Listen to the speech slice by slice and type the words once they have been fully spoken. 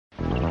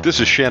This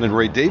is Shannon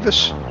Ray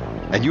Davis,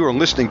 and you are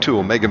listening to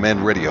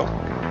Omegaman Radio.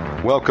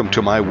 Welcome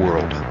to my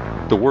world,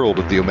 the world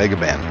of the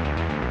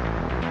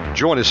Omegaman.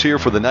 Join us here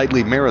for the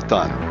nightly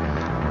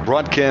marathon,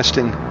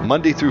 broadcasting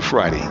Monday through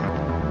Friday.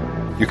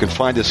 You can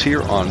find us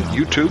here on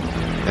YouTube,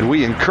 and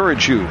we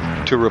encourage you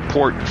to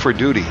report for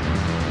duty.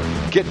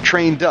 Get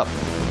trained up.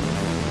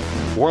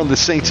 War of the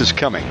Saints is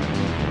coming.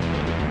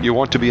 You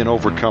want to be an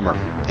overcomer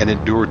and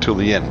endure till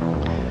the end.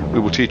 We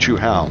will teach you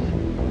how.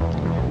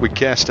 We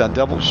cast out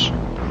devils.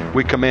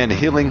 We command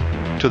healing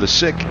to the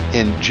sick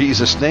in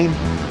Jesus' name,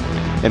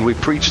 and we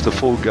preach the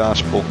full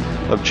gospel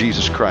of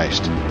Jesus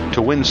Christ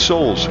to win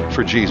souls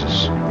for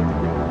Jesus.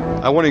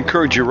 I want to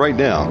encourage you right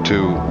now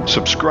to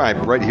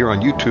subscribe right here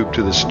on YouTube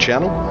to this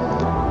channel,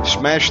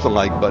 smash the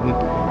like button,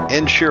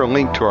 and share a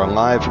link to our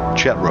live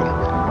chat room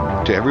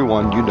to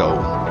everyone you know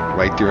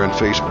right there on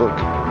Facebook.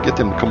 Get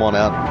them to come on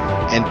out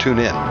and tune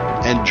in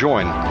and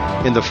join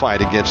in the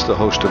fight against the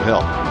host of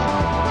hell.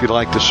 If you'd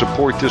like to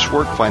support this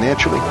work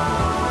financially,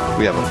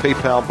 we have a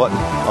PayPal button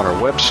on our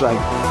website.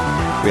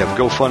 We have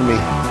GoFundMe,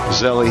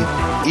 Zelle,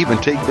 even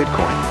take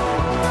Bitcoin.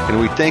 And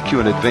we thank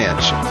you in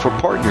advance for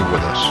partnering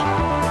with us.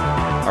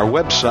 Our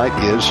website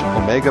is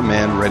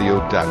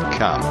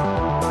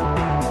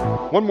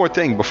OmegamanRadio.com. One more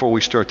thing before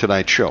we start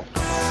tonight's show.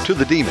 To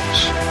the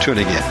demons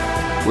tuning in,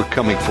 we're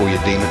coming for you,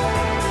 demon.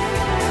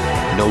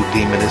 No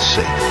demon is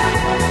safe.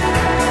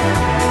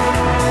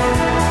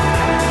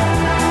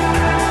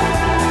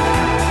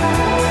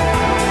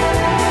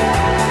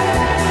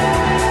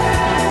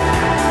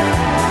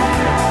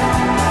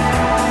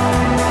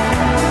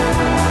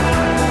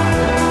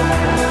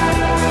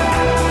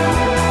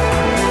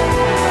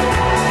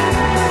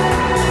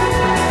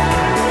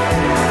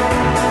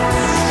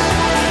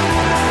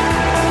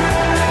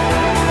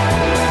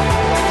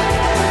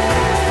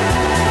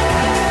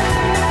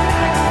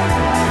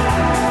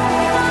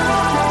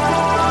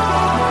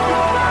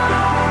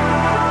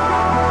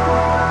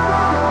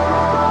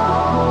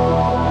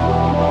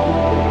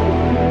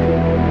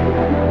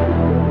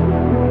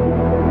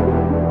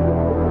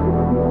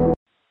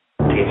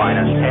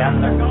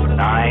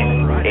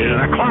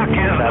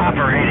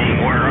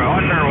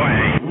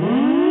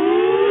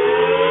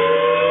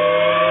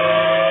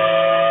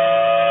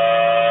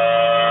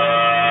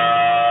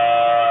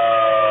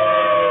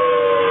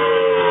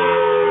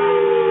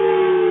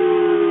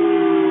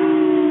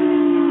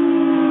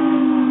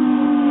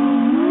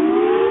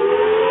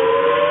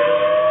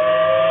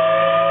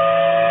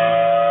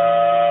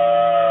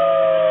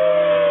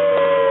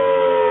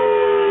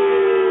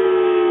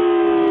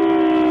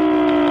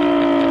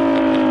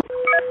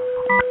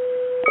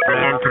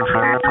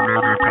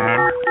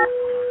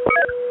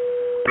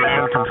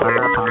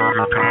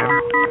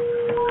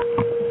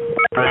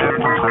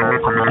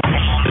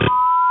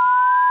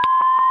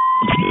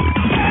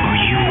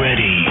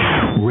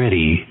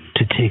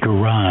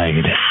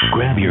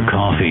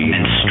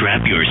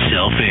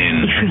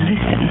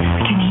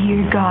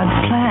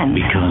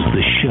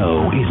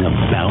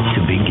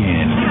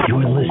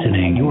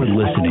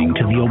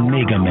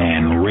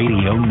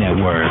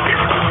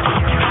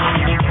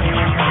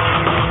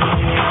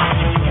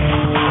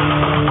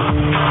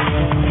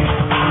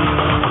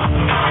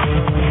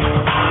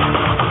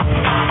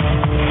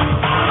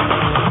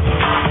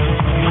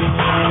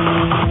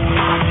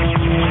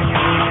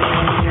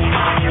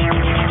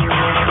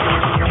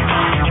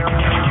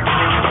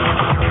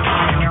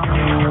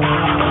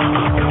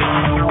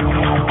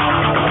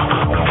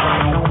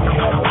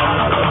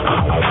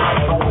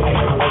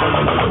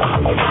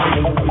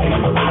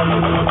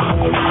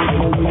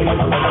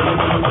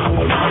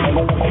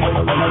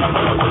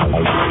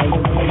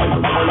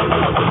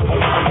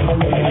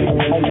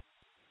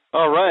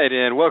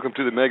 Welcome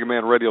to the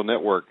Omegaman Radio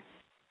Network.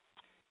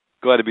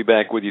 Glad to be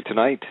back with you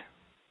tonight.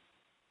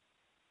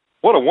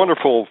 What a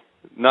wonderful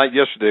night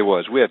yesterday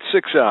was. We had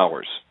 6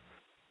 hours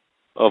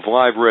of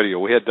live radio.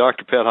 We had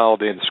Dr. Pat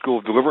Holliday in the School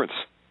of Deliverance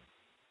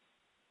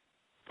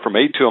from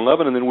 8 to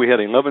 11, and then we had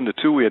 11 to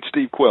 2. We had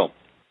Steve Quill.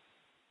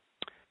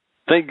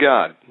 Thank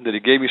God that he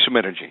gave me some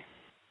energy.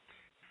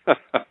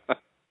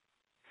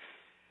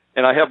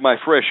 And I have my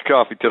fresh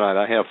coffee tonight.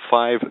 I have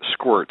 5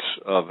 squirts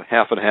of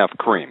half and half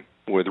cream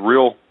with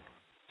real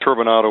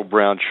turbinado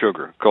brown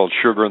sugar called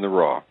Sugar in the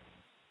Raw.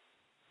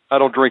 I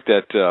don't drink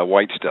that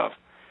white stuff,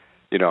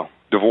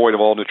 devoid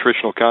of all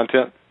nutritional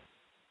content.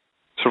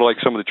 Sort of like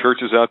some of the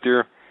churches out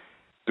there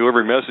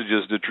delivering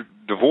messages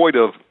devoid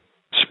of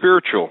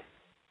spiritual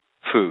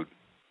food.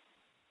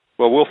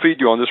 Well, we'll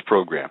feed you on this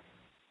program.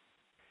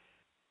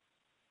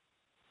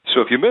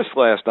 So if you missed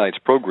last night's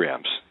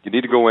programs, you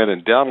need to go in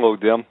and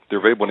download them. They're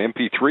available in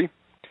MP3.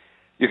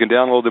 You can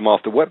download them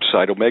off the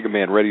website,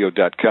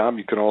 OmegamanRadio.com.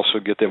 You can also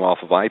get them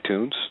off of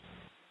iTunes.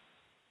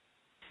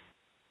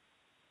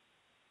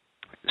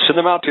 Send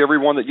them out to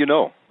everyone that you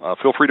know.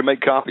 Feel free to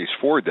make copies,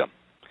 forward them.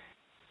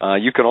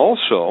 You can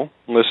also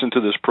listen to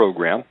this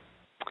program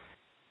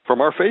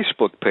from our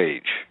Facebook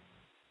page.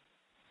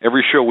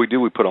 Every show we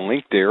do, we put a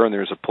link there, and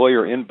there's a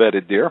player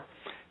embedded there.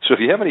 So if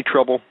you have any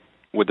trouble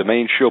with the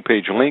main show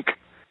page link,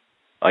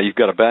 You've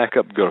got a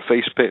backup. Go to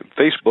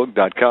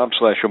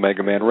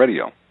Facebook.com/Omegaman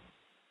Radio.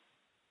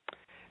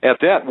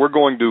 At that, we're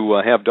going to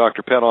have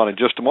Dr. Pat on in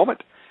just a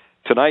moment.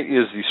 Tonight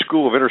is the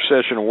School of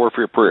Intercession and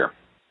Warfare Prayer.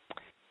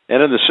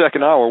 And in the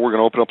second hour, we're going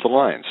to open up the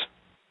lines.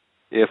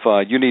 If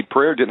you need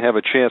prayer, didn't have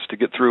a chance to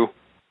get through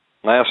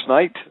last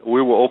night,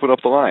 we will open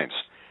up the lines.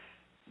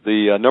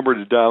 The number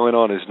to dial in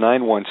on is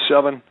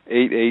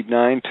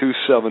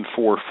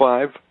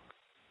 917-889-2745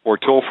 or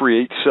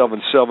toll-free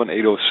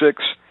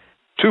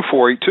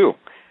 877-806-2482.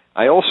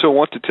 I also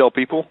want to tell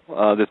people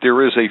that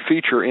there is a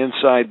feature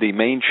inside the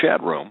main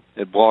chat room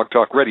at Blog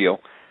Talk Radio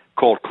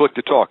called Click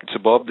to Talk. It's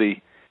above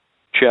the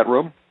chat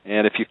room,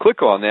 and if you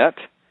click on that,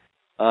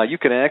 you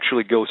can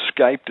actually go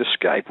Skype to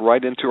Skype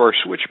right into our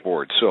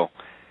switchboard. So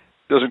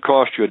it doesn't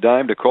cost you a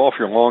dime to call if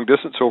you're long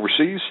distance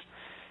overseas.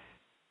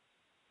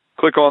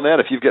 Click on that.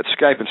 If you've got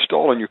Skype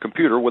installed on your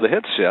computer with a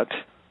headset,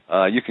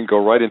 you can go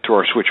right into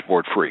our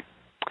switchboard free.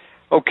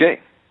 Okay,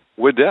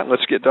 with that,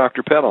 let's get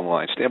Dr. Pat on the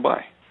line. Stand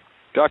by.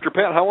 Dr.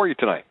 Pat, how are you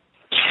tonight?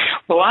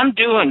 Well, I'm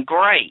doing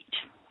great.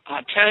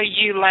 I tell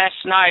you,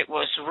 last night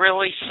was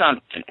really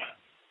something.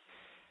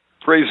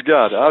 Praise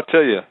God. I'll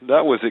tell you,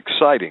 that was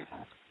exciting.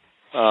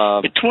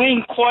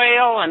 Between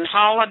Quail and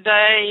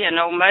Holliday and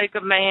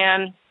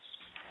Omegaman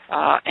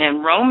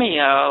and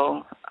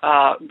Romeo,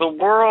 the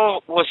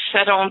world was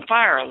set on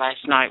fire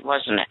last night,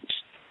 wasn't it?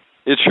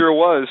 It sure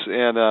was,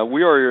 and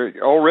we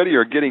already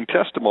are getting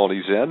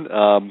testimonies in.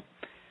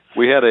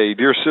 We had a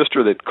dear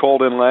sister that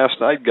called in last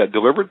night, got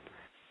delivered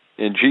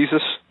in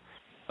Jesus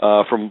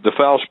from the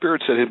foul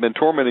spirits that had been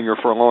tormenting her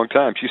for a long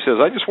time. She says,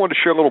 I just wanted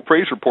to share a little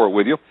praise report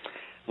with you.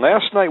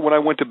 Last night when I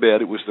went to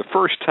bed, it was the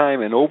first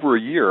time in over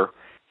a year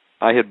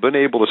I had been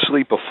able to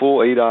sleep a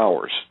full 8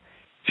 hours.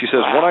 She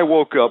says, When I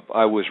woke up,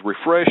 I was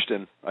refreshed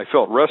and I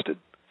felt rested.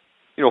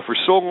 You know, for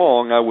so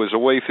long I was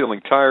away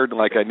feeling tired and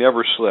like I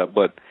never slept,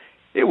 but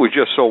it was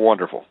just so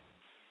wonderful.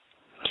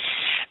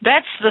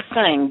 That's the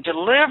thing.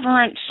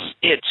 Deliverance,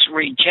 it's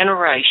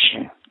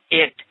regeneration.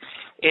 It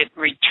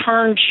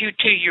returns you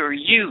to your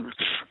youth.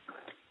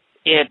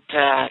 It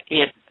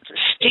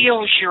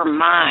steals your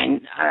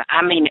mind.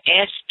 I mean,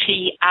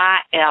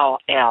 STILLS.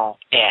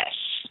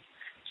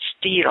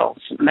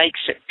 Steals,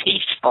 makes it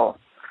peaceful,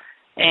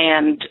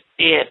 and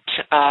it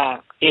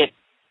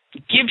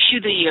gives you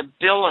the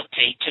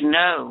ability to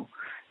know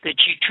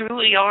that you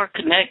truly are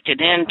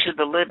connected into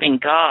the living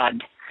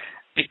God,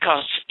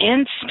 because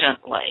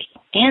instantly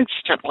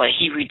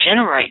He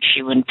regenerates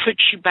you and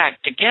puts you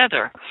back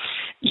together.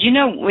 You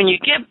know, when you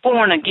get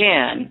born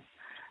again,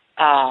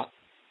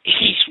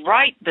 He's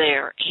right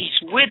there. He's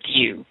with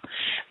you.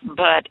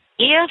 But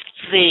if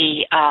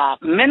the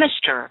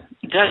minister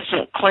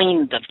doesn't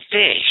clean the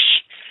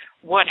fish,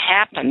 what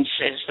happens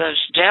is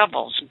those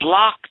devils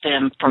block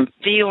them from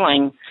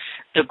feeling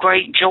the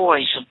great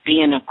joys of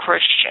being a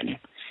Christian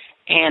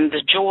and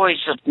the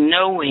joys of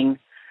knowing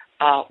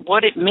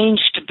what it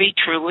means to be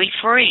truly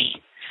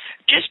free.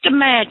 Just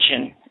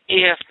imagine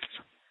if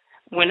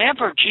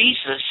whenever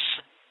Jesus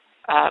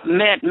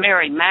met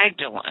Mary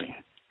Magdalene,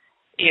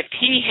 if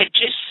he had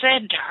just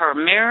said to her,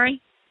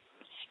 Mary,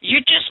 you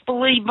just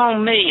believe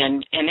on me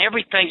and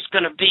everything's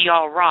going to be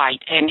all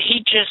right, and he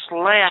just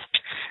left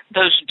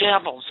those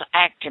devils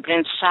active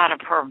inside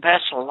of her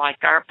vessel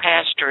like our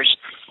pastors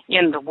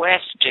in the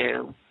West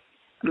do,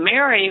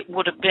 Mary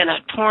would have been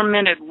a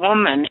tormented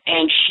woman,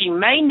 and she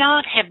may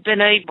not have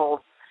been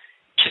able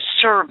to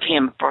serve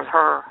him for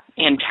her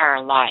entire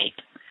life.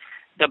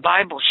 The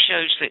Bible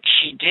shows that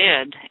she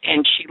did,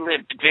 and she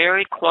lived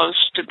very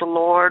close to the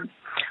Lord,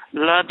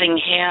 loving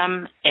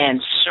him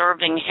and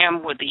serving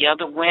him with the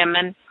other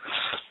women.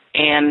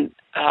 And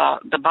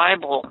the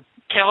Bible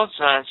tells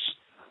us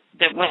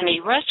that when he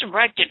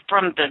resurrected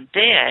from the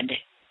dead,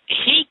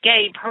 he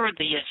gave her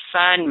the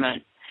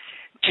assignment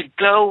to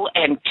go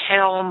and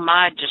tell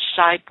my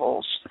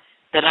disciples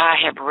that I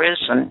have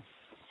risen.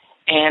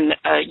 And,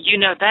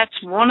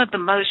 that's one of the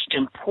most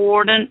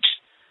important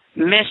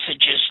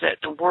messages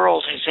that the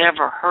world has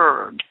ever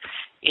heard,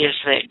 is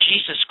that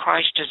Jesus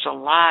Christ is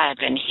alive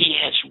and he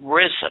has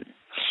risen.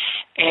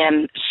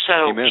 And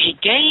so Amen. He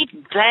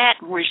gave that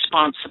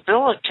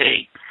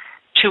responsibility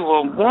to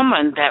a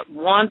woman that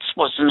once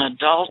was an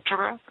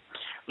adulterer,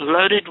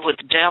 loaded with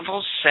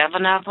devils,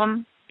 7 of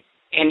them,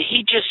 and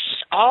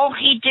all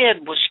he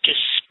did was just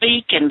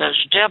speak, and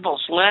those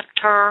devils left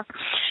her,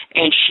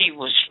 and she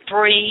was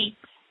free,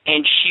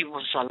 and she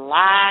was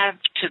alive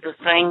to the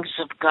things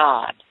of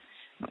God.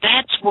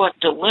 That's what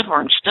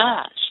deliverance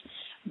does.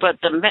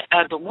 But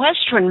the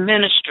Western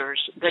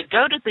ministers, they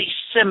go to these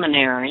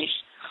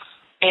seminaries,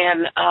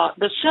 and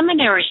the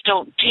seminaries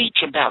don't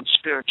teach about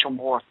spiritual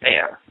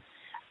warfare.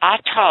 I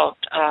taught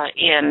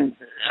in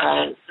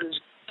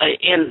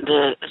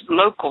the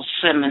local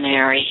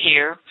seminary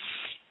here,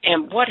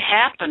 and what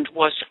happened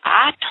was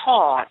I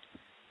taught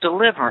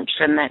deliverance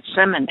in that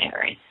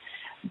seminary,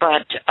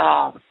 but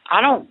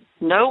I don't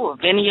know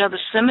of any other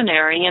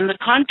seminary in the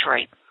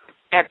country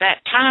at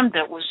that time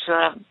that was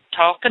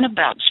talking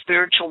about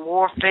spiritual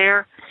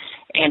warfare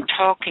and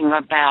talking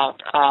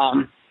about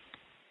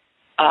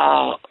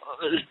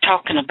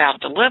talking about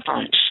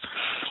deliverance.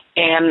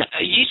 And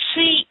you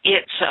see,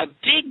 it's a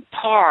big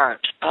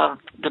part of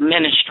the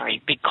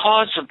ministry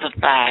because of the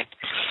fact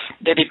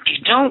that if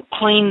you don't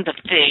clean the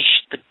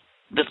fish,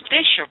 the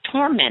fish are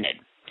tormented.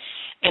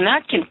 And I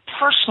can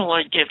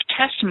personally give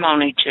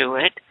testimony to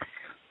it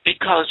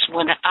because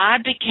when I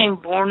became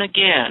born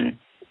again,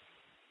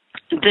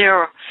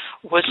 there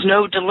was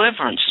no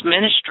deliverance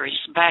ministries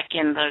back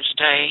in those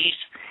days.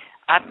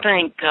 I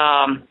think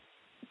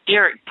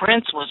Derek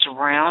Prince was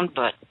around,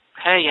 but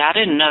hey, I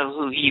didn't know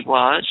who he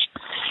was.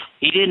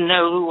 He didn't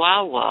know who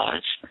I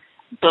was.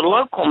 The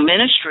local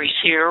ministries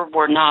here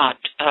were not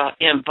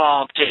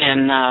involved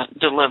in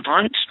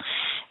deliverance.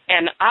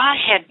 And I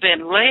had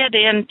been led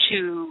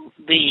into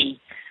the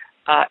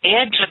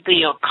edge of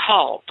the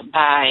occult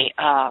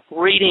by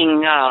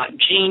reading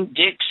Gene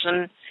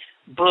Dixon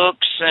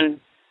books and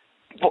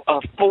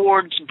Arthur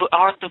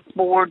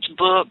Ford's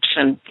books,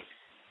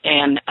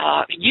 and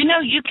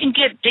you can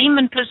get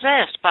demon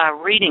possessed by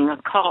reading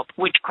occult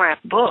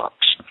witchcraft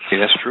books. Yeah,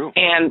 that's true.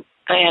 And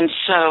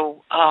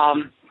so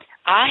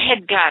I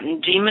had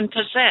gotten demon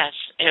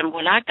possessed, and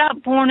when I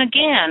got born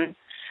again,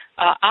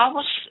 I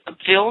was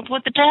filled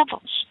with the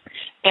devils,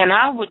 and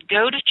I would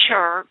go to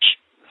church,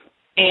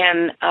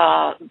 and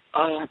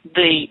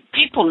the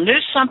people knew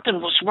something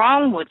was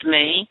wrong with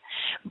me,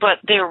 but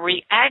their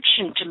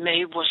reaction to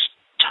me was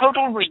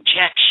total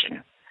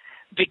rejection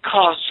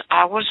because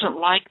I wasn't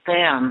like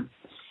them.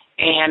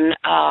 And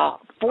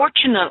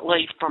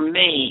fortunately for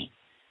me,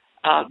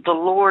 the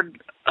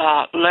Lord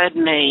led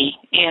me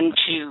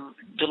into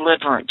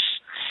deliverance.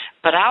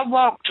 But I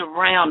walked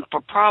around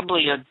for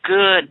probably a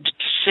good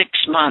 6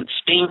 months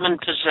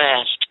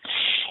demon-possessed.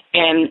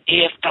 And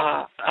if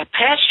a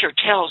pastor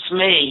tells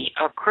me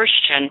a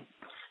Christian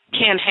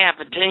can't have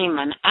a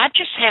demon, I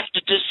just have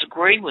to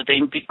disagree with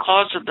him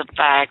because of the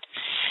fact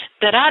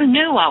that I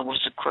knew I was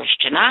a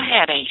Christian. I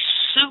had a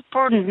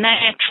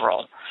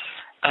supernatural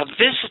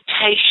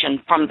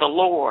visitation from the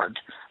Lord,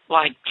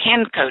 like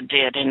Kenko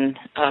did in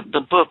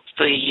the book,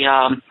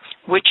 The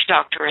Witch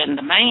Doctor and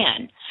the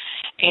Man.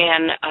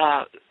 And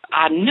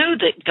I knew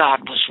that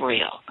God was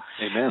real.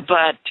 Amen.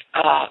 But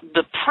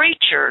the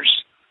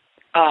preachers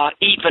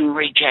even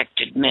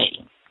rejected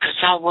me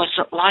because I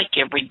wasn't like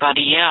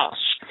everybody else.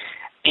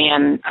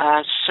 And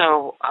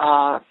so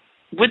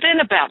within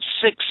about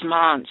 6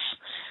 months,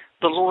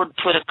 the Lord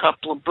put a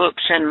couple of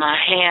books in my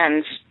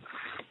hands,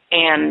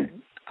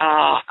 and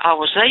I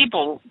was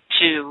able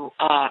to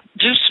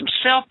do some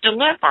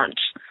self-deliverance,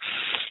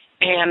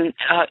 and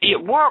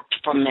it worked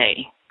for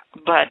me.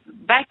 But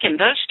back in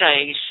those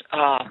days,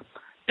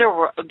 there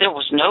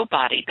was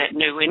nobody that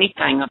knew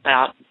anything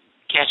about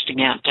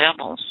casting out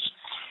devils.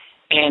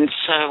 And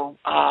so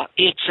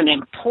it's an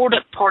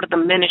important part of the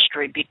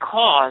ministry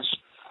because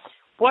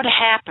what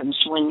happens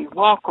when you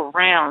walk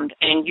around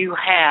and you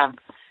have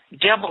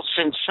devils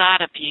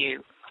inside of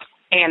you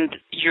and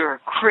you're a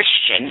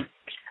Christian,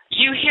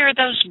 you hear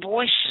those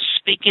voices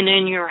speaking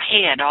in your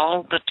head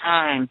all the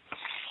time,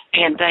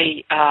 and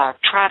they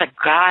try to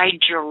guide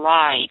your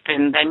life,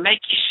 and they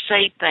make you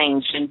say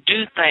things and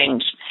do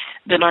things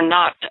that are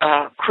not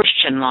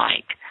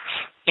Christian-like.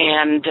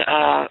 And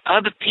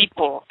other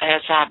people,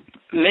 as I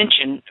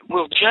mentioned,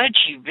 will judge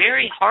you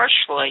very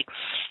harshly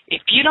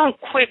if you don't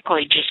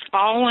quickly just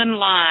fall in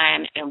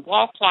line and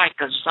walk like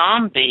a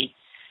zombie,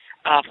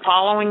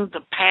 following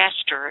the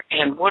pastor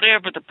and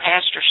whatever the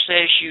pastor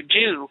says you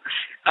do,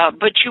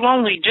 but you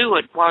only do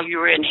it while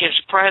you're in his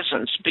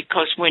presence,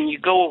 because when you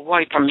go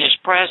away from his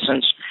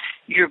presence,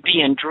 you're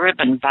being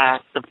driven by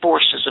the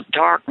forces of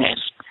darkness.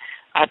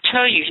 I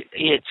tell you,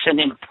 it's an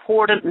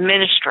important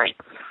ministry.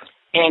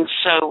 And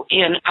so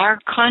in our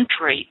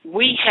country,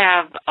 we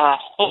have a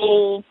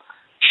whole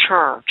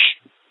church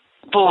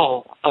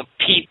full of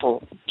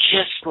people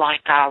just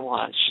like I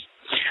was.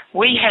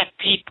 We have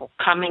people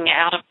coming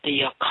out of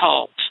the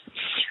occult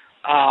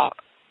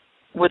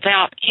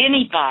without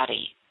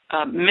anybody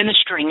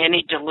ministering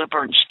any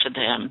deliverance to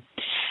them.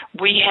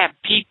 We have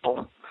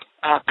people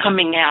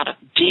coming out of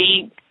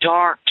deep,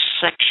 dark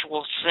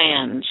sexual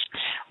sins.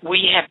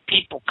 We have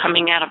people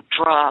coming out of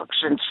drugs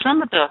and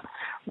some of the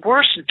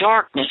worst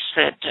darkness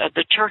that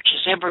the church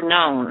has ever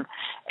known.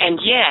 And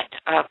yet,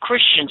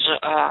 Christians,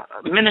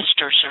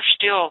 ministers are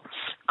still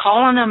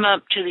calling them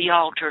up to the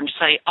altar and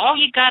say, all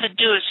you got to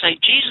do is say,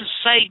 Jesus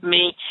saved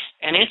me,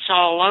 and it's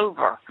all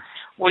over.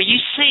 Well, you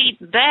see,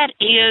 that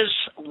is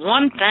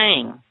one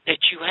thing that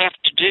you have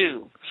to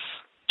do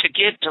to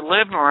get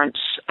deliverance.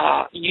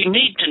 You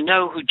need to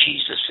know who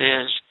Jesus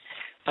is.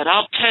 But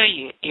I'll tell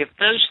you, if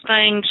those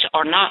things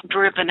are not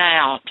driven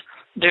out,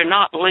 they're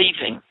not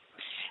leaving.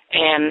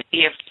 And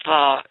if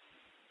the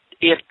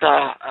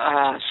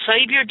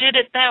Savior did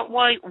it that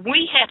way,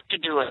 we have to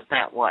do it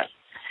that way.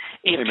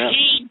 If Amen.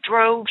 he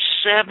drove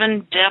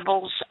 7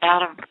 devils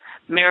out of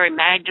Mary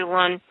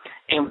Magdalene,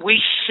 and we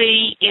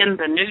see in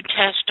the New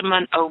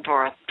Testament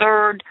over a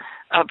third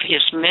of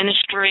his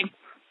ministry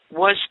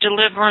was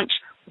deliverance,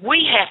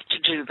 we have to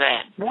do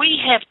that. We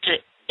have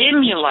to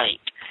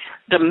emulate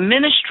the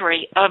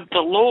ministry of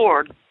the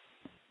Lord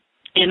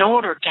in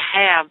order to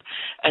have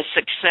a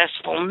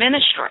successful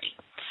ministry.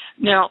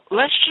 Now,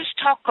 let's just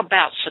talk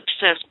about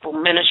successful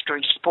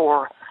ministries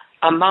for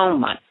a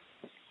moment.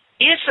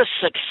 Is a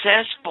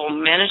successful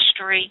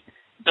ministry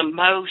the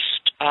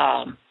most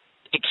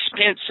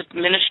expensive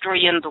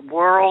ministry in the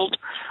world,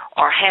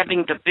 or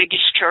having the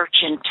biggest church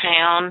in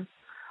town?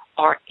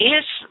 Or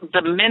is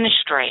the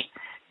ministry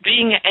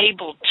being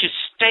able to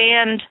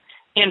stand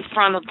in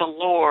front of the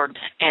Lord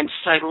and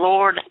say,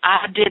 Lord,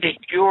 I did it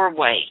your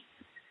way?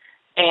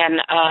 And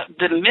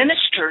the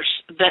ministers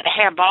that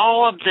have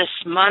all of this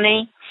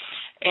money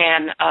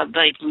and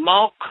they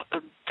mulk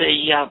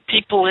the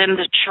people in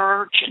the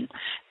church and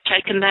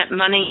taken that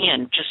money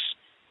and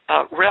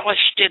just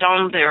relished it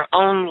on their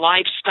own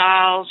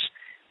lifestyles,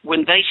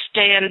 when they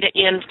stand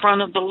in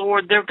front of the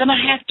Lord, they're going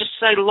to have to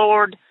say,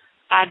 Lord,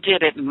 I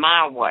did it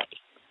my way.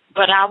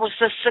 But I was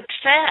a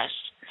success.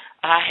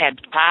 I had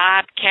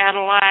 5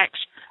 Cadillacs.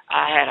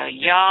 I had a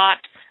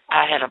yacht.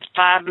 I had a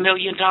 $5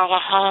 million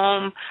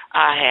home.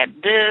 I had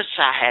this.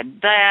 I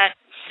had that.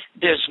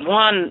 There's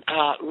one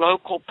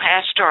local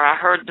pastor, I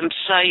heard them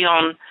say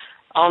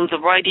on the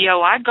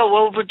radio, I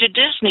go over to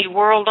Disney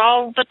World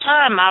all the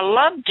time. I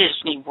love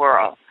Disney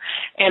World.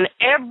 And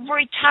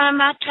every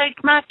time I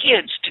take my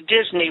kids to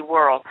Disney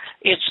World,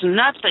 it's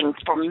nothing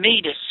for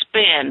me to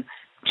spend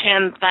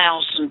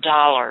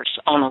 $10,000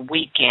 on a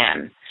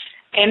weekend.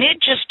 And it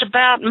just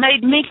about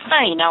made me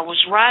faint. I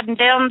was riding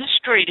down the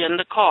street in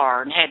the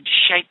car and had to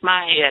shake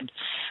my head.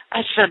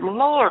 I said,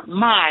 Lord,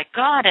 my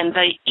God, and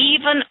they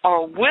even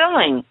are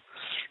willing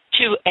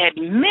to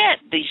admit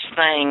these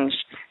things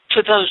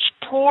to those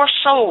poor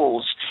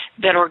souls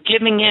that are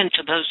giving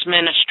into those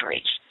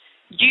ministries.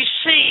 You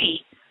see,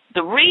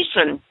 the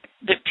reason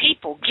that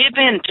people give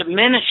into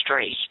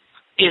ministries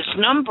is,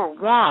 number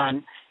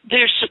one,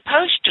 they're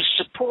supposed to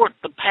support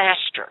the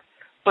pastor,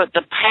 but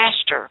the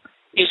pastor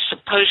is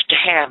supposed to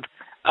have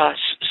a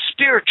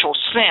spiritual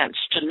sense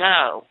to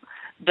know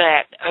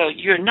that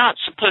you're not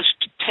supposed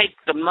to take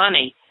the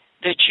money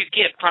that you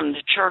get from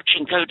the church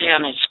and go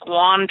down and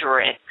squander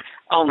it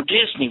on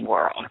Disney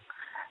World.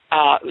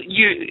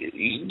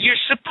 You're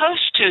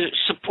supposed to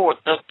support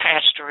the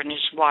pastor and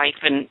his wife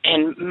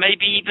and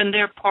maybe even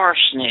their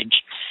parsonage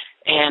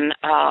and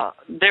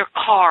their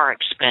car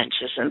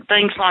expenses and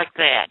things like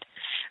that.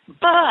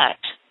 But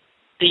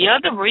the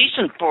other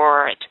reason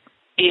for it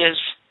is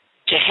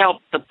to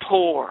help the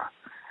poor,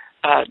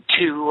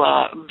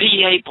 to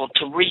be able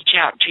to reach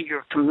out to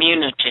your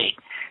community,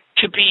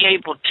 to be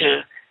able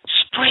to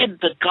spread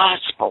the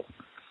gospel.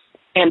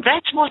 And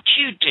that's what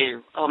you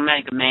do,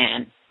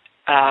 Omegaman.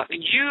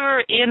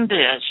 You're in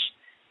this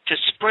to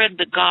spread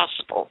the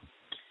gospel.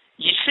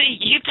 You see,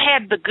 you've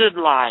had the good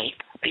life.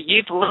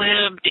 You've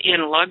lived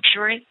in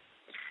luxury.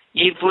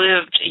 You've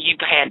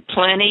had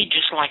plenty,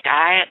 just like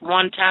I at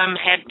one time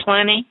had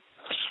plenty.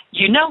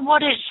 You know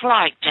what it's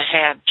like to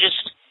have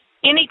just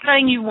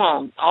anything you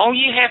want. All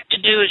you have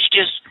to do is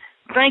just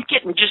think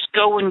it and just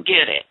go and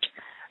get it.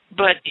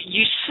 But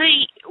you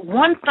see,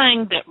 one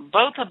thing that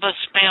both of us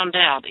found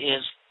out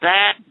is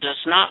that does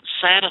not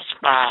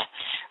satisfy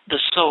the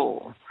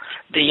soul.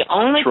 The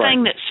only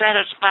thing that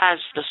satisfies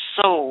the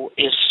soul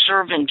is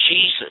serving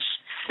Jesus.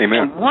 Amen.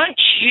 And once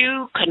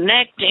you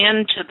connect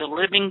into the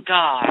living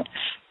God,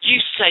 you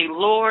say,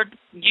 Lord,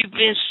 you've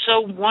been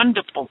so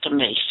wonderful to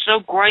me, so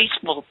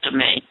graceful to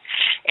me.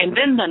 And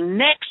then the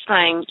next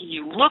thing,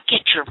 you look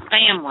at your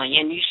family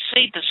and you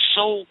see the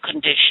soul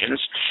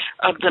conditions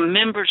of the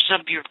members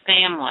of your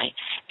family.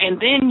 And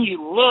then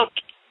you look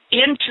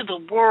into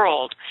the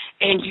world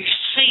and you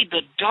see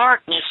the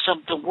darkness of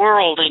the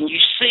world and you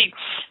see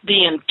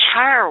the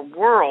entire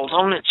world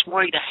on its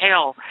way to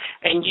hell,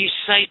 and you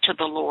say to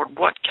the Lord,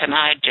 what can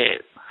I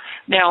do?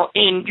 Now,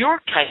 in your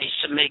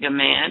case,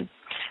 Omegaman,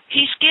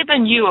 He's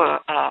given you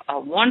a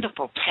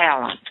wonderful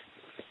talent,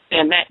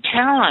 and that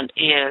talent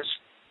is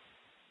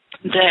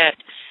that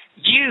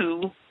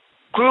you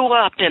grew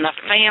up in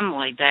a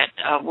family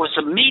that was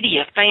a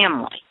media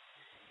family,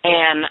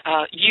 and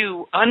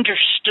you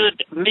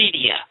understood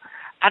media.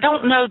 I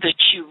don't know that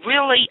you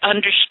really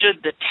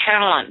understood the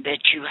talent that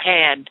you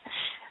had,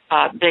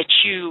 that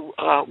you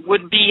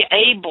would be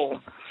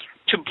able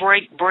to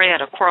break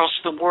bread across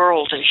the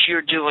world as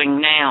you're doing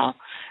now,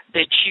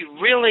 that you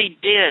really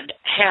did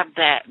have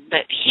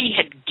that He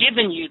had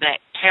given you that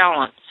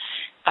talent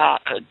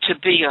to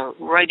be a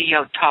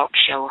radio talk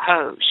show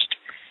host,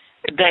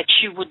 that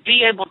you would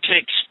be able to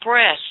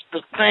express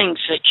the things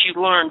that you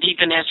learned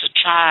even as a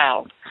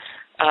child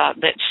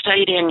that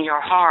stayed in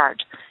your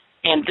heart.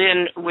 And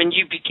then when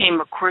you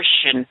became a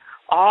Christian,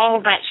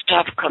 all that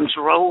stuff comes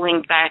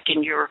rolling back,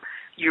 and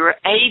you're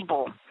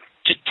able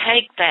to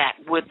take that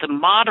with the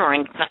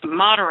modern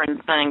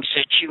things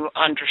that you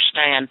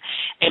understand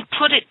and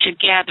put it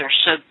together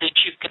so that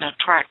you can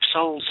attract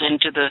souls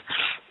into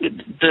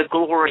the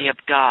glory of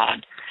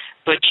God.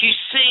 But you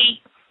see,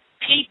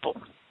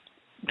 people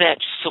that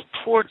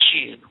support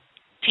you,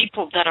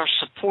 people that are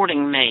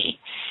supporting me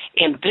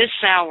in this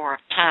hour of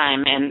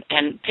time,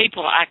 and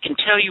people, I can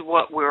tell you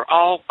what we're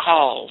all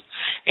called,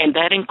 and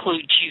that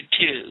includes you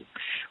too.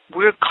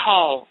 we're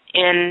called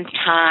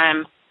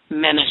end-time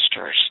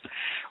ministers.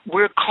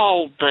 We're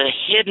called the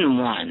hidden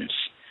ones.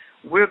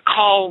 We're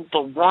called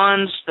the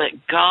ones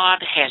that God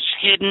has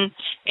hidden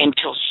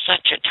until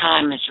such a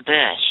time as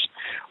this.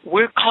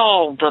 We're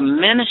called the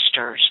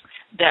ministers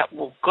that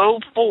will go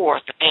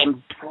forth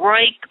and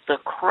break the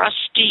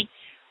crusty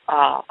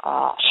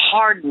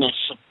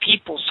hardness of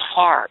people's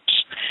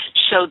hearts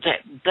so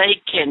that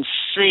they can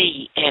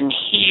see and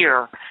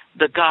hear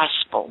the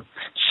gospel,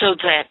 so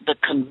that the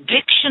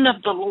conviction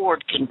of the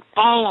Lord can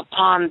fall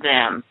upon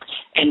them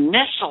and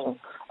nestle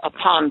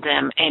upon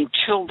them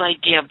until they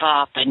give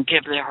up and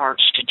give their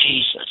hearts to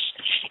Jesus.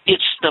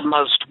 It's the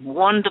most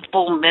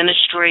wonderful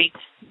ministry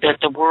that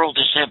the world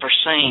has ever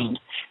seen,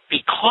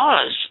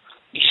 because,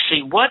 you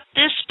see, what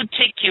this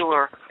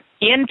particular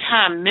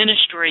end-time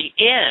ministry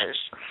is,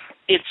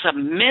 it's a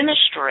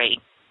ministry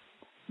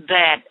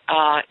that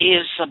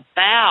is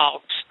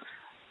about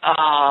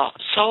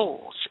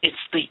souls. It's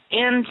the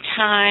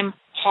end-time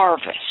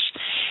harvest.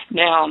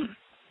 Now,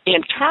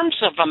 in terms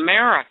of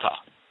America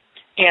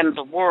and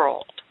the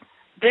world,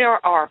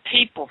 there are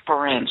people,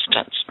 for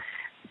instance,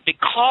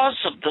 because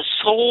of the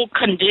soul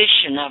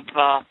condition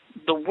of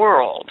the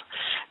world,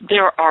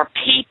 there are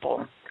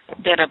people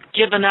that have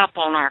given up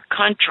on our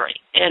country,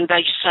 and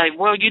they say,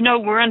 well, you know,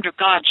 we're under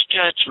God's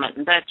judgment,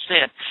 and that's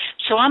it.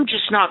 So I'm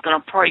just not going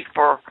to pray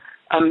for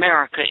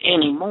America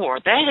anymore.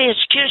 That is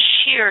just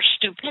sheer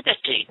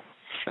stupidity.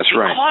 That's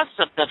right.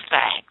 Because of the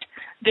fact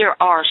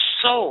there are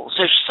souls.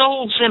 There's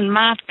souls in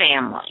my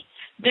family.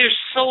 There's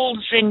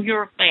souls in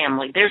your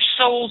family. There's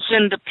souls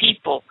in the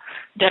people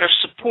that are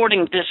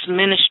supporting this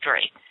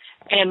ministry.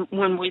 And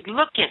when we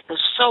look at the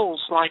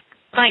souls like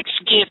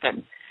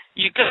Thanksgiving,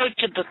 you go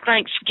to the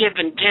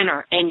Thanksgiving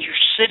dinner and you're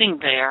sitting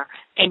there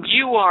and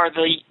you are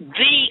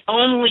the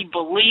only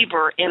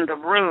believer in the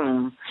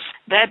room,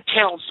 that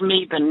tells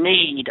me the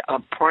need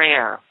of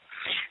prayer.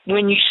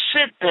 When you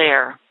sit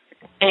there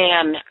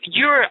and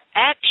you're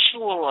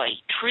actually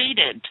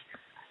treated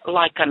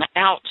like an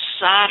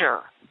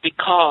outsider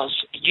because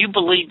you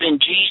believe in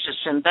Jesus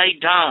and they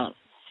don't.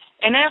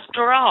 And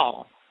after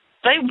all,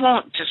 they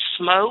want to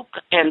smoke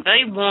and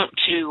they want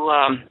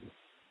to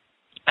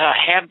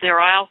have their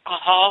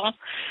alcohol.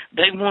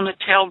 They want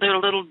to tell their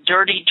little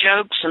dirty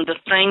jokes and the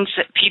things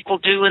that people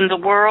do in the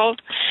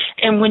world.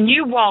 And when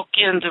you walk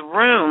in the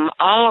room,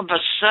 all of a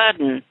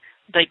sudden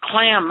they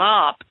clam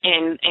up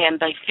and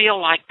they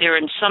feel like they're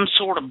in some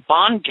sort of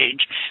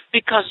bondage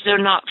because they're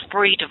not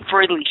free to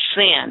freely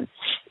sin.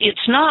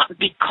 It's not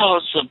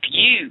because of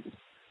you.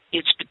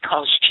 It's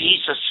because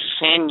Jesus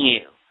is in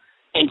you,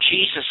 and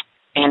Jesus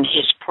and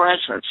his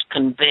presence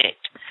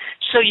convict.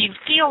 So you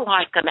feel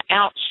like an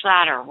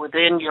outsider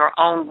within your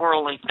own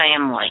worldly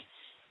family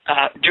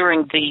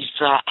during these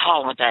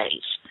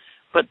holidays.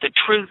 But the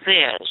truth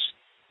is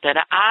that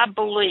I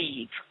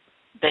believe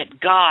that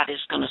God is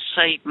going to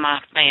save my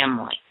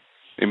family.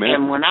 Amen.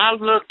 And when I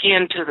look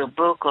into the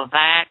book of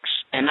Acts,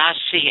 and I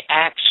see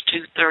Acts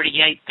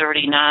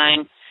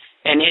 2:38-39,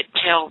 and it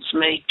tells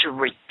me to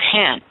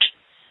repent,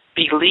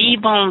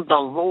 believe on the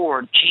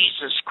Lord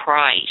Jesus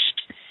Christ,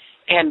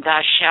 and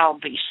thou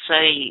shalt be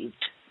saved,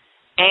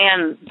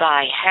 and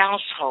thy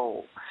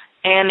household,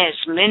 and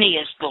as many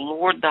as the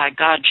Lord thy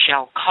God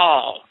shall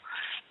call.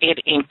 It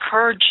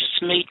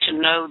encourages me to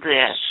know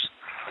this,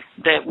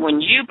 that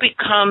when you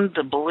become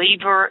the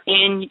believer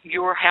in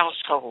your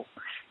household,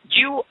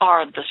 you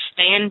are the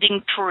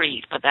standing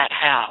tree for that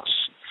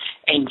house,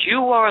 and you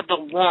are the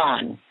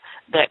one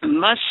that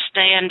must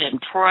stand and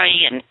pray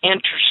and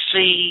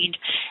intercede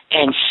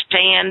and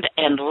stand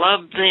and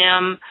love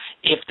them.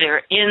 If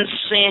they're in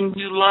sin,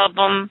 you love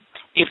them.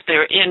 If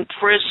they're in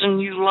prison,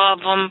 you love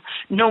them.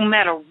 No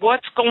matter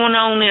what's going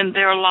on in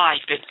their life,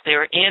 if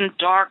they're in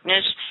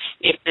darkness,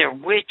 if they're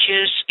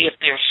witches, if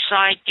they're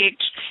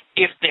psychics,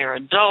 if they're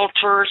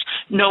adulterers,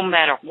 no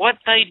matter what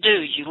they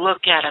do, you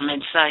look at them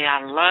and say,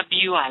 I love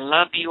you, I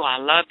love you, I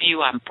love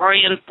you, I'm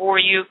praying for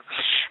you.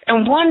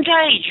 And one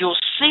day you'll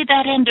see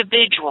that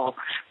individual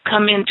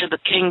come into the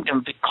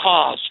kingdom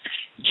because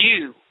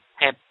you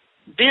have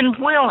been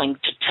willing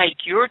to take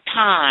your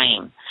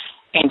time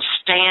and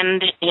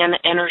stand in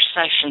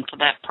intercession for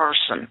that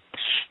person.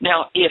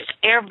 Now, if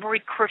every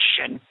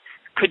Christian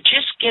could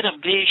just get a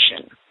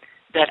vision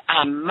that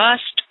I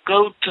must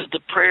go to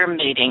the prayer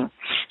meeting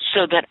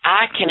so that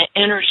I can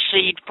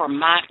intercede for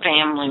my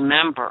family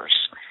members,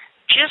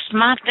 just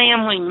my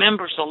family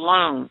members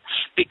alone,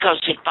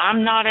 because if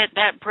I'm not at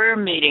that prayer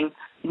meeting,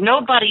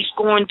 nobody's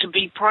going to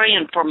be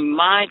praying for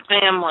my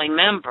family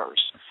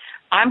members.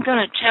 I'm going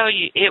to tell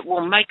you, it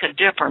will make a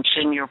difference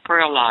in your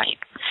prayer life.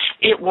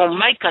 It will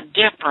make a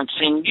difference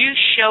in you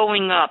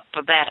showing up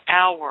for that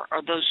hour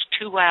or those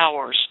 2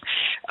 hours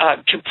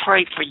to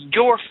pray for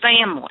your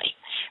family.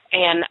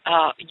 And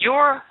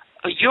your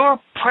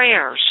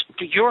prayers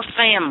for your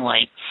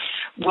family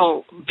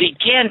will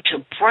begin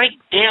to break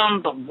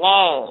down the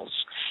walls.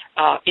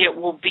 It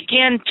will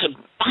begin to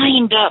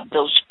bind up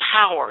those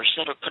powers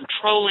that are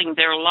controlling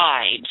their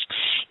lives.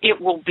 you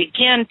will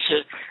begin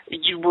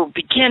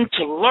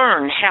to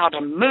learn how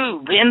to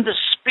move in the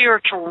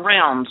spiritual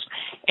realms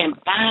and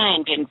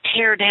bind and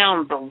tear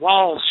down the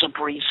walls of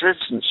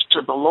resistance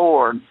to the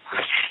Lord.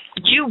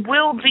 You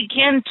will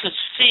begin to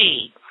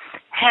see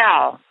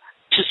how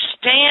to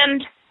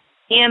stand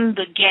in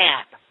the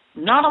gap,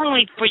 not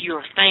only for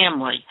your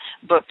family,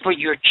 but for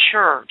your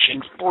church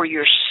and for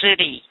your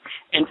city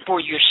and for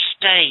your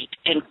state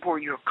and for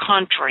your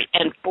country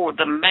and for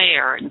the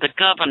mayor and the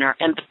governor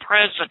and the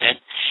president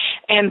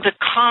and the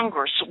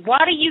Congress. Why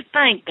do you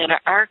think that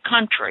our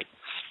country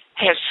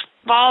has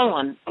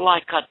fallen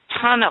like a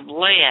ton of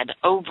lead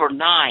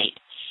overnight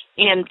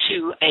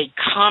into a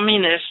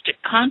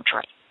communistic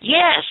country?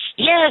 Yes.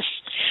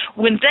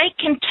 When they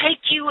can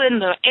take you in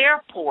the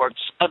airports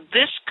of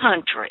this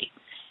country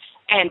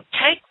and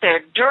take their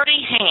dirty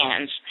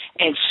hands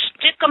and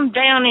stick them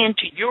down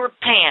into your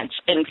pants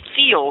and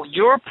feel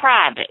your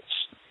privates,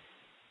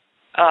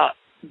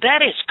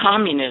 that is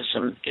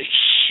communism,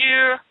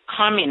 sheer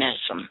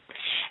communism.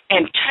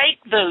 And take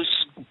those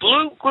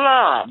blue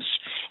gloves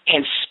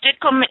and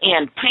stick them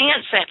in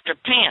pants after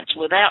pants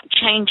without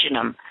changing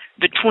them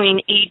between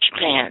each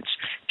pants.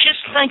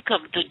 Just think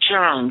of the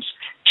germs.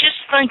 Just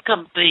think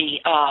of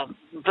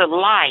the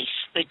lice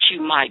that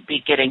you might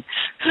be getting.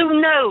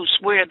 Who knows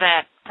where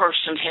that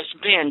person has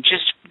been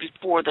just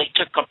before they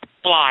took a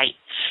flight?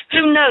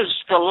 Who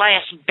knows the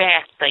last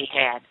bath they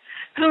had?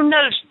 Who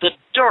knows the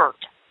dirt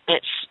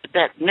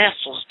that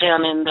nestles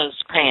down in those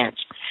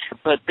pants?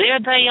 But there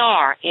they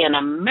are in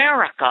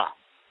America.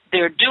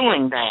 They're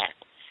doing that.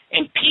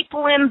 And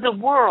people in the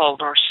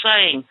world are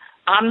saying,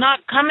 I'm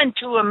not coming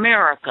to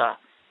America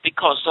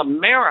because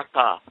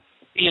America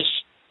is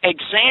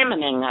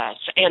examining us,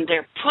 and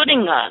they're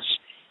putting us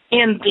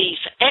in these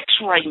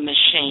X-ray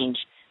machines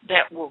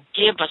that will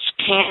give us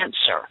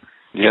cancer.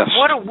 Yes. And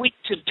what are we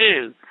to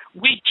do?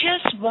 We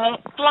just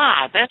won't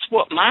fly. That's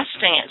what my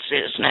stance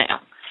is now.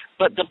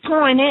 But the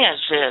point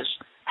is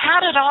how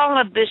did all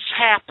of this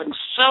happen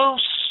so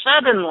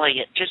suddenly?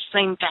 It just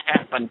seemed to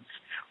happen.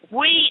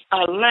 We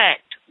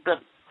elect the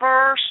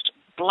first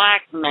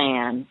black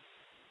man.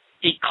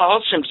 He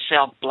calls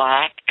himself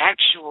black.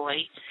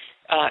 Actually,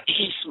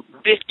 he's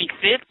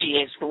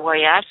 50-50 is the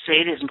way I see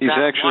it. He's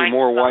actually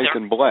more white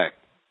than black.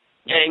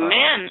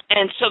 Amen.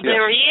 And so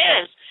there he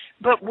is.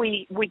 But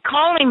we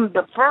call him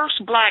the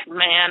first black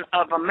man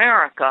of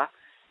America,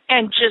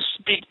 and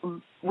just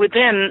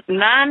within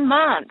 9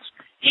 months,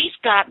 he's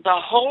got the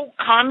whole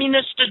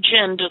communist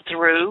agenda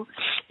through.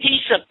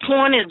 He's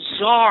appointed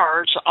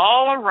czars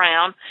all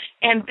around,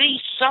 and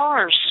these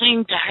czars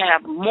seem to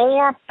have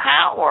more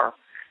power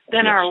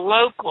than our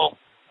local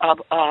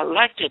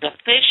elected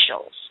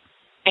officials.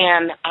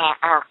 And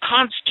our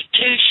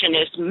Constitution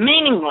is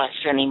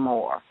meaningless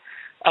anymore.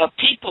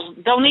 People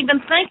don't even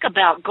think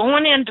about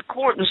going into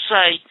court and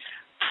say,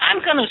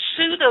 I'm going to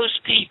sue those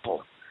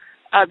people.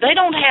 They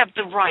don't have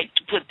the right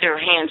to put their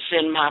hands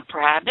in my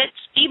privates.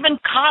 Even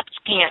cops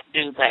can't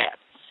do that.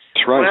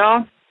 That's right.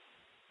 Well,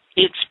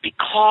 it's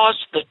because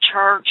the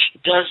church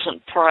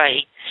doesn't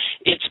pray.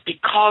 It's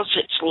because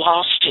it's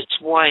lost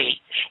its way.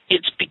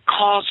 It's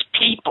because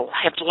people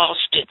have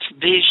lost its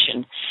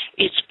vision.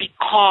 It's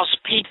because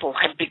people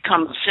have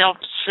become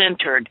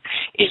self-centered.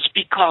 It's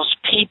because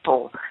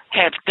people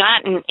have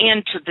gotten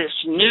into this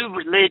new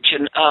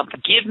religion of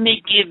give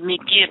me, give me,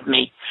 give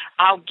me.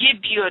 I'll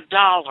give you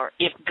 $1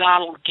 if God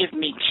will give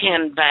me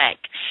 10 back.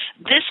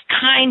 This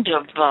kind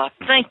of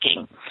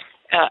thinking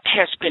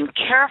has been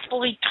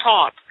carefully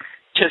taught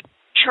to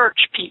church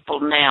people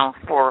now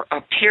for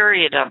a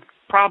period of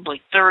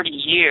probably 30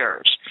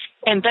 years,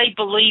 and they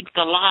believe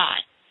the lie.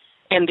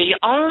 And the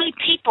only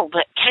people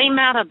that came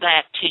out of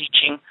that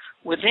teaching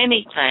with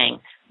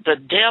anything, the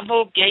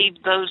devil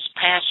gave those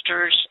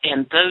pastors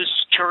and those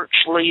church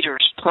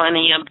leaders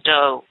plenty of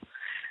dough.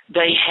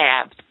 They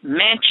have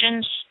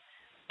mansions.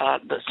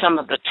 Some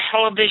of the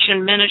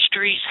television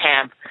ministries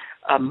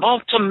have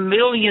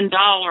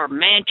multi-million-dollar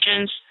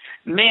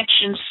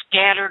mansions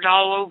scattered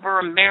all over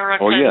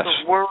America and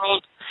the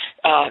world,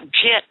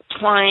 jet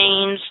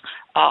planes,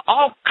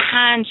 all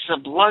kinds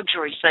of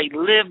luxuries. They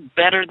live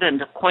better than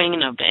the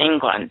Queen of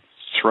England.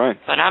 That's right.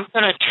 But I'm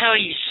going to tell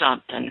you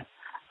something.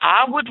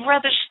 I would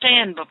rather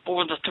stand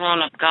before the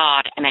throne of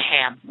God and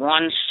have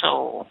one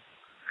soul.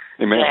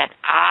 Amen. That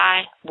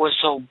I was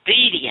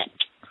obedient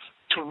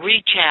to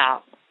reach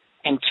out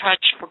and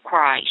touch for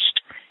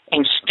Christ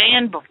and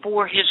stand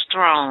before his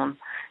throne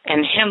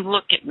and him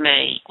look at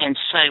me and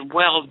say,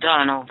 well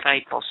done, O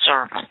faithful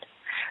servant.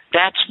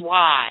 That's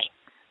why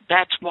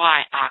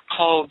I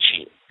called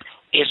you,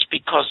 is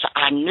because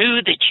I knew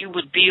that you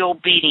would be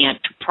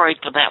obedient to pray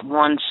for that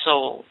one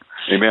soul.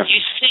 Amen. You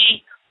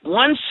see,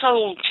 one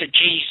soul to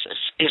Jesus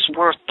is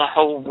worth the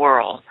whole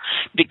world,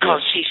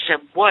 because he said,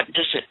 what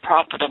does it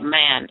profit a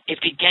man if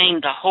he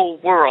gained the whole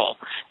world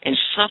and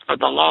suffer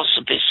the loss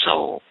of his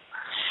soul?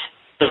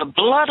 The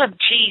blood of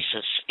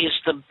Jesus is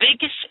the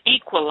biggest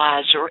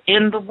equalizer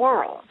in the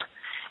world.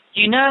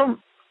 You know,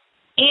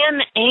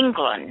 in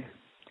England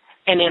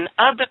and in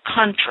other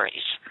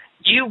countries,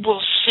 you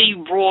will see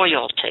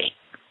royalty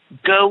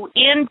go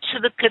into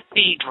the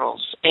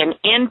cathedrals and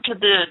into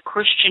the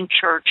Christian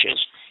churches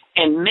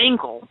and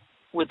mingle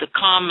with the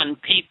common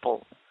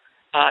people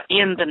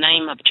in the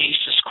name of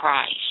Jesus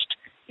Christ.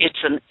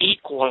 It's an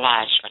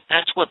equalizer.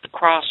 That's what the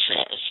cross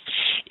says.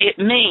 It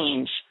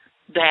means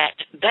that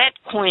that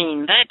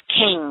queen, that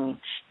king,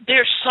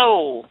 their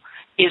soul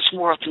is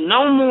worth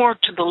no more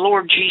to the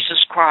Lord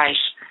Jesus Christ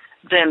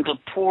than the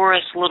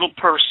poorest little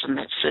person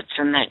that sits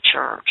in that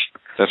church.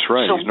 That's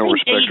right. So He's no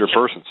respecter of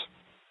persons.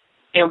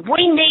 And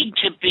we need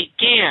to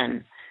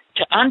begin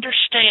to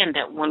understand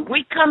that when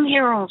we come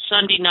here on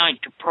Sunday night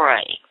to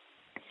pray,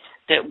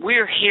 that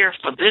we're here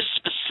for this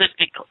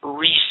specific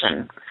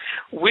reason.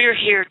 We're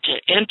here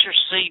to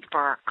intercede for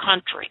our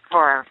country, for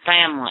our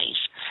families,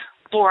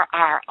 for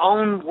our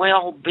own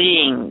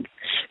well-being,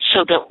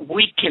 so that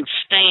we can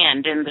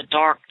stand in the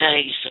dark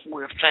days that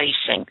we're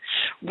facing.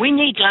 We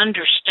need to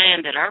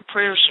understand that our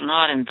prayers are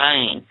not in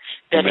vain,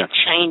 that Amen. It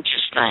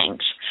changes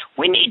things.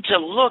 We need to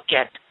look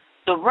at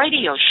the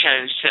radio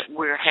shows that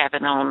we're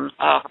having on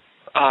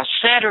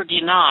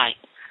Saturday night.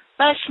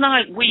 Last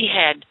night we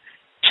had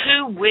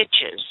 2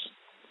 witches.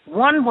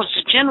 One was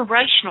a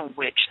generational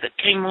witch that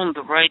came on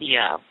the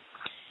radio,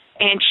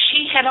 and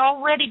she had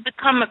already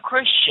become a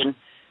Christian,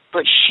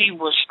 but she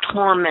was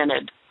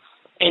tormented,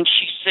 and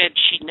she said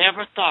she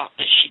never thought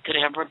that she could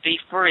ever be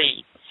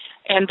free.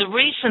 And the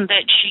reason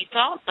that she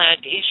thought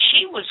that is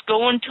she was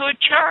going to a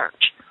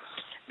church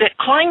that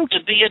claimed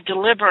to be a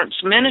deliverance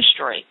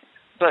ministry,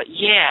 but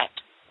yet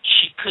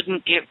she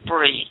couldn't get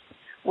free.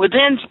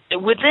 Within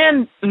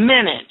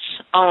minutes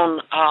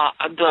on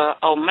the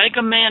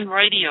Omegaman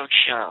radio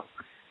show,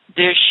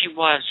 there she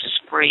was,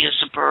 as free as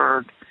a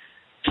bird.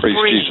 Praise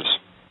Jesus.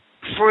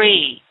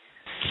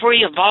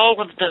 Free of all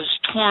of those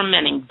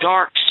tormenting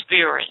dark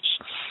spirits.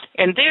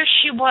 And there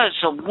she was,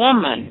 a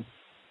woman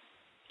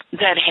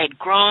that had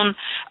grown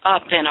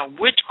up in a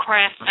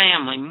witchcraft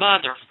family,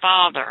 mother,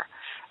 father,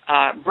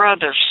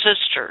 brothers,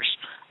 sisters,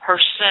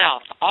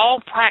 herself, all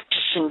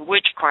practicing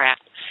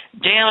witchcraft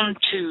down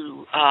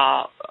to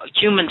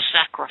human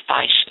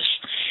sacrifices.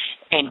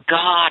 And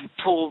God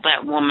pulled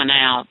that woman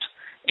out,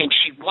 and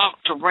she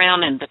walked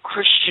around in the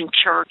Christian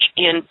church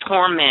in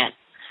torment.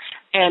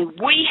 And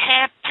we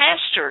have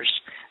pastors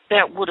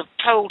that would have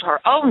told her,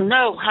 oh,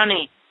 no,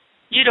 honey,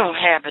 you don't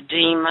have a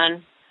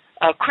demon.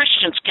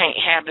 Christians can't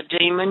have a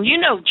demon. You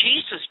know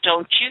Jesus,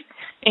 don't you?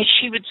 And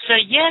she would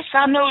say, yes,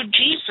 I know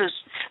Jesus,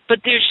 but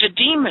there's a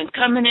demon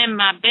coming in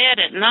my bed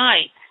at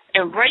night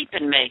and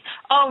raping me.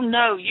 Oh,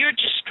 no, you're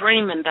just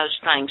dreaming those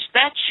things.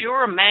 That's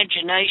your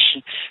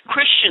imagination.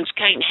 Christians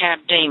can't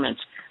have demons.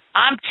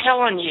 I'm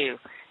telling you,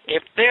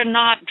 if they're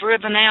not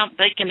driven out,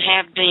 they can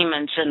have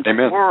demons in the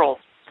Amen. world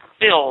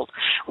filled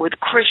with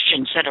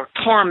Christians that are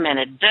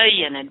tormented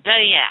day in and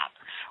day out,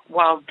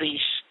 while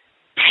these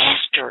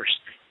pastors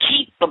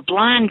keep the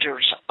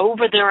blinders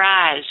over their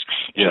eyes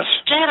yes.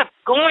 instead of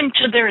going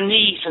to their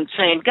knees and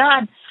saying,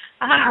 God,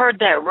 I heard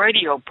that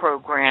radio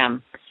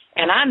program,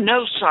 and I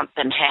know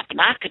something happened.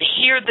 I could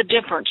hear the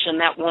difference in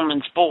that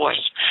woman's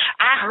voice.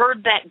 I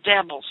heard that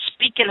devil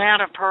speaking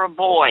out of her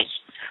voice.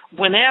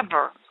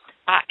 Whenever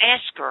I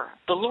asked her,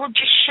 the Lord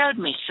just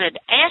showed me, said,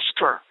 ask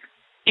her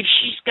if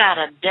she's got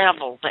a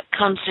devil that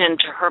comes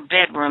into her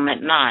bedroom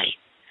at night.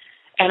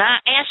 And I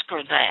asked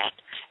her that,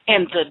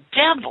 and the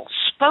devil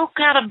spoke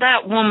out of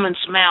that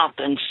woman's mouth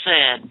and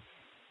said,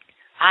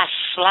 I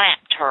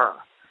slapped her.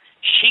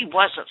 She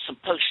wasn't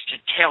supposed to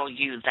tell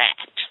you that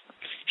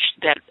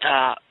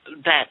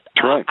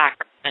right. I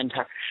and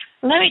her.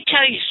 Let me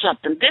tell you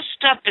something. This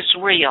stuff is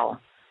real.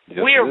 Yes,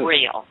 we're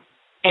real.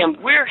 And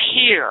we're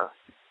here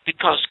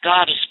because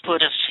God has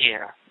put us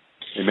here.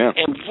 Amen.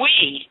 And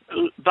we,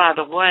 by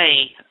the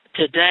way,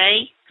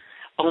 today,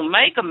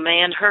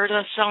 Omegaman heard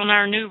us on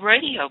our new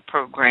radio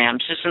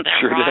programs. Isn't that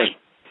sure right? Did.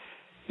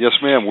 Yes,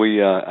 ma'am.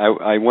 We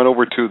I went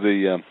over to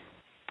the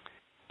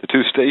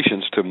 2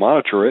 stations to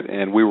monitor it,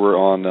 and we were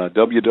on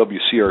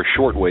WWCR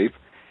shortwave,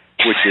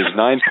 which is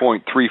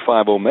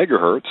 9.35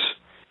 megahertz.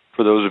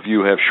 For those of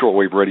you who have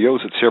shortwave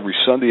radios, it's every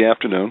Sunday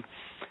afternoon,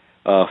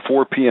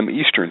 4 p.m.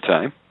 Eastern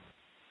time.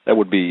 That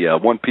would be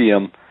 1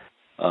 p.m.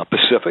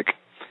 Pacific.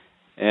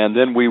 And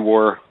then we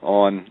were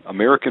on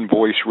American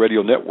Voice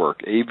Radio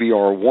Network,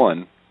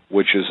 AVR1,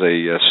 which is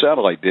a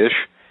satellite dish,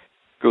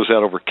 goes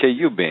out over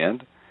KU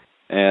band,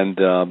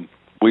 and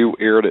we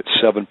aired at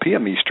 7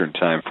 p.m. Eastern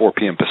Time, 4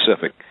 p.m.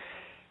 Pacific.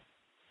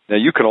 Now,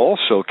 you can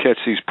also catch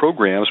these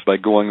programs by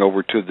going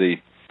over to the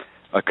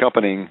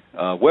accompanying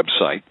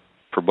website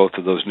for both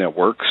of those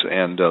networks,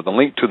 and the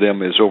link to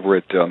them is over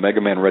at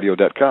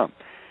megamanradio.com.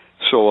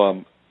 So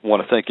I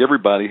want to thank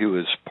everybody who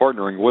is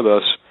partnering with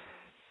us,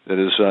 that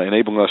is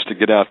enabling us to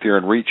get out there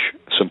and reach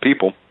some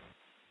people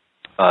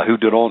who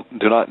do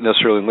not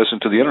necessarily listen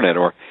to the Internet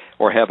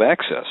or have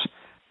access.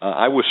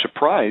 I was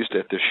surprised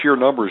at the sheer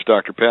numbers,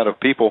 Dr. Pat,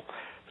 of people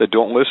that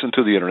don't listen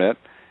to the Internet,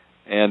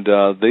 and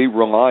they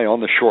rely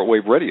on the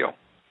shortwave radio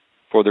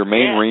for their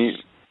main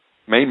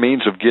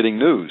means of getting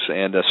news.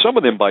 And some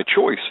of them by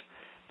choice.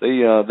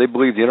 They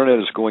believe the Internet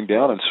is going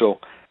down, and so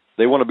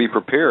they want to be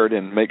prepared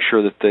and make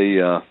sure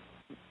that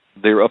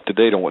they're up to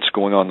date on what's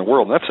going on in the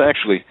world. And that's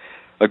actually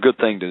a good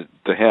thing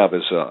to have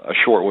as a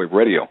shortwave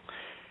radio.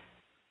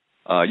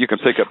 You can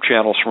pick up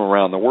channels from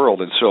around the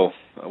world, and so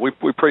we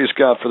praise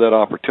God for that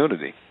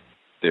opportunity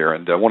there.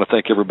 And I want to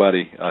thank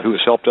everybody who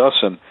has helped us,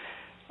 and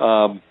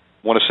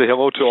want to say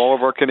hello to all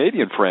of our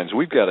Canadian friends.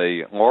 We've got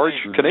a large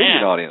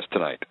Canadian audience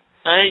tonight.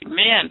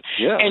 Amen.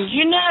 Yes. And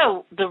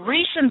the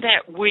reason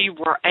that we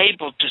were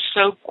able to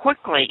so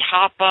quickly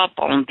hop up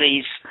on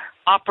these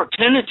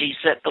opportunities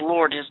that the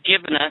Lord has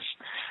given us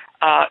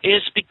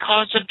is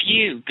because of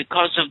you,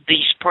 because of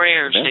these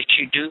prayers that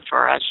you do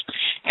for us,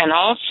 and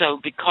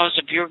also because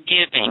of your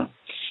giving.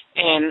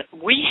 And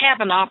we have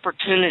an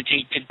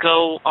opportunity to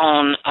go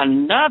on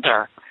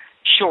another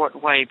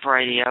shortwave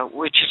radio,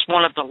 which is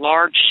one of the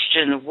largest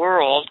in the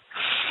world,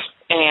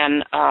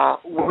 and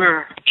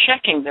we're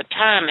checking the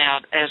time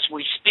out as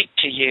we speak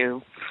to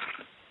you.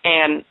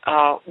 And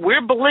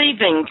we're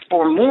believing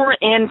for more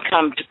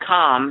income to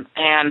come,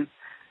 and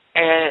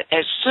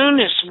as soon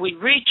as we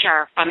reach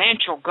our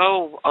financial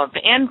goal of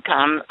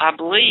income, I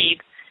believe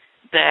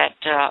that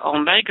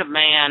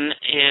Omegaman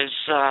is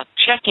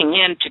checking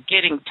into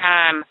getting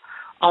time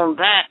on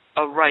that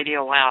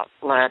radio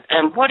outlet.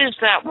 And what is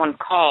that one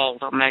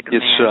called,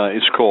 Omegaman?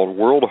 It's called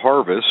World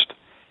Harvest.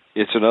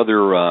 It's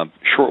another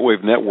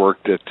shortwave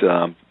network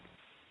that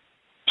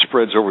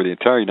spreads over the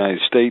entire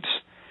United States.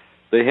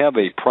 They have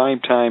a prime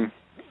time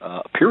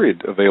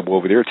period available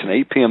over there. It's an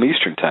 8 p.m.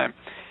 Eastern time,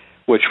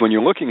 which when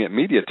you're looking at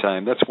media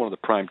time, that's one of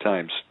the prime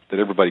times that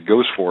everybody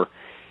goes for.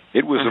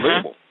 It was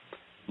available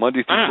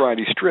Monday through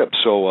Friday strip.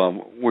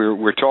 So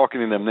we're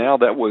talking to them now.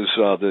 That was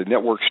the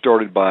network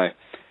started by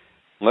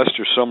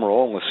Lester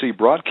Summerall and LaCie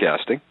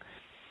Broadcasting.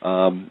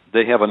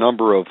 They have a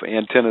number of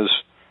antennas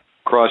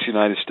across the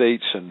United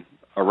States and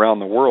around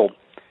the world,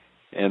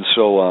 and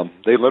so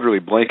they literally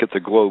blanket the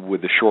globe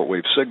with the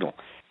shortwave signal.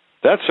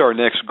 That's our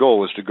next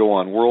goal, is to go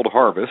on World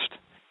Harvest.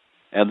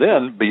 And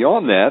then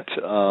beyond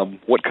that,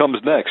 what comes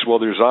next? Well,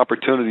 there's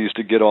opportunities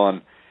to get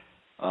on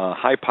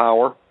high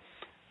power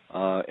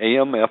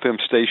AM, FM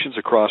stations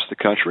across the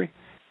country.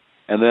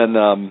 And then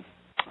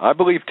I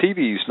believe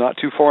TV is not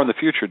too far in the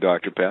future,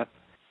 Dr. Pat.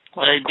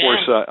 Well, of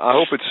course, I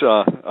hope it's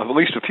at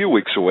least a few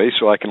weeks away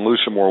so I can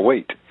lose some more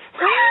weight.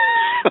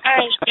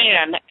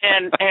 Amen.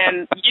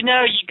 And you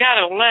got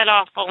to let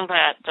off on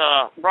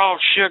that raw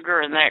sugar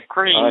and that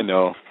cream. I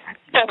know.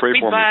 Pray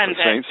for me,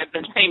 saints.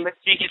 In the name of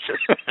Jesus.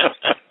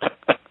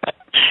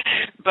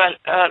 But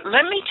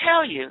let me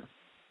tell you,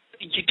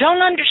 you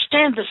don't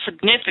understand the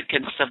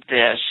significance of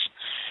this,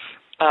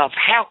 of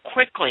how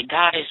quickly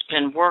God has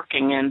been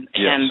working in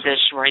this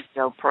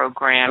radio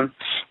program.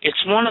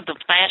 It's one of the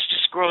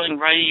fastest growing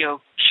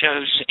radio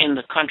shows in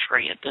the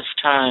country at this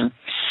time.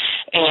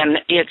 And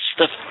it's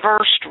the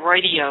first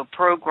radio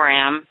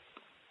program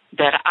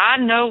that I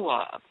know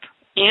of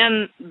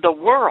in the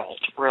world,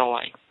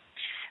 really,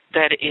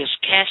 that is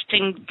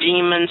casting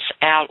demons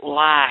out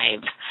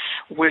live,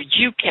 where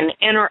you can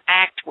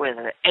interact with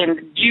it,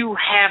 and you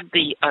have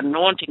the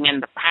anointing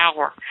and the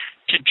power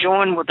to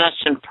join with us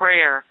in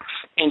prayer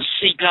and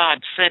see God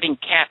setting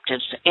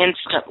captives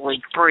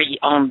instantly free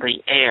on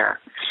the air.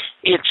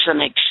 It's an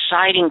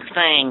exciting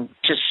thing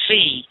to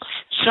see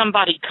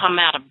somebody come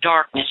out of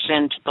darkness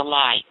into the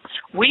light.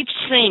 We've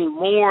seen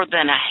more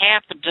than a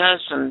half a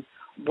dozen,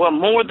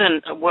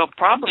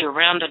 probably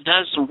around a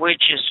dozen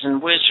witches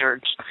and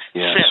wizards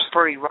set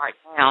free right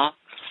now.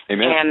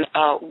 Amen. And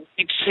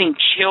we've seen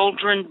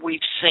children, we've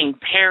seen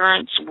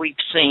parents, we've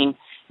seen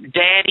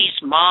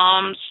daddies,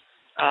 moms,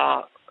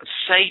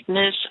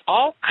 Satanists,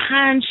 all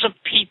kinds of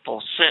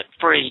people set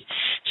free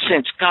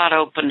since God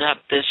opened up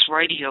this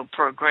radio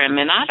program.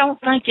 And I don't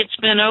think it's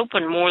been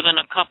open more than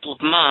a couple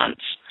of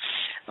months.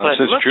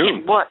 But look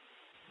at what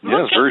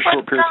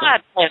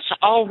God has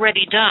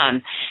already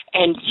done.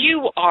 And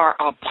you are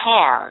a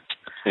part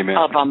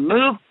of a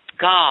move of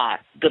God,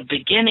 the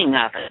beginning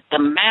of it, the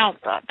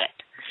mouth of it.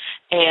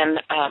 And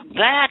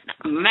that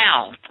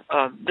mouth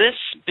of this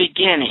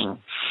beginning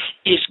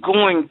is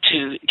going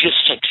to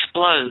just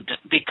explode,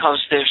 because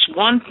there's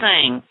one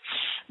thing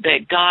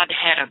that God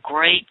had a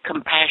great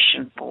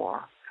compassion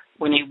for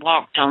when he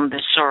walked on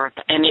this earth,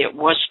 and it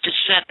was to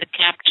set the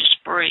captives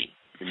free.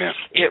 Amen.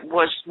 It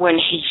was when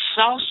he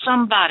saw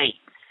somebody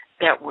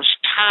that was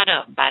tied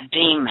up by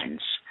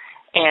demons,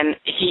 and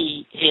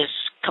his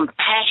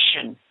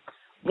compassion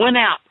went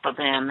out for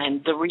them,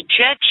 and the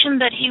rejection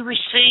that he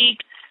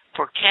received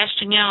for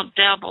casting out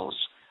devils,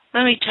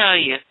 let me tell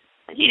you,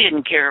 he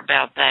didn't care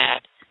about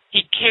that.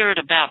 He cared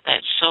about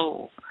that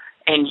soul.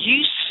 And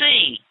you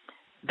see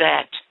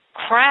that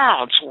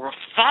crowds were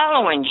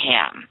following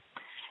him.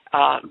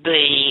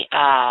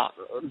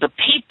 The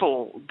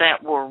people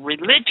that were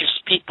religious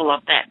people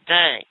of that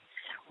day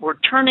were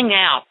turning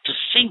out to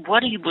see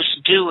what he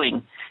was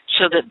doing,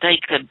 so that they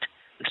could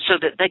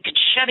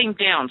shut him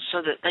down,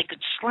 so that they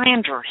could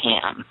slander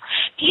him.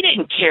 He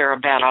didn't care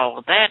about all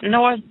of that,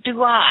 nor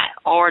do I,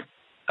 or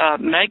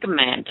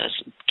Omegaman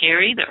doesn't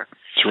care either.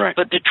 That's right.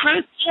 But the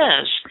truth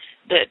is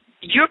that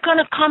you're going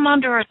to come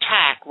under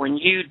attack back when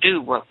you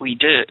do what we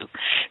do.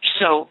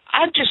 So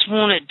I just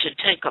wanted to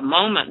take a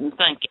moment and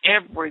thank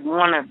every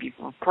one of you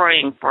for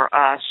praying for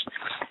us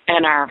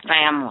and our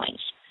families.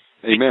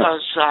 Amen.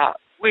 Because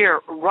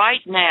we're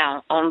right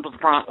now on the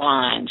front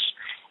lines,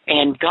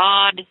 and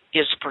God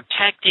is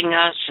protecting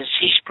us as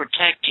He's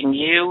protecting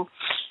you.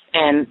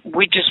 And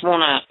we just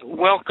want to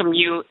welcome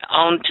you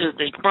onto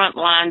the front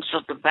lines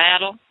of the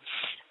battle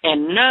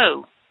and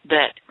know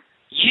that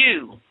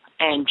you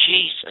and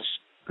Jesus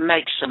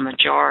makes the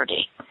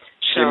majority.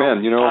 So,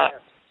 amen.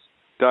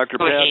 Dr.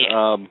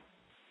 Pat,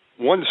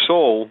 one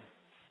soul,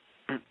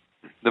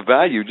 the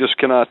value just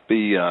cannot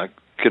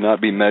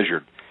be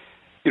measured.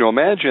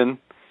 Imagine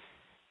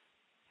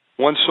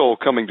one soul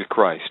coming to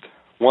Christ,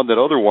 one that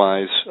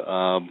otherwise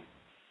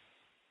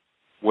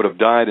would have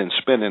died and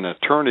spent an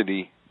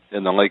eternity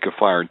in the lake of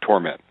fire and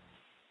torment.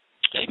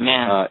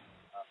 Amen.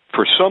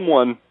 For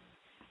someone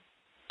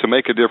to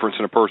make a difference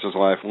in a person's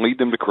life, lead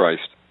them to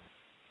Christ,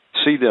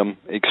 see them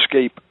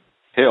escape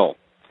hell,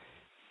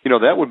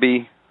 that would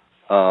be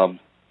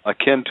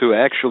akin to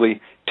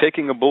actually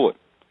taking a bullet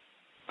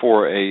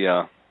for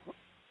a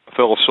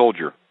fellow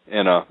soldier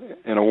in a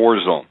war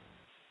zone,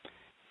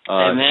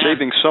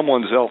 saving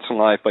someone else's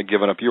life by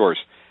giving up yours.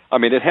 I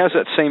mean, it has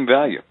that same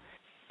value,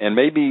 and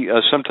maybe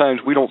sometimes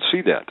we don't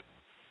see that.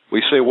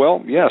 We say,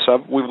 well, yes,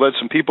 we've led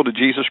some people to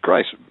Jesus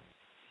Christ.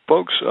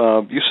 Folks,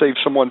 you saved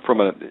someone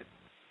from an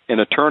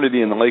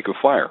eternity in the lake of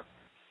fire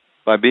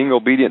by being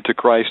obedient to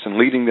Christ and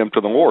leading them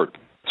to the Lord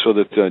so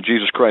that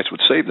Jesus Christ would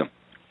save them.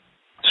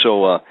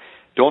 So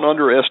don't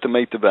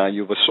underestimate the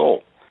value of a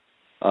soul.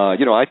 I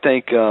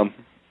think,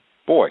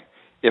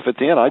 if at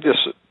the end I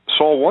just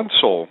saw one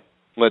soul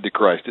led to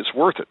Christ, it's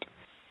worth it.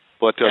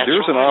 But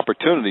there's an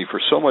opportunity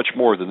for so much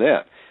more than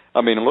that.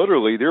 I mean,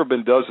 literally, there have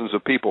been dozens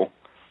of people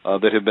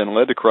that have been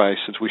led to Christ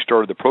since we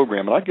started the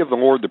program, and I give the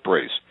Lord the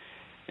praise.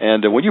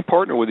 And when you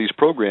partner with these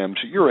programs,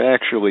 you're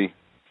actually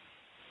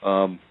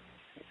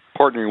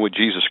partnering with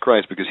Jesus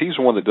Christ, because He's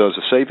the one that does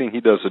the saving, He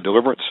does the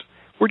deliverance.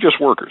 We're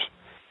just workers.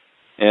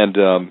 And,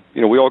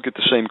 we all get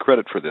the same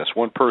credit for this.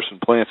 One person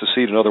plants a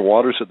seed, another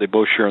waters it, they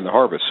both share in the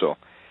harvest. So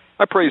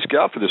I praise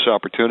God for this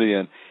opportunity,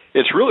 and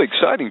it's really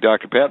exciting,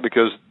 Dr. Pat,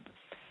 because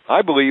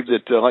I believe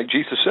that, like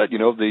Jesus said,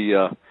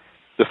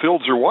 the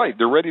fields are white.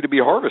 They're ready to be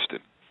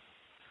harvested.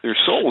 There's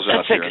souls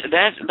out there.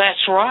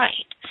 That's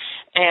right.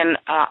 And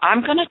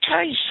I'm going to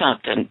tell you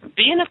something.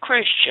 Being a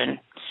Christian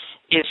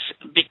is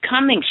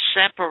becoming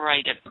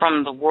separated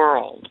from the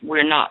world.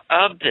 We're not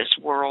of this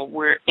world.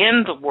 We're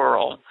in the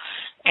world.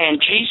 And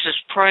Jesus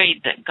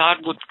prayed that God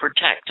would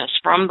protect us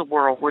from the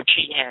world, which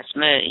He has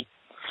me.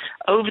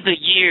 Over the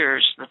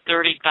years, the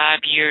 35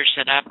 years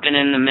that I've been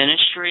in the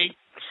ministry,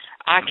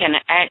 I can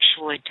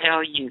actually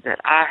tell you that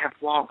I have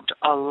walked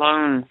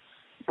alone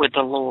with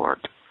the Lord.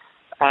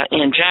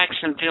 In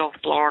Jacksonville,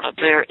 Florida,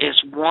 there is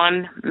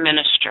one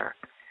minister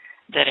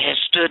that has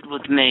stood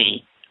with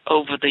me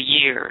over the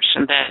years,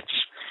 and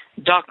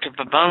that's Dr.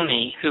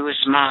 Vavoni, who is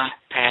my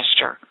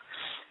pastor.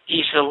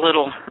 He's a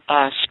little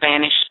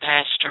Spanish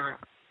pastor,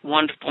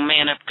 wonderful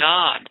man of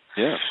God.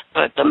 Yeah.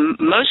 But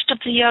most of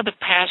the other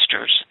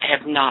pastors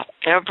have not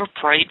ever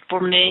prayed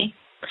for me.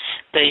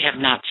 They have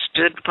not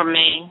stood for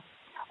me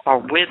or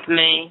with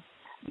me.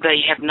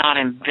 They have not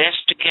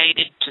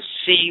investigated to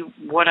see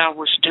what I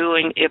was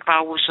doing, if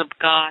I was of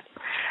God.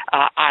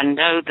 I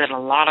know that a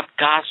lot of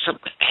gossip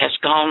has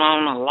gone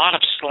on, a lot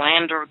of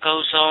slander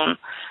goes on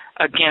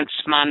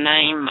against my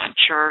name, my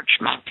church,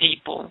 my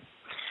people.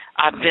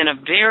 I've been a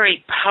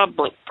very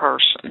public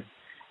person.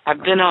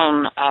 I've been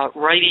on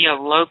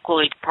radio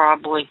locally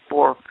probably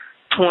for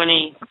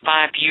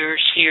 25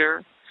 years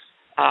here,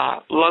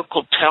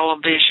 local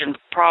television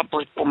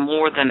probably for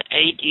more than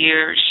 8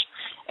 years.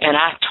 And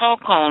I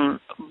talk on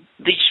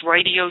these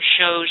radio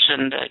shows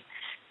and the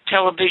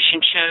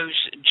television shows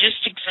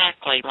just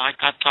exactly like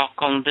I talk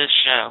on this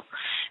show.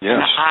 Yes.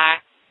 And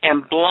I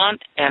am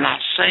blunt, and I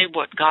say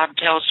what God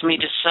tells me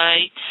to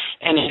say,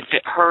 and if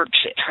it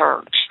hurts, it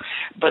hurts.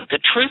 But the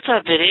truth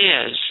of it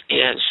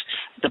is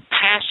the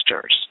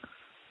pastors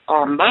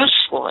are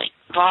mostly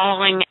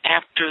following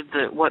after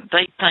what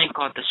they think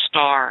are the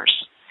stars.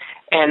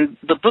 And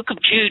the book of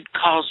Jude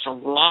calls a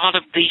lot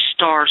of these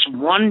stars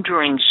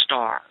wandering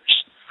stars.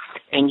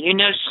 And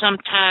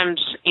sometimes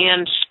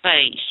in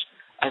space,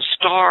 a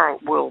star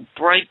will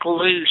break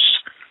loose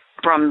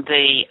from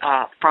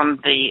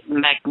the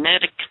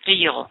magnetic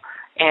field,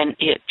 and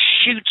it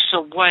shoots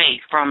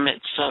away from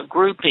its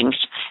groupings,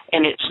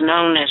 and it's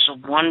known as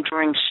a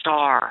wandering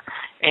star.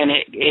 And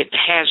it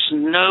has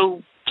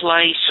no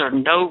place or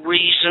no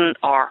reason,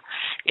 or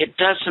it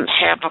doesn't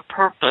have a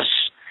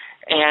purpose.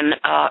 And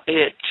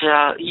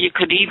you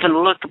could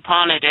even look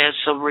upon it as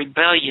a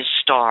rebellious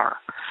star.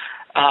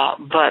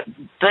 But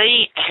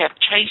they have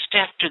chased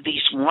after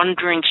these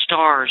wandering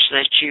stars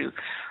that you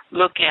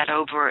look at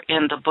over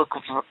in the book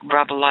of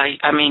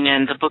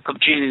in the book of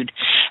Jude.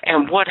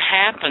 And what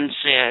happens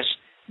is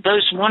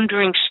those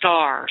wandering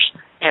stars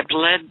have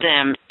led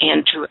them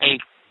into a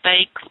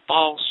fake,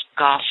 false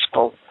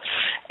gospel,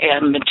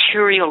 a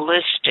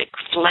materialistic,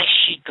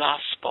 fleshy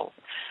gospel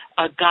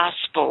a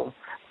gospel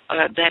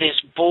that is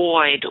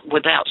void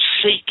without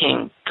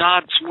seeking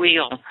God's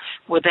will,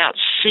 without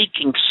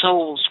seeking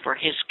souls for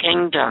His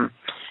kingdom.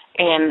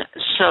 And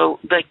so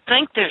they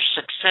think they're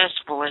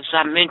successful, as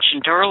I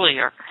mentioned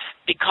earlier,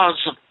 because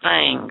of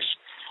things.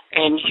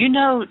 And you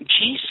know,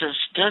 Jesus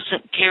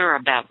doesn't care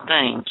about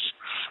things.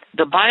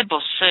 The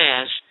Bible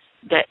says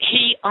that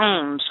He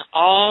owns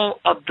all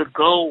of the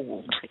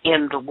gold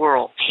in the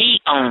world. He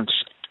owns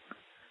it.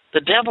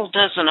 The devil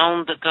doesn't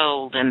own the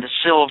gold and the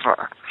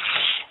silver.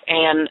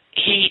 And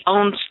He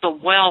owns the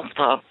wealth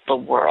of the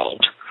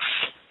world.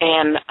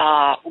 And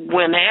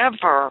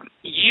whenever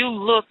you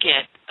look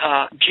at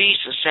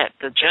Jesus at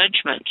the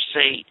judgment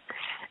seat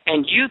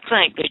and you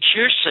think that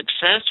you're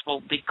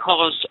successful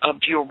because of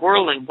your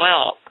worldly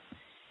wealth,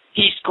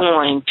 He's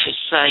going to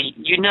say,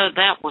 you know,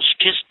 that was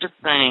just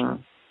a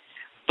thing.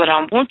 But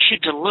I want you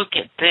to look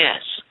at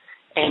this,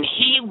 and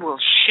He will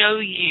show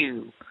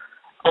you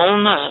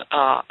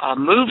on a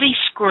movie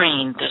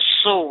screen the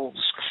souls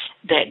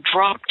that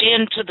dropped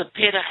into the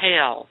pit of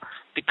hell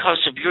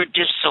because of your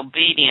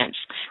disobedience,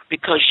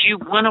 because you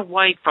went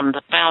away from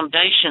the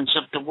foundations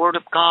of the Word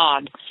of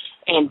God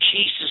and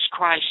Jesus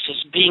Christ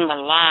as being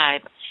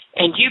alive,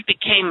 and you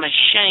became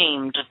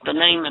ashamed of the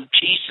name of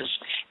Jesus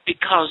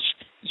because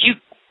you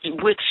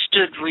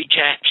withstood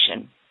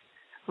rejection.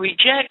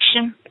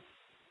 Rejection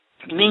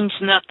means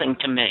nothing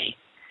to me.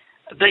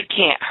 They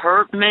can't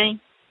hurt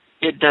me.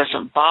 It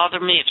doesn't bother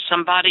me. If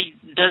somebody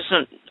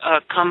doesn't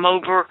come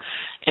over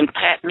and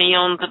pat me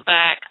on the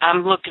back,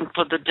 I'm looking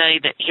for the day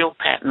that He'll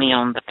pat me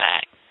on the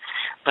back.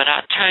 But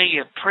I tell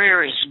you,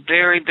 prayer is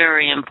very,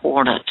 very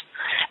important.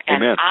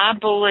 And Amen. I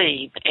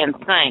believe and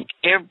thank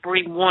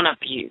every one of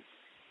you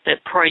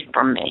that prayed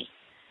for me,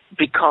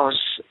 because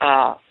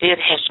it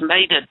has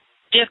made a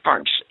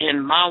difference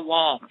in my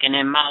walk and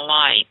in my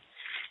life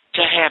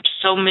to have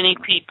so many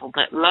people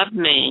that love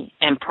me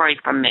and pray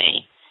for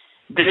me.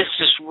 This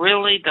is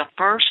really the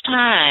first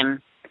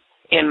time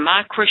in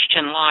my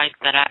Christian life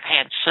that I've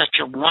had such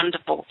a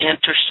wonderful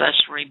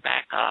intercessory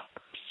backup.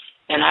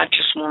 And I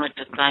just wanted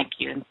to thank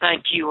you. And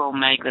thank you,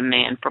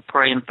 Omegaman, for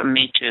praying for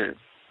me, too.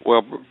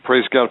 Well,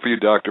 praise God for you,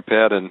 Dr.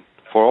 Pat, and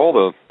for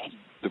all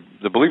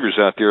the believers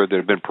out there that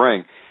have been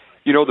praying.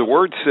 You know, the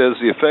Word says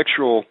the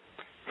effectual,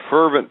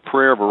 fervent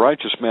prayer of a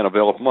righteous man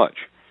availeth much.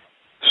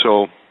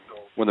 So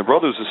when the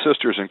brothers and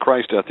sisters in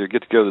Christ out there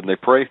get together and they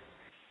pray,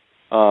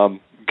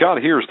 God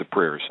hears the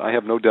prayers. I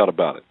have no doubt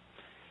about it.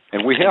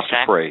 And we have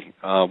to pray.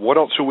 What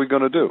else are we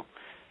going to do?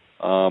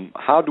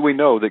 How do we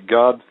know that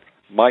God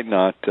might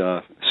not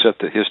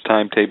set His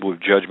timetable of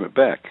judgment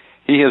back?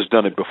 He has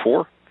done it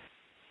before.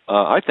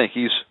 I think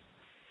He's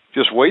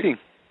just waiting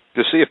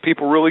to see if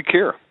people really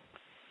care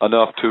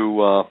enough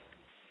to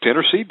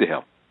intercede to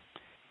Him.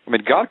 I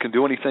mean, God can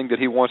do anything that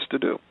He wants to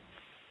do.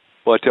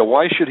 But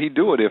why should He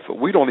do it if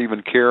we don't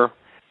even care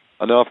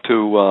enough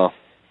to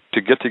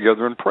get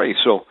together and pray?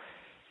 So,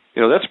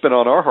 you know, that's been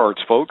on our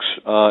hearts, folks.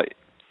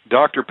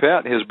 Dr.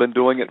 Pat has been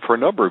doing it for a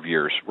number of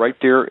years, right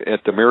there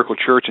at the Miracle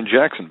Church in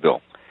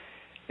Jacksonville.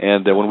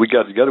 And when we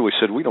got together, we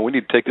said, we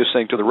need to take this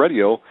thing to the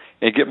radio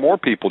and get more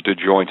people to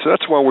join. So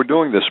that's why we're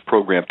doing this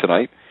program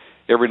tonight,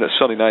 every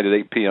Sunday night at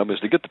 8 p.m., is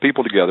to get the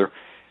people together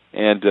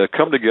and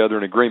come together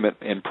in agreement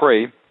and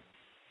pray,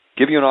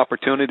 give you an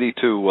opportunity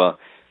to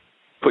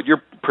put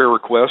your prayer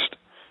request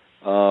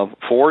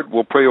forward.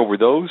 We'll pray over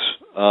those.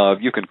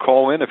 You can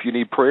call in if you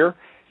need prayer.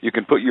 You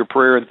can put your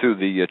prayer in through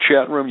the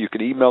chat room. You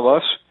can email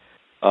us.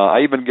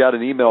 I even got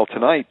an email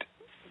tonight,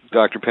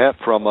 Dr. Pat,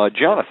 from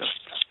Jonathan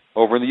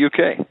over in the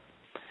UK.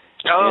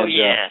 Oh, and,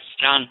 yes,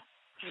 John.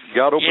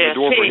 God opened the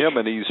door for him,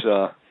 and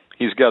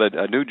he's got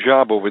a new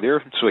job over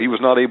there, so he was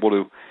not able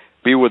to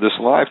be with us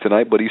live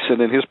tonight, but he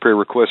sent in his prayer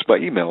request by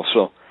email,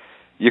 so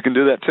you can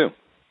do that too.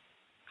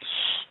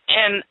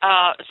 And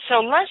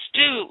so let's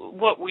do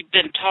what we've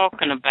been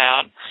talking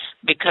about,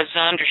 because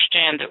I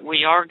understand that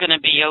we are going to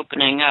be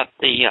opening up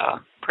the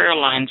prayer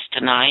lines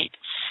tonight.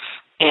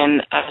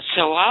 And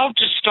so I'll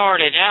just start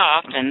it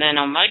out, and then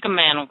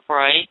Omegaman will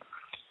pray.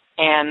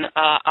 And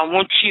I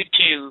want you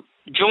to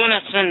join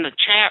us in the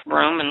chat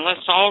room, and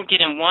let's all get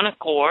in one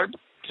accord.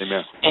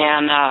 Amen.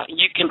 And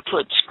you can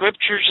put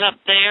scriptures up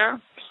there,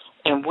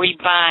 and we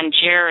bind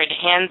Jared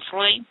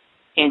Hensley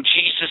in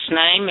Jesus'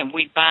 name, and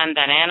we bind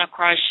that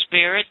Antichrist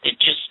spirit that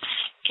just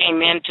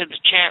came into the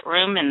chat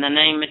room in the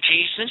name of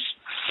Jesus.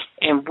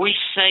 And we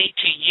say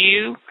to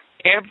you,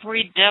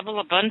 every devil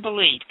of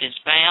unbelief is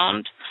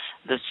bound.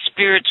 The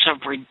spirits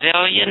of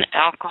rebellion,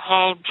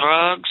 alcohol,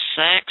 drugs,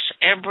 sex,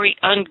 every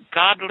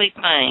ungodly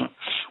thing,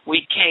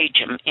 we cage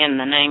them in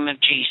the name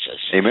of Jesus.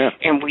 Amen.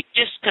 And we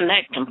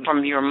disconnect them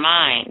from your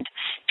mind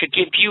to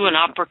give you an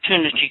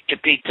opportunity to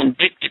be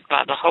convicted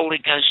by the Holy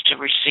Ghost to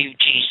receive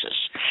Jesus.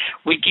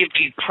 We give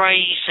you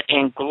praise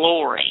and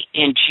glory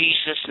in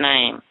Jesus'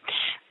 name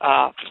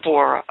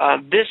for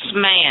this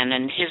man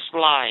and his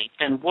life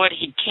and what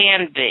he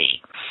can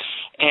be.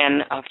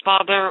 And,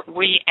 Father,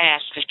 we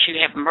ask that you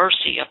have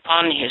mercy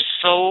upon his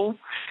soul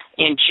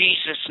in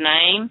Jesus'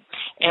 name.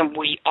 And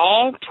we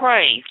all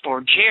pray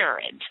for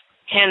Jared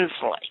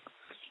Hensley.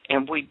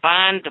 And we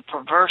bind the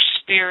perverse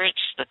spirits,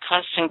 the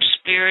cussing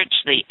spirits,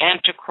 the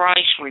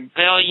Antichrist,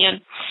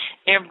 rebellion,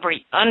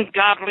 every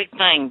ungodly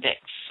thing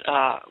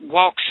that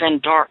walks in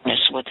darkness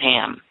with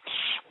him.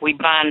 We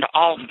bind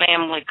all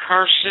family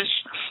curses,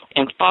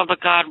 and Father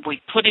God,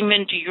 we put him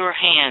into your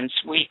hands.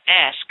 We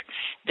ask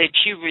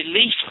that you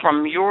release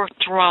from your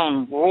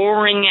throne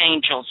warring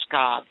angels,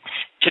 God,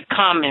 to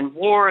come and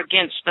war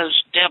against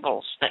those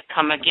devils that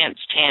come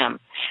against him,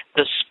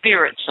 the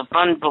spirits of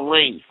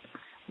unbelief.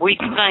 We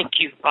thank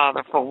you,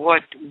 Father, for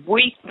what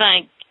we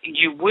think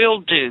you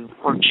will do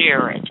for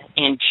Jared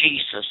in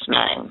Jesus'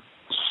 name.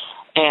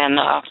 And,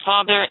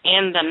 Father,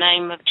 in the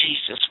name of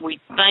Jesus, we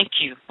thank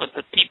you for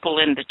the people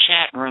in the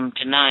chat room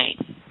tonight.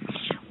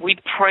 We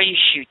praise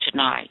you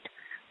tonight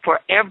for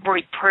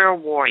every prayer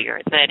warrior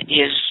that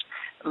is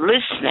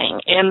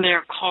listening in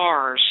their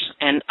cars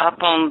and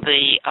up on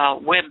the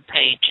web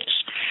pages.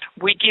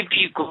 We give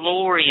you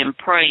glory and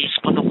praise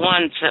for the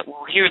ones that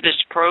will hear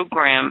this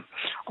program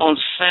on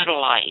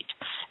satellite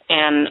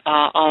and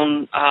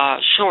on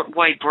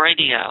shortwave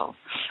radio.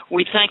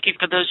 We thank you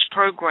for those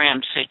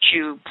programs that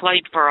you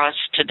played for us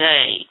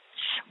today.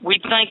 We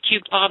thank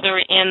you, Father,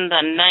 in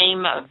the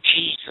name of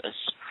Jesus,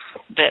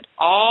 that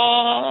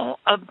all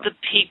of the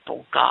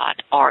people,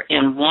 God, are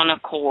in one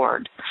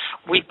accord.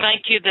 We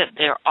thank you that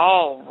they're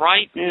all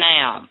right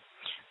now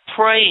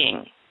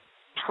praying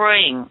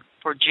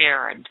for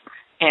Jared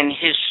and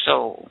his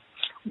soul.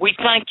 We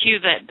thank you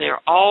that they're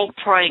all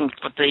praying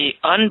for the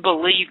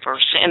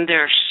unbelievers in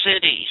their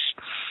cities,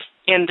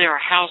 in their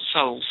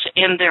households,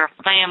 in their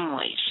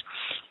families,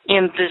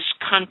 in this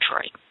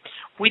country.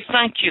 We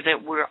thank you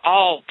that we're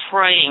all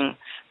praying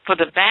for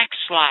the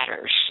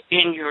backsliders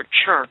in your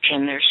church,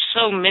 and there's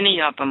so many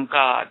of them,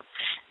 God,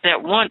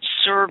 that once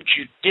served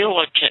you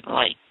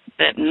diligently,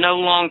 that no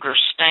longer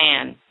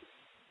stand.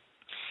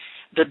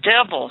 The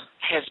devil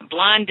has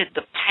blinded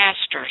the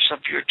pastors of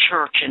your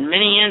church in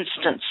many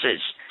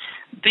instances.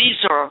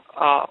 These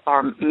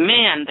are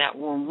men that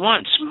were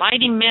once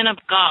mighty men of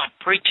God,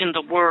 preaching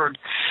the word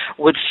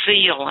with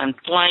zeal and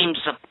flames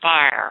of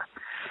fire,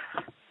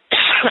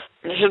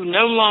 who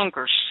no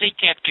longer seek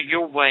after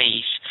your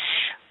ways.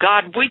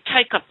 God, we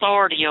take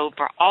authority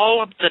over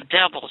all of the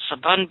devils of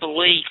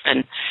unbelief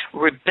and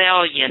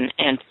rebellion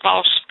and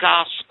false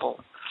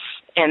gospel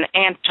and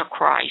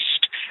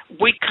Antichrist.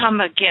 We come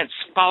against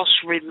false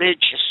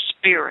religious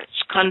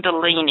spirits,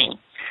 Kundalini.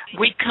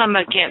 We come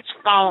against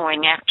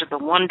following after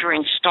the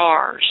wandering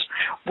stars.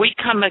 We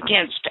come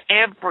against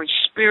every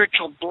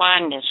spiritual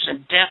blindness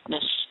and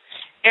deafness,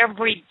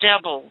 every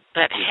devil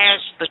that has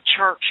the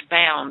church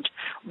bound.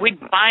 We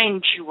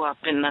bind you up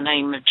in the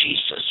name of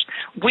Jesus.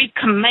 We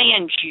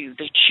command you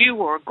that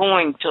you are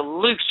going to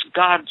loose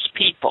God's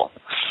people,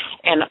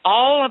 and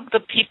all of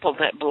the people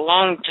that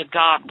belong to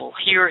God will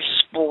hear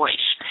his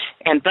voice,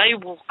 and they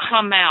will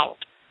come out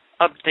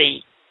of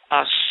the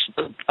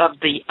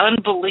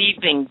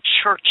unbelieving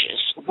churches.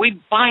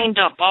 We bind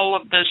up all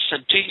of those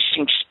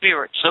seducing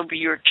spirits over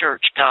your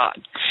church, God.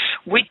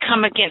 We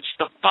come against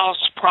the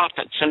false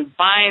prophets and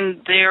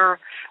bind their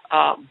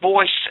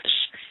voices,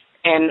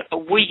 and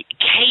we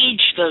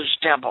cage those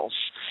devils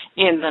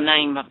in the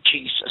name of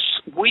Jesus.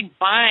 We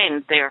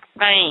bind their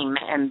fame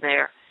and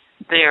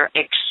their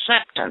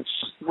acceptance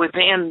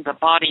within the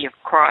body of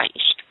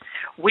Christ.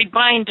 We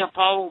bind up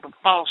all the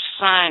false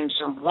signs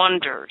and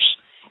wonders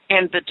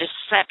and the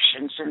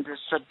deceptions and the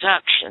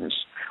seductions.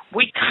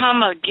 We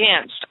come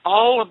against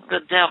all of the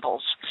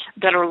devils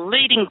that are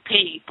leading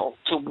people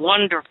to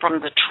wander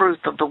from the truth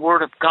of the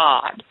Word of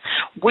God.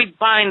 We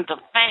bind the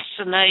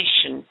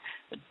fascination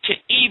to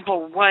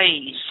evil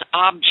ways,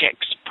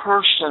 objects,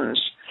 persons.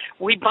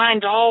 We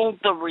bind all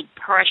the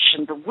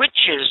repression, the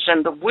witches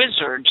and the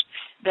wizards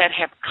that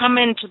have come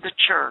into the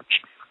church,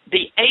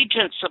 the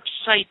agents of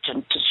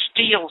Satan to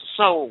steal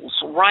souls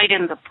right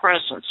in the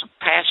presence of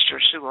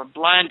pastors who are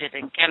blinded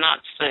and cannot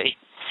see.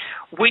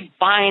 We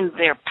bind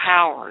their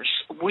powers.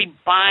 We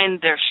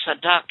bind their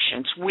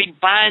seductions. We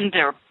bind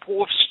their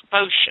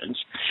potions.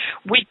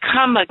 We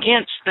come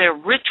against their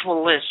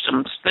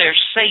ritualisms, their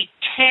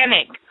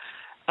satanic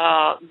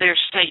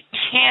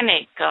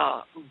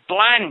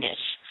blindness,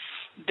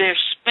 their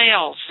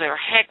spells, their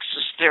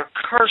hexes, their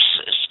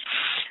curses,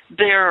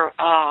 their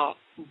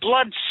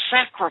blood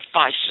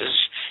sacrifices,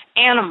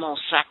 animal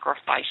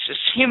sacrifices,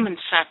 human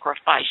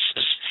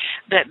sacrifices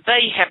that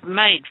they have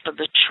made for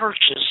the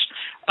churches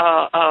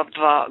of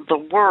the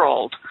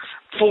world,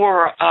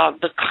 for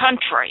the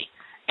country,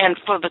 and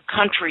for the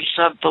countries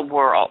of the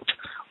world.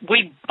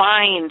 We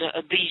bind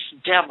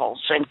these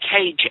devils and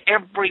cage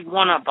every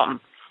one of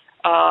them.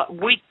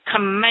 We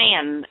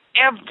command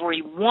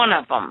every one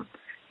of them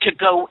to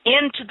go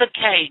into the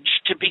cage,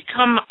 to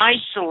become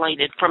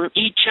isolated from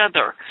each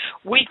other.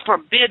 We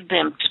forbid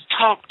them to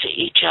talk to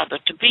each other,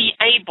 to be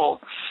able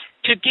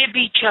to give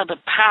each other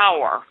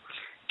power,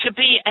 to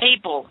be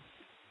able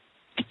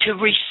to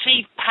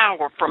receive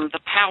power from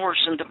the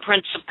powers and the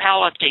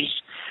principalities,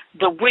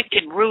 the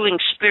wicked ruling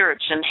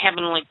spirits in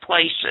heavenly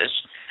places.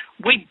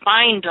 We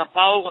bind up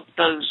all of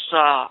those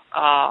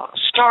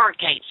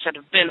stargates that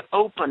have been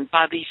opened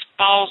by these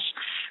false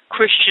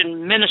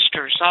Christian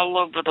ministers all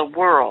over the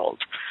world.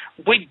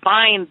 We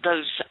bind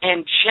those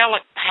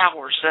angelic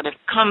powers that have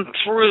come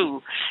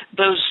through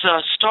those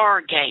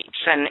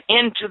stargates and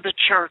into the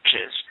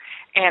churches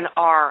and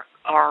are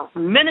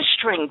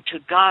ministering to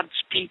God's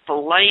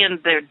people, laying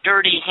their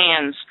dirty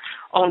hands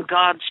on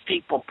God's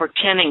people,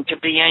 pretending to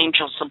be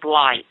angels of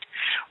light.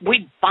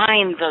 We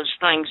bind those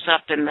things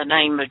up in the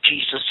name of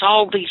Jesus.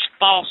 All these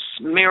false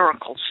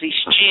miracles, these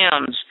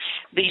gems,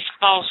 these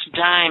false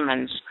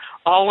diamonds,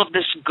 all of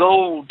this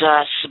gold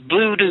dust,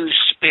 voodoo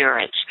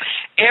spirits,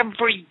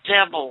 every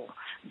devil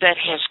that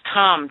has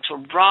come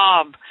to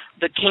rob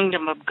the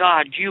kingdom of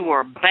God, you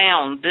are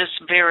bound this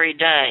very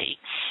day.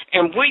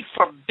 And we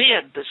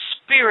forbid the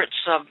spirits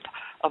of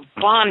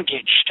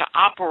bondage to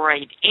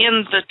operate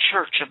in the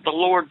church of the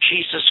Lord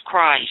Jesus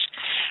Christ,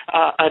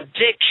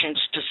 addictions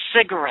to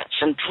cigarettes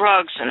and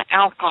drugs and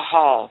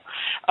alcohol.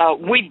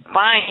 We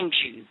bind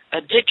you,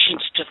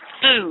 addictions to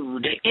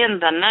food in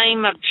the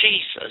name of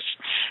Jesus.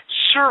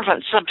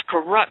 Servants of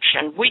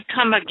corruption, we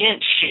come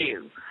against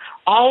you.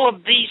 All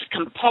of these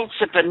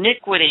compulsive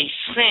iniquity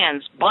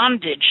sins,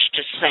 bondage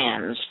to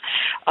sins,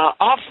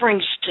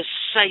 offerings to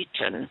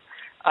Satan,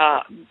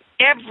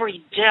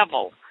 every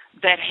devil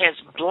that has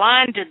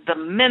blinded the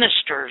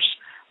ministers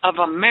of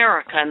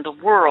America and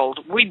the world,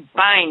 we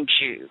bind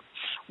you.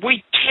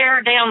 We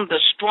tear down the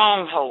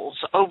strongholds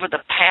over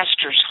the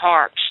pastors'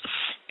 hearts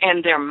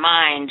and their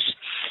minds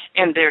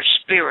and their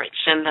spirits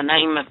in the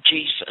name of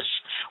Jesus.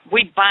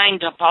 We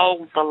bind up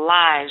all the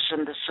lies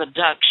and the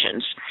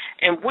seductions,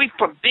 and we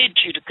forbid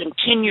you to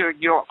continue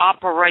your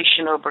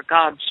operation over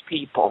God's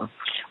people.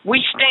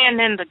 We stand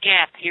in the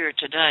gap here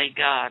today,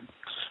 God,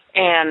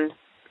 and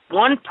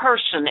one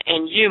person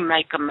and you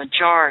make a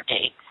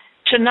majority.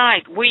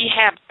 Tonight we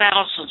have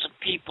thousands of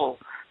people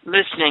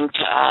listening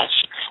to us,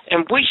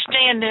 and we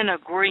stand in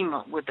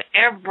agreement with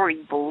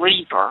every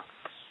believer.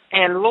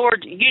 And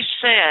Lord, you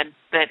said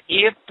that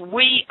if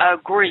we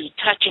agree,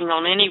 touching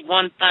on any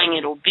one thing,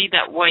 it'll be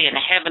that way in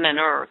heaven and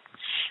earth.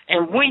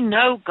 And we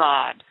know,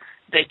 God,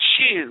 that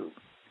you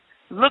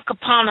look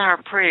upon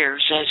our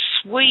prayers as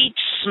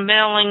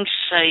sweet-smelling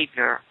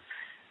Savior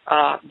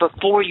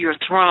before your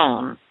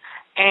throne,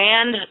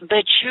 and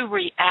that you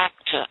react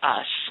to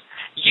us.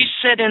 You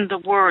said in the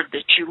Word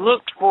that you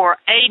looked for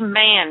a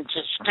man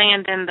to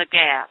stand in the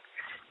gap.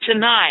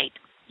 Tonight,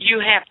 you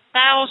have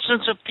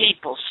thousands of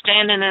people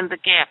standing in the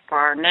gap for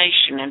our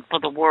nation and for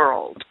the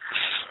world.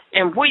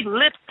 And we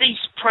lift these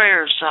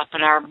prayers up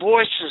and our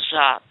voices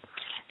up.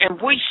 And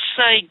we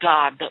say,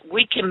 God, that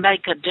we can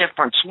make a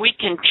difference. We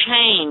can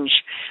change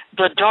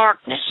the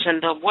darkness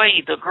and the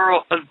way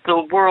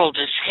the world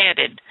is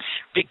headed.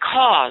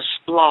 Because,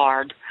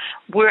 Lord,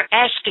 we're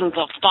asking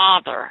the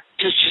Father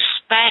to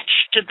dispatch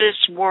to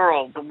this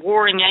world the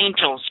warring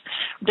angels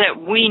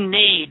that we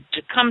need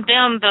to come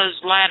down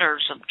those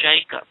ladders of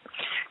Jacob,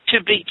 to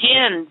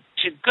begin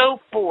to go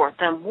forth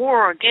and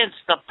war against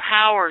the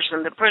powers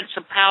and the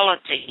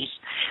principalities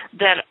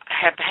that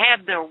have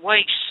had their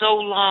way so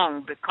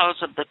long because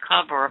of the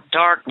cover of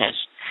darkness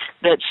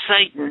that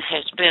Satan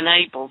has been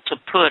able to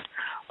put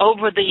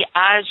over the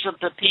eyes of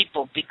the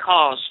people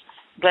because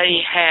they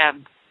have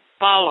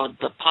followed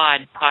the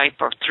Pied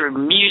Piper through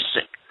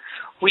music.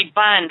 We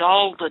bind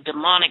all the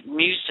demonic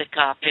music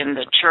up in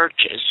the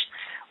churches.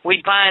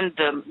 We bind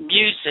the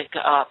music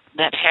up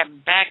that have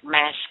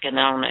backmasking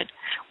on it.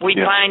 We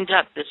bind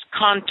up this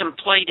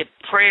contemplative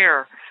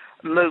prayer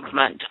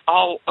movement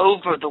all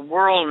over the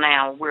world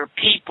now where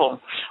people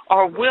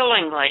are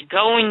willingly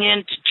going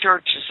into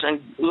churches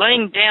and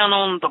laying down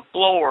on the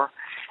floor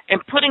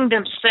and putting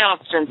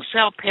themselves in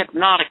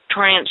self-hypnotic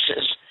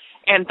trances.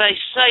 And they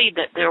say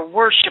that they're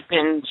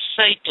worshiping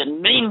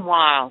Satan.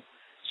 Meanwhile,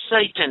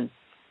 Satan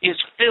is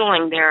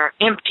filling their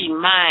empty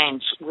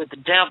minds with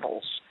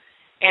devils,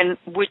 and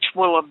which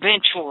will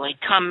eventually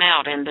come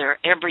out in their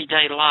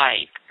everyday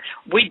life.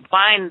 We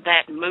bind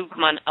that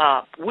movement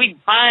up. We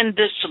bind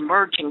this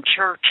emerging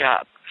church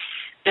up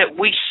that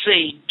we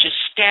see just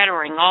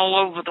scattering all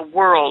over the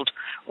world,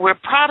 where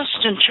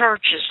Protestant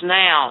churches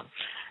now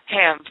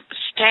have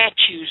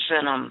statues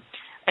in them,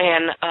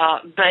 and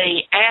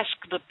they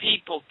ask the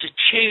people to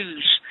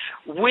choose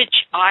which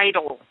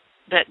idol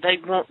that they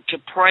want to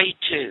pray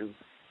to.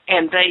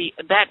 And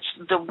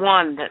that's the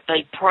one that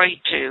they pray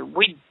to.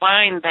 We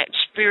bind that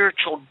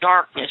spiritual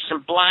darkness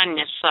and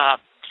blindness up.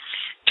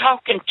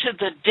 Talking to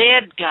the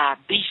dead God,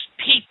 these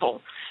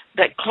people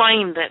that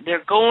claim that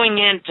they're going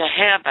into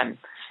heaven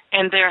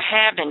and they're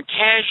having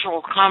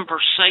casual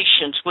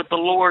conversations with the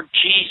Lord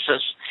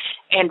Jesus,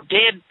 and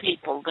dead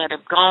people that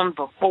have gone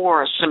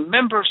before us and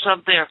members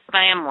of their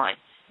family,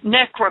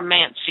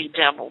 necromancy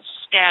devils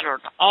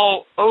scattered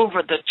all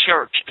over the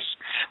churches.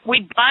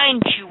 We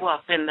bind you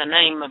up in the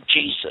name of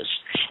Jesus.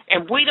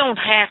 And we don't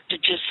have to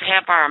just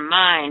have our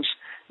minds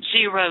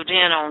zeroed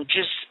in on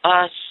just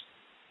us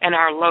and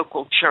our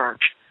local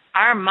church.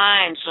 Our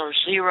minds are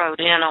zeroed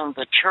in on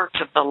the church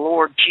of the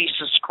Lord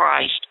Jesus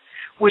Christ,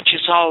 which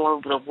is all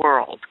over the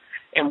world.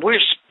 And we're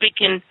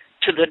speaking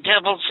to the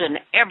devils in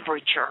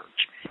every church.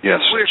 Yes.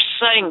 And we're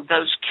saying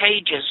those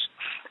cages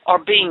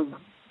are being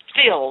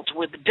filled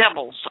with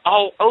devils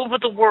all over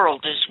the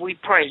world as we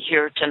pray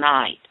here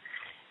tonight.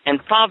 And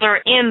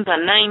Father, in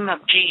the name of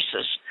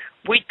Jesus,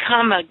 we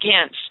come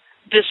against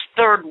this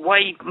third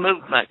wave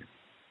movement,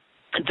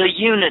 the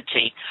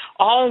unity,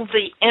 all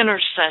the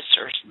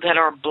intercessors that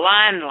are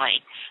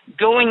blindly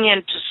going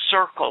into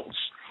circles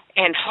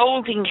and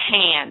holding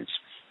hands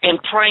and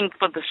praying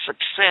for the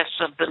success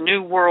of the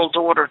New World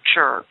Order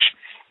Church.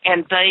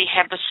 And they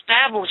have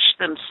established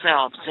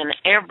themselves in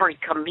every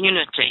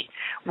community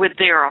with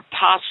their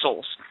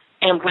apostles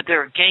and with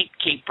their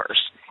gatekeepers.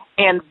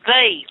 And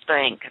they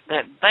think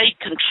that they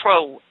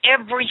control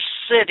every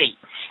city,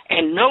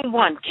 and no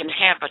one can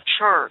have a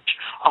church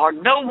or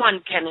no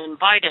one can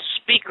invite a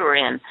speaker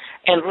in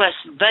unless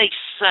they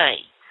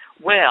say,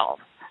 well,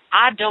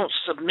 I don't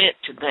submit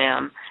to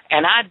them,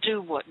 and I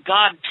do what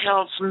God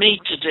tells me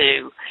to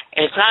do,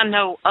 as I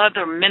know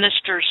other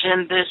ministers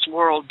in this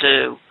world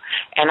do.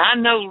 And I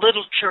know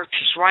little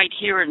churches right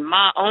here in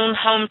my own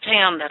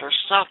hometown that are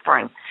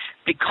suffering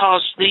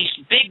because these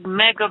big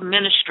mega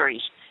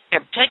ministries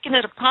have taken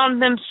it upon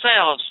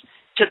themselves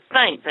to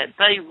think that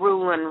they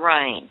rule and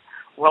reign.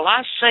 Well,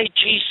 I say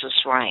Jesus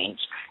reigns,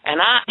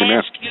 and I Amen.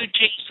 ask you,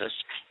 Jesus,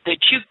 that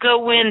you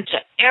go into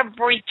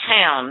every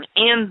town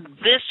in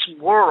this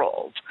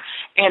world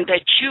and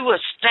that you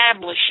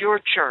establish your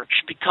church,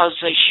 because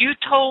as you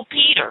told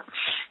Peter,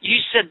 you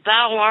said,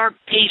 thou art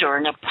Peter,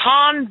 and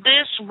upon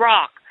this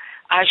rock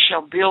I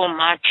shall build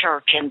my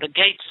church, and the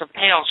gates of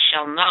hell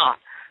shall not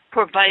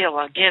prevail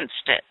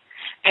against it.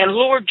 And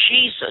Lord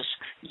Jesus,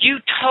 you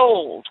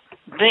told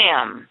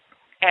them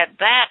at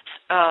that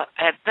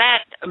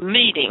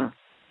meeting,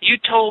 you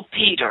told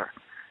Peter,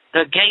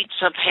 the gates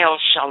of hell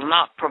shall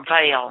not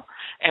prevail.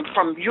 And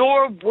from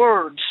your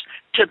words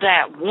to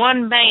that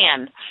one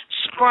man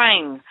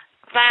sprang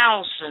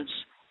thousands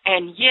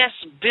and, yes,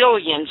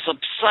 billions of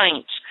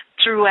saints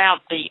throughout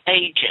the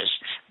ages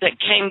that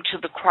came to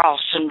the cross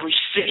and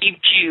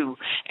received you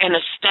and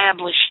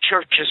established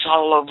churches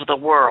all over the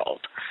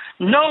world.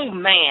 No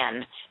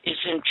man is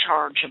in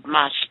charge of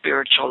my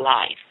spiritual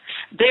life.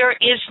 There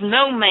is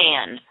no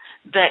man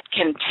that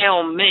can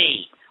tell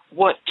me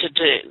what to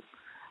do.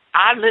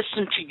 I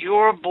listen to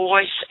your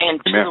voice and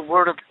to Amen. the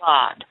Word of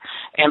God.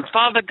 And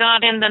Father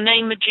God, in the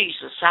name of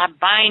Jesus, I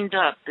bind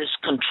up this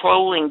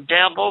controlling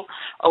devil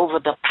over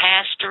the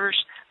pastors,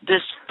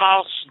 this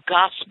false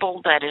gospel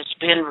that has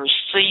been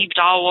received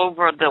all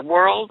over the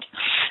world.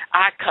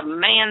 I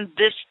command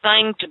this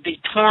thing to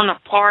be torn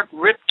apart,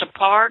 ripped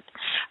apart.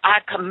 I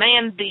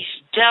command these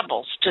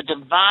devils to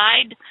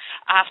divide.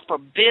 I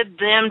forbid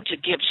them to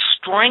give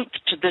strength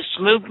to this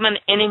movement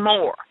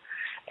anymore.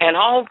 And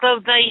although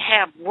they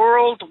have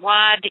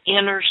worldwide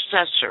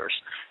intercessors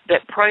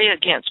that pray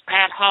against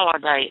Pat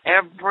Holliday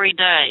every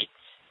day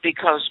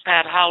because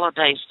Pat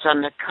Holliday's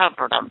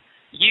uncovered them,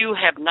 you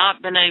have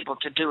not been able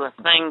to do a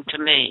thing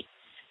to me.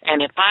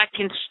 And if I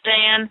can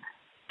stand,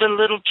 the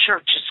little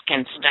churches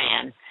can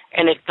stand.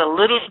 And if the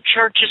little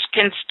churches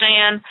can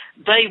stand,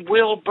 they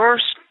will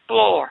burst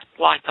forth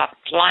like a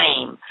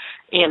flame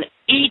in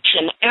each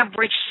and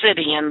every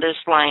city in this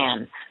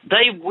land.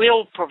 They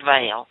will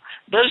prevail.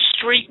 Those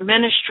street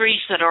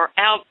ministries that are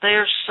out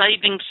there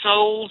saving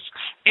souls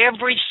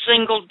every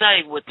single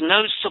day with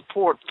no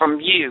support from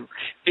you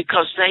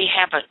because they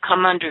haven't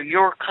come under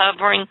your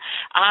covering,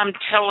 I'm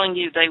telling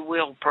you they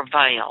will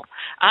prevail.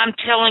 I'm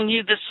telling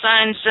you the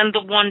signs and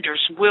the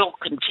wonders will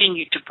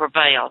continue to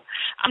prevail.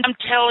 I'm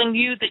telling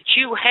you that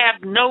you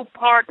have no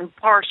part and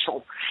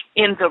parcel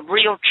in the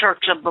real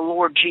church of the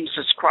Lord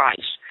Jesus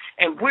Christ.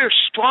 And we're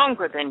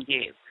stronger than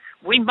you.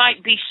 We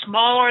might be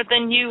smaller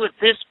than you at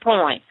this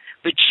point,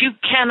 but you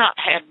cannot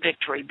have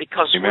victory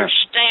because Amen.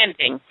 we're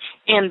standing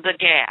in the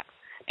gap.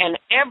 And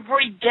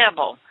every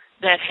devil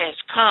that has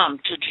come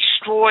to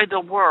destroy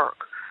the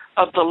work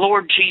of the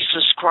Lord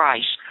Jesus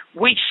Christ,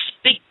 we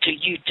speak to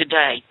you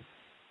today.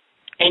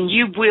 And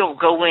you will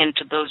go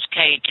into those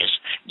cages.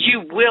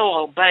 You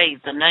will obey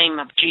the name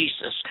of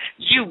Jesus.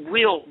 You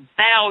will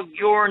bow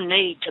your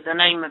knee to the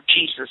name of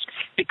Jesus,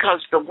 because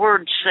the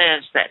word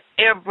says that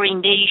every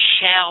knee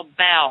shall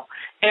bow,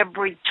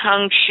 every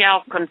tongue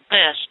shall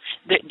confess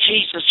that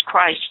Jesus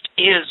Christ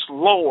is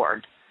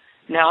Lord.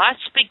 Now, I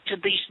speak to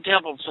these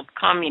devils of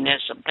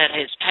communism that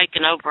has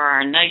taken over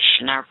our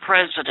nation, our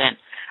president,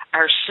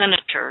 our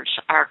senators,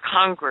 our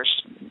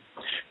congressmen,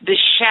 this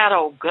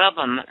shadow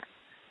government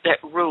that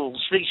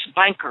rules, these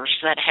bankers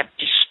that have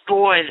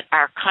destroyed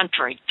our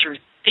country through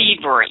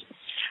thievery.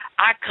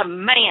 I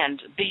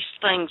command these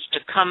things to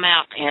come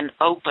out and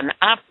open.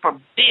 I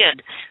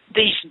forbid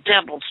these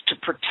devils to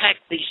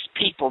protect these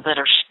people that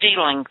are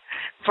stealing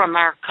from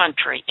our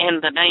country in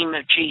the name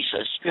of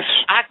Jesus. Yes.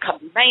 I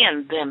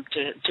command them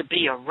to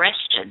be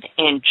arrested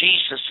in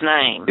Jesus'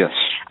 name. Yes.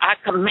 I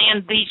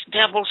command these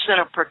devils that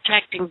are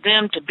protecting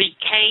them to be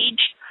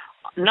caged,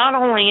 not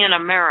only in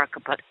America,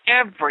 but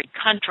every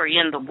country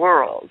in the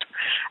world.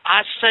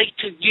 I say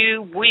to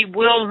you, we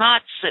will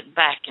not sit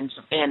back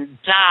and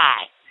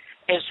die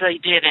as they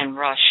did in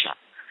Russia.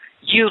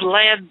 You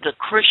led the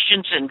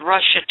Christians in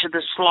Russia to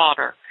the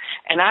slaughter.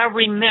 And I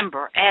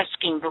remember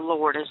asking the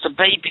Lord as a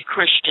baby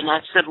Christian, I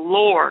said,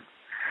 Lord,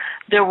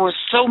 there were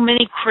so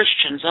many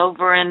Christians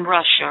over in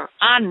Russia.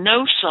 I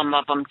know some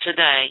of them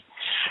today.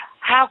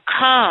 How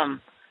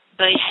come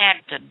they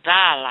had to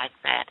die like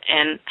that?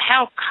 And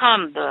how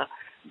come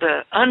the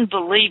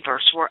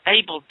unbelievers were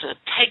able to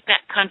take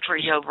that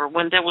country over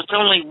when there was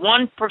only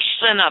 1%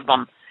 of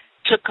them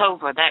took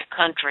over that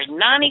country?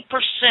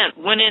 90%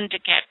 went into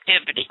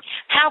captivity.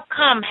 How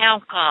come?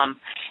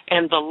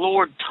 And the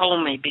Lord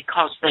told me,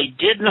 because they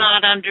did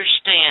not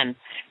understand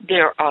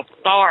their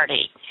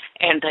authority,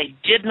 and they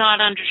did not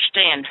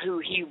understand who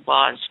he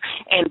was,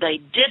 and they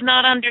did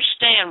not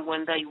understand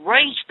when they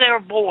raised their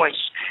voice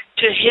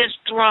to his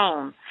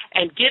throne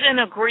and get in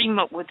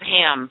agreement with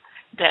him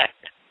that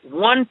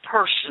one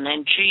person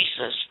in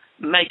Jesus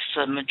makes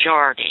a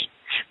majority.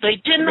 They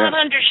did not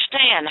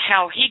understand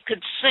how he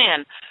could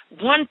send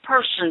one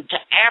person to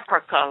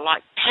Africa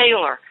like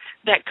Taylor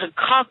that could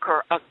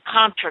conquer a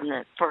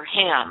continent for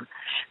him.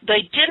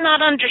 They did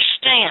not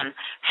understand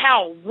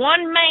how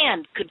one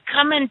man could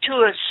come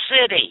into a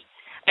city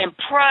and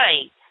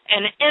pray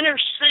and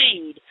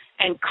intercede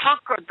and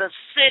conquer the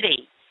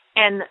city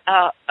and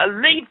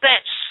leave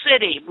that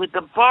city with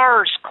the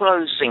bars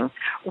closing,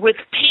 with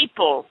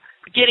people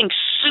getting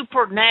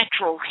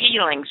supernatural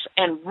healings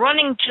and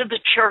running to the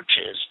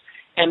churches,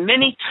 and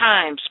many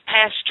times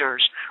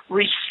pastors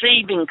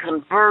receiving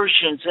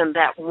conversions in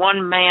that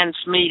one man's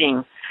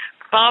meeting.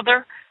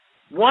 Father,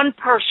 one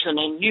person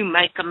and you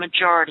make a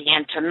majority,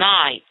 and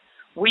tonight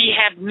we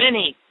have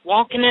many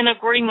walking in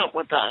agreement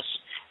with us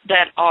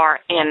that are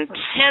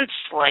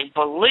intensely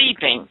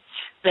believing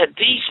that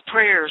these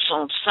prayers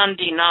on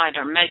Sunday night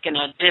are making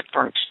a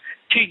difference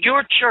to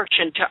your church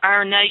and to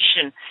our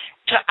nation,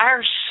 to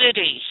our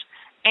cities,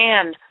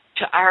 and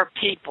to our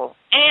people,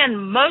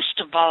 and most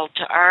of all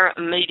to our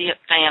immediate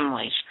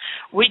families.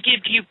 We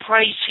give you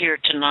praise here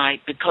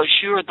tonight because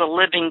you're the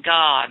living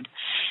God,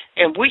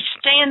 and we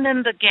stand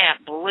in the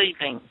gap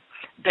believing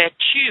that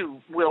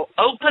you will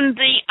open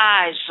the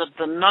eyes of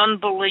the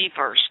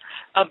non-believers,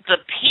 of the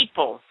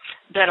people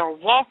that are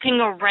walking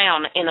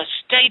around in a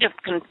state of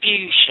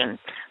confusion,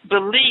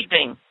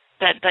 believing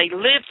that they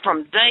live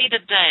from day to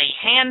day,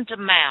 hand to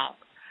mouth.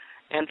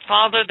 And,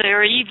 Father, there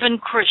are even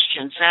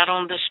Christians out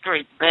on the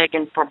street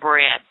begging for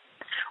bread.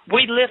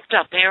 We lift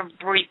up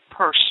every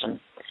person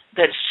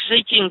that's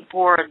seeking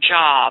for a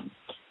job,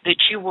 that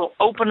you will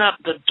open up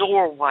the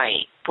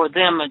doorway for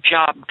them a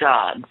job,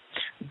 God.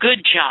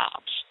 Good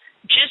jobs,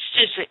 just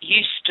as it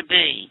used to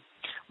be.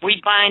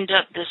 We bind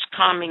up this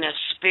communist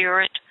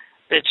spirit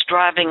that's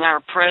driving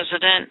our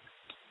president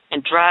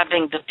and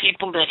driving the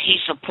people that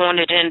he's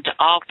appointed into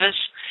office,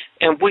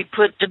 and we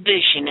put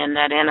division in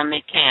that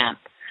enemy camp.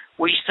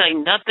 We say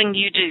nothing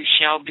you do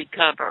shall be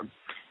covered.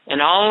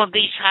 And all of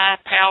these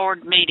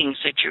high-powered meetings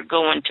that you're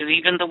going to,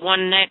 even the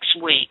one next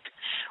week,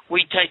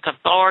 we take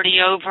authority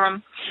over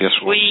them. Yes,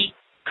 we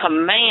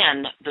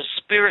command the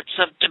spirits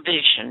of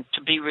division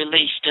to be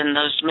released in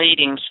those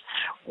meetings.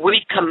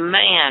 We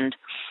command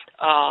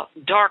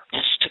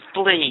darkness to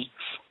flee,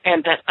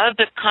 and that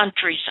other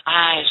countries'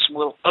 eyes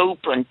will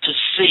open to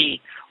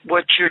see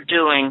what you're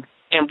doing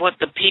and what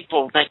the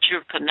people that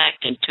you're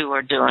connected to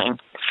are doing.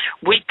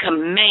 We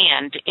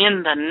command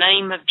in the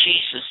name of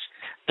Jesus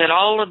that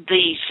all of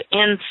these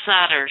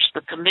insiders,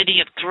 the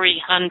Committee of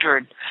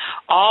 300,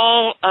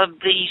 all of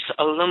these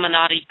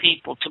Illuminati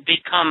people to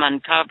become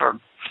uncovered.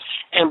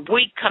 And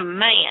we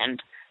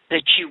command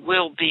that you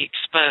will be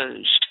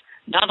exposed,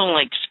 not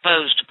only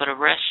exposed, but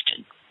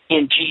arrested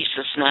in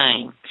Jesus'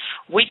 name.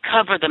 We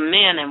cover the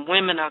men and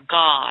women of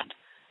God,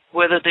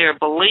 whether they're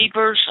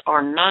believers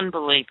or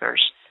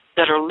non-believers,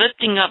 that are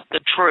lifting up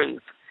the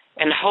truth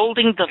and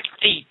holding the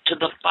feet to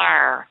the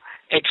fire,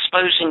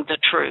 exposing the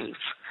truth.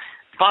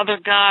 Father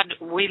God,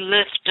 we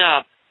lift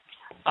up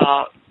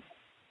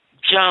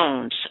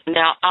Jones.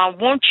 Now, I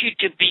want you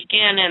to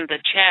begin in the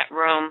chat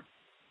room,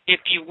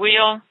 if you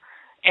will,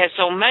 as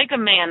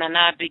Omegaman and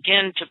I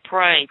begin to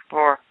pray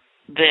for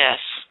this.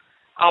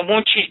 I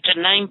want you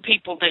to name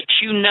people that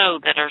you know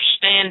that are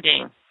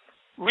standing,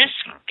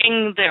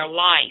 risking their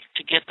life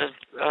to get the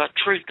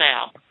truth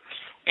out.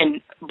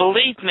 And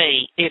believe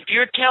me, if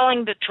you're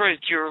telling the truth,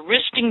 you're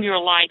risking your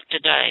life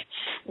today.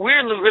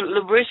 We're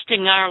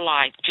risking our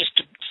life just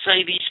to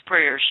say these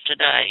prayers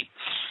today.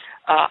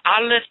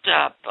 I lift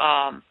up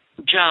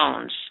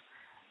Jones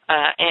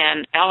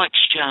and Alex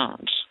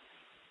Jones.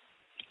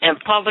 And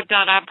Father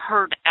God, I've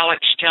heard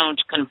Alex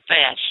Jones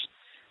confess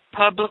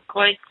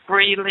publicly,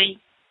 freely,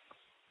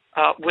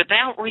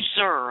 without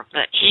reserve,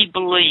 that he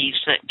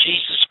believes that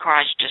Jesus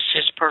Christ is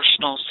his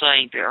personal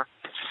Savior.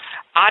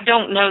 I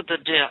don't know the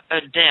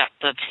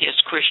depth of his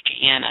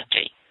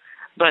Christianity,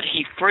 but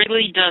he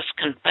freely does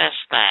confess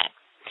that.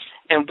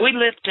 And we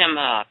lift him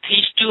up.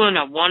 He's doing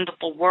a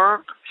wonderful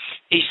work.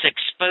 He's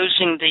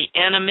exposing the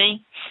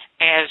enemy,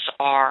 as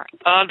are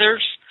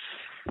others.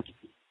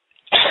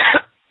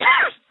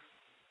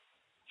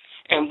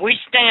 And we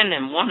stand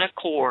in one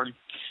accord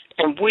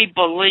And we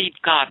believe,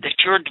 God,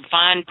 that your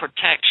divine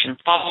protection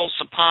falls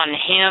upon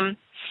him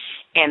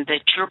and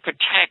that your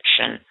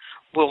protection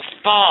will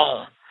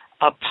fall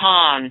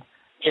upon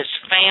his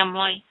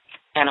family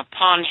and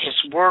upon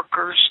his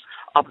workers,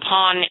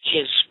 upon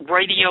his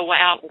radio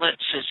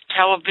outlets, his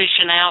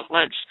television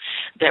outlets,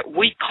 that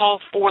we call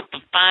forth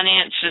the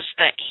finances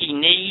that he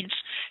needs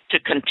to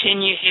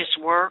continue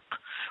his work.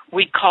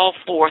 We call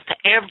forth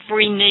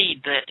every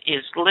need that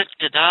is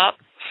lifted up,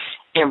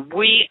 and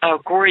we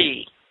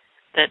agree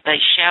that they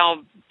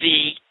shall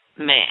be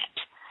met.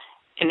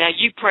 And now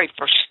you pray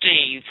for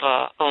Steve,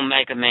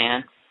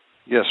 Omegaman.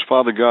 Yes,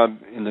 Father God,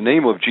 in the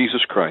name of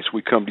Jesus Christ,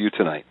 we come to you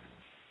tonight.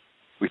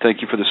 We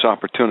thank you for this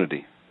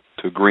opportunity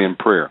to agree in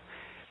prayer.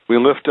 We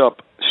lift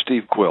up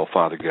Steve Quill,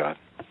 Father God.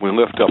 We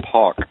lift up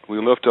Hawk. We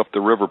lift up the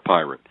River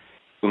Pirate.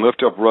 We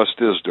lift up Russ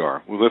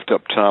Dizdar. We lift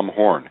up Tom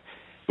Horn.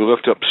 We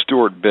lift up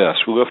Stuart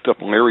Best. We lift up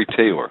Larry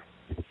Taylor.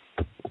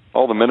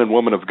 All the men and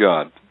women of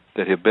God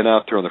that have been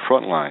out there on the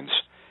front lines.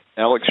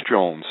 Alex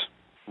Jones,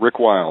 Rick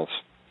Wiles,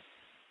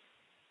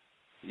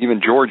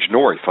 even George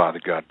Norrie,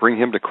 Father God. Bring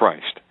him to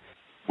Christ.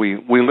 We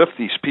lift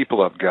these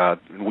people up, God,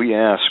 and we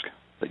ask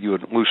that you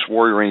would loose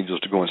warrior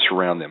angels to go and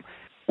surround them.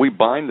 We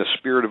bind the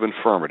spirit of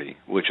infirmity,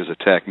 which has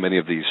attacked many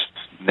of these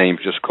names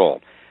just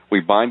called.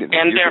 We bind it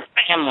and their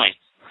families.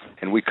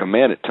 And we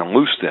command it to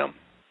loose them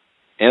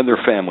and their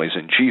families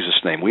in Jesus'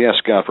 name. We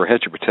ask God for a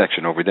hedge of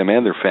protection over them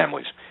and their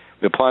families.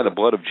 We apply the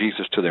blood of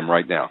Jesus to them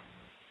right now.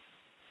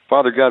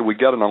 Father God, we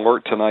got an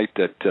alert tonight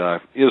that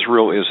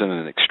Israel is in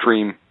an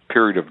extreme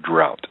period of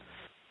drought.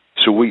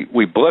 So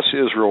we bless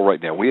Israel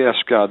right now. We ask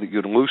God that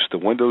you'd loose the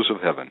windows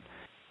of heaven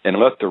and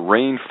let the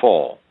rain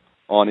fall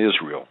on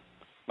Israel.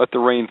 Let the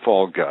rain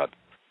fall, God.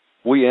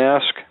 We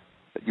ask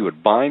that you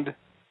would bind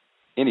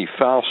any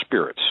foul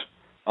spirits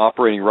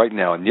operating right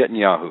now in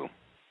Netanyahu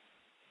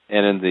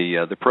and in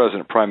the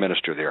president, prime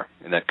minister there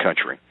in that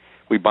country.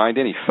 We bind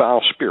any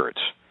foul spirits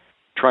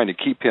trying to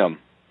keep him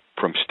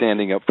from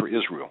standing up for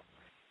Israel.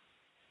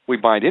 We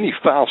bind any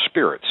foul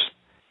spirits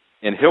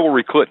in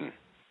Hillary Clinton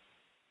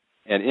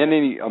and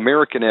any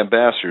American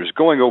ambassadors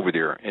going over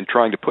there and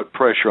trying to put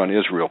pressure on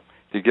Israel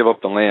to give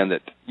up the land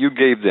that you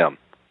gave them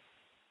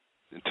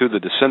to the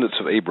descendants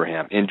of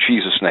Abraham, in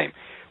Jesus' name.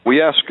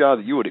 We ask, God,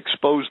 that you would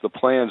expose the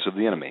plans of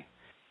the enemy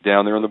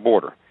down there on the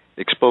border,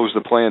 expose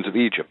the plans of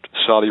Egypt,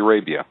 Saudi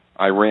Arabia,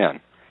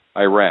 Iran,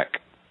 Iraq,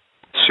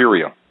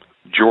 Syria,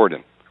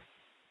 Jordan.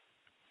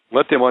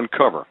 Let them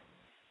uncover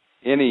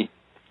any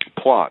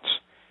plots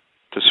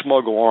to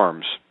smuggle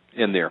arms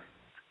in there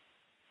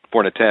for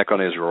an attack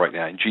on Israel right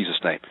now, in Jesus'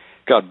 name.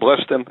 God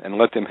bless them and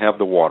let them have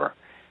the water.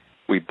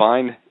 We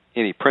bind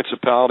any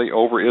principality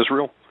over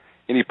Israel,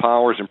 any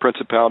powers and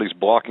principalities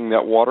blocking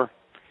that water.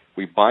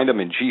 We bind them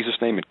in Jesus'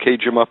 name and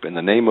cage them up in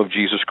the name of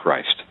Jesus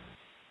Christ.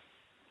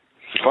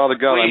 Father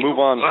God, I move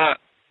on.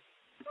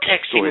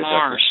 Texting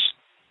Mars.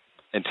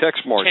 And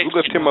text Mars. We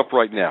lift him up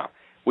right now.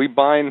 We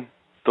bind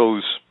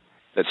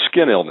that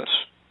skin illness.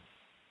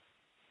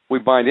 We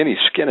bind any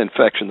skin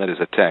infection that has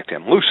attacked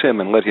him. Loose him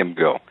and let him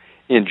go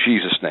in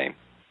Jesus' name.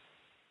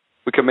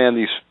 We command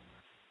these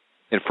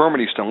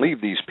infirmities to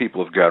leave these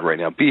people of God right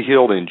now. Be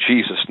healed in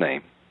Jesus'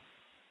 name.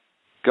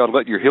 God,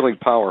 let your healing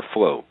power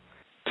flow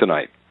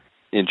tonight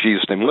in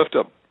Jesus' name. Lift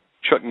up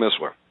Chuck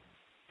Misler.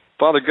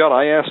 Father God,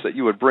 I ask that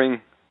you would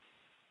bring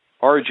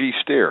R.G.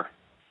 Stair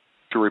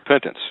to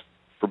repentance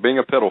for being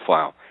a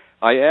pedophile.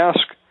 I ask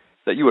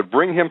that you would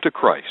bring him to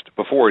Christ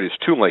before it is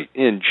too late,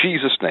 in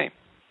Jesus' name.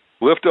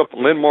 Lift up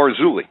Lynn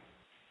Marzulli.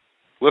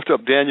 Lift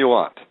up Daniel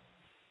Ott.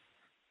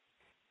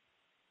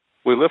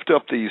 We lift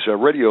up these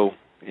radio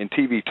and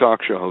TV talk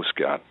show hosts,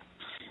 God,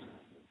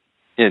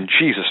 in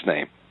Jesus'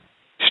 name.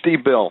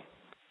 Steve Bell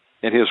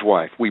and his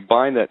wife. We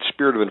bind that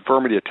spirit of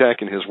infirmity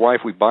attacking his wife.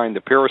 We bind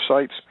the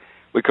parasites.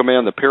 We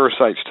command the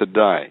parasites to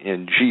die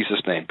in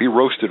Jesus' name. Be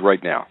roasted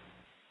right now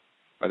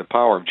by the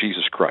power of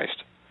Jesus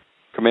Christ.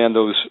 Command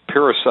those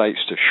parasites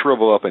to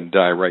shrivel up and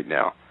die right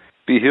now.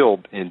 Be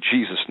healed in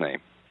Jesus' name.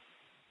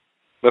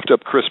 Lift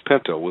up Chris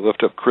Pinto. We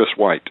lift up Chris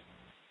White.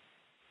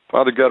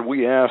 Father God,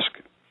 we ask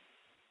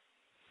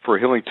for a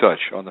healing touch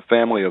on the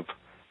family of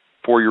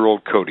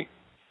 4-year-old Cody.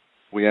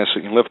 We ask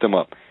that you lift them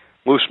up.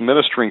 Loose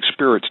ministering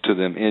spirits to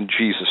them in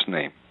Jesus'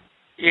 name.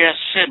 Yes,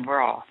 Sid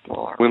Roth,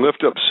 Lord. We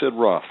lift up Sid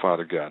Roth,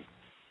 Father God.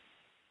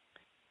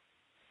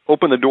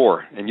 Open the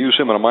door and use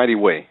him in a mighty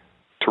way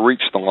to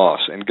reach the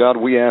lost. And God,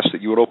 we ask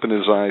that you would open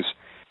his eyes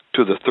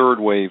to the third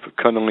wave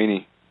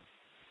Kundalini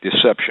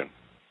deception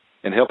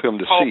and help him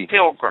to see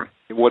Pilgrim.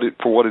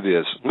 For what it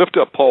is. Lift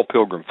up Paul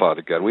Pilgrim,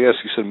 Father God. We ask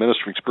you to send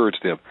ministering spirits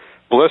to him.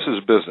 Bless his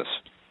business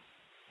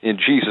in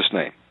Jesus'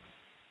 name.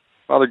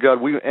 Father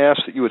God, we ask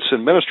that you would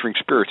send ministering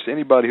spirits to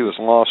anybody who has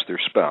lost their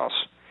spouse.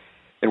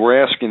 And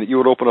we're asking that you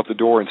would open up the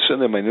door and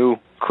send them a new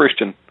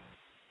Christian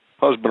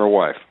husband or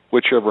wife,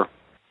 whichever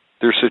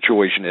their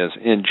situation is,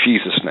 in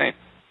Jesus' name.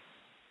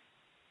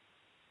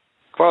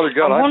 Father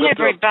God, I want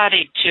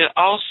everybody to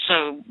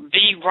also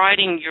be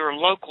writing your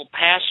local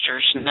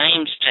pastors'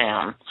 names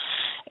down.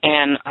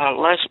 And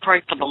let's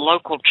pray for the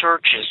local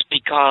churches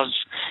because,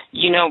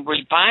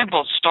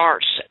 revival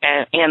starts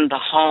in the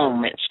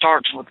home. It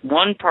starts with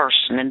one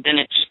person, and then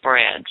it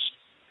spreads.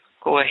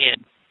 Go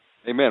ahead.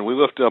 Amen. We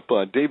lift up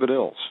David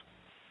Ills,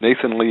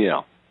 Nathan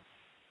Leal.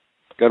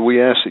 God,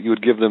 we ask that you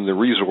would give them the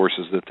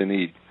resources that they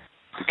need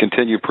to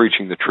continue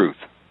preaching the truth.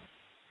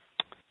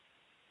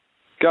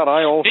 God,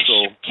 I also...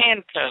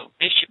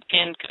 Bishop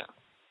Canco.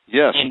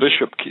 Yes,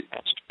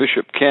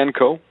 Bishop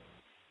Canco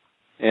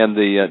and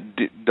the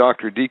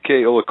Dr.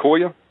 D.K.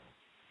 Olakoya.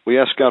 We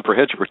ask God for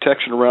hedge of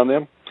protection around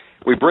them.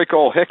 We break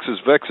all hexes,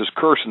 vexes,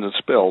 curses, and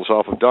spells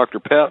off of Dr.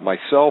 Pat,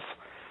 myself,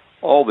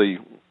 all the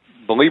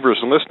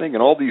believers listening,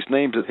 and all these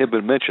names that have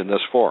been mentioned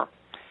thus far.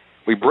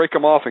 We break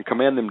them off and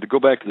command them to go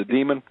back to the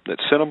demon that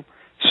sent them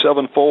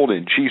sevenfold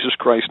in Jesus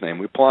Christ's name.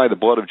 We apply the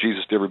blood of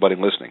Jesus to everybody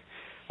listening.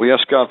 We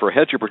ask God for a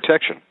hedge of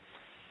protection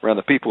around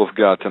the people of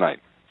God tonight.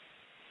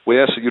 We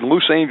ask that you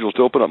loose angels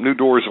to open up new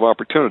doors of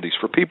opportunities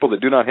for people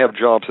that do not have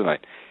jobs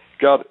tonight.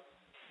 God,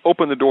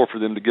 open the door for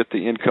them to get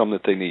the income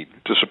that they need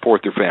to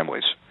support their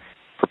families.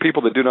 For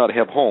people that do not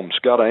have homes,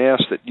 God, I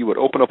ask that you would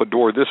open up a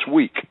door this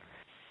week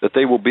that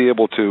they will be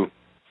able to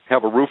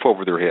have a roof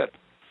over their head.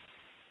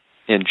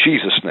 In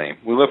Jesus' name.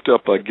 We lift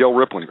up Gil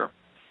Ripplinger,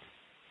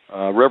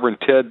 Reverend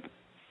Ted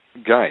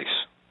Geis,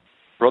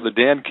 Brother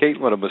Dan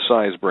Caitlin of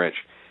Messiah's Branch.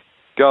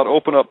 God,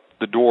 open up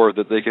the door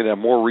that they can have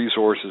more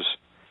resources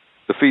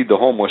to feed the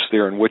homeless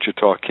there in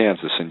Wichita,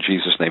 Kansas, in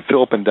Jesus' name.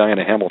 Philip and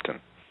Diana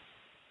Hamilton.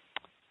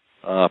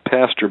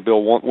 Pastor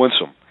Bill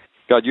Winsome.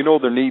 God, you know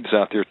their needs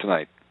out there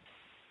tonight.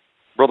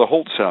 Brother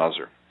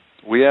Holtzhauser,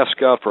 we ask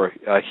God for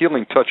a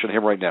healing touch on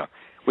him right now.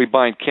 We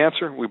bind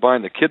cancer, we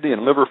bind the kidney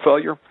and liver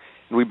failure,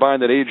 and we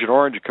bind that Agent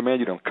Orange and command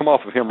you to come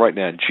off of him right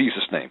now in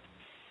Jesus' name.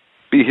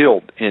 Be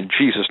healed in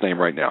Jesus' name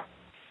right now.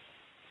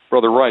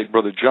 Brother Wright,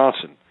 Brother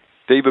Johnson,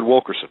 David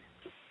Wilkerson.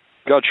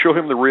 God, show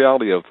him the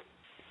reality of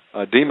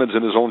demons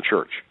in his own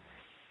church,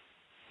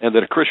 and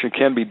that a Christian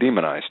can be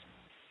demonized.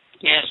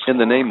 Yes. In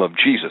the name of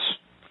Jesus.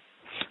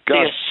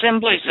 God. The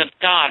Assemblies of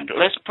God.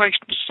 Let's pray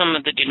to some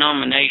of the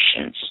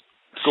denominations.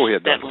 Go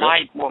ahead. That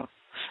light will.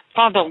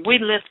 Father, we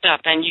lift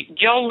up, and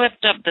y'all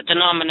lift up the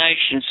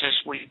denominations as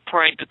we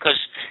pray, because,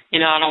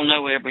 I don't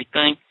know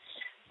everything.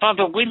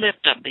 Father, we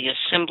lift up the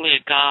Assembly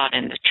of God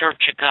and the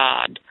Church of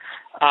God.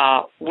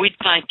 We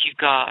thank you,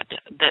 God,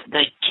 that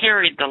they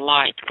carried the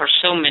light for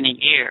so many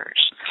years.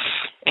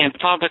 And,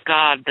 Father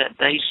God, that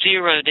they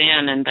zeroed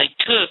in and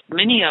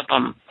many of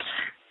them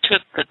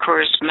took the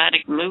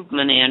charismatic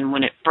movement in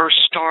when it first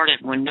started,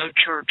 when no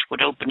church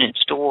would open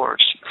its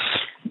doors.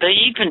 They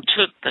even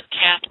took the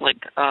Catholic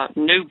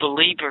new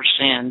believers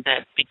in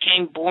that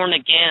became born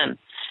again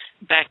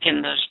back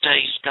in those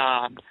days,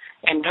 God,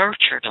 and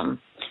nurtured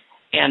them.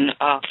 And,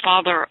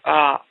 Father,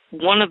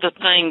 one of the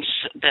things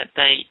that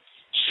they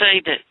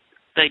say that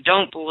they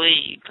don't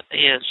believe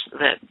is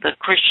that the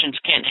Christians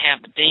can't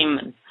have a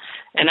demon.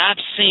 And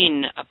I've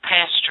seen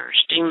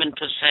pastors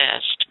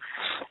demon-possessed.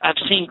 I've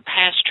seen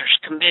pastors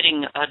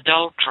committing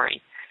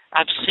adultery.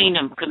 I've seen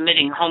them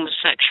committing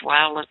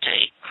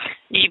homosexuality,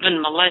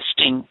 even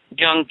molesting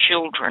young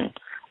children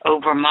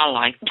over my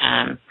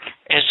lifetime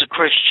as a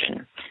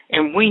Christian.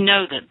 And we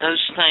know that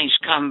those things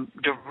come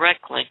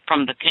directly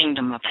from the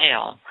kingdom of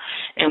hell.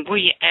 And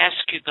we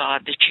ask you,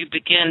 God, that you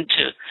begin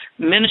to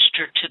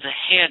minister to the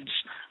heads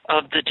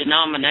of the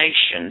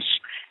denominations.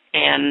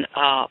 And,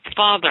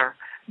 Father,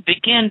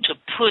 begin to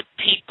put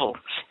people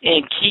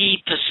in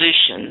key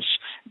positions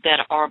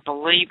that are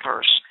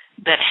believers,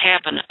 that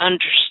have an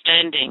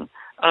understanding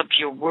of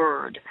your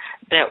word,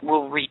 that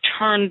will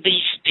return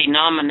these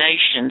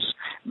denominations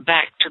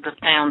back to the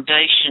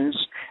foundations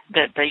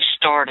that they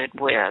started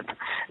with,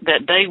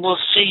 that they will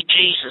see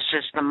Jesus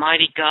as the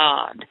mighty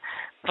God.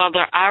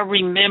 Father, I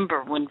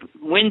remember when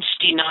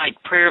Wednesday night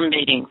prayer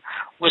meeting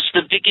was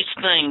the biggest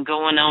thing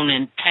going on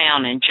in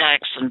town in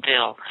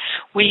Jacksonville.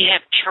 We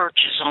have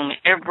churches on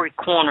every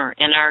corner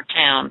in our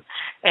town,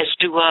 as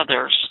do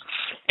others.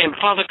 And,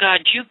 Father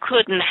God, you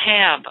couldn't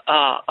have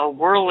a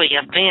worldly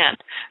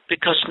event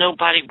because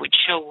nobody would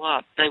show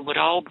up. They would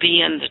all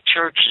be in the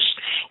churches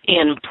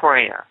in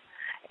prayer.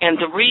 And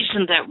the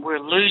reason that we're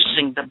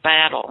losing the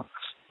battle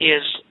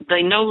is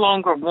they no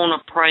longer want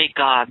to pray,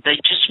 God. They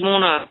just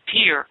want to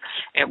appear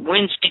at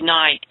Wednesday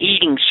night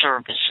eating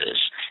services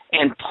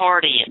and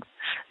partying.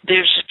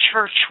 There's a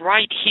church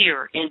right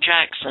here in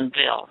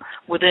Jacksonville,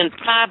 within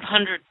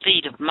 500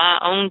 feet of my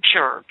own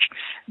church,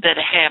 that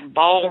have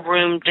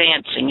ballroom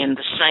dancing in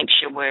the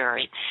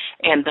sanctuary,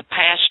 and the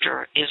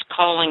pastor is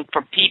calling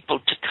for people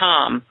to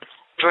come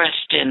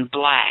dressed in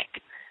black,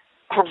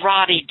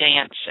 karate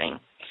dancing,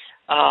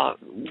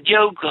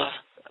 yoga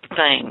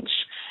things,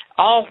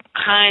 all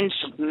kinds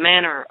of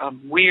manner of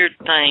weird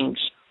things,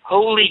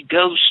 Holy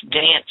Ghost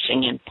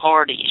dancing in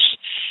parties,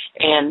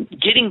 and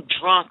getting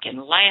drunk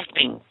and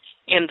laughing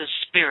in the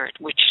spirit,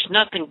 which is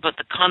nothing but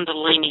the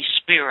Kundalini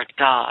spirit,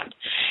 God.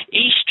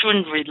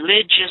 Eastern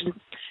religion,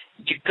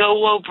 you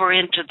go over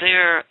into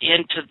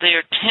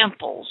their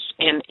temples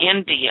in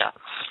India,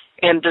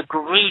 and the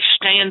guru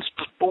stands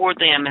before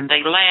them, and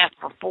they laugh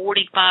for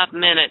 45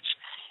 minutes,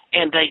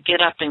 and they get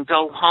up and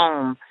go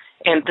home,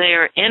 and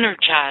they're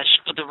energized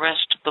for the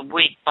rest of the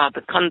week by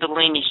the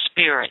Kundalini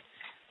Spirit.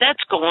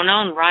 That's going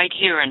on right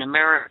here in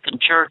American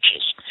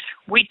churches.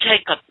 We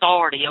take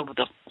authority over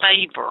the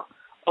favor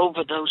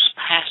over those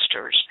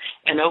pastors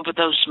and over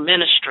those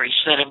ministries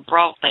that have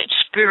brought that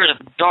spirit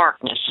of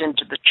darkness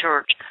into the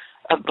church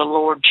of the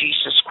Lord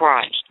Jesus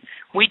Christ.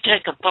 We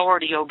take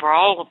authority over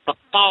all of the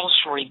false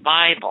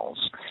revivals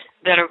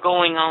that are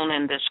going on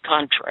in this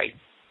country.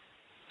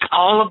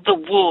 All of the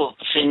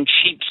wolves in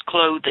sheep's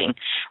clothing,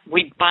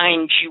 we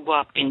bind you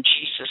up in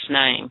Jesus'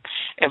 name.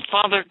 And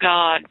Father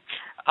God,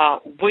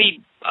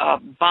 we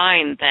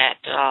bind that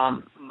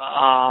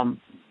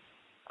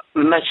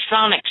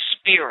Masonic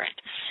spirit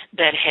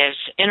that has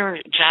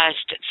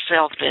energized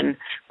itself in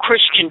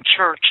Christian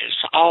churches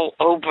all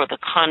over the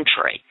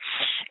country.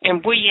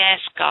 And we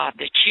ask, God,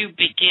 that you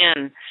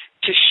begin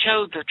to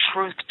show the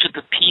truth to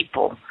the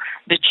people,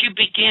 that you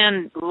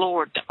begin,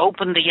 Lord, to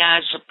open the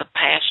eyes of the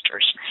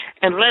pastors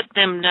and let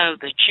them know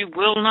that you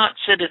will not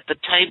sit at the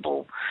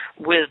table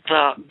with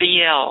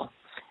BL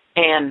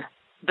and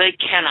they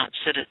cannot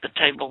sit at the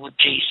table with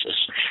Jesus.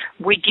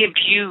 We give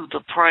you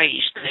the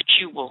praise that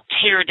you will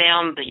tear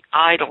down the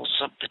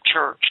idols of the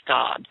church,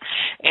 God.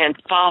 And,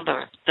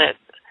 Father, that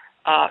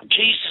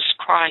Jesus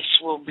Christ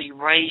will be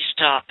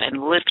raised up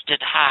and lifted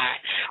high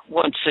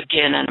once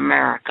again in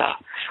America.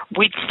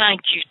 We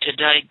thank you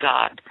today,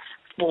 God,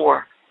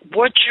 for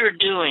what you're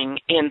doing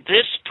in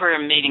this prayer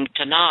meeting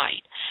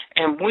tonight.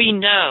 And we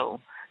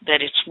know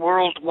that it's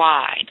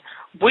worldwide.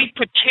 We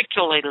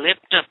particularly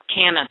lift up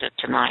Canada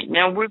tonight.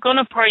 Now, we're going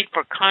to pray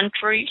for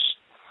countries.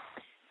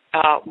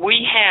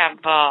 We have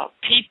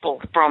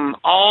people from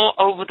all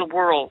over the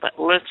world that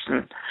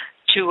listen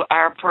to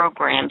our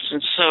programs.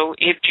 And so,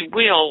 if you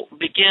will,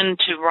 begin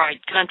to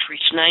write countries'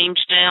 names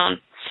down.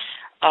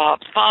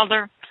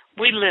 Father,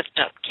 we lift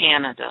up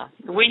Canada.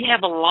 We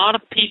have a lot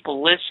of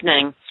people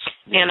listening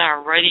in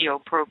our radio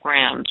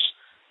programs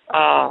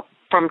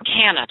from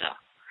Canada.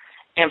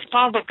 And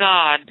Father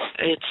God,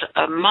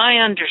 it's my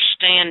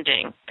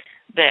understanding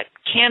that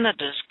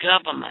Canada's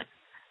government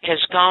has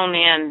gone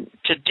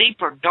into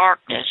deeper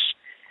darkness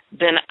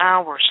than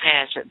ours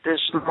has at this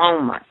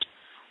moment.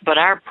 But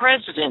our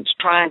president's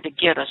trying to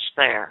get us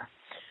there.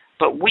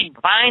 But we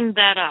bind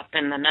that up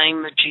in the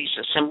name of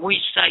Jesus, and we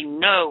say,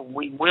 no,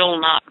 we will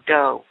not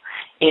go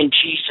in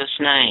Jesus'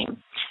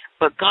 name.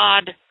 But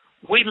God,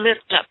 we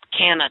lift up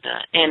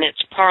Canada and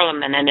its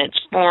parliament and its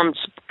forms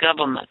of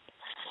government.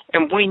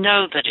 And we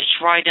know that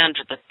it's right under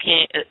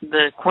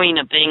the Queen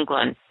of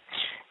England.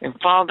 And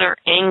Father,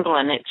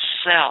 England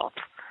itself.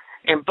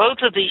 And both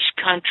of these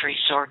countries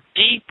are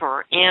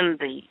deeper in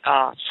the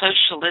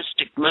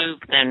socialistic move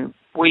than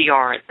we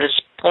are at this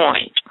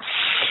point.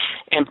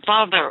 And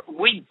Father,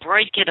 we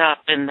break it up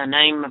in the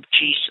name of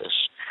Jesus.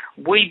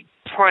 We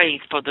pray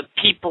for the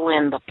people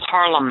in the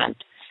parliament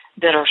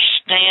that are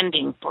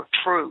standing for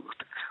truth.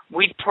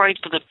 We pray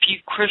for the few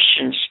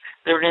Christians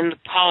that are in the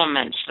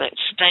parliaments that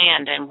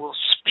stand and will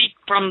speak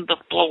from the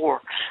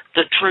floor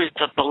the truth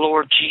of the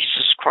Lord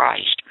Jesus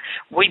Christ.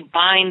 We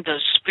bind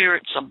those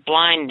spirits of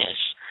blindness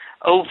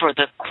over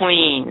the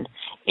Queen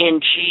in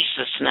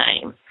Jesus'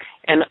 name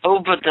and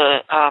over the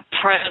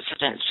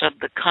presidents of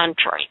the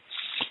country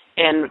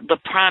and the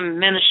prime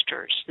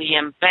ministers, the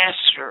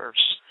ambassadors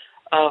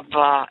of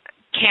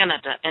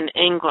Canada and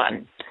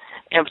England.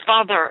 And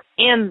Father,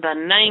 in the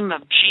name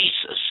of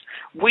Jesus,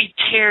 we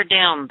tear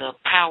down the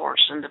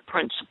powers and the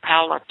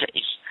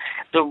principalities,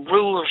 the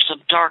rulers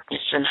of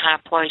darkness in high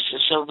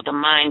places over the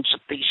minds of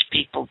these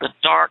people, the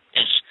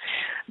darkness,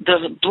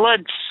 the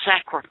blood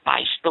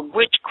sacrifice, the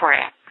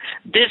witchcraft,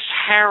 this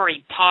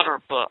Harry Potter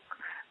book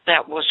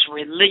that was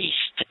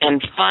released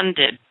and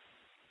funded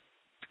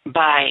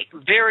by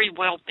very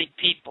wealthy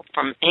people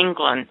from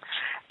England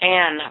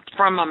and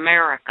from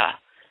America,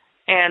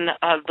 and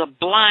the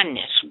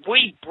blindness.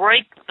 We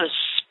break the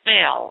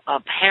spell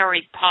of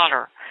Harry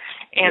Potter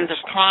and the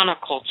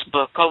Chronicles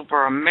book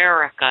over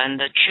America and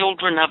the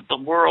children of the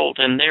world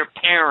and their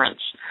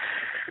parents.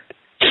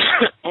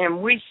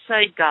 And we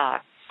say, God,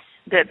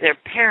 that their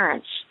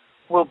parents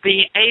will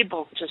be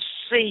able to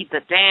see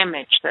the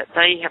damage that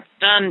they have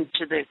done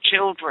to their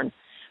children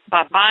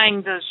by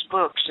buying those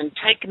books and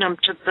taking them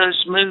to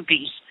those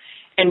movies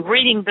and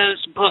reading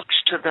those books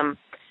to them.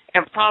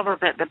 And, Father,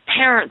 that the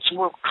parents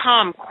will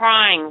come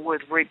crying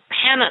with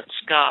repentance,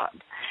 God.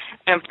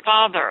 And,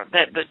 Father,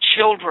 that the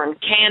children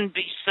can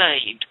be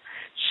saved.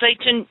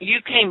 Satan, you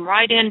came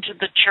right into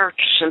the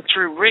churches and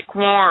through Rick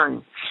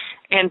Warren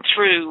and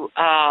through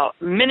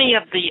many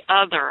of the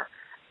other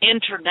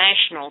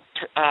international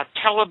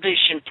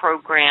television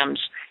programs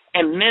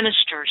and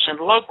ministers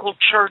and local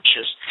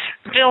churches,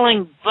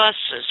 filling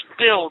buses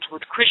filled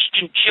with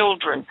Christian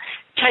children,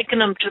 taking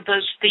them to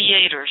those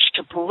theaters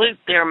to pollute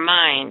their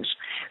minds.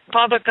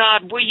 Father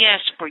God, we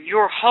ask for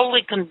your holy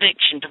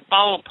conviction to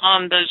fall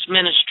upon those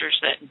ministers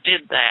that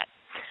did that.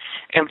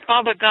 And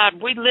Father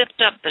God, we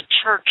lift up the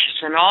churches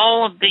in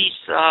all of these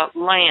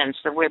lands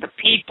where the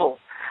people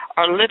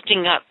are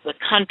lifting up the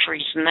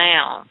countries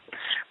now,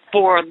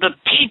 for the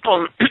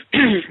people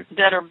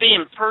that are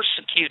being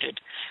persecuted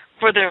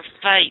for their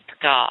faith,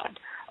 God,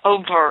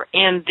 over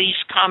in these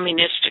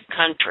communistic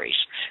countries.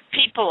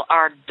 People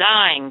are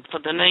dying for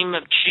the name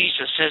of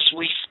Jesus as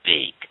we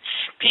speak.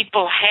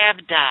 People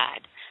have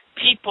died.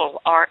 People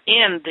are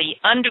in the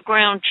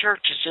underground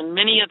churches in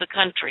many of the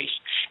countries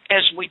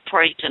as we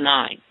pray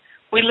tonight.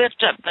 We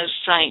lift up those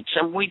saints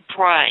and we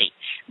pray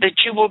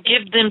that you will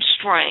give them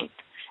strength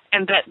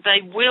and that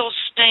they will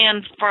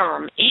stand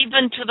firm,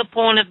 even to the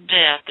point of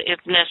death, if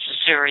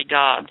necessary,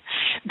 God,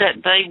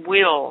 that they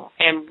will,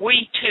 and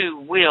we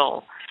too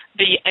will,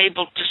 be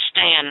able to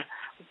stand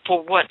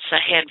for what's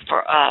ahead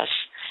for us.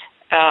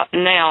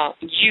 Now,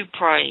 you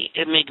pray,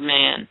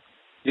 Omegaman.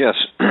 Yes.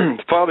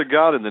 Father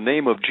God, in the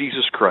name of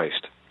Jesus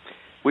Christ,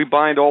 we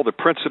bind all the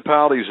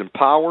principalities and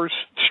powers,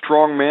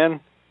 strong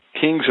men,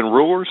 kings and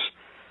rulers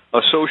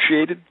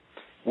associated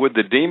with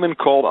the demon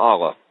called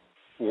Allah.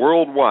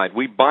 Worldwide,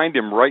 we bind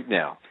him right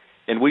now.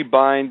 And we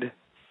bind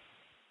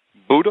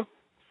Buddha.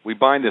 We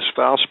bind this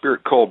foul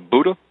spirit called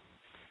Buddha,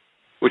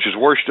 which is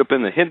worshipped up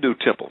in the Hindu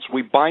temples.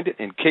 We bind it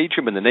and cage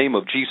him in the name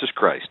of Jesus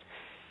Christ.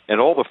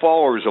 And all the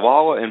followers of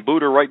Allah and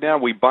Buddha right now,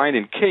 we bind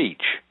and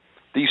cage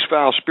these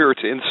foul spirits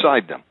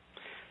inside them.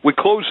 We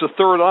close the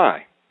third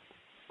eye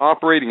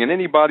operating in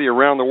anybody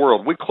around the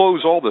world. We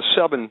close all the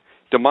 7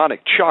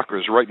 demonic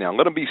chakras right now.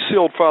 Let them be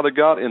sealed, Father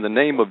God, in the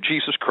name of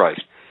Jesus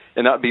Christ,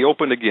 and not be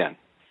opened again.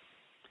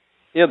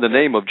 In the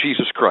name of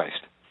Jesus Christ.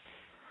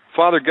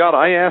 Father God,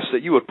 I ask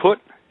that you would put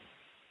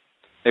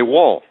a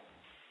wall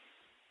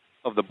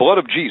of the blood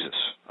of Jesus,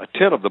 a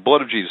tent of the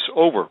blood of Jesus,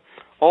 over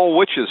all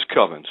witches'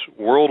 covens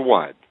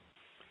worldwide.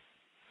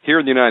 Here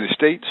in the United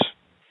States,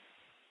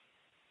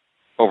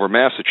 over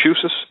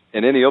Massachusetts,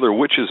 and any other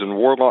witches and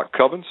warlock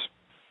covens,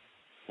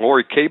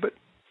 Lori Cabot,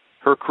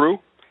 her crew,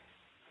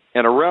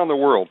 and around the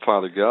world,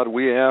 Father God,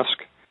 we ask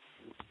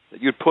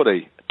that you'd put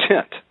a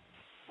tent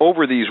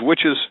over these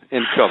witches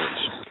and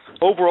covens,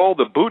 over all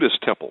the Buddhist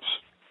temples.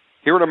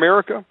 Here in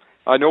America,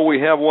 I know we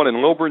have one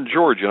in Lilburn,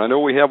 Georgia, and I know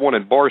we have one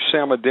in Bar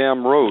Sama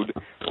Dam Road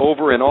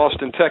over in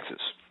Austin,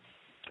 Texas.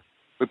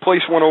 We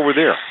place one over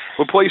there.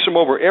 We place them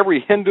over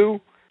every Hindu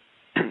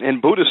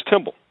and Buddhist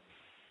temple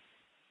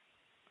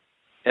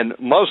and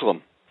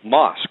Muslim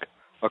mosque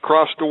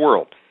across the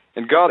world.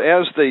 And God,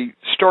 as they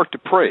start to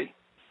pray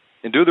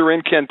and do their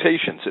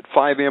incantations at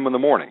 5 a.m. in the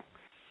morning,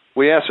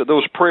 we ask that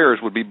those prayers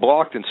would be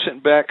blocked and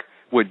sent back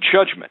with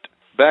judgment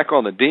back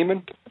on the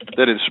demon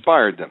that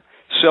inspired them,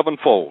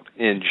 7-fold,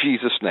 in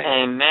Jesus' name.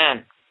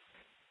 Amen.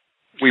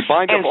 We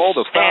bind up all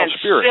the foul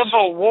spirits.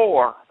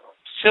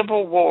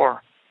 Civil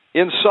war.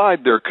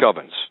 Inside their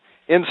covens,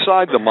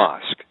 inside the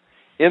mosque,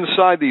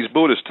 inside these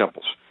Buddhist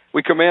temples.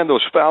 We command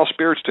those foul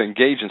spirits to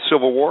engage in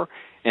civil war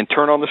and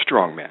turn on the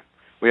strong man.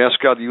 We ask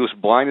God to use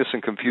blindness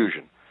and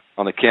confusion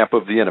on the camp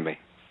of the enemy.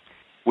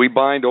 We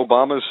bind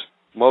Obama's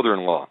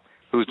mother-in-law,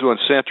 who's doing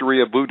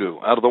Santeria voodoo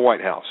out of the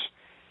White House.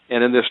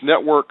 And in this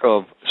network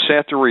of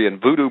Santeria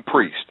and voodoo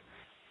priests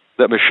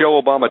that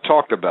Michelle Obama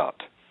talked about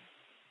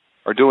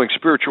are doing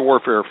spiritual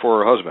warfare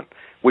for her husband,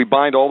 we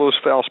bind all those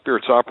foul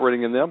spirits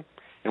operating in them,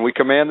 and we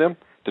command them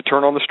to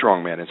turn on the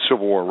strong man in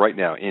civil war right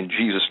now, in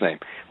Jesus' name.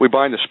 We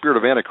bind the spirit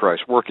of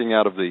Antichrist working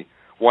out of the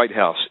White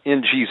House,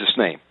 in Jesus'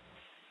 name.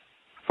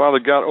 Father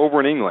God, over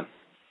in England,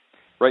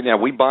 right now,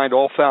 we bind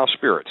all foul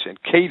spirits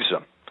and cage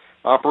them,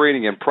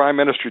 operating in Prime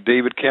Minister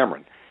David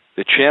Cameron,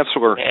 the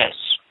Chancellor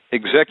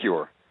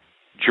Executor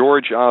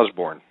George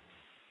Osborne,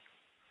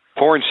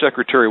 Foreign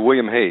Secretary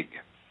William Hague.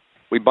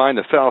 We bind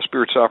the foul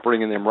spirits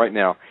operating in them right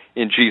now,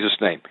 in Jesus'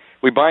 name.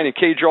 We bind and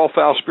cage all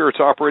foul spirits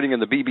operating in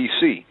the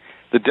BBC,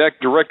 the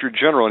Director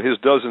General and his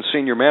dozen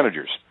senior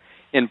managers,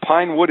 in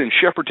Pinewood and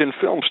Shepperton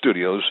Film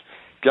Studios,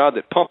 God,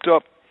 that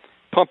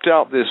pumped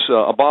out this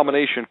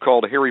abomination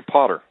called Harry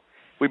Potter.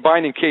 We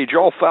bind and cage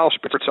all foul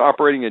spirits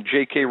operating in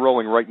J.K.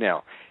 Rowling right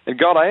now. And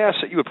God, I ask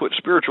that you would put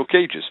spiritual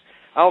cages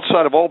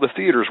outside of all the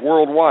theaters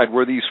worldwide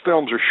where these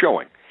films are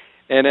showing.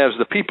 And as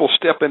the people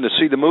step in to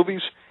see the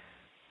movies,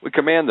 we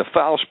command the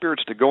foul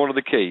spirits to go into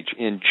the cage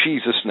in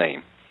Jesus'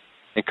 name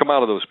and come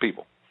out of those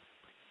people.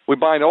 We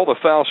bind all the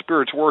foul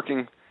spirits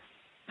working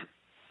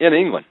in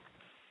England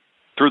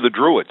through the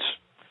Druids,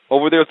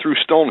 over there through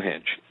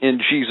Stonehenge, in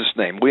Jesus'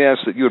 name. We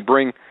ask that you would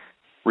bring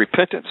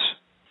repentance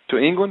to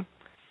England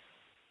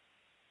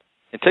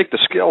and take the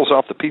scales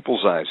off the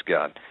people's eyes,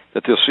 God,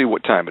 that they'll see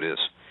what time it is,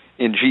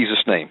 in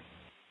Jesus' name.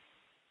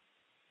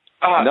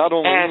 Not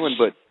only England,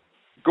 but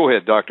go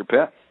ahead, Dr.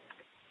 Pat.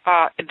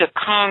 The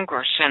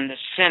Congress and the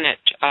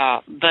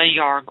Senate, they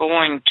are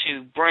going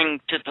to bring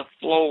to the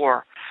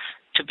floor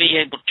to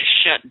be able to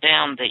shut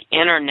down the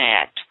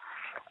Internet.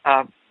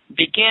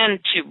 Begin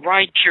to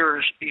write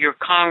your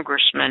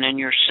congressman and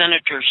your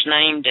senator's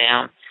name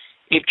down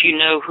if you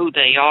know who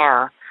they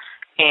are.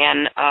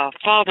 And,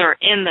 Father,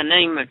 in the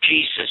name of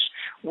Jesus,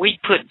 we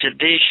put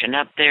division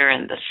up there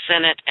in the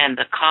Senate and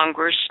the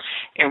Congress,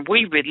 and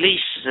we release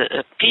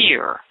the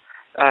fear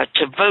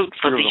to vote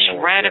for these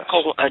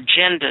radical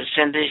agendas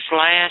in these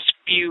last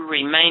few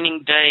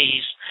remaining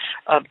days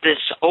of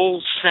this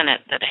old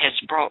Senate that has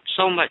brought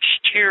so much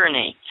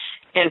tyranny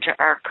into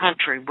our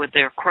country with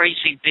their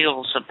crazy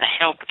bills of the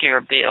health care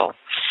bill.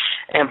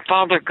 And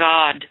Father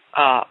God,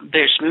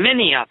 there's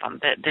many of them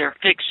that they're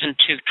fixing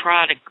to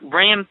try to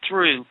ram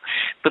through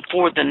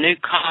before the new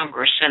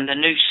Congress and the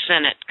new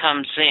Senate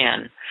comes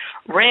in.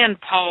 Rand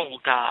Paul,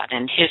 God,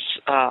 and his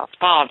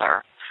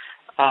father,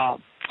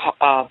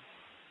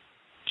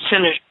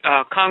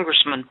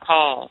 Congressman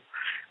Paul,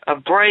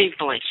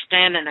 bravely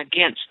standing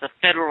against the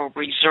Federal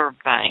Reserve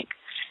Bank.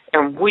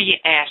 And we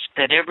ask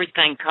that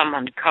everything come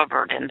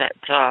uncovered and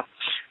that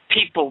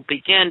people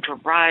begin to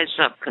rise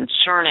up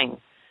concerning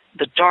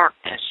the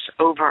darkness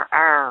over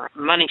our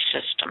money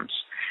systems.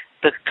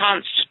 The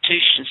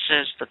Constitution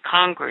says the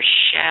Congress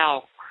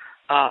shall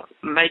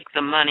make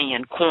the money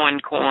and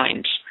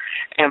coins.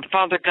 And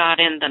Father God,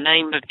 in the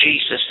name of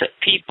Jesus, that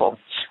people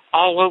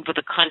all over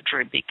the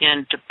country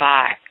begin to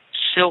buy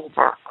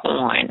silver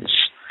coins.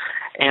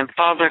 And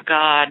Father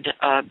God,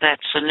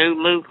 that's a new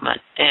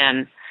movement,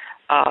 and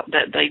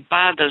that they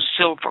buy those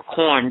silver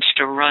coins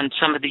to run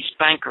some of these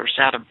bankers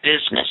out of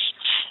business,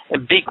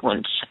 big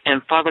ones.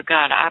 And Father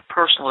God, I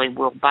personally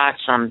will buy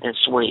some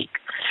this week.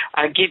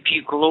 I give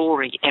you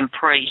glory and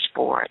praise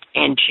for it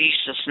in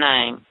Jesus'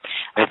 name.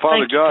 And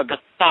Father God, the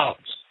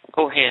thoughts.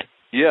 Go ahead.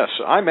 Yes,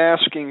 I'm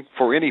asking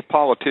for any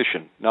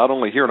politician, not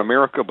only here in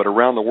America but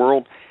around the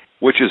world,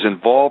 which is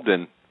involved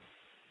in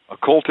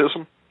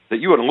occultism, that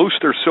you would loose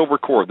their silver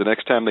cord the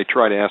next time they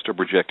try to astral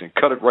project and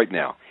cut it right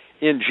now,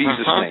 in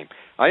Jesus' name.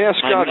 I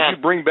ask God that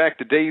you bring back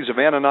the days of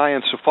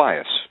Ananias and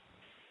Sapphira.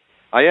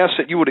 I ask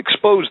that you would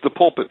expose the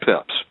pulpit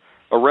pimps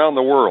around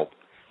the world,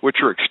 which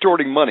are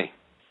extorting money,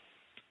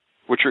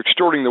 which are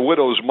extorting the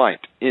widow's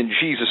mite, in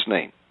Jesus'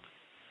 name.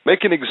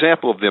 Make an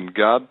example of them,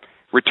 God.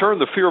 Return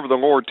the fear of the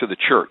Lord to the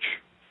church.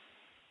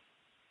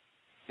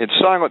 And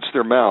silence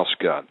their mouths,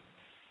 God.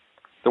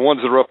 The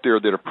ones that are up there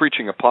that are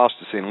preaching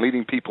apostasy and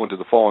leading people into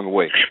the falling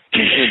away.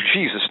 In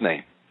Jesus'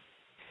 name.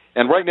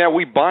 And right now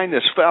we bind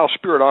this foul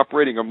spirit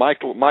operating on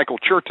Michael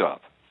Chertoff,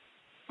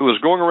 who is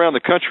going around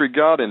the country,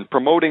 God, and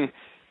promoting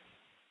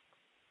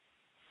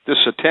this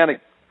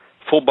satanic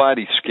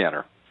full-body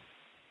scanner.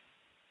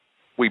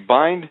 We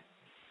bind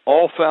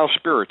all foul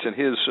spirits in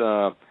his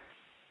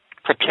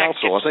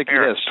council. I think he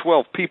has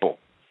 12 people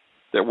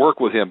that work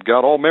with him,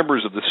 God, all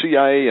members of the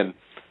CIA and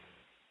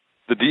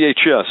the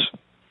DHS,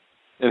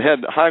 and had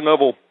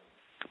high-level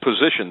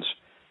positions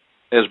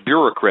as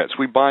bureaucrats.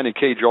 We bind and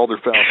cage all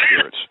their foul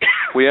spirits.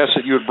 We ask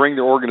that you would bring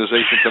their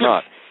organization to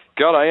naught.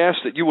 God, I ask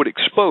that you would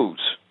expose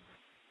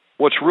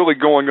what's really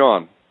going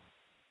on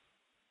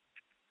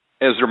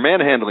as they're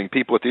manhandling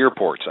people at the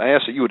airports. I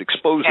ask that you would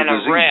expose the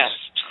disease. Arrest.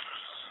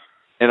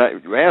 And I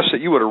ask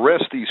that you would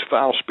arrest these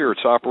foul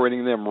spirits operating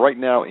in them right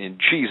now in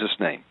Jesus'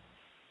 name.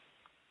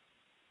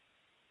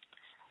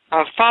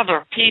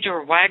 Father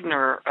Peter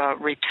Wagner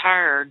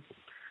retired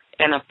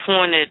and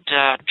appointed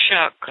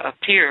Chuck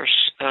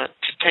Pierce to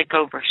take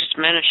over his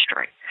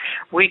ministry.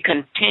 We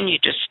continue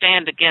to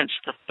stand against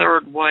the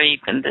third wave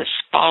and this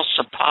false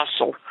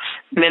apostle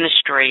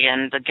ministry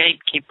and the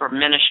gatekeeper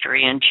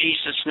ministry in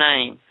Jesus'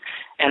 name,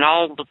 and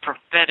all the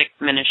prophetic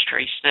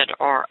ministries that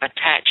are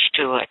attached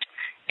to it.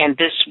 And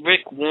this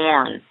Rick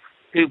Warren,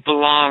 who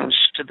belongs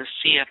to the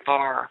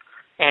CFR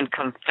and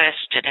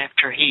confessed it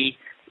after he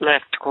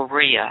left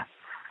Korea.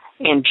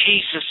 In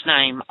Jesus'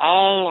 name,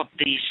 all of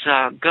these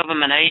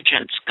government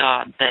agents,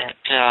 God,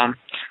 that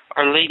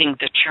are leading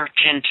the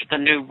church into the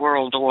New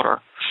World Order.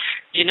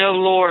 You know,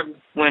 Lord,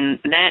 when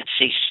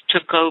Nazis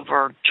took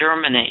over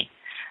Germany,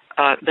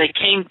 they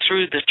came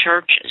through the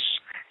churches,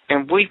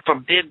 and we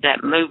forbid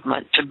that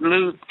movement to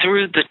move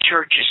through the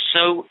churches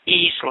so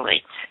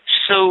easily,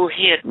 so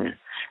hidden,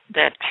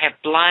 that have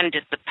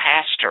blinded the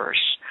pastors.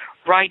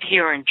 Right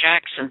here in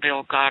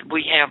Jacksonville, God,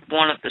 we have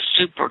one of the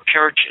super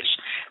churches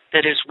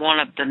that is one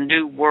of the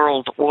New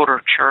World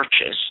Order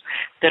churches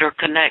that are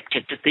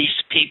connected to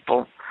these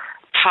people,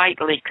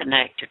 tightly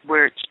connected,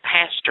 where its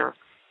pastor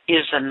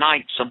is a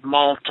Knights of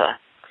Malta.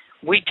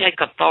 We take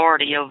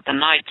authority over the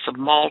Knights of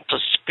Malta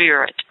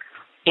spirit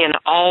in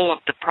all of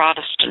the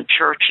Protestant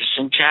churches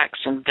in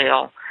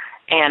Jacksonville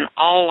and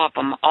all of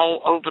them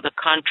all over the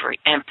country,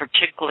 and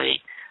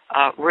particularly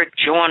Rick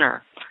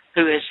Joyner,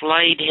 who has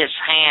laid his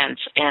hands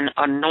and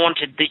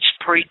anointed these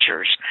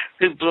preachers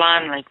who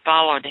blindly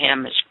followed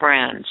him as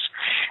friends.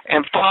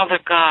 And Father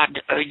God,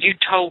 you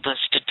told us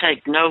to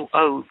take no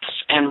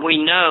oaths, and we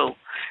know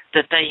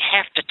that they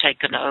have to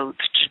take an oath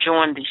to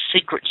join these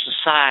secret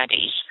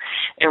societies.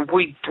 And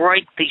we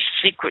break these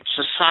secret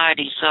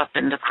societies up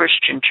in the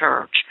Christian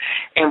church,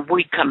 and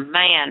we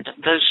command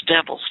those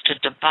devils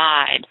to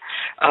divide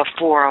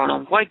for an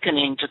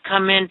awakening to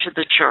come into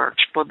the church,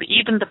 for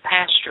even the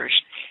pastors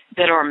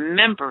that are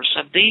members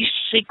of these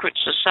secret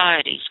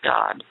societies,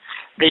 God,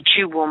 that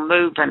you will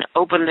move and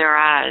open their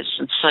eyes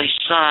and say,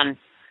 son,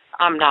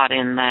 I'm not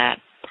in that.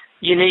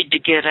 You need to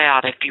get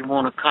out if you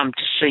want to come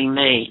to see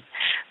me.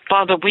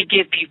 Father, we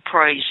give you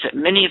praise that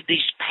many of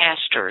these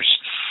pastors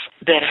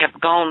that have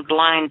gone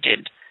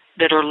blinded,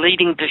 that are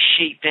leading the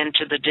sheep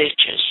into the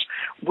ditches,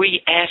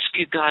 we ask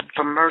you, God,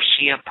 for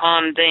mercy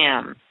upon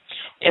them,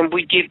 and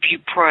we give you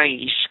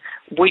praise.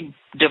 We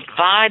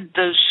divide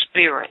those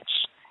spirits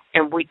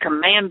and we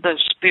command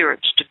those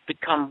spirits to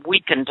become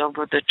weakened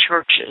over the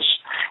churches.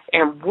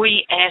 And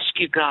we ask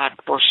you, God,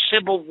 for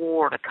civil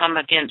war to come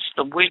against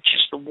the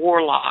witches, the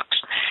warlocks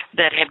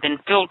that have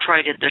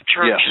infiltrated the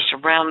churches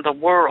around the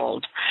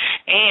world.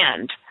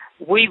 And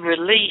we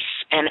release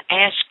and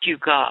ask you,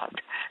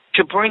 God,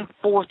 to bring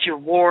forth your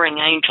warring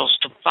angels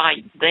to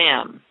fight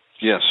them.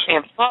 Yes.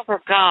 And Father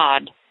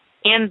God,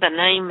 in the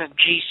name of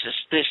Jesus,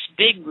 this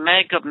big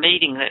mega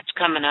meeting that's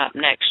coming up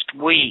next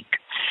week,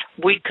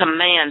 we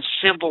command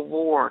civil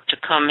war to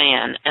come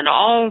in, and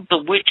all the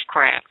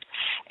witchcraft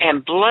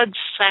and blood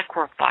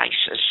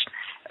sacrifices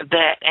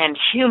and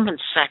human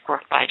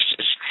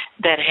sacrifices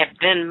that have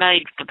been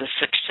made for the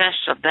success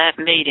of that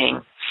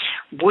meeting,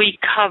 we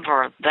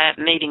cover that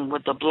meeting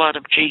with the blood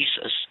of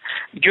Jesus.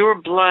 Your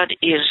blood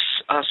is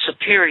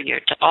superior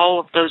to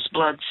all of those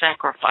blood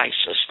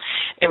sacrifices,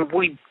 and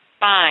we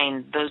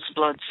bind those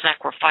blood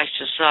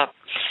sacrifices up,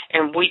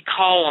 and we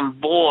call them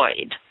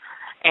void,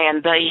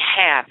 and they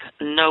have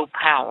no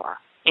power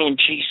in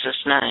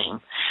Jesus'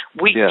 name.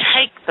 We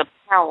take the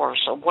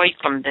powers away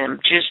from them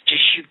just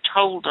as you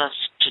told us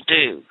to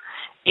do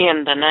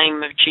in the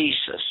name of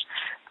Jesus.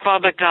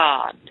 Father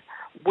God,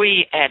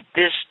 we at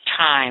this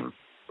time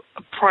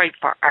pray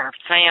for our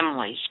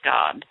families,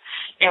 God,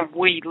 and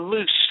we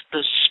loose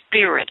the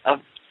spirit of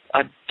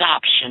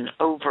adoption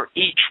over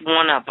each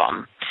one of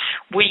them.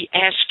 We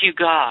ask you,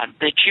 God,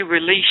 that you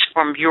release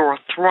from your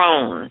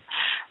throne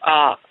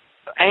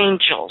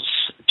angels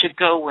to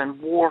go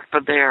and war for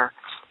their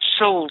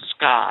souls,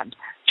 God,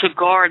 to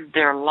guard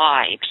their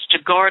lives, to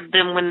guard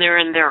them when they're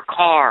in their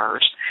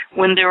cars,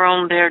 when they're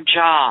on their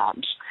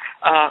jobs,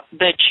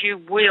 that you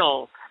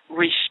will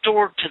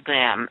restore to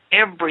them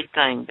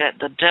everything that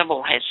the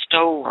devil has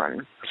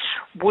stolen.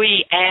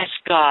 We ask,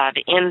 God,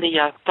 in the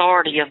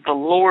authority of the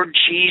Lord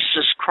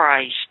Jesus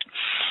Christ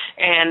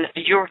and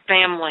your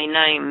family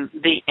name,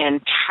 the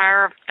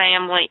entire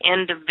family,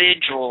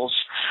 individuals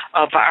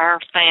of our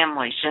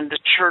families and the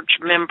church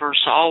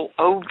members all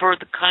over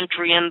the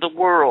country and the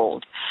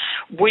world,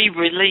 we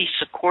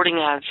release, according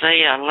to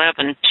Isaiah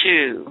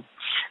 11:2,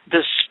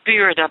 the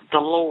Spirit of the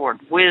Lord,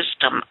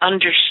 wisdom,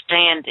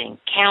 understanding,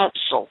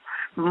 counsel,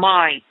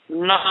 might,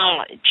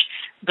 knowledge,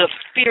 the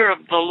fear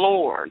of the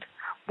Lord.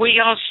 We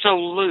also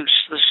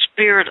loose the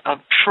spirit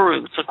of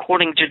truth,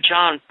 according to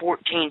John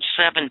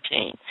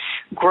 14:17,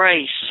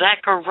 grace,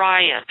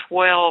 Zechariah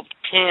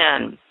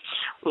 12:10,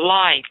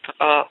 life,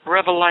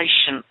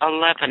 Revelation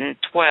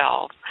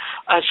 11:12,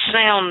 a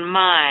sound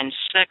mind,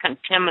 2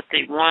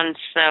 Timothy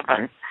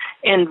 1:7,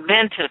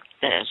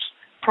 inventiveness,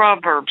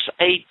 Proverbs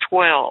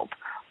 8:12,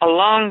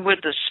 along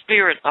with the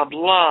spirit of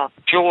love,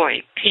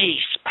 joy,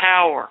 peace,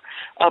 power,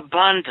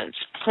 abundance,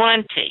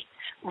 plenty,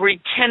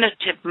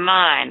 retentive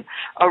mind,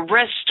 a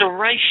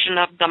restoration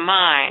of the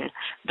mind,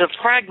 the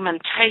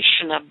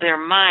fragmentation of their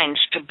minds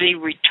to be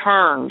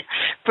returned,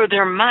 for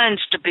their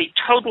minds to be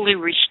totally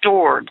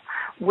restored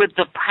with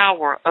the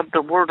power of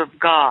the Word of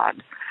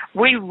God.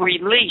 We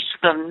release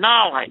the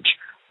knowledge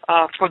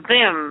for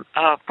them,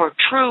 for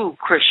true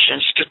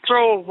Christians, to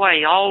throw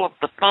away all of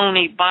the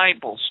phony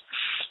Bibles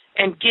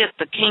and get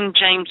the King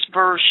James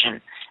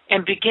Version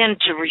and begin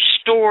to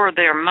restore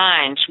their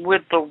minds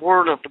with the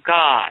Word of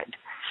God.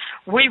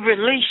 We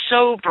release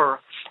over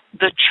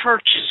the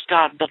churches,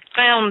 God, the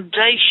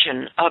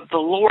foundation of the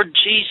Lord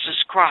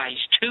Jesus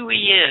Christ, who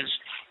He is,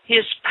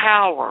 His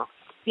power,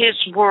 His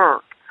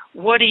work,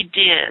 what He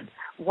did,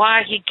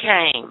 why He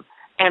came,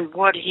 and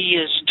what He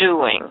is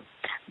doing,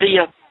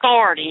 the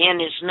authority in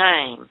His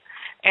name,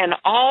 and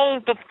all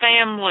the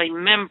family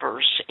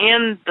members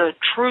in the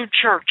true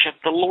church of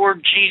the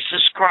Lord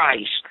Jesus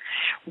Christ.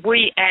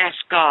 We ask,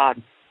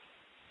 God,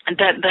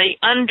 that they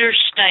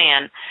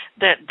understand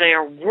that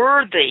they're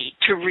worthy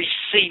to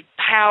receive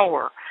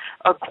power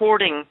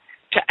according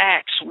to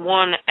Acts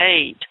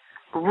 1:8,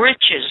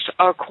 riches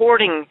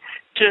according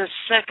to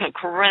 2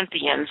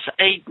 Corinthians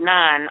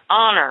 8:9,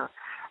 honor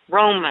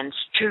Romans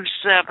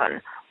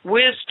 2:7,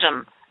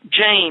 wisdom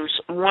James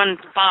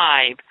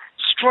 1:5,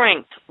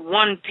 strength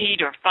 1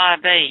 Peter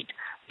 5:8,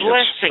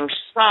 blessings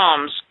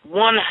Psalms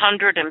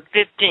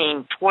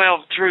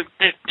 115:12 through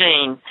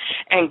 15,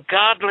 and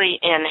godly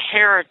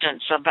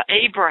inheritance of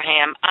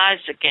Abraham,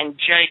 Isaac, and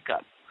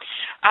Jacob.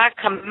 I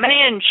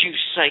command you,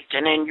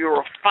 Satan, and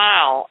your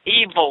foul,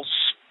 evil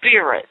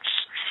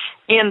spirits,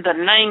 in the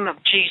name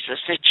of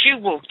Jesus, that you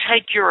will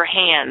take your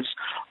hands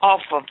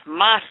off of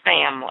my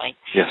family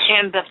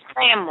and the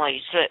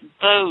families that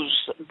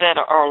those that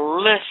are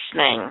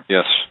listening.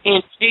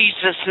 In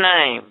Jesus'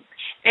 name.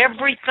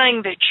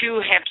 Everything that you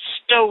have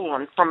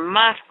stolen from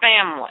my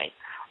family,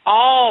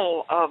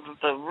 all of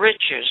the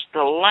riches,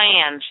 the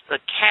lands, the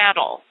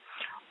cattle,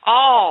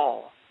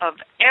 all of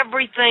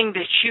everything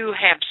that you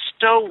have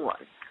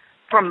stolen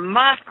from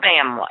my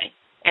family,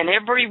 and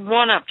every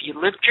one of you,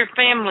 lift your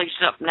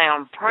families up now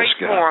and pray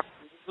for them,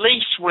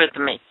 release with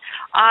me,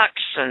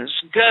 oxen,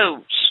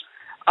 goats,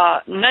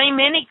 name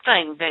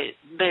anything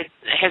that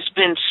has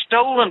been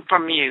stolen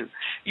from you.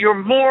 Your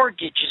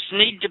mortgages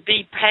need to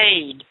be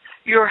paid.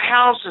 Your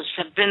houses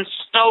have been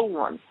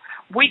stolen.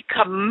 We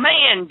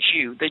command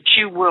you that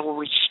you will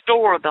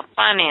restore the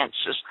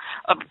finances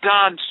of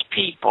God's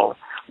people.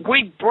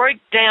 We break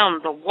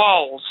down the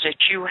walls that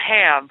you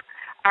have,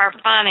 our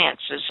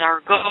finances,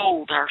 our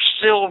gold, our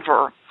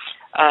silver,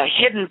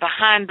 hidden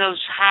behind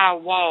those high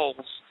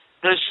walls,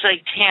 those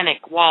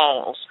satanic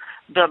walls,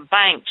 the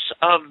banks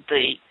of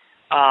the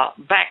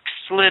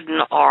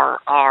backslidden or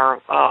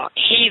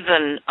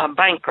heathen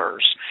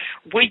bankers.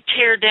 We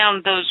tear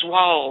down those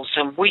walls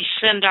and we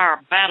send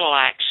our battle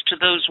axe to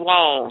those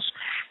walls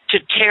to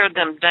tear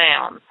them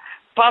down.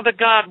 Father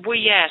God,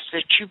 we ask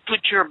that you put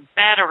your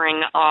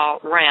battering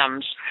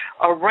rams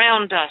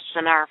around us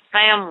and our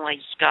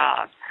families,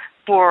 God,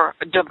 for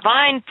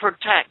divine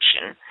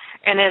protection.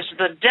 And as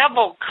the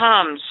devil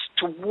comes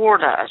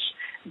toward us,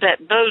 that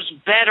those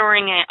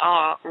battering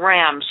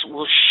rams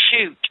will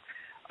shoot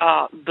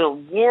the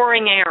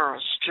warring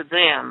arrows to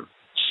them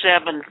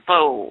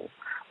sevenfold.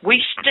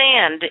 We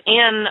stand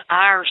in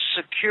our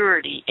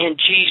security in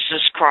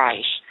Jesus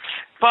Christ.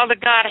 Father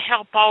God,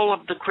 help all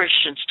of the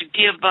Christians to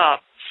give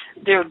up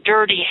their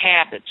dirty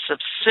habits of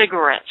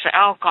cigarettes,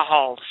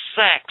 alcohol,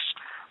 sex,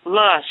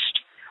 lust.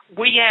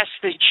 We ask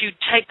that you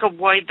take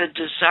away the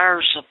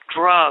desires of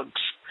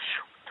drugs,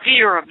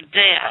 fear of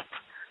death,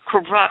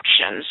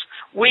 corruptions.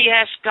 We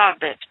ask, God,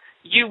 that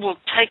you will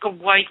take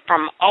away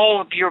from all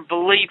of your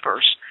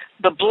believers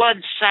the blood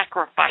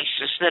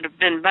sacrifices that have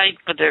been made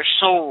for their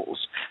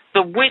souls,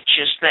 the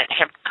witches that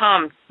have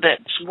come,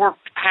 that's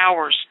worked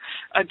powers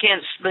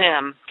against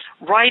them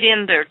right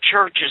in their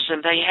churches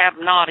and they have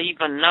not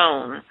even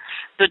known,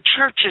 the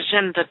churches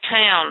in the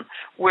town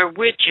where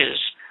witches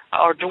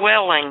are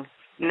dwelling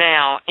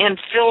now,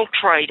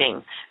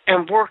 infiltrating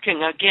and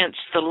working against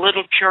the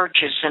little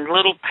churches and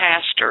little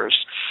pastors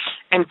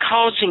and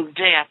causing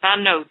death. I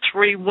know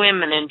 3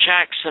 women in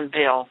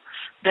Jacksonville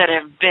that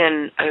have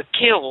been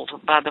killed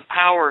by the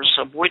powers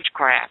of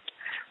witchcraft.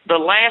 The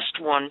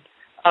last one,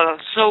 a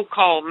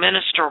so-called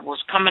minister,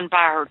 was coming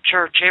by her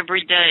church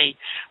every day,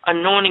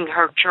 anointing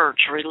her church,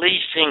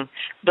 releasing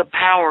the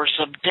powers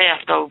of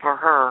death over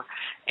her,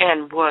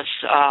 and was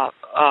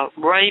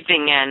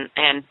raving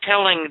and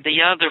telling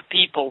the other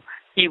people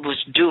he was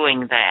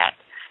doing that.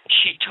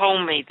 She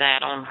told me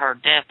that on her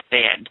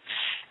deathbed.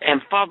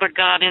 And Father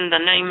God, in the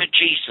name of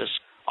Jesus,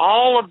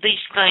 all of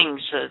these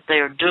things that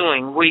they're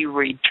doing, we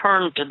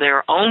return to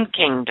their own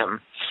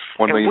kingdom.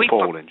 1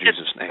 millionfold in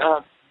Jesus' name.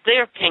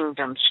 Their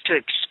kingdoms to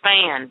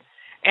expand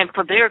and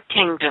for their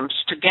kingdoms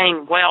to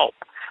gain wealth.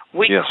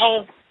 We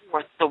call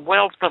forth the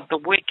wealth of the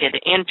wicked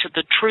into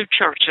the true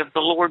church of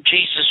the Lord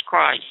Jesus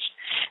Christ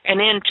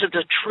and into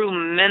the true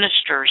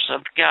ministers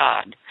of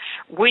God.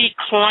 We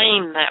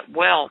claim that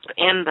wealth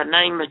in the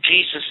name of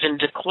Jesus and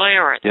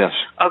declare it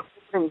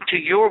according to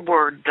your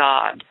word,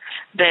 God,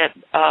 that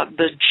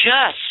the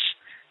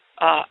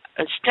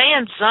just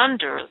stands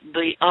under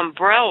the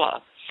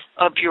umbrella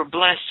of your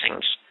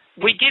blessings.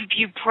 We give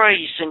you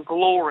praise and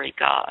glory,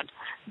 God,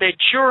 that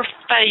your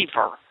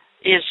favor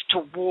is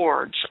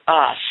towards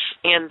us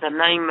in the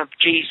name of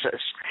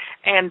Jesus,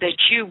 and that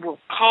you will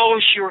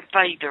cause your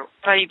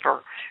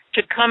favor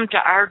to come to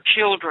our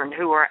children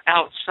who are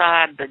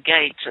outside the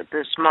gates at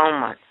this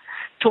moment,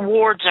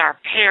 towards our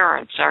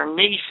parents, our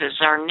nieces,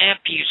 our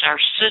nephews, our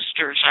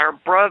sisters, our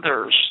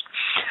brothers,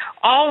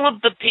 all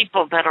of the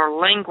people that are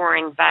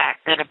lingering back,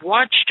 that have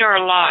watched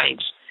our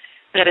lives,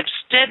 that have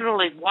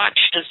steadily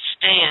watched us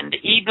stand,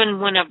 even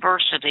when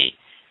adversity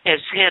has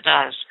hit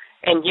us,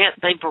 and yet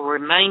they've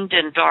remained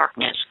in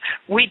darkness.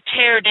 We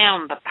tear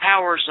down the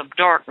powers of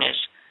darkness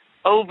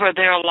over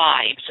their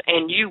lives,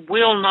 and you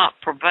will not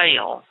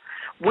prevail.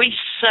 We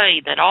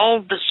say that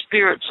all the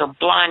spirits of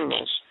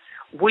blindness,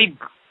 we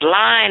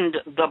blind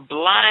the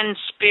blind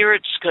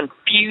spirits,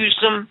 confuse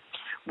them,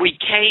 we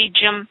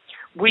cage them.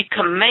 We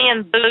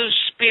command those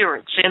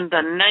spirits in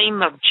the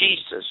name of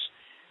Jesus.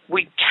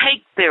 We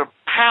take their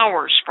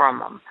powers from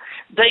them.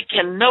 They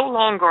can no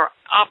longer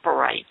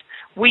operate.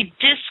 We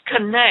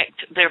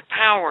disconnect their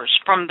powers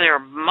from their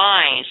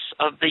minds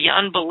of the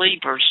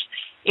unbelievers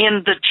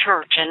in the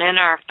church and in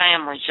our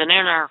families and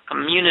in our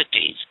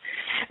communities.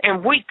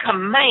 And we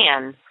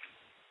command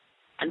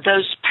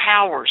those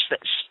powers that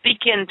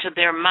speak into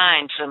their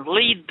minds and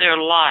lead their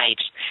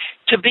lives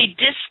to be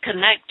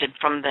disconnected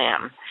from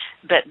them,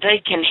 that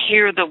they can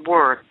hear the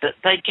word, that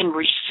they can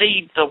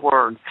receive the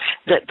word,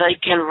 that they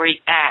can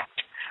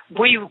react.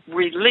 We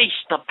release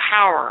the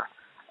power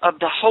of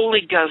the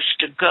Holy Ghost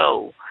to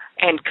go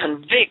and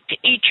convict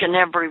each and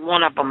every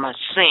one of them of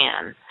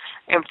sin.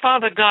 And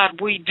Father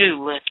God, we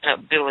do lift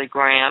up Billy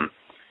Graham.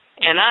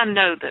 And I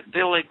know that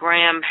Billy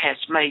Graham has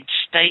made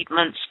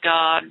statements,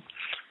 God,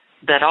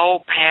 that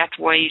all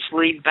pathways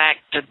lead back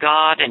to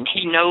God, and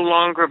he no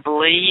longer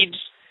believes,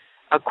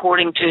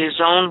 according to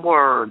his own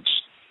words,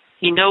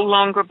 he no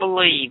longer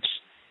believes,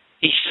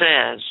 he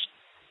says,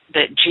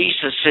 that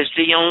Jesus is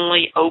the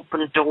only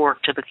open door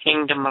to the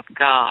kingdom of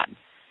God.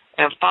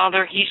 And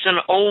Father, he's an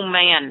old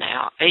man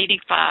now,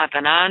 85,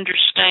 and I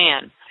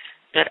understand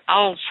that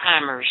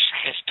Alzheimer's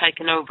has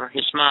taken over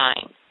his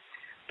mind.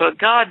 But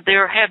God,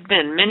 there have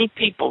been many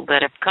people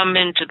that have come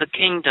into the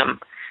kingdom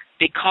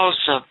because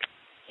of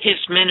his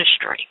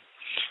ministry.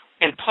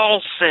 And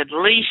Paul said,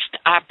 least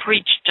I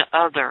preach to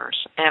others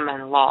am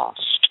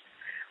lost.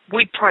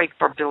 We pray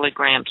for Billy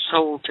Graham's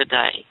soul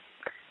today.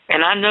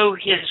 And I know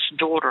his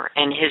daughter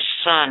and his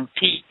son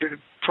Peter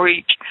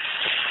preach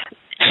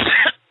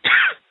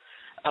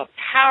a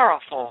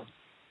powerful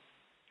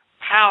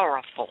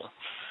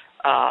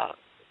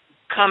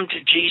come to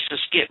Jesus,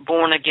 get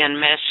born again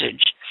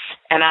message.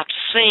 And I've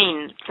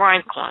seen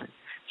Franklin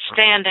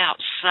stand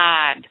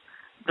outside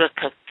the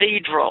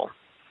cathedral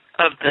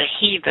of the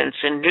heathens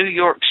in New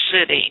York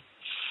City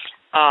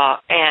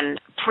and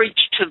preach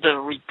to the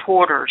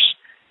reporters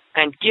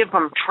and give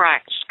them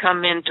tracts,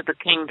 come into the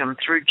kingdom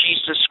through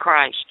Jesus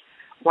Christ,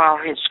 while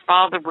his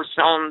father was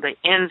on the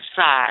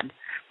inside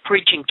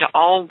preaching to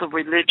all the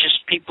religious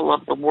people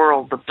of the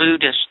world, the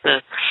Buddhists,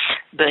 the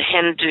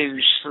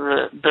Hindus,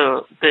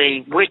 the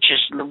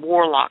witches and the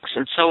warlocks,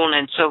 and so on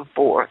and so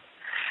forth.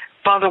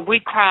 Father,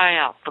 we cry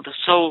out for the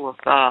soul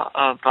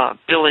of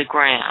Billy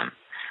Graham.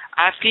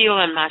 I feel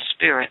in my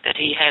spirit that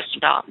he has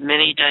not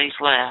many days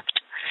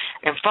left.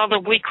 And Father,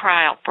 we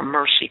cry out for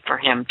mercy for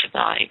him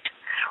tonight.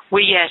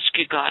 We ask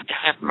you, God, to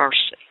have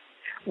mercy.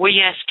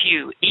 We ask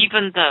you,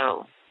 even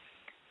though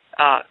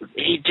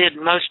he did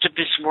most of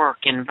his work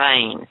in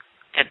vain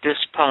at this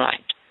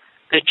point,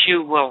 that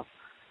you will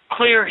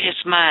clear his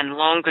mind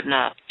long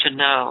enough to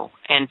know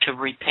and to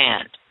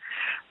repent.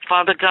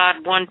 Father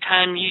God, one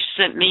time you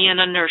sent me in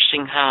a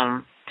nursing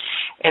home,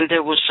 and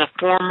there was a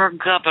former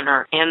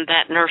governor in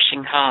that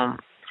nursing home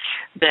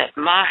that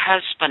my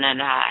husband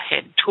and I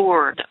had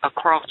toured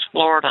across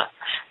Florida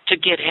to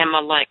get him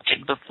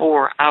elected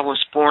before I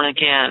was born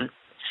again.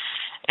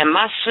 And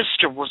my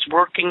sister was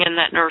working in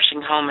that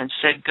nursing home and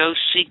said, go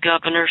see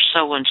Governor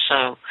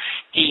so-and-so.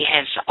 He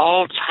has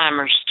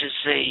Alzheimer's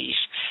disease,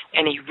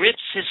 and he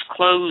rips his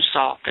clothes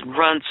off and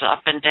runs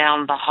up and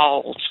down the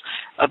halls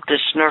of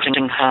this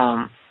nursing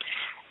home.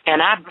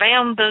 And I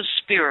bound those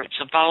spirits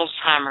of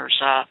Alzheimer's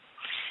up,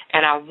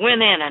 and I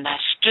went in and I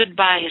stood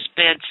by his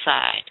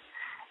bedside,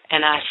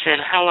 and I said,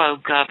 hello,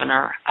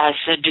 Governor. I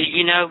said, do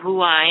you know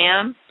who I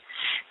am?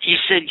 He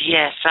said,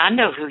 yes, I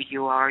know who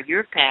you are.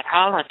 You're Pat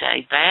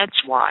Holliday,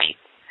 Bad's wife.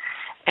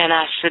 And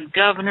I said,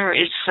 Governor,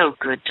 it's so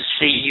good to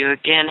see you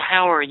again.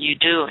 How are you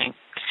doing?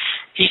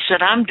 He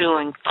said, I'm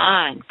doing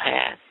fine,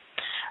 Pat.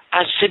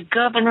 I said,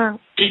 Governor,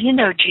 do you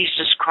know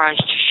Jesus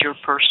Christ is your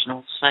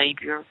personal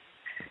Savior?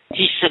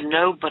 He said,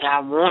 no, but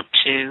I want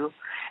to.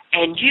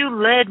 And you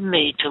led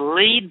me to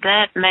lead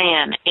that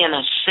man in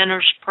a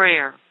sinner's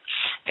prayer.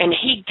 And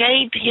he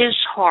gave his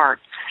heart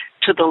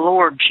to the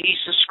Lord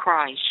Jesus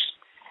Christ.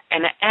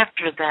 And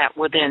after that,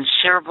 within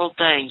several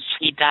days,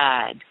 he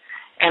died.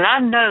 And I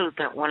know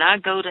that when I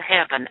go to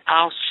heaven,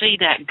 I'll see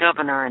that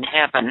governor in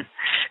heaven.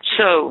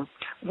 So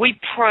we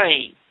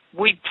pray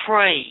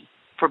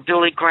for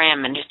Billy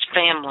Graham and his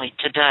family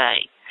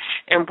today.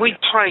 And we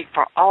pray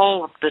for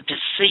all of the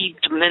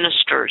deceived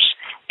ministers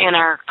in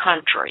our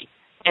country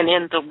and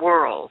in the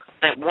world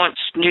that once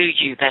knew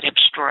you, that have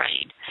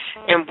strayed.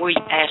 And we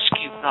ask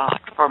you, God,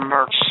 for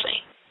mercy.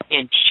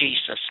 In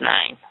Jesus'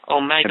 name.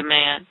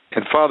 Omegaman.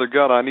 And Father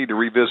God, I need to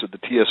revisit the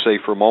TSA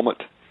for a moment.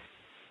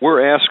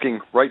 We're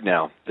asking right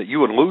now that you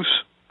would loose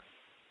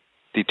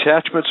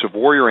detachments of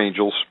warrior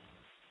angels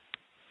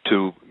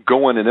to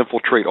go in and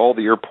infiltrate all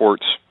the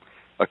airports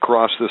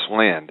across this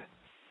land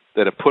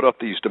that have put up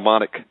these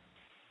demonic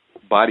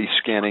body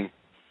scanning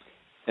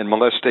and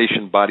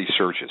molestation body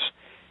searches.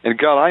 And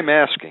God, I'm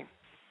asking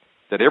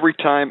that every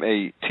time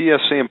a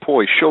TSA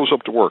employee shows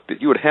up to work,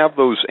 that you would have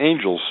those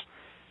angels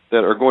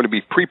that are going to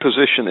be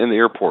prepositioned in the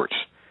airports.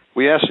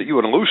 We ask that you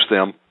would loose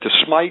them to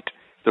smite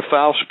the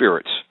foul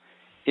spirits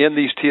in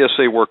these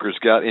TSA workers,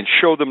 God, and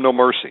show them no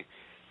mercy.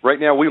 Right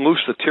now, we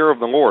loose the terror of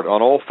the Lord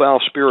on all foul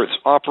spirits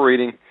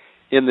operating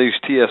in these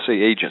TSA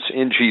agents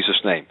in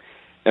Jesus' name.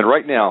 And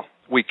right now,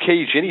 we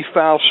cage any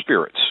foul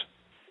spirits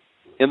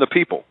in the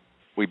people.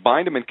 We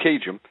bind them and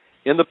cage them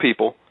in the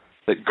people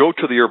that go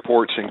to the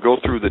airports and go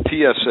through the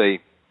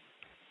TSA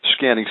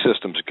scanning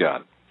systems,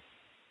 God.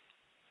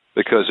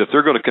 Because if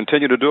they're going to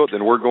continue to do it,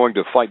 then we're going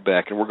to fight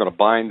back, and we're going to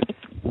bind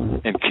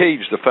and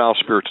cage the foul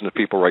spirits in the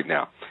people right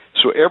now.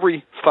 So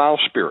every foul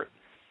spirit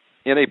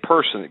in a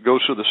person that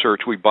goes through the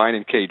search, we bind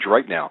and cage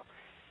right now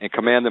and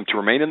command them to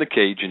remain in the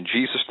cage in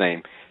Jesus'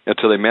 name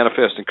until they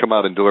manifest and come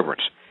out in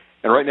deliverance.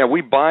 And right now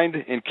we bind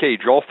and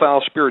cage all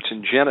foul spirits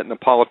in Janet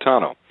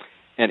Napolitano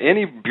and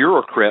any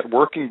bureaucrat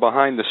working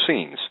behind the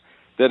scenes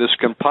that is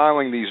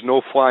compiling these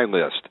no-fly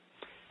lists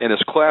and is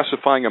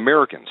classifying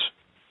Americans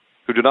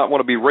who do not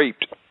want to be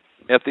raped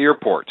at the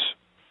airports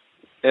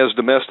as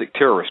domestic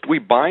terrorists. We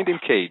bind and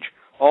cage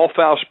all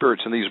foul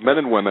spirits in these men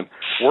and women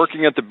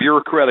working at the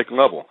bureaucratic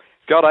level.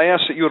 God, I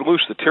ask that you would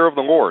loose the terror of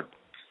the Lord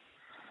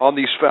on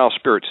these foul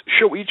spirits.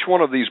 Show each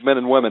one of these men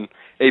and women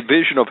a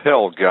vision of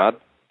hell, God,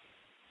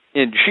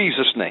 in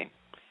Jesus' name.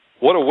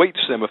 What awaits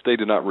them if they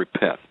do not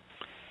repent?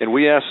 And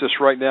we ask this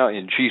right now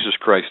in Jesus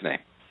Christ's name.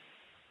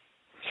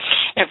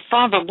 And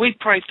Father, we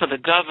pray for the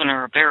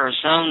governor of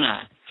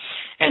Arizona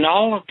and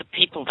all of the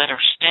people that are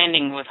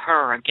standing with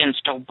her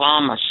against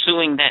Obama,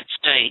 suing that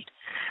state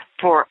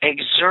for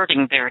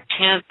exerting their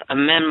 10th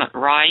Amendment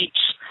rights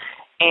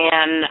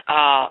and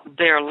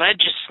their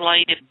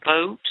legislative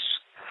votes.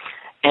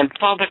 And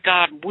Father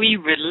God, we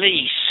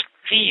release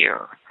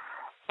fear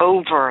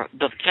over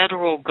the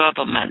federal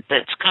government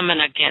that's coming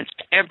against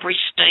every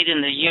state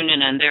in the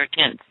Union and their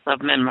 10th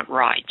Amendment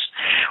rights.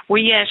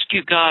 We ask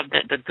you, God,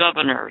 that the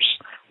governors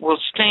will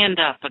stand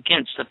up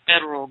against the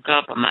federal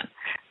government,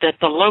 that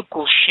the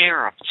local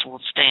sheriffs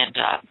will stand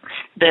up,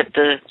 that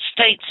the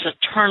state's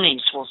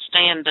attorneys will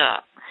stand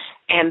up,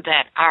 and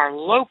that our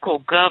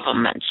local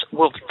governments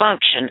will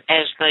function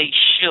as they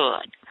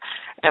should.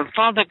 And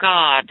Father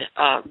God,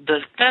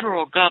 the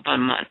federal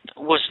government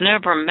was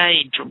never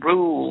made to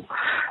rule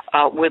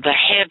with a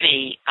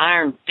heavy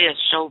iron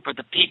fist over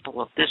the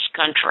people of this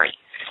country.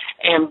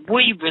 And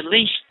we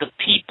release the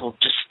people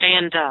to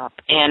stand up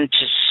and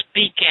to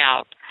speak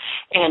out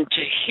and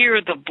to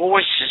hear the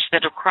voices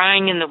that are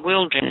crying in the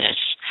wilderness.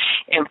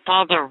 And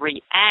Father,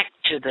 react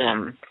to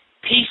them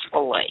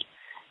peacefully.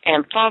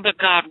 And Father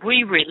God,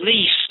 we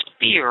release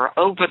fear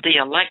over the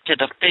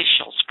elected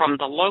officials from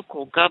the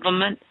local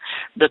government,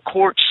 the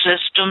court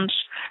systems,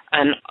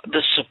 and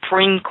the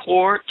Supreme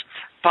Court.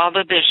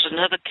 Father, there's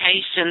another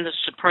case in the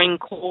Supreme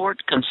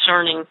Court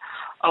concerning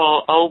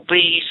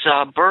OB's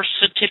birth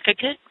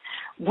certificate.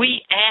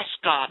 We ask,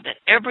 God, that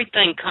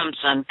everything comes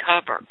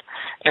uncovered.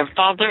 And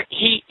Father,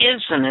 he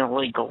is an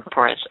illegal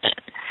president.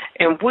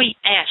 And we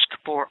ask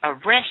for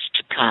arrest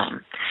to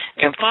come.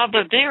 And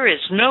Father, there is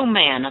no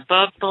man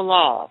above the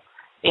law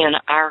in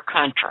our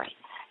country.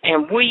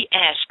 And we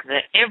ask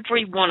that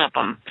every one of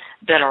them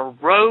that are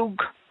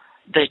rogue,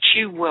 that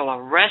you will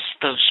arrest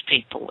those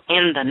people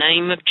in the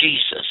name of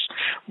Jesus.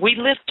 We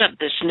lift up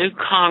this new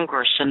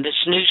Congress and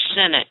this new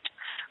Senate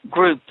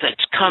group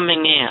that's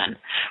coming in.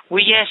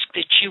 We ask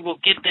that you will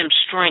give them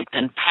strength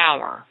and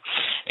power,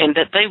 and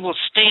that they will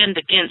stand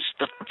against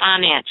the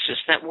finances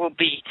that will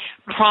be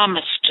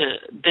promised to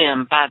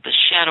them by the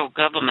shadow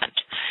government,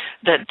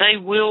 that they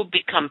will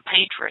become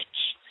patriots,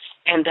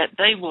 and that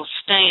they will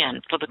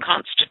stand for the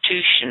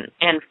Constitution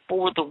and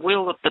for the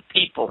will of the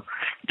people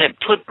that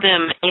put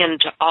them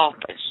into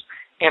office.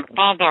 And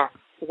Father,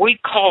 we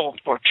call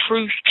for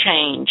true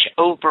change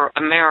over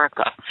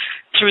America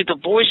through the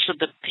voice of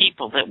the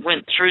people that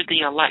went through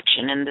the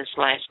election in this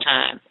last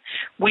time.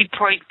 We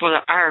pray for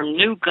our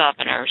new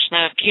governors.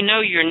 Now, if you know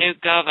your new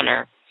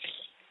governor,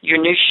 your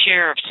new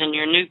sheriffs, and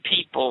your new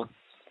people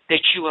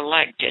that you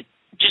elected,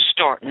 just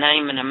start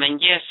naming them.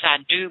 And yes, I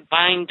do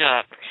bind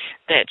up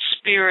that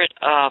spirit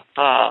of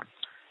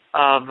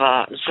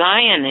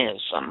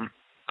Zionism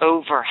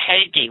over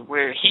Haiti,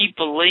 where he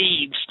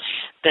believes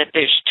that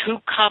there's two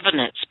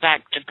covenants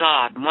back to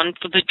God, one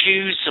for the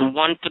Jews and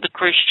one for the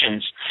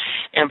Christians.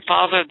 And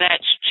Father,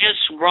 that's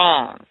just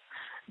wrong.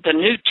 The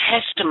New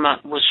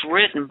Testament was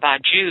written by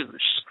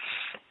Jews,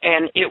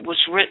 and it was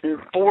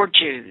written for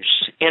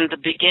Jews in the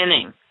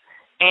beginning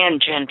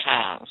and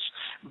Gentiles.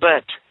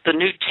 But the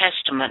New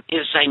Testament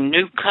is a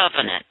new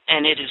covenant,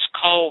 and it is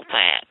called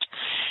that.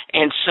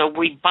 And so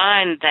we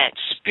bind that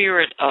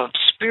spirit of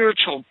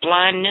spiritual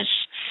blindness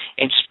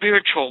and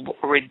spiritual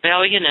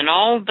rebellion and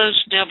all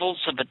those devils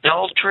of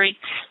adultery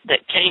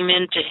that came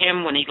into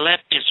him when he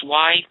left his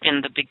wife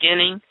in the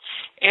beginning.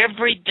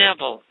 Every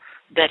devil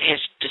that has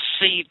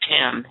deceived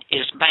him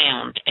is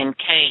bound and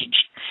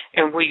caged,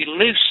 and we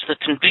loose the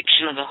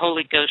conviction of the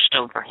Holy Ghost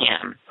over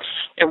him.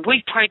 And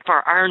we pray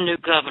for our new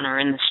governor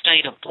in the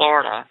state of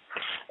Florida.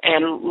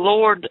 And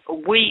Lord,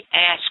 we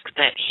ask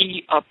that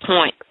he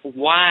appoint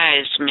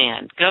wise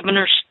men.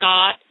 Governor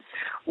Scott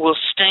will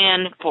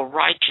stand for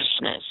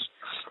righteousness.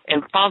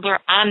 And Father,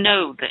 I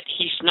know that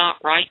he's not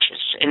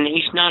righteous and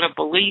he's not a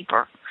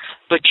believer,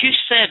 but you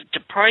said to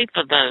pray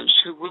for those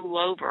who rule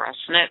over us.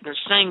 And at the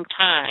same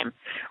time,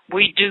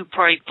 we do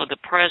pray for the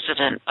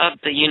President of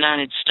the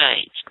United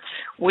States.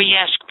 We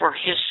ask for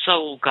his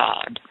soul,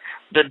 God.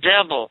 The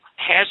devil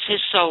has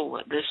his soul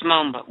at this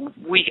moment.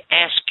 We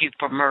ask you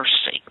for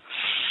mercy.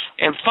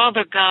 And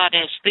Father God,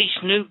 as these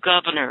new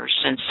governors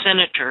and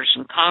senators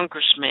and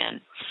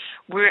congressmen,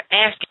 we're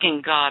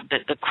asking, God,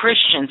 that the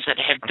Christians that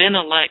have been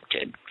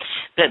elected,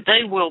 that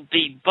they will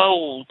be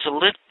bold to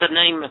lift the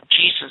name of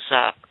Jesus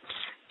up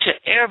to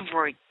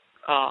every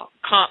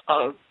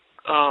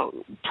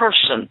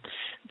person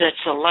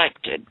that's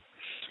elected.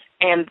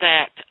 And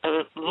that,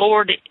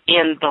 Lord,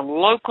 in the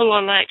local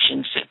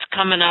elections that's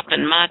coming up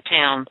in my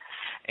town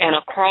and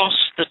across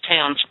the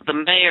towns, the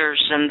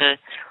mayors and the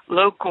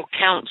local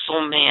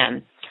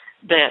councilmen,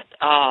 that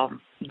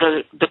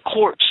the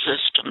court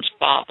systems,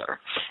 Father,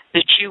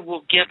 that you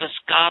will give us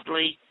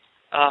godly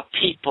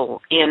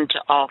people into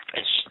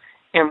office.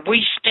 And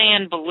we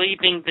stand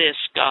believing this,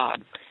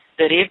 God,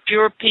 that if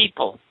your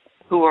people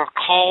who are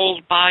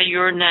called by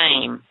your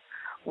name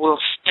will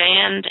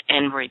stand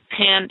and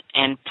repent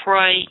and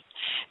pray,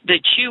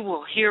 that you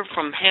will hear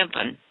from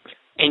heaven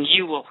and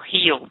you will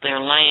heal their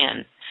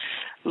land.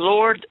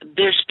 Lord,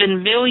 there's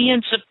been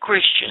millions of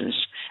Christians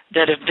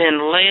that have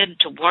been led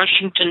to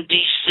Washington,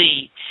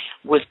 D.C.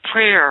 with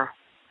prayer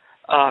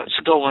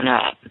going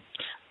up.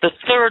 The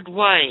third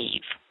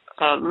wave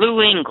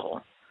Lou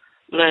Engle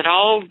led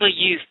all the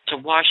youth to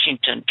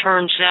Washington.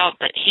 Turns out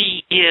that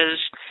he is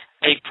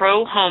a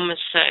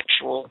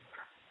pro-homosexual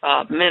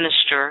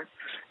minister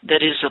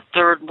that is a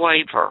third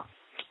waver.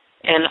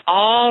 And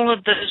all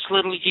of those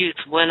little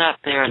youth went up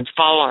there and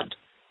followed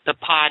the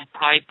Pied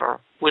Piper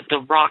with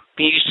the rock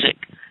music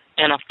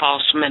and a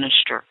false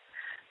minister.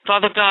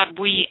 Father God,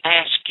 we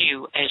ask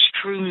you as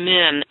true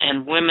men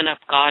and women of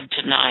God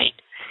tonight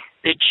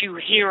that you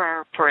hear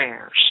our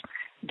prayers.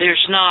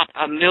 There's not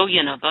a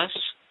million of us.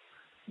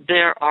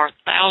 There are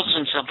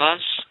thousands of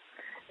us,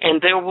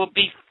 and there will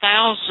be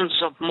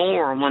thousands of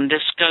more when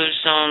this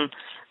goes on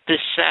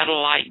this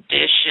satellite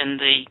dish and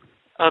the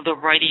other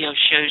radio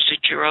shows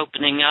that you're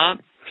opening up.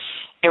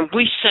 And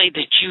we say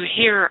that you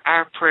hear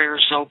our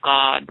prayers, oh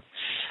God.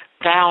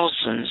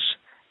 Thousands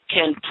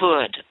can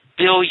put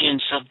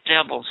billions of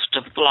devils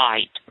to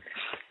flight.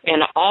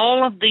 And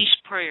all of these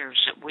prayers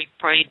that we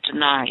prayed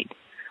tonight,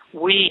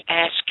 we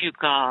ask you,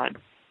 God,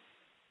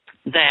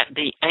 that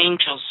the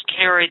angels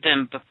carry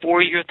them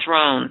before your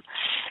throne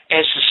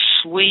as a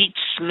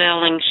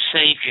sweet-smelling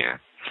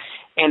Savior,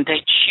 and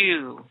that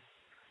you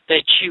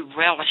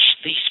relish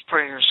these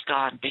prayers,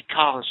 God,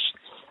 because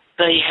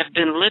they have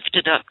been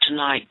lifted up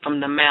tonight from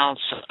the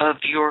mouths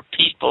of your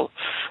people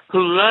who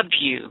love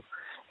you,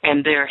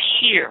 and they're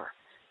here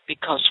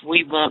because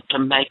we want to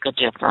make a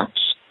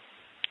difference.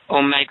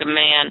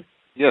 Omegaman.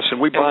 Yes, and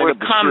we bind up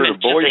the spirit of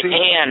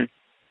Boise.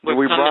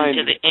 We're coming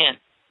to the end.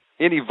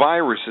 Any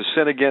viruses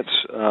sent against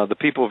the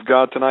people of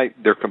God tonight,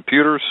 their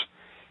computers,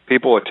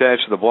 people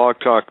attached to the Blog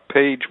Talk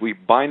page, we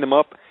bind them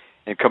up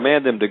and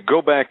command them to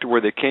go back to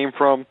where they came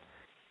from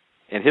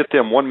and hit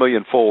them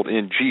 1,000,000-fold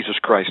in Jesus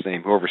Christ's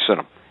name, whoever sent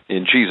them,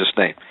 in Jesus'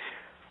 name.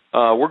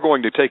 We're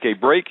going to take a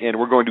break, and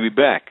we're going to be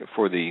back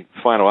for the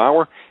final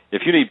hour.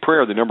 If you need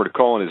prayer, the number to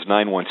call in is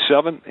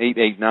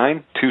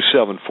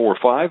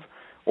 917-889-2745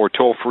 or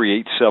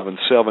toll-free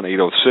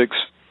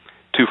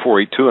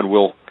 877-806-2482, and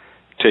we'll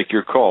take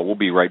your call. We'll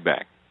be right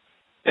back.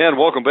 And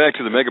welcome back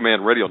to the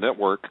Omegaman Radio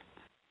Network.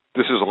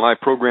 This is a live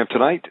program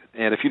tonight,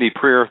 and if you need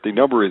prayer, the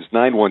number is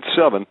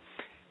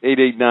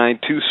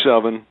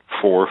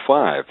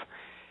 917-889-2745.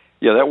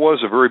 Yeah, that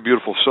was a very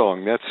beautiful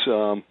song. That's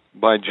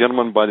by a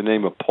gentleman by the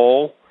name of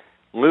Paul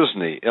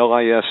Lisney,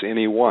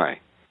 Lisney.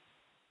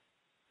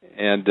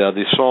 And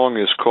the song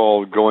is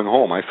called Going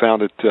Home. I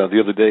found it the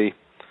other day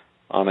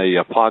on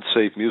a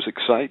PodSafe music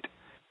site,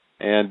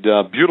 and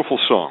beautiful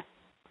song.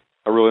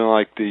 I really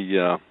like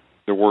the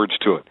words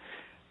to it.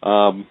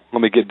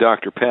 Let me get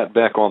Dr. Pat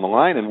back on the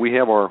line, and we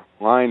have our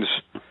lines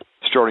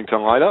starting to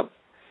light up.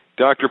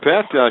 Dr.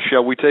 Pat,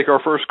 shall we take our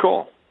first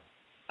call?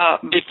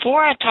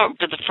 Before I talk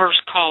to the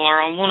first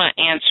caller, I want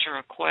to answer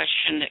a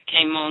question that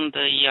came on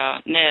the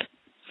net.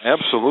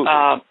 Absolutely.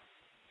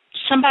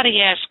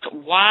 Somebody asked,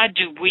 why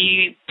do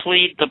we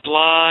plead the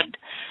blood?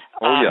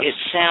 Yes. It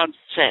sounds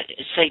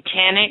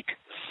satanic.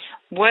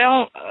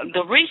 Well,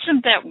 the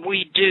reason that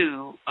we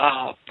do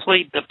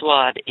plead the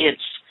blood,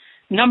 it's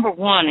number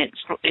one,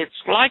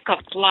 it's like a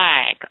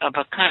flag of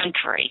a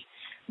country.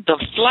 The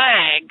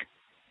flag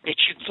that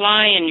you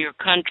fly in your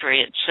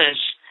country, it says,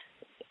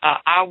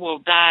 I will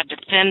die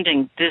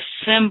defending this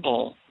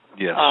symbol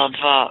of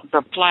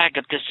the flag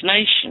of this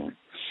nation.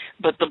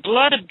 But the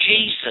blood of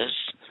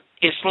Jesus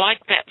is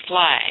like that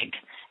flag.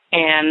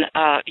 And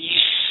you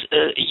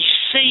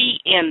see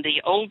in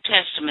the Old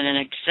Testament in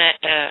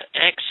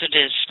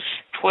Exodus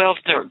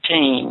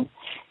 12:13,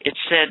 it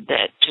said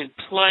that to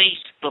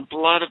place the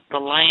blood of the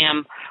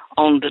Lamb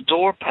on the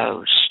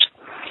doorpost.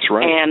 That's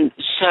right. And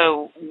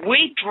so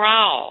we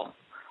draw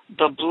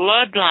the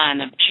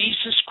bloodline of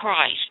Jesus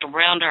Christ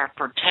around our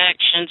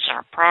protections,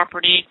 our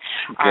property,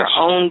 our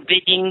own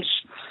beings.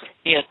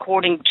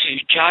 According to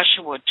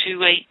Joshua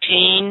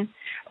 2:18,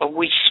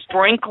 we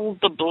sprinkle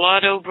the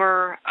blood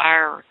over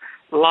our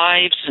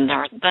lives and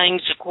our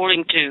things,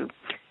 according to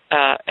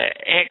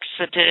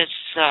Exodus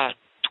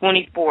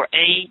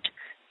 24:8,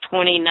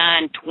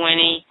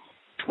 29:20,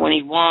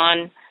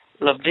 21,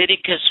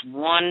 Leviticus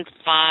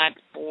 1:5,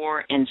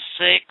 4, and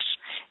 6,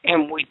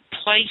 and we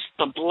place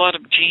the blood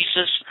of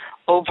Jesus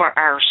over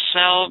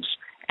ourselves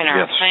and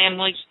our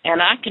families.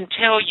 And I can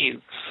tell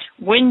you,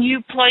 when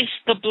you place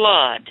the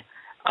blood,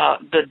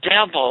 the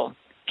devil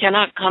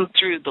cannot come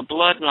through the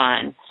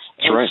bloodline.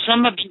 And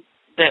some of you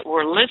that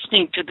were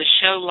listening to the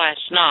show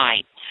last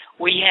night,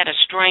 we had a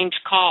strange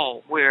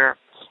call where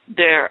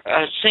there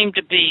seemed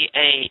to be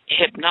a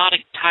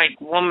hypnotic-type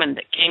woman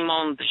that came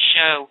on the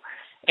show,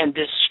 and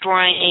this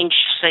strange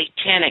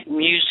satanic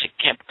music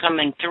kept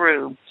coming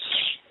through.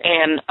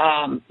 And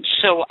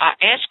so I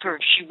asked her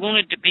if she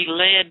wanted to be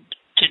led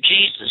to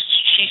Jesus.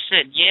 She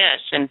said yes,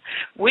 and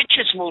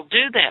witches will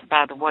do that,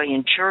 by the way,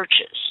 in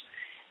churches.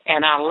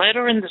 And I led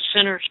her in the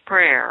sinner's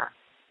prayer,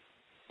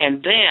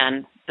 and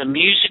then the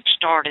music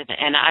started,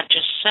 and I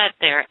just sat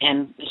there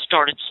and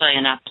started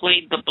saying, I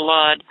plead the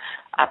blood,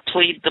 I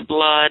plead the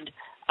blood,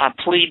 I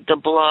plead the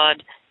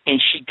blood,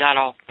 and she got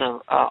off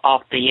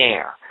the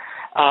air.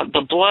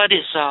 The blood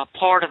is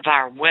part of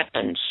our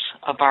weapons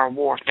of our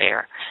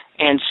warfare,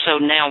 and so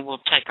now we'll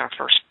take our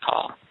first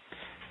call.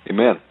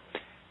 Amen.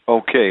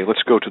 Okay,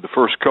 let's go to the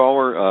first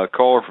caller.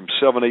 Caller from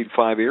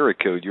 785 area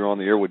code. You're on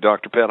the air with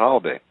Dr. Pat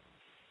Holliday.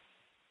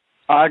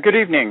 Good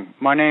evening.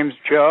 My name's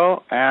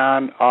Joe,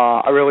 and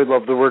I really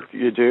love the work that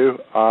you do.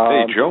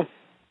 Hey, Joe.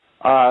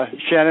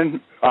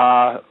 Shannon,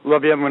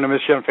 love you. I'm going to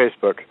miss you on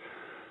Facebook.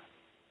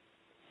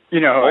 You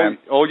know who I am.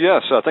 Oh,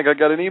 yes. I think I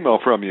got an email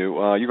from you.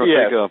 You're going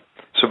to take a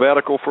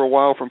sabbatical for a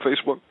while from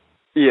Facebook?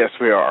 Yes,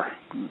 we are.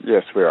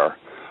 Yes, we are.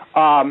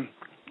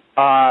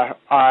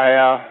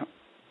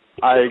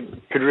 I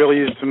could really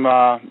use some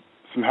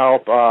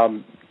help.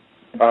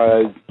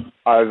 I've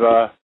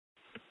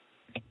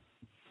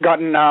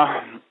gotten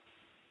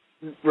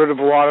rid of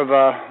a lot of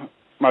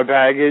my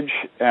baggage,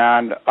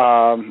 and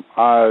I'm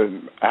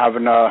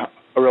having a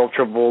real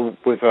trouble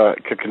with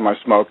kicking my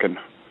smoking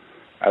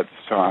at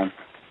this time.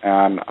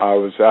 And I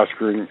was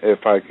asking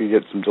if I could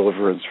get some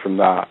deliverance from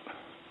that.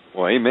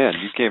 Well, amen.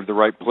 You came to the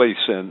right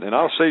place. And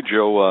I'll say,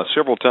 Joe,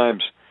 several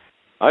times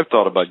I've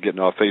thought about getting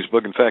off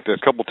Facebook. In fact, a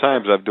couple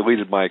times I've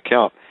deleted my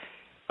account.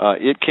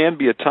 It can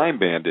be a time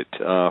bandit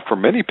for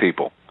many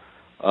people.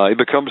 It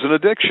becomes an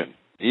addiction,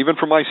 even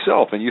for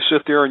myself. And you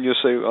sit there and you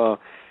say,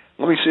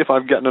 let me see if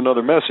I've gotten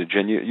another message.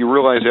 And you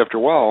realize after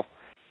a while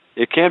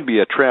it can be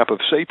a trap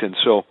of Satan.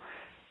 So,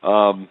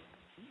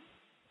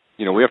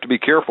 we have to be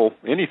careful.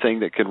 Anything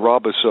that can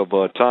rob us of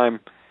time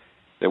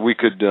that we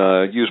could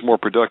use more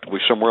productively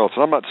somewhere else.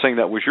 And I'm not saying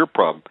that was your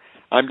problem.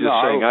 I'm just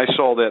saying I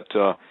saw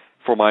that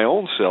for my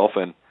own self,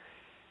 and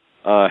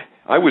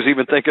I was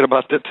even thinking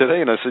about that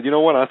today, and I said, you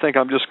know what, I think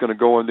I'm just going to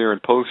go in there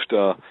and post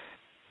the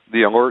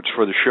alerts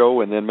for the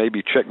show and then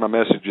maybe check my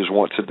messages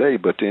once a day.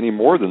 But any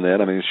more than that,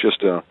 I mean, it's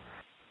just a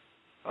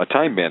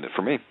time bandit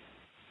for me.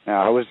 Yeah,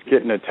 I was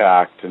getting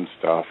attacked and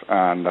stuff,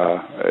 and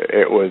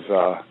it was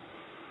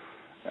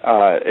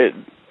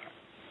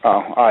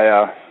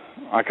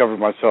I covered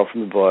myself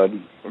in the blood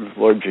of the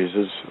Lord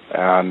Jesus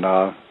and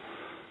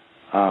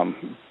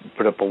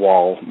put up a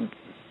wall,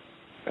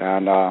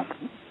 and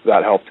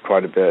that helped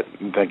quite a bit.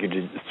 And thank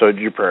you. So did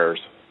your prayers.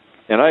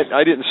 And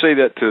I didn't say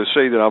that to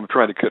say that I'm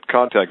trying to cut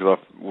contact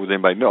with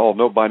anybody.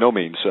 No, by no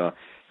means. There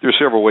are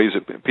several ways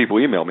that people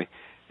email me,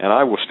 and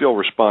I will still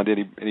respond to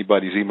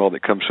anybody's email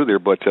that comes through there.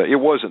 But it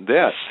wasn't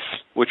that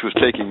which was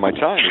taking my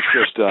time. It's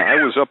just I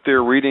was up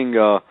there reading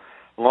a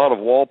lot of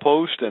wall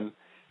posts, and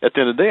at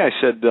the end of the day, I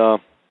said,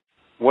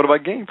 what have I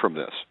gained from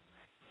this?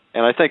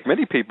 And I think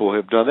many people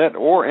have done that,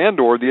 or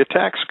the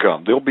attacks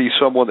come. There'll be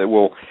someone that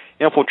will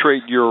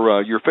infiltrate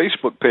your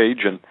Facebook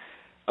page, and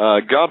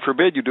God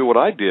forbid you do what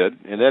I did,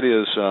 and that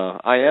is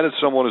I added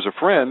someone as a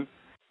friend,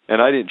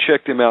 and I didn't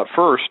check them out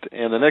first,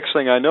 and the next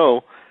thing I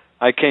know,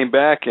 I came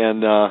back,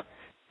 and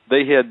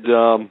they had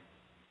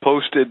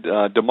posted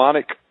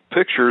demonic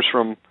pictures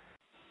from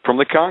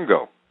the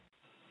Congo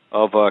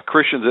of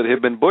Christians that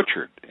had been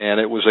butchered,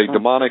 and it was a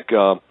demonic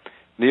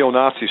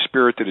neo-Nazi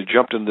spirit that had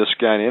jumped into this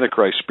guy, an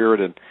Antichrist spirit,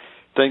 and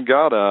thank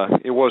God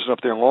it wasn't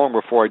up there long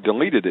before I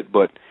deleted it.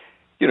 But,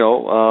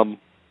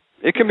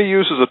 it can be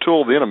used as a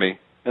tool of the enemy.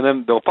 And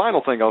then the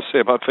final thing I'll say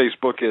about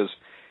Facebook is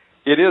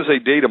it is a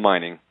data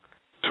mining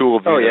tool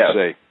of the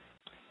NSA.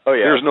 Oh,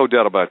 yeah. There's no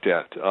doubt about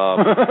that.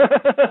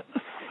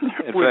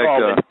 In We've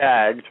all been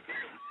tagged.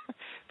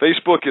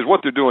 Facebook is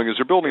what they're doing is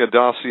they're building a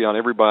dossier on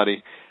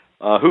everybody,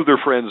 who their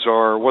friends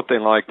are, what they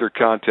like, their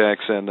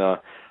contacts, and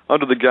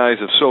under the guise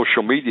of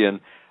social media. And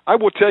I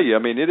will tell you, I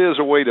mean, it is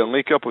a way to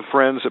link up with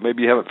friends that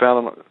maybe you haven't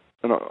found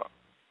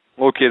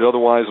located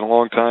otherwise in a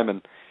long time.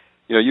 And,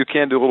 you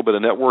can do a little bit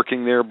of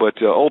networking there,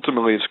 but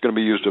ultimately it's going to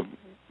be used to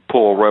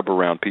pull a rub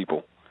around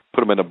people,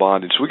 put them into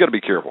bondage. So we got to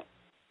be careful.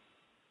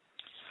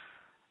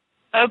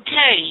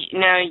 Okay.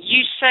 Now,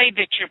 you say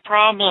that your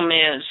problem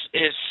is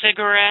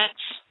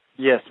cigarettes?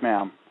 Yes,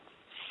 ma'am.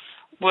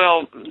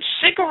 Well,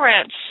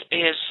 cigarettes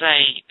is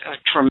a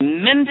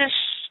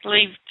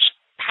tremendously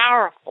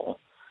powerful,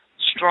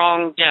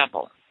 strong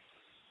devil.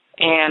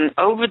 And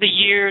over the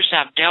years,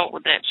 I've dealt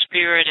with that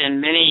spirit in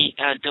many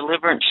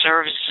deliverance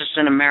services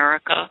in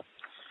America.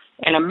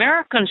 And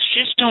Americans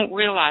just don't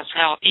realize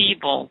how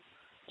evil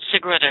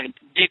cigarette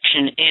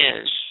addiction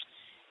is.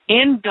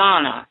 In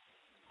Ghana,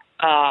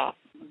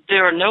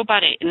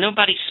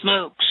 nobody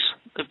smokes.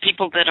 The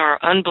people that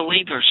are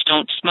unbelievers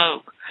don't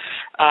smoke.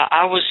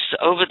 I was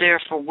over there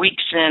for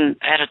weeks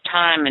at a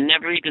time and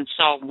never even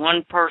saw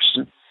one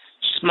person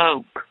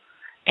smoke.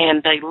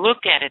 And they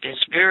look at it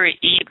as very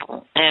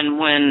evil. And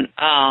when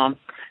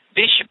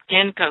Bishop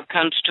Genko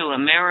comes to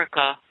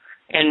America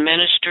and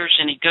ministers,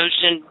 and he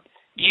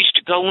used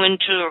to go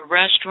into a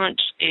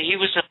restaurant, he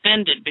was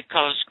offended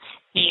because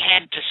he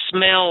had to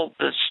smell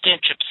the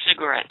stench of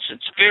cigarettes.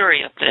 It's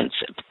very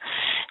offensive.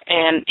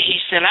 And he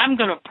said, I'm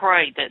going to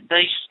pray that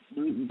they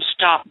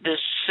stop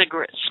this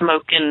cigarette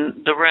smoke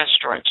in the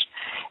restaurants.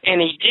 And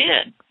he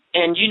did.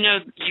 And you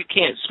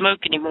can't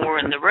smoke anymore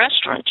in the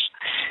restaurants.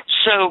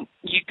 So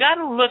you got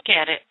to look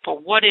at it for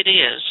what it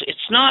is.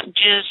 It's not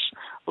just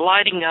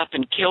lighting up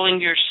and killing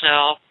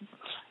yourself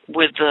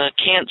with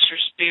cancer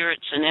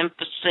spirits and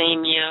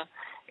emphysema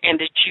and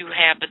that you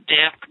have a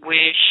death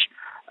wish.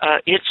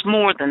 It's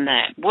more than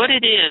that. What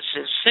it is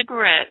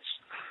cigarettes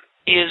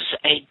is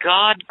a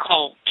god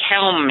called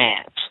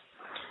Calmet,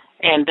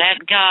 and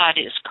that god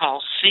is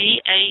called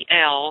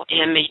Calmet.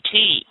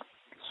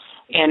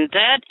 And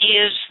that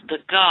is the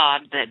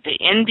god that the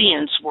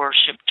Indians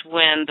worshipped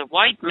when the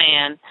white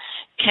man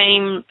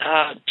came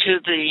to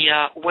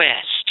the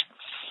West.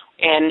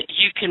 And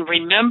you can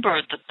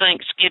remember the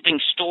Thanksgiving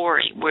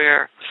story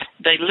where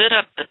they lit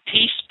up the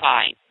peace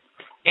pipe,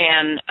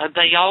 and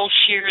they all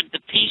shared the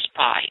peace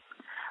pipe.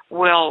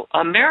 Well,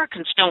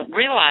 Americans don't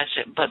realize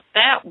it, but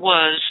that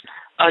was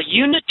a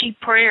unity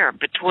prayer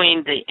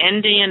between the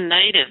Indian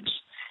natives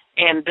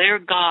and their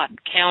god,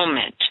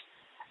 Calmet,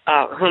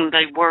 whom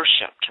they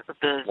worshipped,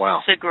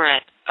 the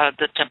cigarette,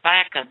 the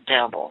tobacco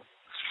devil.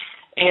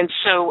 And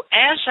so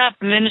as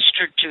I've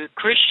ministered to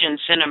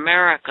Christians in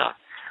America,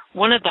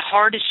 one of the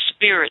hardest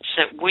spirits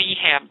that we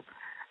have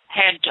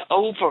had to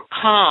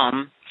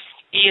overcome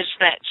is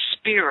that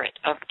spirit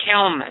of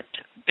Calmet,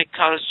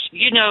 because,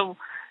 you know,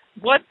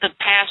 what the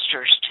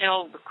pastors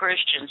tell the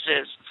Christians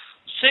is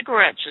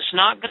cigarettes is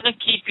not going to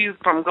keep you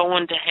from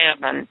going to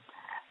heaven.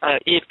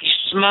 If you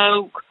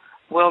smoke,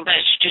 well,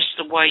 that's just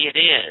the way it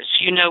is.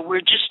 You know,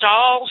 we're just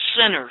all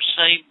sinners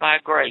saved by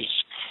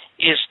grace,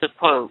 is the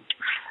quote.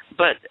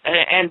 But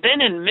and then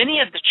in many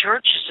of the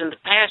churches in the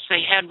past,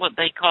 they had what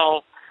they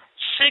call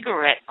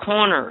cigarette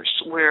corners,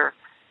 where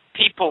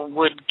people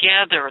would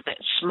gather that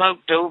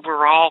smoked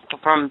over off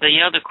from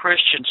the other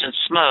Christians and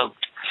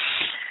smoked.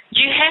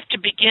 You have to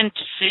begin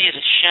to see it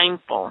as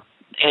shameful,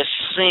 as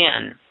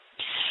sin.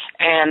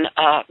 And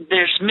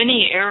there's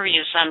many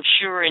areas, I'm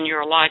sure, in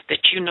your life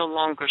that you no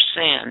longer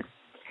sin.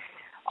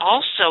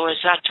 Also,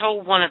 as I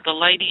told one of the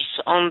ladies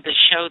on the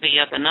show the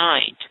other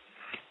night,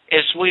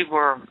 as we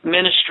were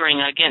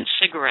ministering against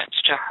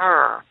cigarettes to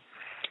her,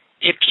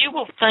 if you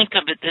will think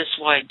of it this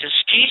way,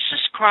 does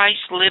Jesus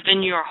Christ live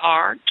in your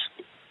heart?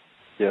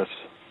 Yes.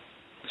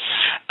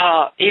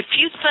 If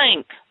you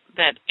think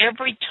that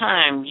every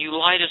time you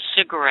light a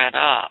cigarette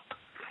up,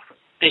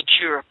 that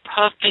you're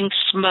puffing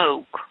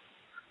smoke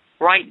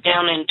right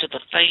down into the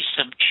face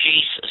of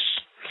Jesus,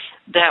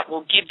 that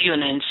will give you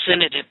an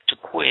incentive to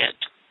quit.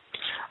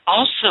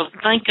 Also,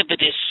 think of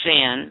it as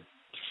sin,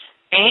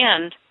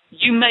 and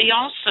you may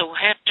also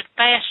have to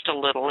fast a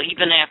little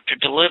even after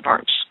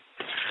deliverance.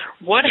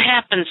 What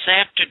happens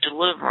after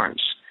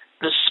deliverance?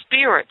 The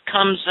spirit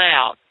comes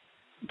out,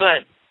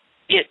 but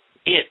it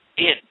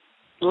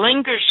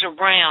lingers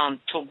around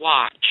to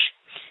watch.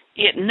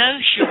 It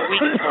knows your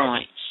weak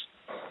points.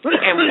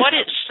 And what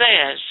it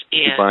says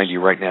is... We bind you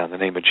right now in the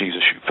name of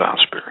Jesus, you foul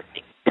spirit.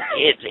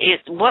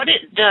 What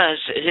it does,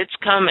 it's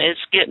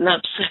getting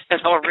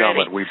upset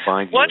already. We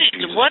bind you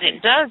what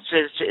it does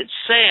is it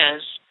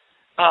says,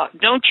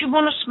 don't you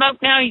want to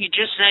smoke now? You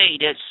just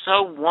ate. It's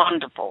so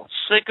wonderful.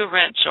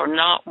 Cigarettes are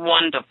not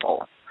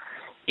wonderful.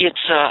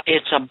 It's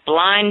a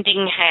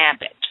blinding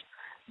habit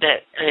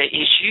that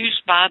is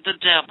used by the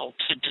devil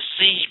to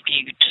deceive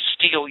you, to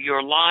steal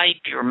your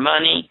life, your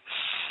money,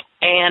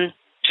 and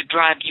to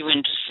drive you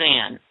into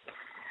sin.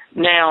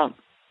 Now,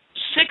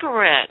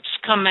 cigarettes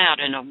come out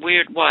in a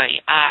weird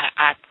way.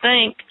 I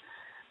think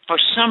for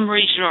some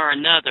reason or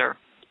another,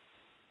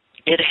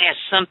 it has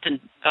something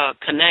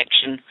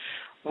connection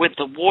with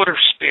the water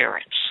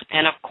spirits.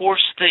 And, of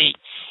course, the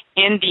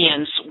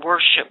Indians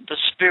worship the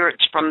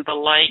spirits from the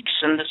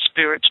lakes and the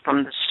spirits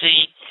from the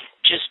sea,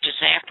 just as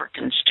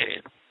Africans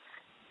do.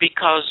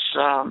 Because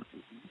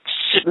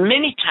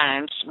many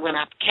times when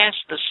I've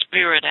cast the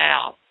spirit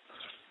out,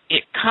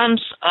 it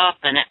comes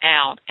up and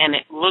out, and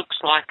it looks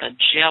like a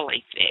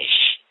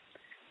jellyfish,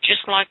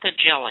 just like a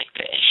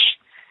jellyfish.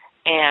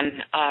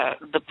 And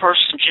the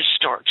person just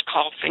starts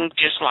coughing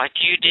just like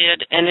you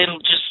did, and it'll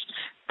just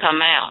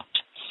come out.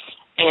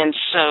 And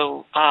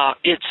so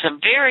it's a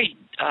very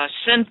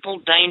sinful,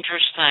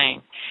 dangerous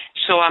thing.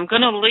 So I'm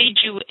going to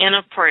lead you in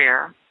a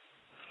prayer,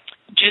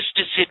 just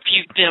as if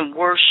you've been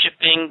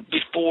worshiping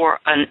before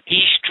an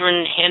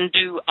Eastern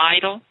Hindu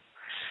idol,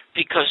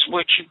 because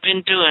what you've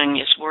been doing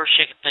is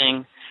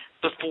worshiping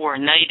before a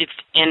native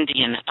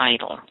Indian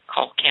idol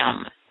called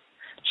Calmet.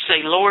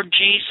 Say, Lord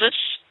Jesus.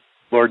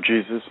 Lord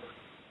Jesus.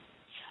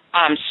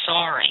 I'm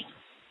sorry.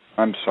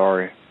 I'm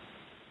sorry.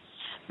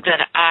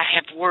 That I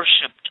have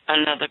worshipped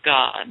another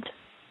god.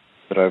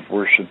 That I've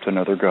worshipped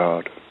another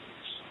god.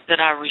 That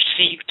I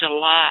received a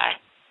lie.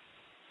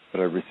 That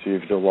I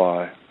received a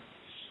lie.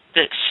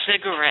 That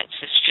cigarettes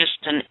is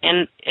just an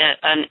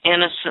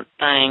innocent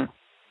thing.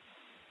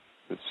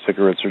 That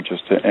cigarettes are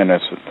just an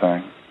innocent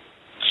thing.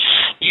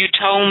 You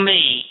told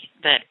me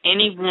that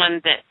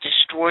anyone that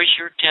destroys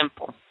your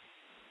temple.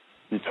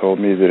 You told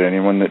me that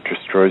anyone that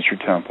destroys your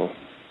temple.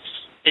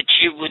 That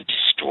you would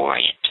destroy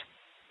it.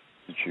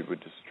 That you would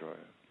destroy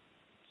it.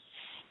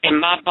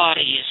 And my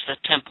body is the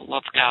temple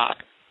of God.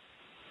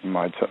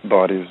 My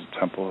body is the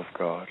temple of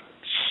God.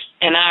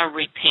 And I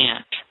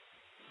repent.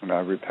 And I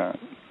repent.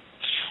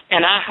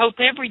 And I hope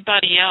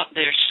everybody out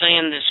there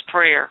saying this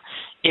prayer,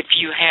 if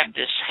you have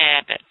this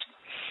habit.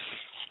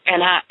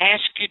 And I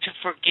ask you to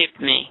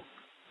forgive me.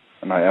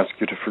 And I ask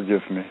you to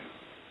forgive me.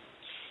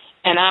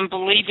 And I'm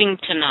believing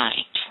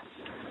tonight.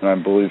 And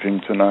I'm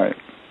believing tonight.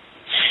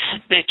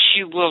 that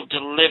you will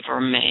deliver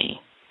me.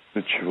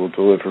 That you will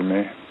deliver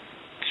me.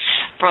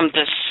 From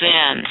the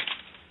sin.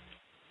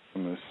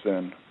 From the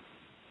sin.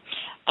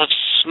 Of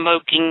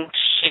smoking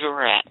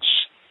cigarettes.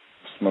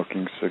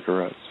 Smoking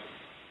cigarettes.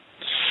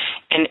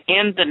 And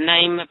in the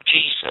name of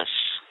Jesus.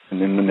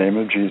 And in the name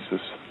of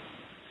Jesus.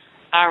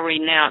 I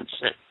renounce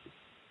it.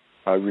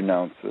 I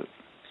renounce it.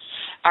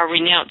 I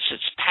renounce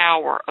its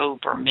power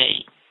over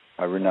me.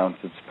 I renounce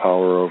its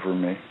power over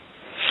me.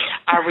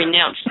 I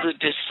renounce the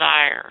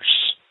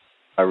desires.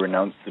 I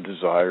renounce the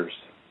desires.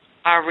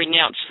 I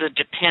renounce the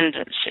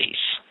dependencies.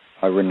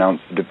 I renounce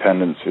the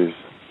dependencies.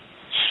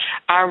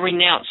 I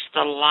renounce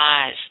the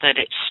lies that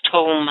it's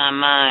told my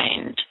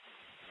mind.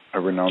 I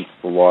renounce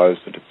the lies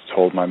that it's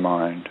told my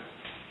mind.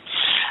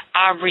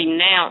 I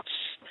renounce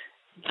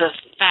the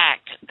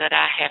fact that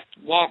I have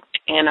walked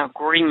in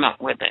agreement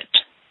with it.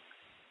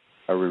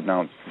 I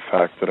renounce the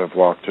fact that I've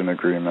walked in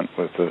agreement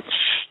with it.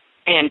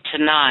 And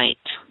tonight,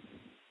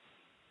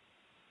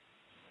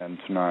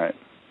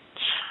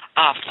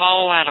 I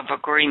fall out of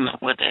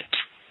agreement with it.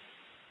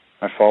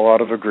 I fall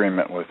out of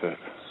agreement with it.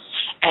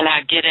 And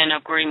I get in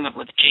agreement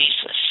with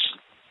Jesus.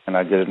 And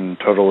I get in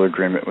total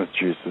agreement with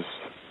Jesus.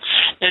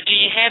 Now, do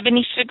you have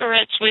any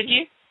cigarettes with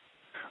you?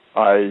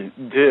 I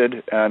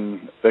did,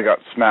 and they got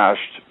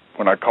smashed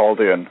when I called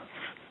in.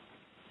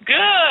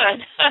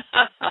 Good.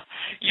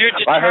 You're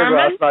determined? I heard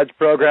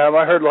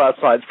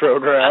last night's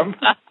program.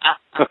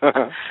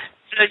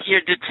 So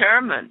you're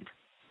determined.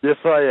 Yes,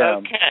 I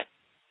am.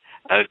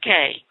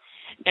 Okay.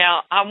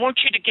 Now, I want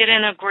you to get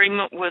in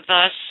agreement with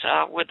us,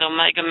 with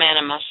Omegaman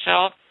and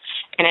myself.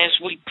 And as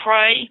we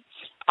pray,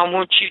 I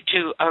want you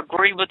to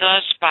agree with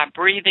us by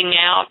breathing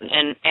out.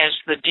 And as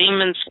the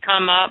demons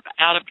come up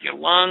out of your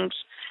lungs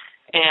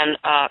and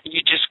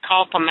you just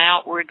cough them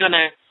out, we're going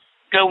to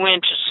go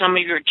into some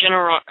of your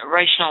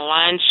generational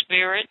line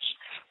spirits,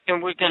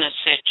 and we're going to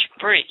set you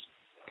free.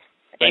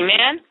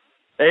 Amen?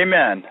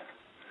 Amen.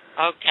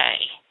 Okay.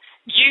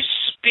 You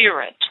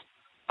spirit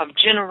of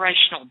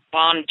generational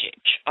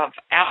bondage, of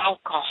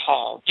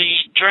alcohol, do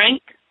you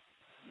drink?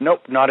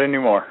 Nope, not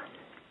anymore.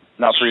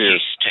 Not for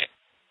years. Used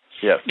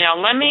to. Yes. Now,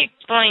 let me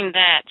explain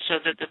that so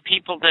that the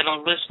people that are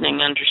listening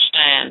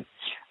understand.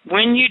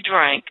 When you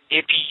drink,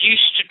 if you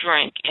used to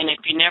drink, and if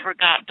you never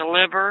got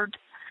delivered,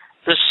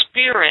 the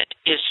spirit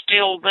is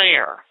still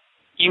there.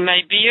 You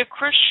may be a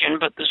Christian,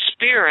 but the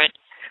spirit,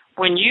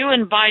 when you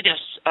invite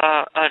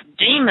a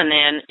demon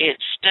in, it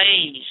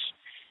stays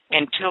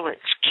until it's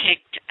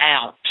kicked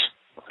out.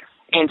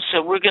 And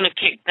so we're going to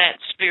kick that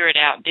spirit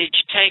out. Did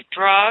you take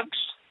drugs?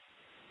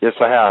 Yes,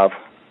 I have.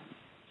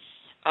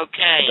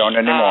 Okay. I don't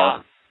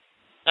anymore.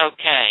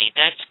 Okay,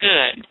 that's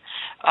good.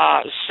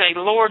 Say,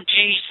 Lord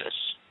Jesus.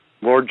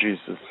 Lord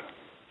Jesus.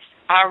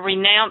 I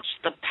renounce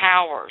the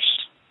powers.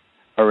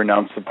 I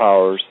renounce the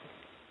powers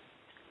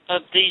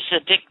of these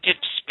addictive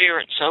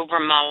spirits over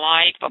my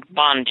life of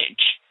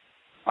bondage.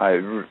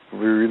 We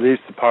release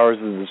the powers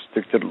of this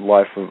addicted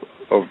life of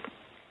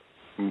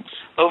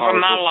over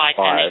my life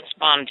and its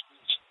bondage.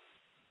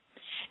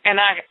 And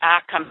I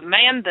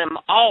command them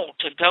all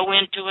to go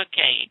into a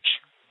cage.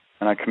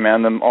 And I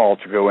command them all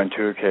to go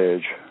into a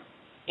cage.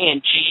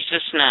 In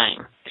Jesus'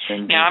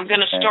 name. Now I'm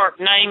going to start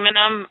naming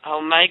them.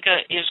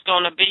 Omega is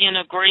going to be in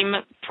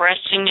agreement,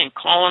 pressing and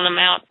calling them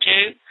out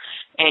too.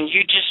 And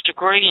you just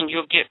agree and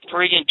you'll get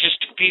free in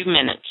just a few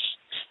minutes.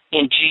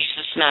 In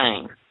Jesus'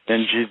 name.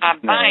 In Jesus' name.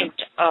 I bind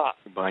up.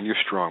 Bind your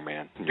strong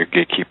man, your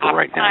gatekeeper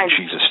right now in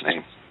Jesus'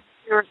 name.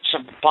 Spirits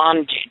of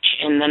bondage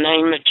in the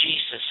name of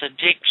Jesus.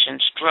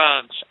 Addictions,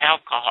 drugs,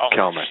 alcohol,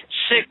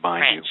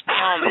 cigarettes,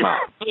 come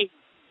out.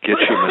 Get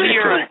you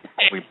manipulated.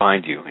 We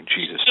bind you in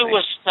Jesus' name.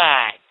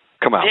 Suicide.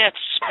 Come out. Death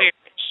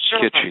spirits.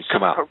 Get you.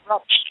 Come out.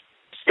 Corruption.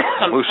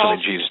 Loosen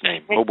in Jesus'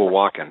 name. Mobile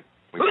walking.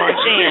 We bind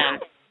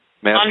you.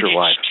 Master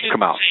life.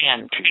 Come out.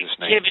 In Jesus'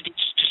 name. Activities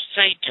to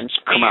Satan's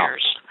come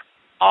out.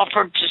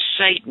 Offered to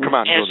Satan come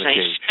out and as go to the a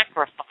cage.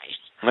 Sacrifice.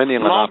 Lenny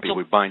and Lenape,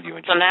 we bind you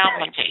in Jesus'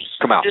 name.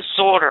 Come out.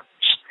 Disorders.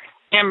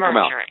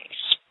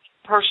 Hemorrhages.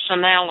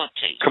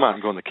 Personalities. Come out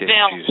and go in the cage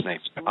in Jesus'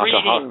 name.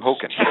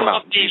 Hoken. Come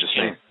out in Jesus'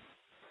 name.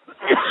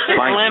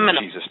 Bind you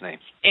in Jesus' name.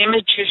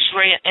 Images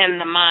in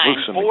the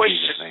mind.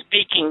 Voices in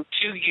speaking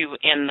to you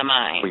in the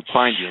mind. We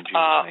bind you in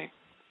Jesus' name.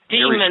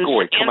 Demons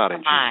come out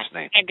in Jesus'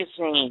 name.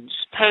 Magazines,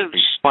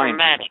 posts, bind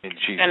traumatic in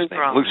Jesus'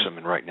 name. Loose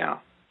them right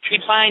now. We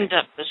bind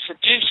up the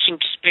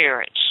seducing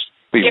spirits.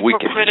 Be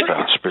weakened, you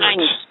foul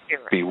spirits.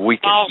 Be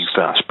weakened, you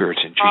foul spirits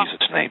in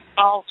Jesus' name.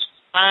 False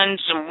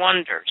signs and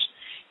wonders.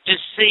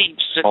 Deceive,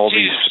 seduce. All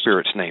these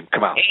spirits' name,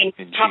 come out in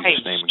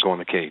Jesus' name and go in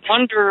the cage.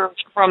 Wander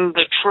from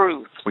the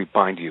truth. We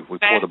bind you. We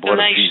pour the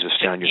blood of Jesus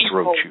down your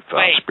throat, you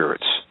foul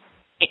spirits.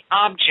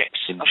 Objects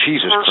in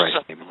Jesus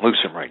Christ's name, loose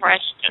them right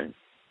now.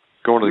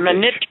 Go to the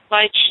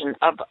manipulation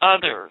cage. of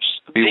others.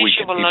 Be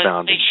weakened, be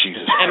bound in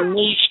Jesus'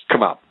 name.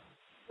 Come out.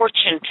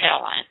 Fortune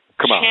telling.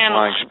 Come out.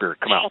 Lying spirit,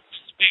 come out.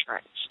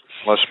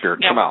 Lust spirit,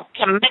 come out.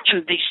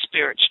 Command these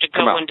spirits to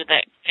go into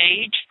that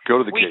cage.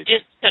 Go to the cage. We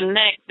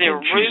disconnect their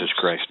in roots. Jesus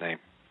Christ's name.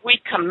 We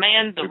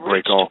command the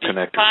break all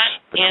connectors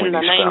between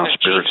these foul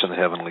spirits and the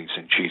heavenlies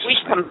in Jesus'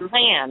 name. We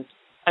command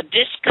a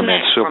disconnect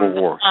command civil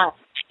war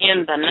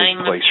in the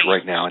name of Jesus. Take place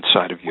right now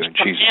inside of you in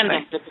Jesus'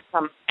 name.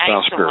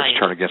 Foul spirits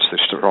turn against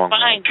this strong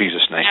man in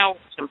Jesus' name.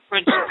 And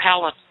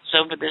principalities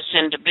over this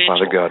individual.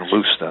 Father God,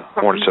 loose the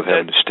hornets of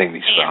heaven to sting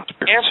these foul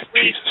spirits in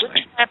Jesus'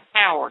 name.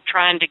 Power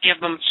trying to give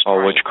them strength.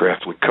 All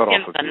witchcraft we cut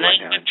off of you right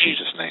now in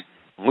Jesus' name.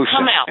 Loose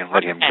him and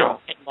let him go.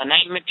 In the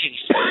name of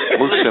Jesus.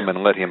 Loose him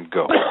and let him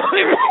go.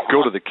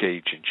 Go to the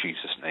cage in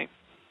Jesus' name.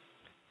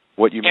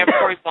 What you mean?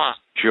 Everyone.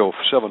 Joe,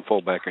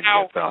 sevenfold back in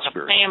your foul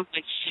spirits.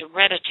 Family,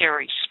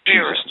 hereditary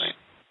spirits. Jesus' name.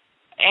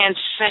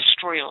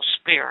 Ancestral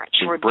spirits.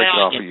 We break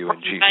off of you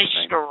in Jesus'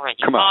 name.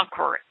 Come out.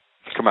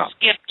 Come out.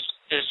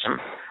 Skepticism.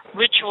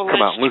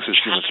 Ritualistic. Come out. Loose this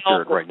human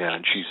spirit right now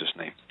in Jesus'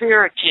 name.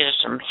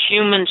 Spiritism.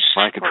 Human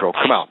mind control.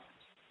 Come out.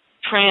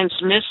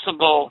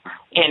 Transmissible,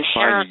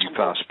 inheritable. You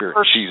foul spirit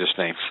in Jesus'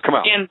 name. Come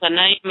out. In the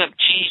name of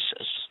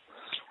Jesus.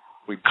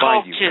 We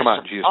bind you. Come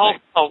out in Jesus'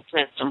 name.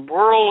 Occultism,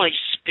 worldly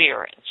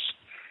spirits.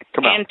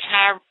 Come out.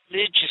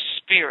 Anti-religious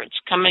spirits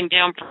coming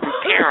down from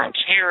parents,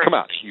 heresy. Come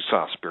out, you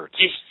foul spirits.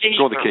 Deceiver,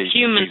 go to the cage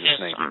humanism, in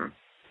Jesus' name.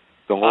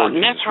 The Lord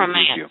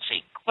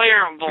necromancy,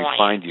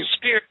 clairvoyance,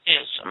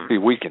 spiritism, be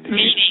weakened in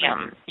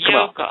medium,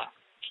 yoga,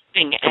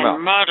 and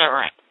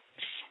muttering,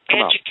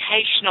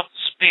 educational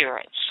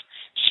spirits.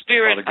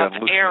 Spirit of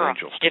error,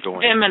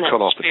 effeminate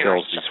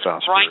spirits,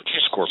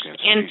 righteous,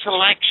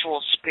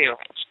 intellectual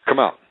spirits,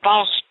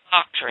 false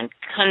doctrine,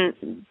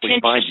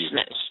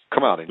 contentiousness,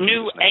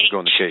 new age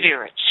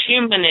spirits,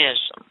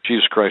 humanism.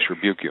 Jesus Christ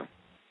rebuke you.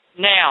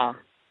 Now,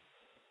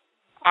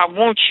 I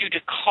want you to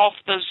cough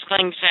those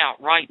things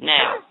out right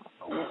now.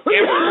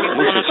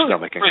 Loose his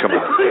stomach and come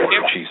out.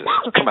 Jesus,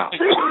 come out.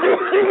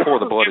 Pour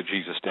the blood of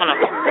Jesus down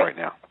right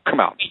now. Come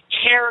out. We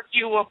tear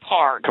you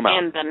apart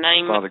in the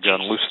name Father of God,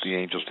 Jesus. loose the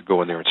angels to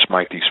go in there and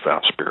smite these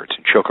foul spirits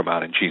and choke them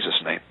out in Jesus'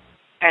 name.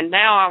 And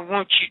now I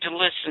want you to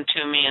listen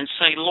to me and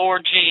say,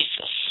 Lord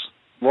Jesus.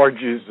 Lord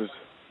Jesus.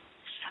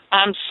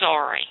 I'm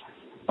sorry.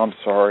 I'm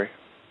sorry.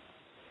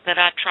 That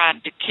I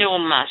tried to kill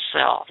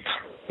myself.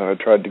 That I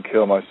tried to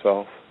kill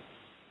myself.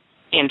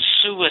 In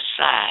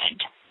suicide.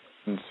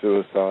 In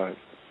suicide.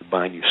 We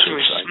bind you,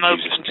 suicide, in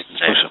Jesus'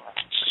 name.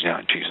 Yeah,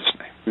 in Jesus'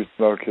 name. Through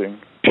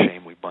smoking.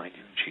 Shame, we bind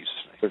you in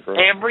Jesus' name.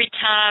 Every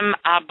time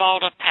I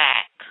bought a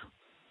pack.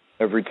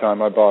 Every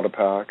time I bought a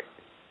pack.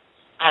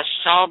 I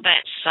saw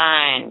that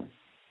sign.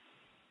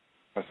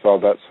 I saw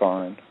that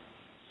sign.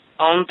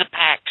 On the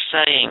pack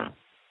saying.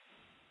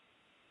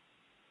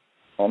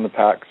 On the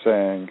pack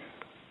saying.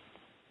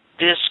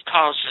 This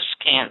causes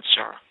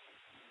cancer.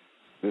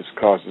 This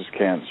causes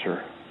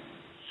cancer.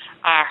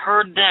 I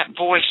heard that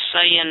voice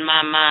say in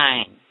my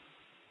mind.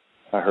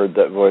 I heard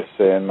that voice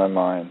say in my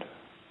mind.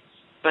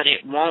 But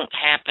it won't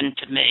happen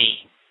to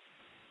me.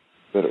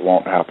 But it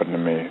won't happen to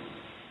me.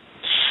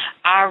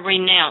 I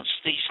renounce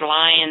these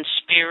lying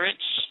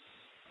spirits.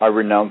 I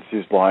renounce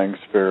these lying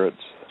spirits.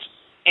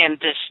 And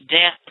this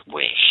death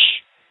wish.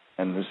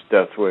 And this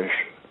death wish.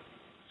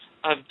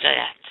 Of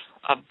death.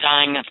 Of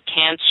dying of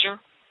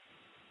cancer.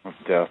 Of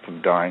death,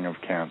 of dying of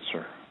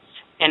cancer.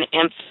 And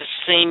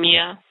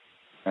emphysema.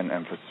 And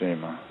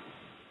emphysema.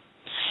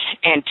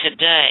 And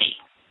today.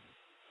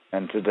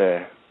 And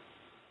today.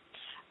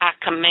 I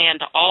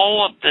command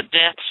all of the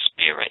death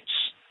spirits.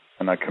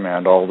 And I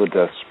command all the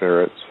death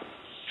spirits.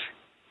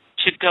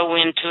 To go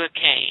into a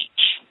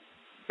cage.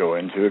 Go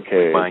into a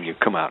cage. Bind you.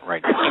 Come out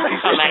right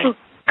now.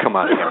 Come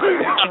out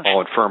right now.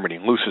 All infirmity.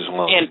 Loose his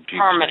lungs.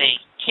 Infirmity.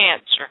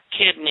 Cancer.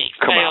 Kidney.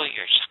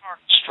 Failures. Heart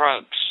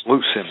strokes.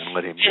 Loose him and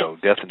let him go.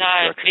 Death and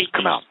destruction.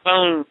 Come out.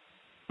 Bone.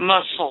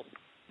 Muscle.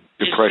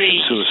 Depression,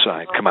 disease,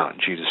 suicide, come out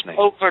in Jesus' name.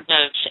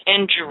 Overdose,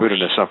 injury,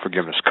 bitterness,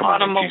 unforgiveness, come out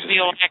in Jesus' name.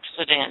 Automobile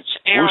accidents,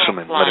 loose him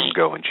and let him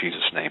go in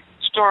Jesus' name.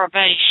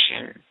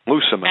 Starvation,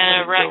 loose him and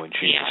let him go in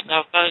Jesus'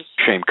 name.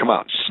 Shame, come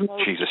out in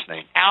Jesus'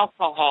 name.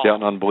 Alcohol,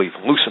 doubt and unbelief,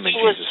 loose him in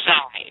Jesus'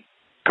 name.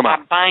 Come out.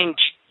 I bind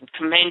you and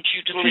command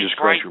you to leave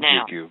right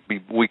now. Jesus Christ rebuke you.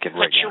 Be weakened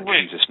right now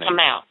in Jesus' name. Come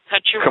out.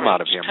 Cut your come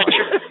out of him right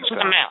now, you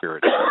foul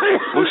spirit.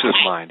 Loose his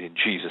mind in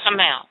Jesus' name.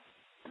 Come out.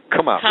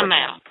 Come out, Come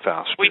right out. Now,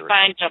 foul spirit. We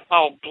bind up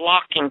all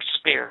blocking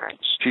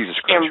spirits. Jesus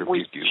Christ and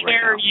we rebuke you right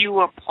tear now.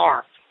 you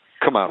apart.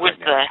 Come out with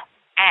right now. the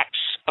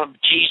axe of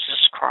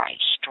Jesus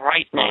Christ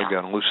right now.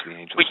 Father God, loose the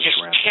angels. We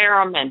just tear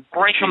them and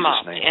break them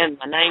up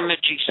in the name of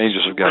Jesus.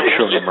 Angels of God,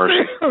 show them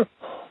mercy.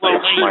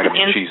 We'll smite them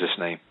in Jesus'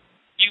 name.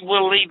 You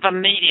will leave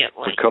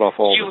immediately. We cut off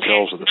all the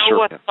tails of the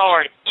serpent.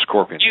 Authority.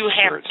 Scorpion. You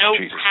have spirits, no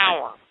Jesus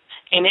power.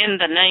 Name. And in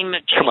the name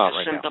of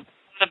Jesus and the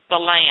blood of the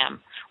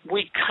Lamb,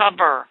 we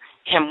cover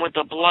him with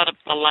the blood of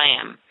the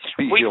Lamb.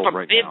 We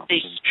forbid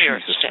these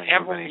spirits to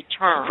ever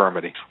return.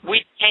 Infirmity.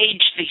 We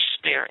cage these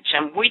spirits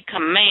and we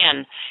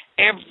command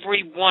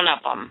every one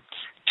of them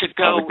to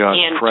go Father God,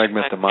 into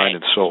fragment the mind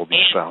and soul of these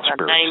foul the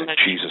spirits in of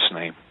Jesus'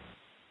 name.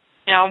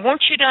 Now, I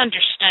want you to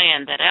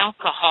understand that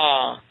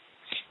alcohol,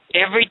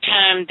 every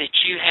time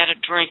that you had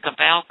a drink of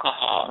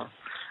alcohol,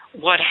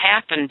 what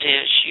happened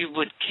is you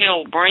would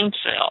kill brain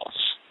cells,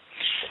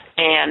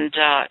 and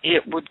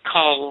it would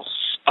cause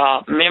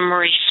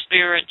memory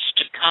spirits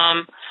to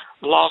come,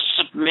 loss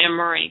of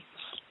memory.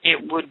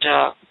 It would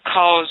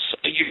cause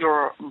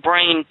your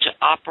brain to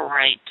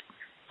operate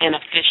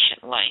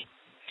inefficiently.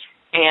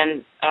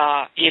 And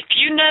if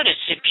you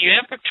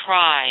ever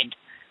tried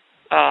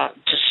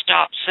to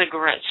stop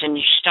cigarettes and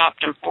you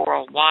stopped them for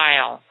a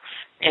while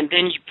and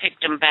then you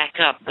picked them back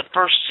up, the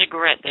first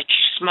cigarette that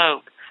you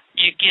smoke,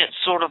 you get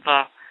sort of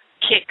a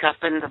kick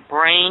up in the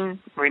brain.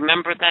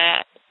 Remember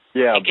that?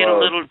 Yeah, you get a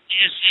little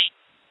dizzy,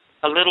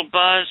 a little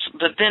buzz,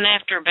 but then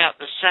after about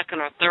the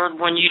second or third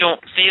one, you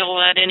don't feel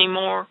that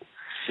anymore.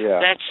 Yeah.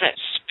 That's that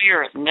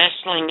spirit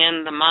nestling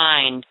in the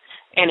mind,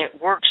 and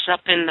it works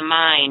up in the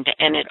mind,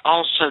 and it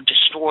also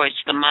destroys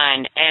the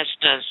mind, as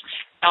does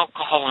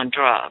alcohol and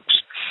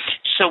drugs.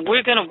 So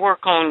we're going to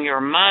work on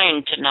your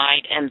mind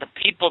tonight, and the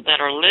people that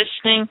are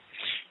listening,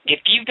 if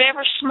you've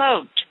ever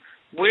smoked,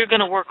 we're going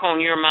to work on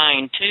your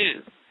mind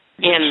too,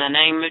 in the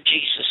name of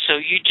Jesus. So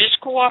you just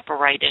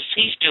cooperate as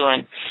he's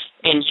doing,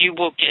 and you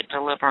will get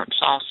deliverance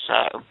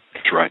also.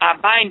 That's right. I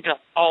bind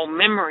up all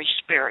memory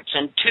spirits,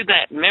 and to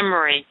that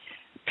memory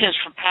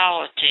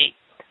principality,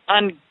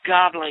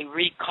 ungodly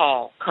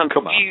recall, confusion,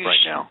 come out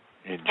right now,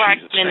 in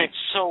fragmented Jesus' name.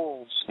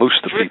 souls, Loose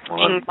the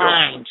people, drifting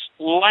minds,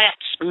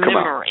 lapsed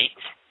memory,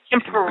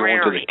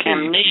 temporary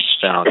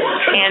amnesia,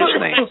 and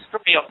loose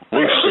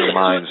their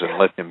minds and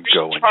let them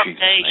go in Jesus'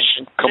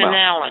 name. Come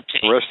out.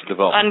 Arrested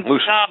development.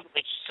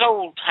 Ungodly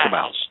soul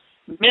ties,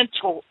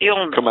 mental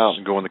illness, come out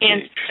and go in the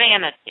cage.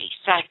 Insanity,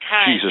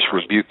 psychiatry, Jesus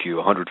rebuke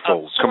you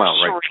 100-fold. Come out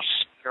right now.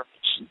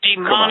 Spirits,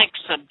 demonic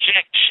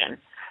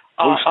subjection,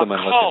 loose them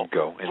and let them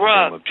go in the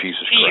name of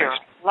Jesus fear,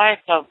 Christ.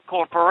 Lack of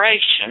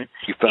cooperation,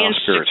 You found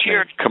spirits,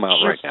 come out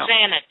right now.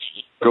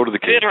 Insanity, go to the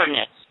cage.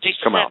 bitterness,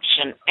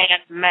 deception,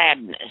 and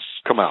madness.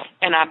 Come out.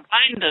 And I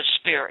bind those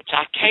spirits.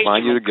 I cage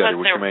bind you them, together.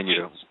 cut We their command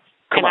you to roots,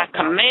 come and out I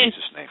command in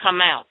Jesus' name. come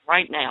out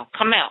right now.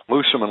 Come out.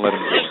 Loose them and let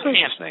them go in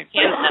Jesus' name.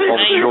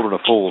 All the children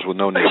of fools with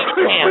no names,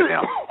 come out right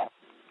now.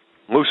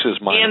 Loose his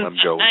mind and let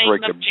them go.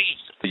 Break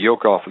the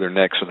yoke off of their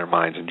necks and their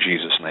minds in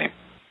Jesus' name.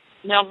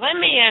 Now, let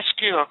me ask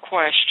you a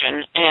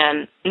question,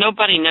 and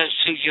nobody knows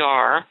who you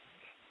are.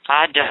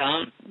 I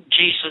don't.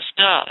 Jesus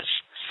does.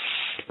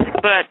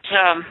 But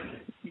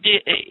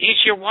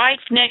is your wife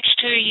next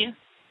to you?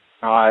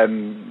 I've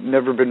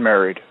never been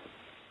married.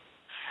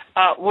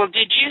 Well,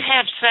 did you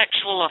have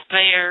sexual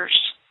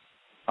affairs?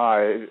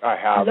 I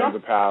have in the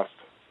past.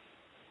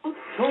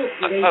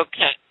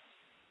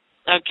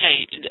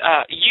 Okay.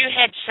 You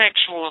had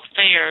sexual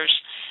affairs.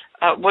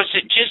 Was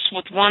it just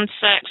with one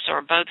sex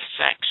or both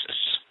sexes?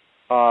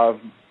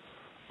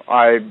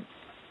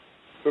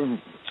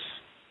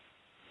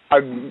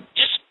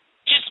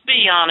 Just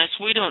be honest.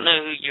 We don't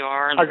know who you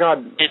are. I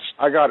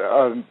got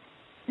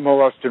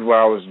molested when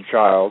I was a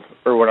child,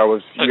 or when I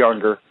was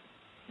younger,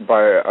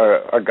 by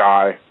a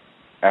guy,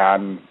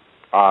 and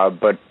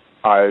but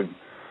I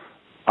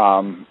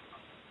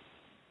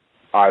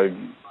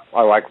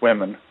like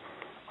women.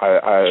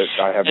 I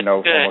have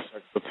no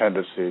homosexual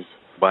tendencies.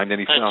 Bind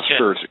any foul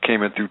spirits that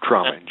came in through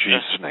trauma in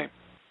Jesus' name.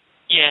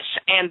 Yes,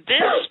 and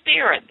this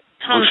spirit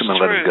comes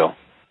through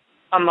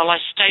a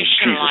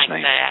molestation like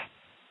that.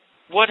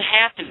 What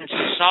happens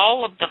is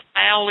all of the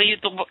foul,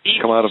 evil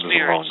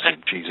spirits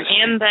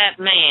in that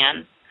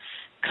man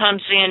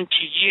comes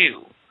into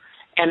you,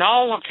 and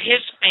all of his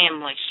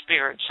family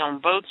spirits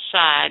on both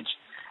sides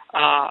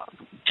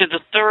to the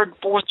third,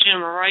 fourth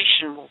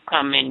generation will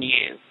come in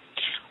you.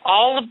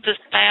 All of the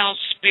foul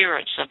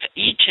spirits of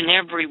each and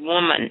every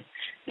woman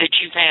that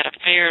you've had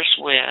affairs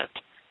with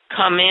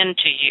come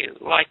into you.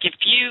 Like if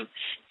you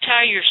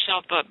tie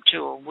yourself up to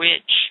a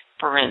witch,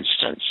 for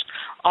instance,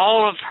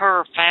 all of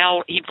her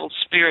foul, evil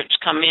spirits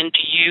come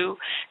into you,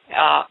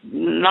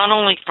 not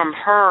only from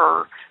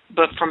her,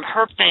 but from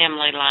her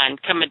family line,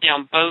 coming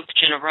down both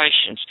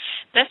generations.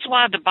 That's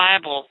why the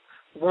Bible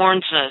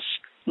warns us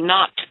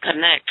not to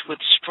connect with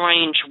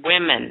strange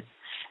women.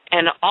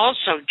 And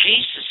also,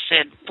 Jesus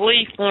said,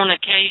 flee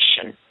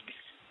fornication,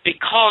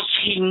 because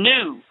he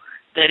knew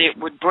that it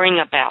would bring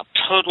about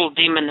total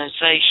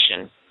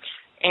demonization.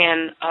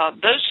 And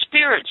those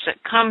spirits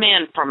that come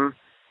in from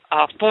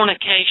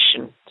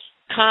fornication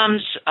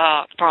comes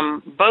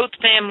from both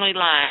family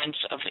lines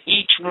of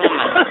each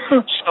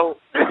woman. So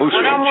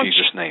what I want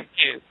you to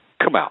do,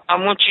 come out. I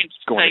want you to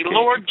say,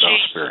 Lord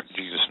Jesus, in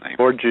Jesus' name.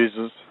 Lord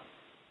Jesus,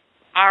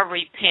 I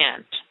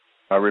repent.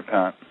 I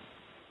repent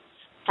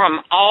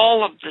from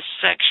all of the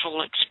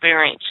sexual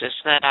experiences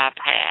that I've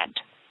had.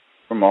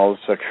 From all the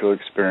sexual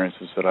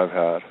experiences that I've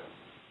had.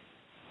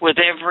 With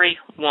every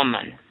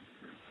woman.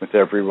 With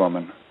every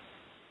woman.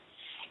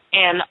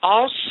 And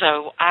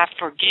also, I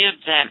forgive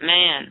that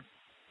man.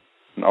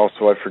 And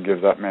also, I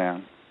forgive that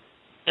man.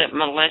 That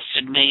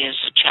molested me as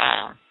a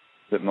child.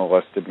 That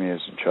molested me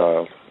as a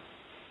child.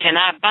 And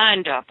I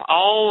bind up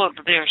all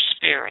of their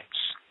spirits.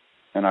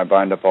 And I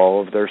bind up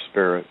all of their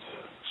spirits.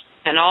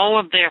 And all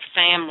of their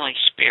family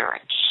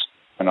spirits.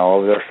 And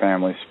all of their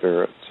family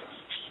spirits.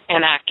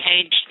 And I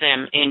cage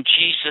them in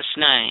Jesus'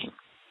 name.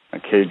 I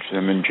cage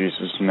them in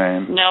Jesus'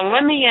 name. Now,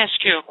 let me ask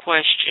you a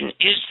question.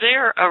 Is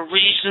there a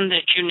reason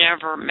that you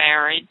never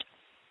married?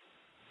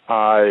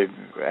 I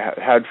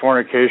had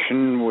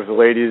fornication with a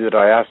lady that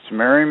I asked to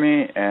marry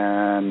me,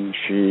 and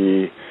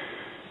she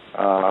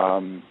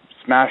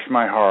smashed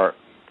my heart.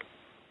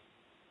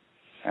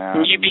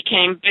 And you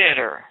became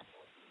bitter.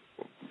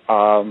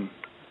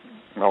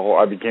 Well,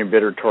 I became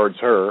bitter towards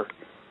her.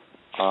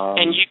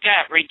 And you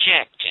got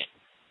rejected.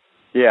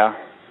 Yeah,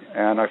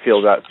 and I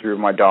feel that through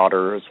my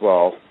daughter as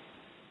well.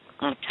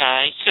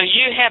 Okay, so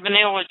you have an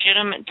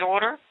illegitimate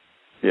daughter?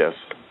 Yes.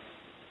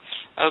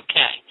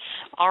 Okay.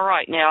 All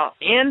right. Now,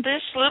 in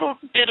this little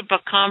bit of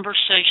a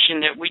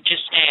conversation that we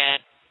just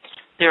had,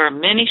 there are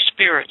many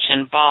spirits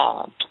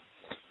involved.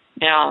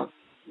 Now,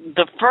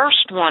 the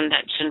first one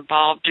that's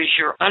involved is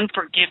your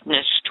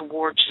unforgiveness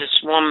towards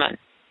this woman.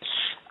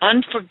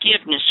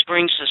 Unforgiveness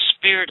brings a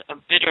spirit of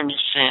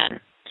bitterness in.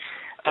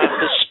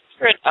 The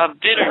spirit of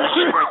bitterness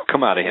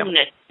come out of him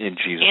in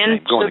Jesus'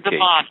 name. Go in the cage,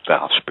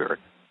 foul spirit.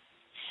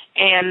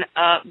 And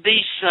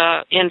these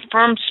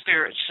infirm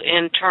spirits,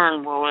 in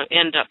turn, will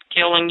end up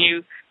killing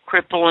you,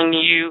 crippling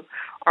you,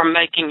 or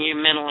making you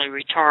mentally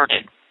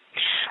retarded.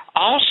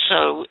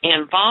 Also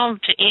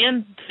involved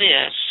in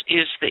this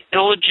is the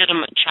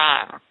illegitimate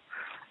child.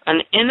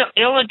 An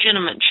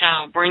illegitimate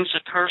child brings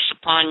a curse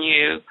upon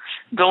you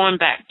going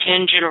back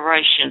 10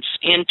 generations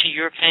into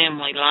your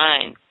family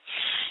line.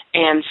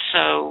 And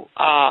so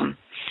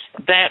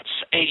that's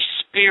a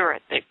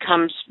spirit that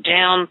comes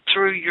down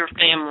through your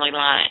family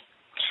line.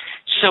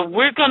 So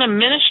we're going to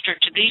minister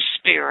to these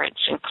spirits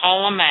and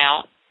call them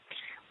out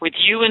with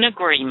you in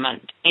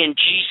agreement in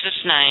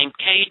Jesus' name.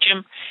 Cage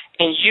them,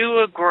 and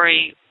you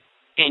agree,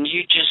 and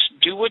you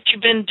just do what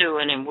you've been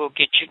doing, and we'll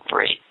get you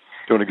free.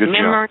 Doing a good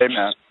job.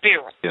 Amen.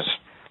 Spirits. Yes.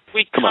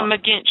 We come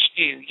against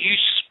you. You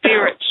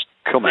spirits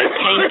come that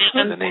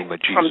came in the name of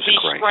Jesus from these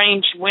Christ.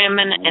 strange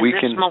women and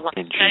this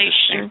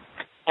molestation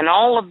and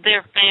all of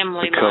their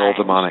family we cut all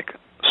demonic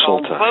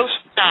soul on both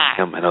ties sides.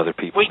 Him and other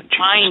people we in Jesus'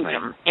 bind name.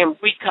 them, and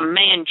we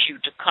command you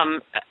to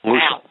come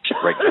out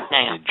right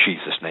now. In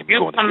Jesus' name.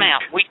 You come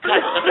out. We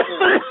cut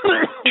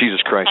the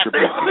Jesus Christ,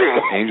 rebuke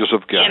you. Angels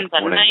of God, in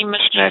the name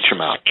of snatch Jesus,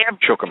 them out.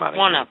 Choke them out.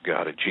 One of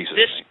God, in Jesus'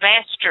 this name.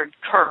 bastard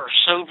curse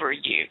over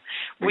you.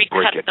 We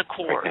break cut it the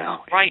cord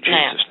right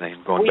now. In Jesus' name.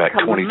 Going back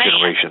 20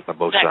 generations on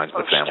both sides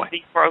of the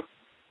family.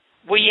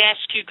 We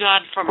ask you,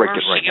 God, for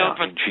mercy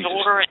over the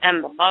daughter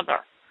and the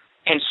mother,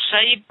 and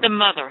save the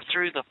mother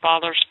through the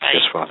father's faith.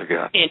 Yes, Father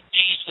God. In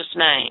Jesus'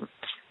 name.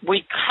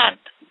 We cut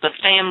the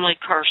family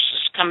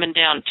curses coming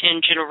down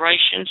 10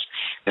 generations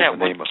in the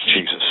name of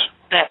Jesus.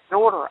 That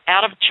daughter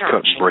out of church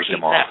cut and break keep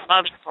them off. That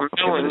mother from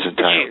doing his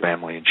entire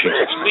family in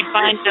Jesus' name. We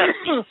bind up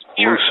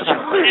spirits of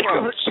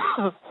bitterness,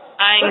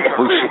 anger,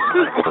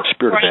 the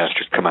spirit of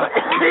bastard, come out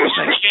in Jesus'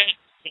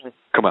 name.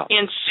 Come out.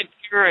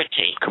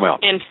 Insecurity, come out.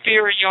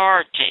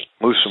 Inferiority,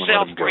 Loose them and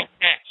let them go.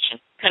 Self-rejection,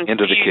 confusion,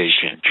 into the cage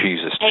in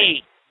Jesus' name.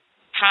 Hate,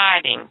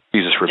 hiding,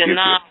 Jesus rebuke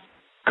denial,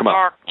 you. Come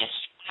out. Darkness,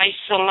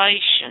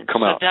 isolation,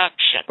 come out.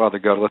 Seduction. Father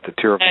God, let the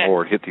tear of the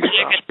Lord hit these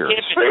foul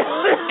spirits.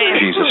 In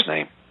Jesus'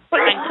 name.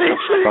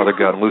 Father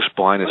God, loose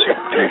blindness and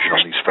confusion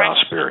on these foul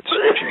spirits.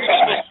 In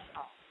Jesus' name.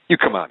 You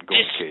come out and go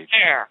in the cage.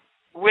 Despair,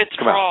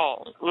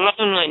 withdrawal,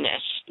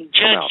 loneliness,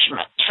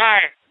 judgment,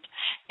 tired,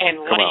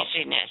 and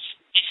laziness,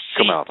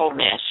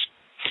 deceitfulness.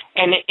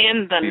 And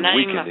in the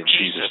name of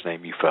Jesus,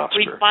 you foul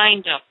we spirit.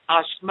 bind up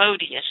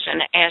Osmodeus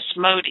and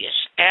Asmodeus,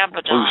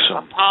 Abaddon,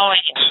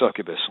 Apollyon,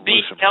 Succubus,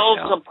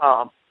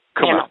 Beelzebub,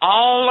 and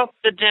all of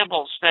the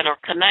devils that are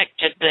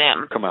connected to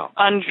them. Come out.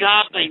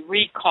 Ungodly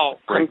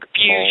recall,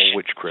 confusion,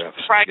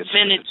 witchcraft,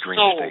 fragmented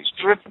souls,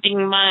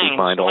 drifting minds, we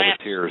bind all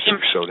the tears that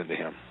are sowed into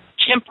him.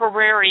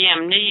 Temporary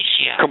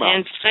amnesia,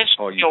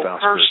 ancestral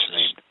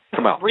curses,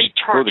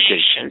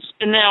 retardation,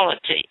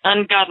 senility,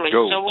 ungodly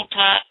soul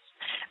ties,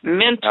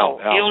 mental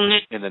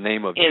illness, in the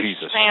name of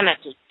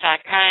insanity,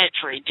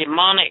 psychiatry,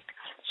 demonic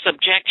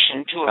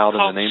subjection to a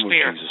cult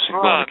spirit,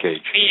 drug,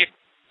 fear,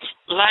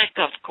 lack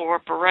of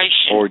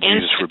cooperation, Lord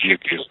Jesus,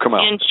 rebuke you. Come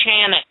out.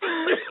 Insanity,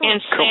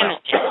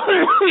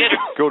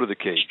 go to the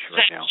cage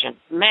right now.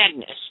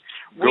 Madness.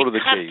 Go to the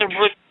cage.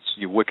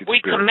 You wicked we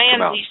spirit. command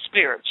come out. These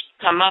spirits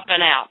to come up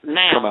and out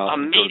now, come out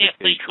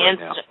immediately,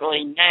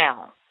 instantly,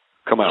 now.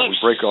 Come out. We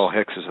break all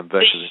hexes and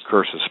vexes and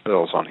curses,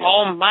 spells on him.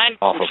 All mind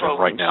off of him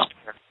right now.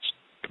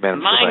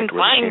 Command him to go back to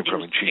where they came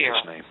from in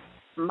Jesus' name.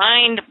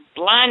 Mind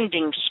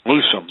blinding spirits.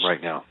 Loose him right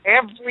now.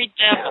 Every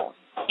devil.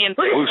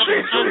 Loose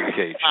him into the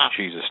cage in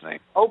Jesus'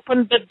 name.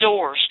 Open the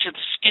doors to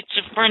the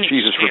schizophrenic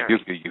Jesus spirit.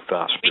 rebuke you, you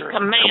foul spirit.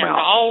 We command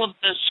all of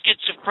the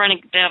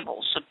schizophrenic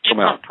devils of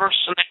different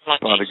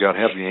personalities. Father God,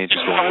 have the angels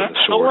going with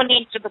the sword.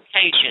 Going into the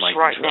cages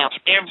right now,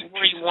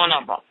 every one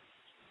of them.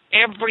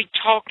 Every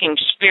talking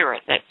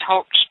spirit that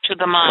talks to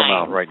the mind. Come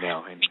out right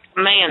now. And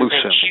command loose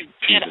that you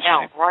get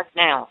out right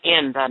now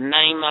in the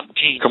name of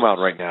Jesus. Come out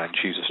right now in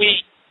Jesus'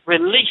 name. We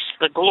release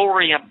the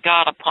glory of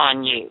God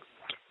upon you.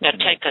 Now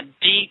take a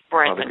deep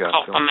breath and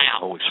cough them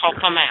out. Cough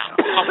them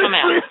out. Cough them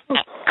out.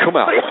 Come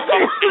out.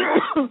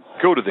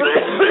 Go to the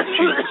cage in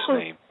Jesus'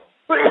 name.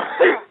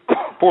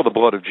 Pour the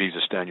blood of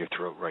Jesus down your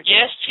throat right now.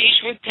 Yes, he's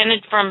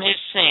repented from his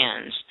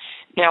sins.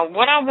 Now,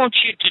 what I want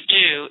you to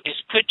do is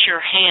put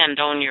your hand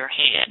on your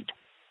head.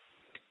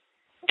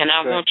 And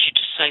I want you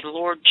to say,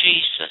 Lord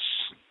Jesus.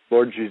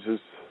 Lord Jesus.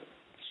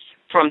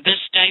 From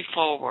this day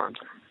forward.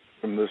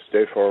 From this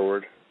day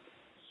forward.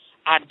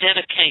 I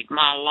dedicate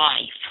my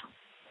life.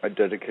 I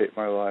dedicate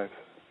my life.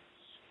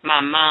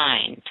 My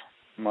mind.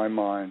 My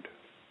mind.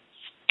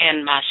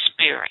 And my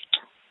spirit.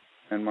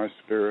 And my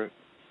spirit.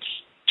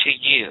 To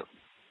you.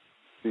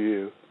 To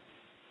you.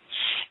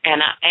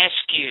 And I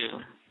ask you.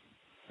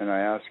 And I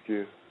ask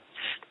you.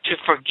 To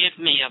forgive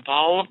me of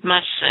all of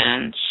my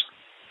sins.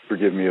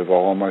 Forgive me of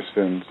all of my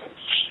sins.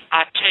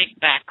 I take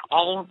back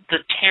all of the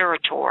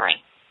territory.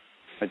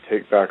 I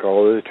take back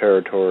all of the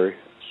territory.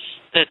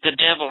 That the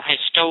devil has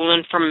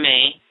stolen from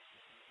me.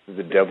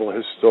 The devil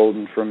has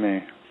stolen from me.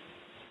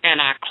 And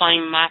I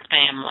claim my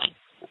family.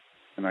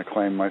 And I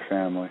claim my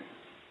family.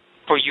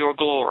 For your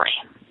glory.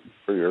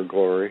 For your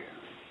glory.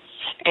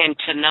 And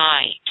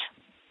tonight.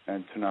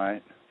 And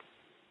tonight.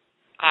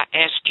 I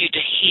ask you to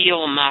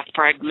heal my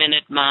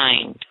fragmented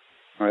mind.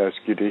 I ask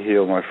you to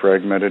heal my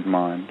fragmented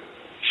mind.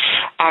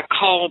 I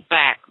call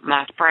back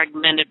my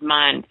fragmented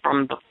mind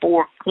from the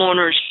four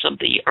corners of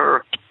the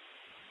earth.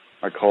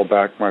 I call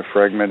back my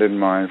fragmented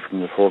mind from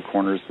the four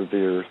corners of the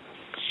earth.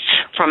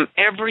 From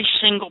every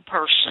single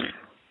person.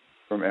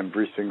 From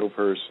every single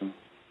person.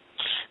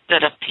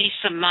 That a piece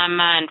of my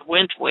mind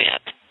went with.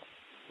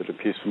 That a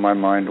piece of my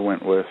mind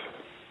went with.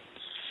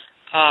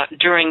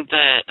 During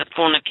the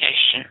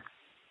fornication.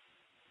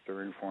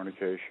 During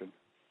fornication.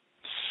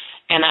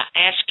 And I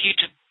ask you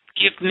to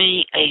give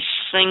me a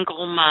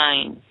single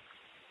mind.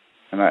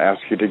 And I ask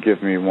you to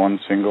give me one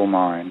single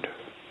mind.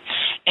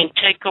 And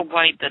take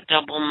away the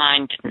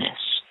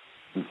double-mindedness.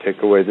 And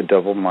take away the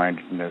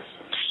double-mindedness.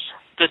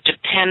 The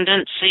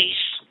dependencies.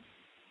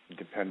 The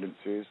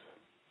dependencies.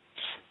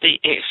 The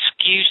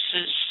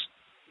excuses.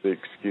 The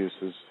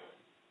excuses.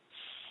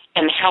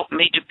 And help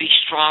me to be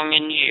strong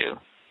in you.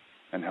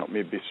 And help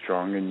me be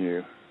strong in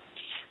you.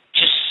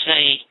 Just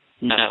say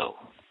no.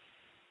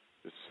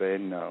 Just say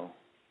no.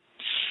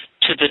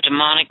 To the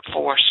demonic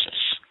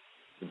forces.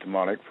 The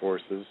demonic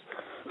forces.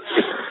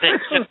 That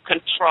took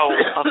control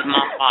of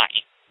my life.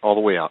 All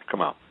the way out.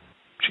 Come out.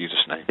 In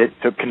Jesus' name. It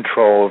took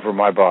control over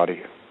my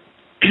body.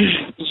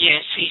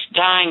 Yes, he's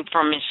dying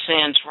from his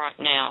sins right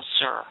now,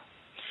 sir.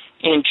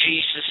 In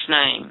Jesus'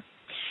 name.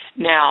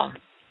 Now,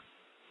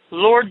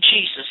 Lord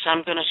Jesus,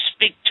 I'm going to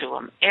speak to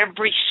him.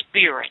 Every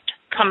spirit,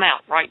 come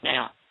out right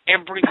now.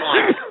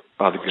 Everyone.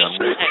 Father God,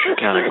 we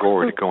count of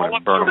glory to go in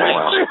and burn them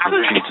all out.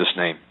 In Jesus'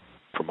 name.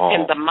 From all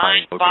in the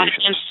mind, body,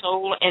 locations. and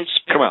soul, and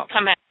spirit.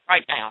 Come out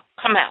right now.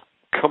 Come out.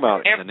 Come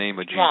out in the name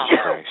of Jesus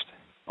Christ.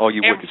 All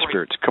you wicked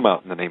spirits, come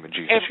out in the name of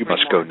Jesus. You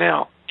must go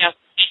now. Now,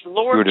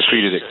 Lord you were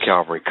defeated Jesus. at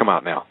Calvary. Come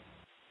out now.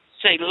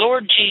 Say,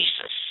 Lord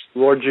Jesus.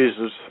 Lord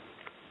Jesus.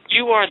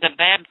 You are the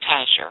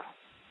baptizer.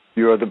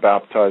 You are the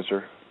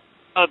baptizer.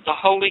 Of the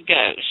Holy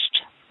Ghost.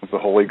 Of the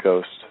Holy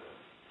Ghost.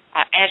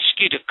 I ask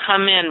you to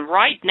come in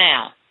right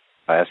now.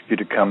 I ask you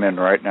to come in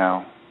right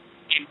now.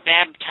 And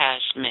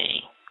baptize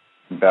me.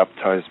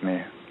 Baptize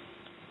me.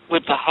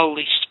 With the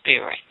Holy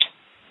Spirit.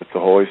 With the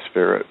Holy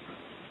Spirit.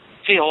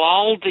 Fill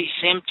all these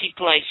empty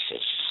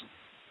places.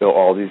 Fill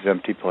all these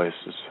empty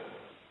places.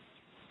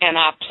 And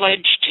I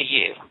pledge to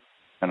you.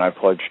 And I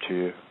pledge to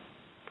you.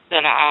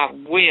 That I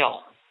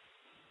will.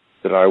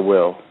 That I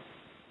will.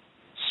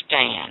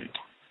 Stand.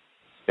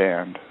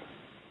 Stand.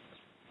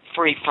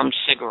 Free from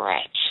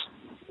cigarettes.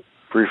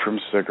 Free from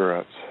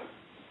cigarettes.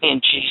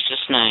 In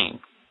Jesus' name.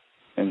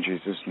 In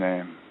Jesus'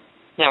 name.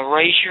 Now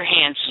raise your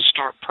hands and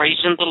start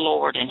praising the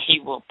Lord, and he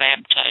will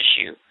baptize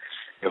you.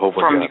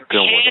 From your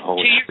head to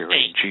your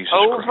feet,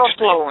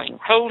 overflowing.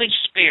 Holy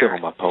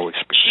Spirit. Fill my Holy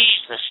Spirit.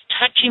 Jesus,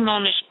 touch him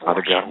on his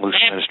forehead. Father God, loose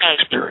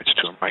ministering spirits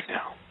to him right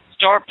now.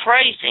 Start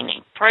praising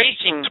him.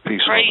 Praising. Peace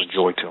and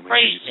joy to him in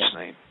Jesus'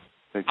 name.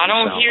 I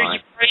don't hear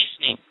you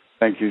praising him.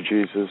 Thank you,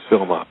 Jesus.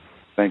 Fill him up.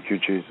 Thank you,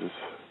 Jesus.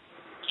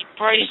 Keep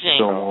praising.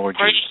 Lord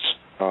praise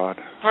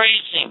God.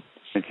 Praise him.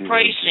 Thank you.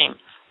 Praise him.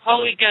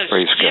 Holy Ghost,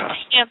 praise give God.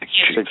 him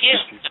his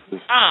gift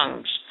of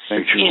tongues.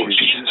 Thank you, in Lord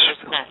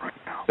Jesus' name.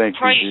 Right now. Thank you,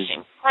 Praise Jesus.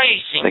 him.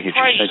 Praise him. Thank you,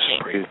 Praise Jesus. him.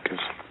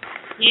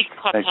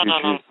 Thank you,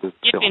 Jesus.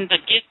 Give him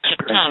the gift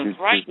of tongues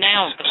right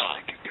now,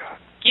 God.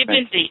 Give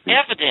him the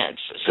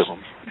evidence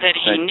that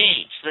he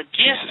needs, the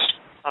gift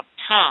of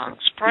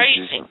tongues.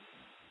 Praise him.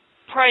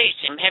 Praise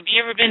him. Have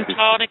you ever been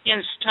taught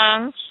against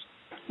tongues?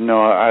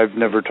 No, I've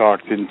never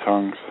talked in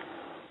tongues.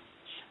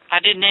 I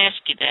didn't ask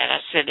you that.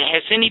 I said,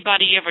 has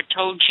anybody ever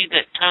told you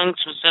that tongues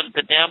was of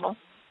the devil?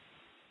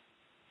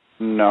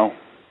 No.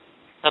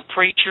 A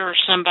preacher or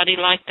somebody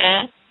like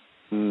that?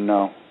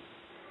 No.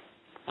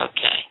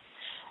 Okay.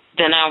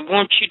 Then I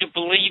want you to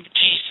believe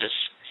Jesus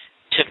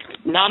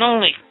to not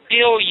only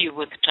fill you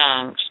with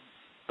tongues,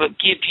 but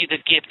give you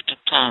the gift of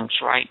tongues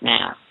right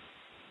now.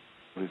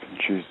 Believe in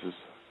Jesus.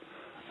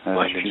 So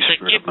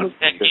give me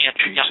that gift,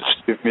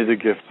 God. Give me the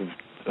gift of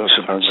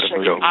tongues.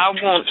 I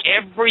want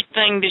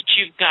everything that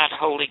you've got,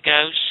 Holy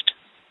Ghost.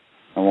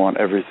 I want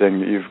everything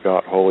that you've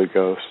got, Holy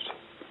Ghost.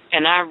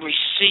 And I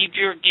receive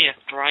your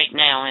gift right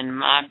now in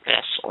my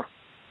vessel.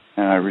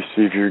 And I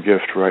receive your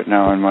gift right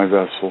now in my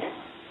vessel.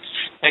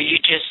 Now you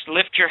just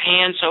lift your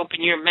hands,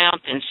 open your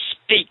mouth, and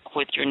speak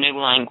with your new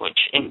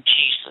language in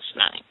Jesus'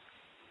 name.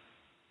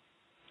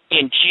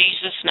 In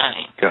Jesus'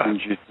 name. God, in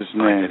Jesus'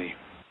 name.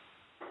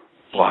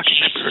 Blocking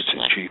spirits in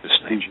Jesus'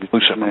 name.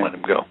 Loose him and let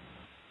him go.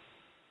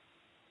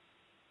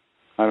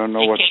 I don't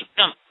know what. He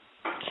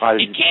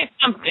can't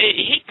come.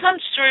 He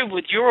comes through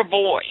with your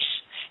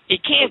voice. He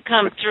can't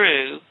come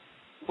through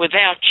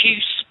without you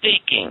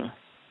speaking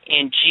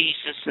in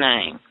Jesus'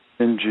 name.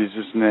 In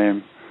Jesus'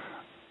 name.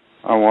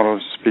 I want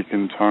to speak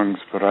in tongues,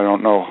 but I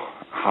don't know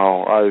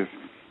how.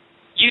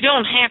 You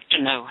don't have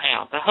to know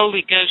how. The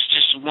Holy Ghost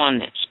is the one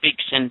that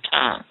speaks in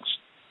tongues.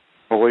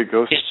 Holy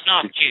Ghost it's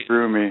not speaks you.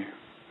 Through me.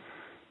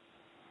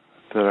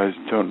 That I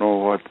don't know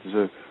what to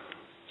do.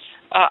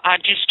 I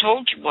just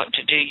told you what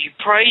to do. You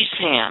praise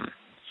Him.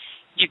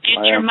 You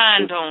get your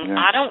mind on,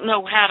 I don't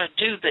know how to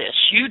do this.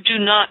 You do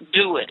not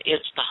do it.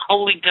 It's the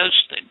Holy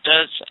Ghost that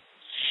does it.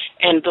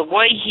 And the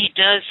way He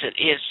does it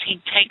is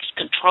He takes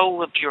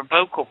control of your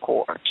vocal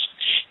cords.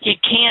 He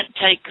can't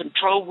take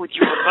control with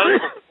your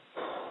vocal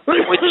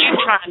with you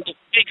trying to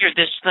figure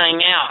this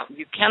thing out.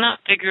 You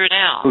cannot figure it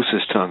out. Loose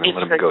his tongue and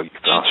let him go. You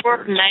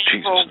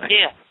supernatural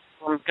gift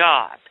from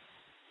God.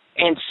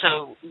 And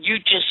so you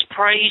just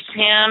praise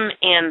Him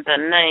in the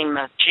name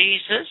of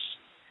Jesus,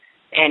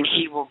 and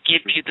He will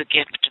give you the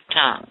gift of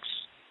tongues.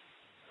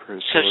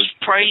 Praise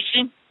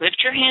Him.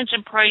 Lift your hands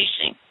and praise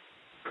Him.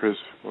 Praise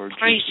Lord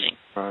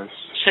Him.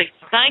 Say,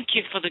 thank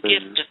you for the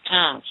gift of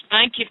tongues.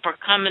 Thank you for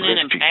coming in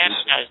and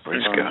baptizing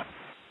us. God.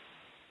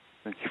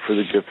 Thank you for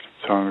the gift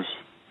of tongues.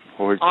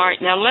 Holy All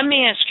right, now let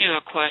me ask you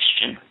a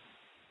question.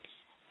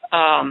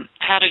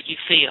 How do you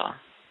feel?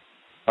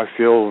 I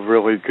feel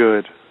really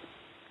good.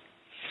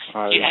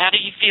 How do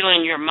you feel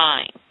in your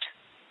mind?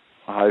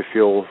 I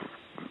feel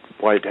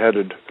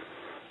lightheaded.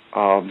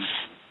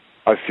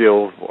 I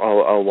feel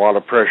a lot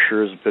of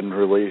pressure has been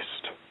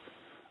released.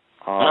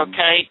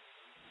 Okay.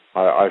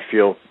 I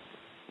feel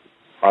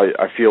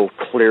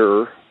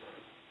clearer.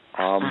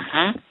 I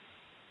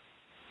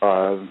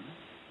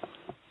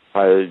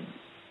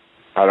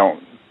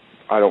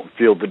don't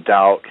feel the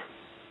doubt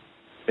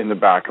in the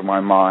back of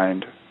my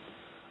mind.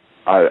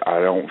 I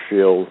don't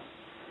feel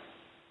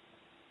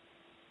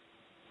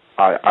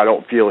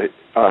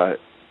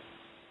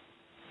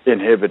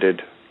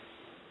inhibited.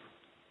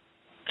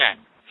 Okay.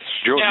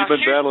 Joe, have you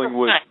been battling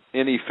with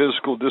any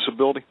physical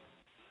disability?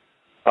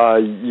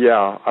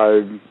 Yeah,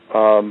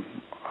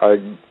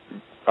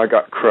 I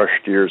got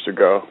crushed years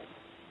ago.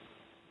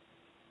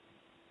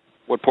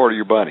 What part of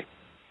your body?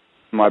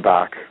 My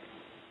back.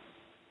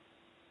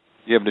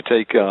 You having to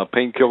take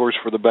painkillers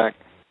for the back?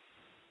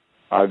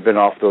 I've been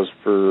off those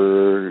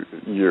for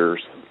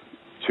years,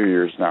 2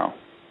 years now.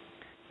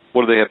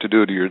 What do they have to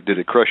do to your? Did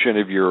it crush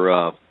any of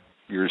your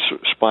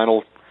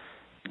spinal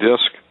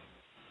disc?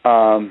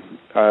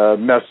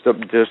 Messed up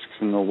discs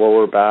in the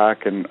lower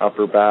back and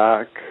upper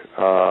back.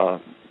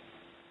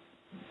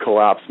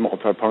 Collapsed,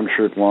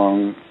 multi-punctured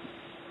lung.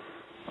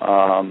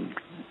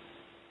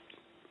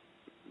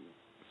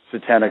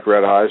 Satanic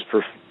red eyes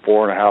for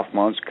 4.5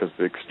 months because of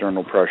the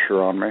external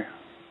pressure on me.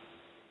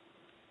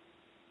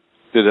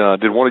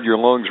 Did one of your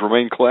lungs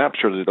remain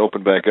collapsed, or did it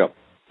open back up?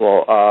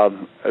 Well,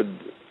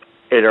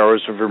 8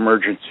 hours of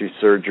emergency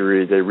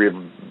surgery. They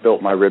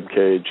rebuilt my rib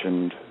cage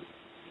and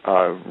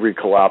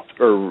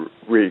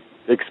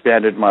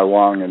expanded my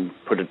lung and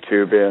put a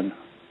tube in.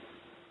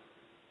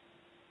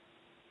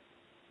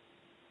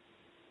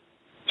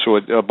 So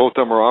both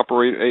of them are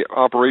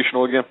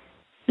operational again?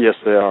 Yes,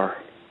 they are.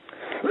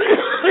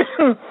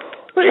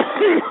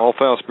 All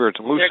foul spirits,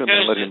 loose him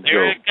and let him go.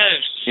 There it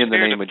goes. In the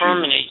name of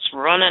Jesus.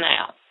 Running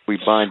out. We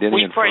bind any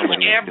We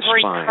infirmity break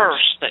every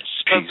curse that's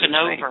spoken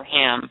over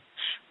him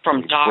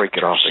from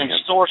doctors and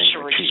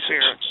sorcery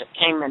spirits that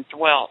came and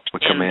dwelt in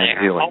there. We command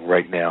healing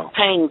right now.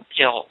 Pain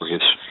pills. For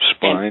his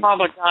spine. And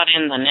Father God,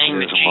 in the name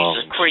of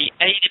Jesus,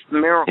 creative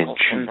miracles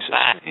in the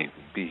back. Name,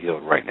 be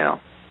healed right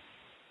now.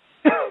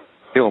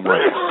 Heal him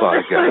right now,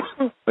 Father God.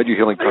 Let your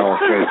healing power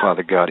flow,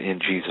 Father God, in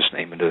Jesus'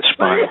 name, into his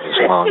spine and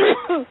his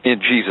lungs. In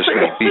Jesus'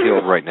 name, be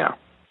healed right now.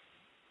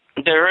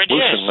 There it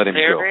is. Let him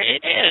there go.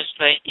 It is,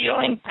 the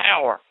healing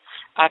power.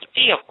 I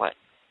feel it.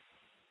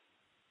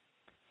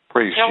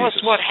 Praise Tell Jesus.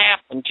 us what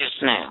happened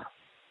just now.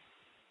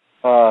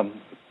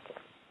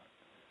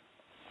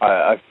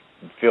 I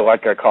feel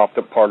like I coughed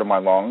up part of my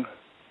lung.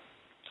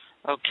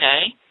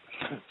 Okay.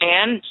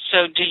 And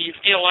so do you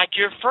feel like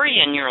you're free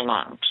in your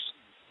lungs?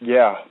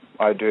 Yeah,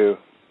 I do.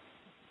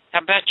 How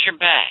about your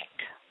back?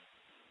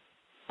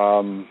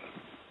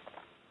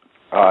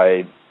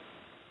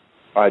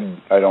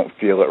 I don't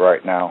feel it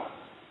right now.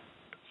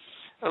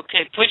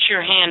 Okay, put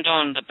your hand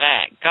on the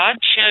back. God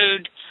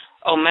showed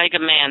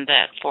Omegaman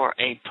that for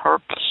a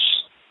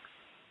purpose.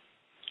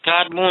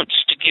 God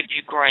wants to give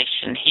you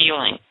grace and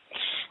healing.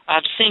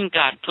 I've seen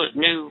God put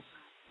new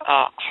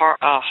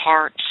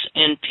hearts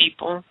in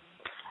people.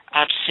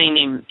 I've seen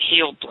Him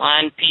heal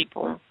blind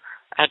people.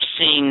 I've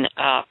seen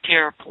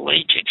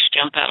paraplegics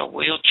jump out of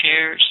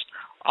wheelchairs,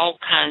 all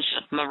kinds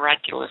of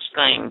miraculous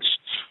things.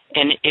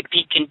 And if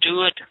he can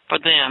do it for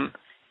them,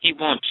 he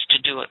wants to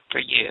do it for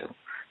you.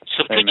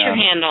 So put your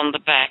hand on the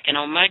back, and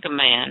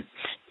Omegaman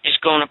is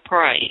going to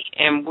pray.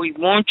 And we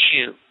want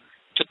you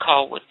to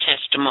call with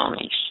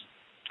testimonies.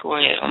 Go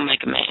ahead,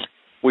 Omegaman.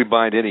 We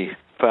bind any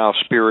foul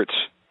spirits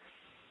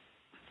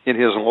in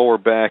his lower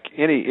back,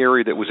 any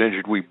area that was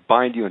injured. We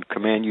bind you and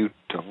command you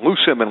to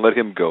loose him and let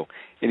him go.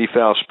 Any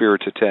foul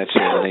spirits attached to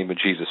him in the name of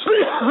Jesus.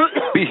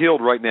 Be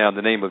healed right now in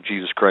the name of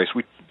Jesus Christ.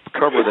 We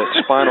cover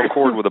that spinal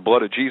cord with the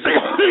blood of Jesus.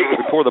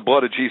 We pour the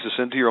blood of Jesus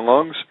into your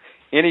lungs.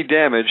 Any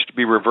damage to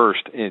be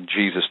reversed in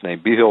Jesus'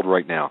 name. Be healed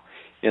right now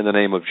in the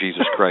name of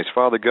Jesus Christ.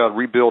 Father God,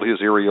 rebuild his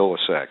areola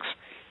sacs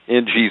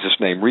in Jesus'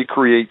 name.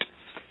 Recreate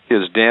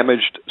his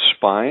damaged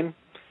spine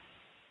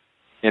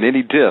and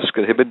any disc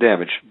that had been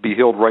damaged. Be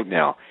healed right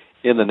now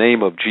in the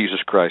name of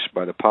Jesus Christ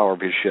by the power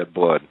of his shed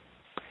blood.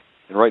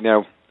 And right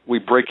now, we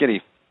break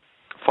any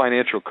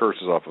financial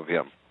curses off of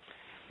him.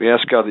 We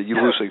ask, God, that you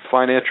loose a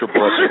financial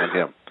blessing on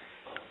him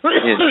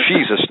in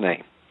Jesus'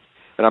 name.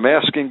 And I'm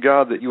asking,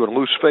 God, that you would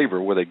loose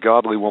favor with a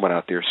godly woman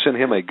out there. Send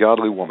him a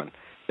godly woman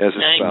as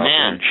his spouse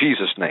in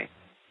Jesus' name.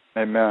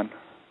 Amen.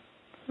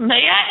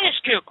 May I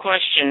ask you a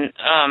question?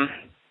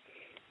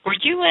 Were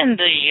you in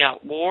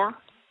the war?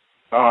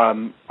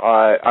 I'm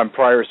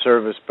prior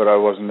service, but I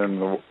wasn't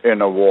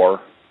in a war.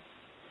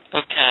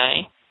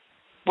 Okay.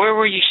 Where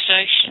were you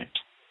stationed?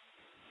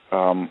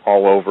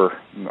 All over.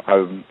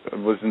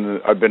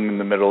 I've been in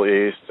the Middle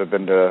East. I've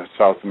been to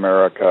South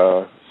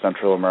America,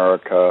 Central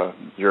America,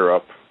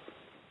 Europe.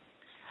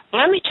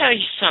 Let me tell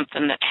you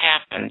something that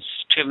happens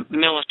to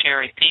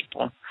military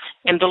people,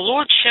 and the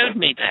Lord showed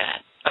me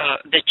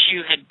that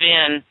you had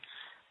been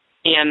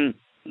in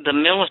the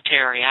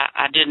military.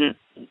 I didn't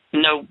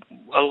know.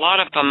 A lot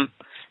of them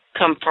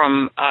come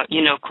from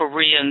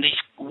Korea and these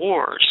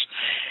wars.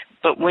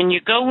 But when you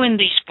go in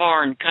these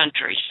foreign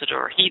countries that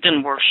are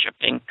heathen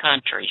worshiping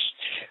countries,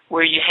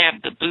 where you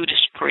have the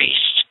Buddhist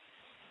priest,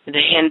 the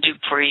Hindu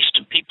priest,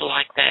 and people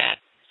like that,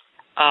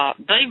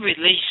 they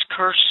release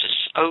curses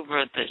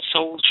over the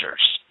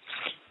soldiers.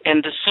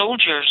 And the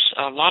soldiers,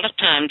 a lot of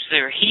times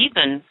they're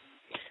heathen,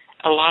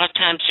 a lot of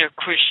times they're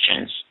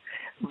Christians.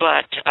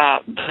 But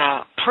the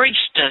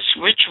priest does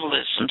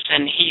ritualisms,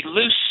 and he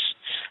loose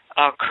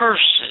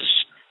curses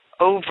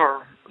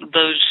over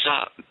those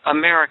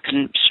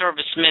American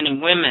servicemen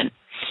and women.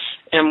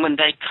 And when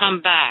they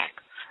come back,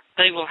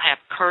 they will have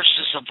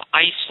curses of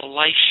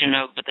isolation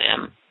over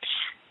them,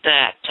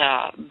 that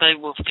they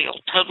will feel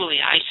totally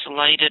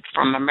isolated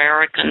from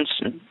Americans.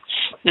 And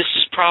this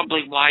is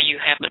probably why you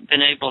haven't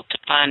been able to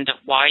find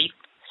a wife.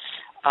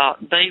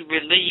 They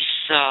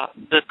release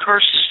the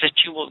curses that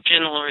you will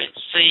generally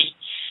see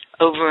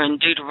over in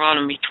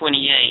Deuteronomy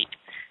 28.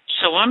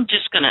 So I'm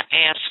just going to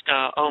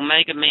ask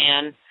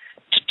Omegaman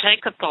to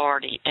take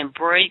authority and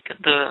break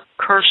the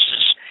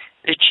curses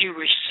that you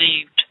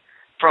received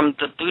from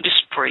the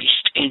Buddhist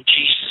priest in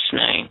Jesus'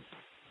 name.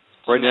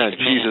 Right now, in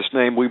Jesus'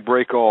 name, we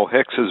break all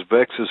hexes,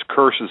 vexes,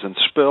 curses, and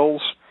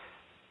spells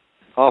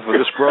off of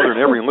this brother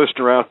and every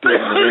listener out there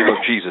in the name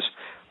of Jesus.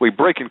 We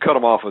break and cut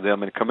them off of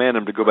them and command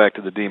them to go back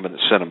to the demon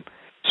that sent them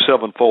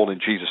sevenfold in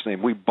Jesus'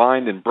 name. We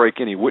bind and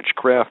break any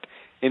witchcraft,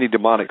 any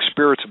demonic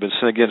spirits have been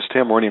sent against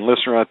him or any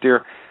listener out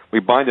there. We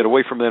bind it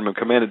away from them and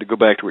command it to go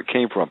back to where it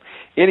came from.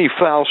 Any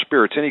foul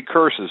spirits, any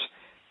curses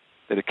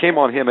that it came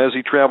on him as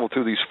he traveled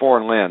through these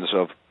foreign lands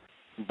of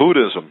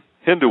Buddhism,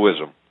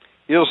 Hinduism,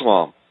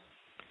 Islam,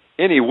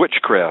 any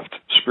witchcraft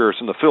spirits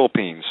in the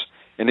Philippines,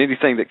 and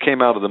anything that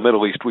came out of the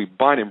Middle East, we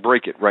bind and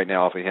break it right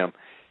now off of him.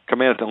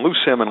 Command it to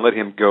loose him and let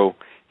him go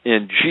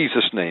in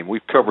Jesus' name.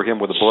 We cover him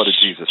with the blood of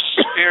Jesus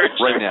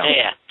right now.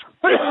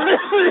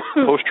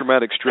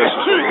 Post-traumatic stress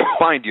disorder,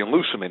 bind you and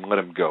loose him and let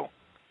him go.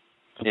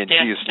 In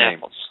Jesus'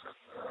 name.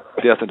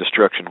 Death and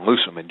destruction,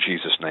 loose him in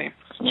Jesus' name.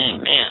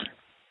 Amen.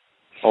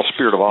 All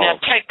spirit of all, now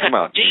take come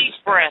out. A deep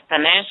breath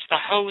and ask the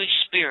Holy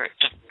Spirit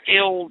to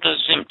fill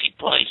those empty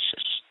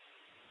places.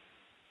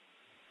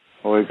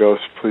 Holy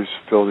Ghost, please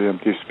fill the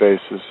empty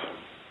spaces.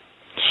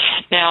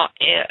 Now,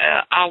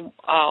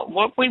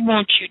 what we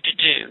want you to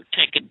do,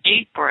 take a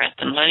deep breath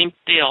and let him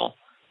fill.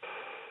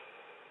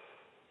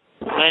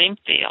 Let him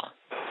fill.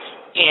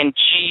 In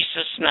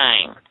Jesus'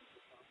 name.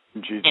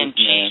 In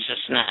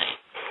Jesus' name.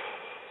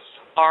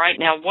 All right,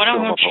 now what I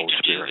want you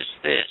to do is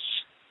this.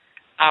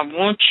 I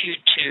want you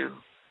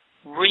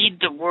to read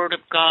the Word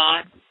of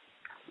God,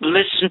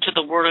 listen to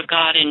the Word of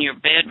God in your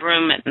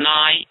bedroom at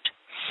night,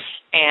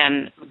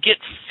 and get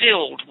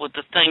filled with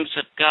the things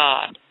of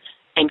God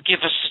and give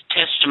us a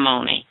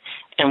testimony.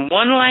 And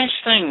one last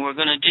thing we're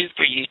going to do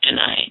for you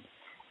tonight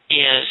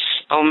is,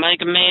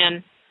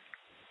 Omegaman,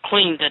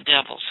 clean the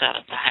devils out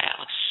of the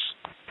house.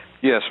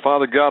 Yes,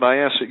 Father God,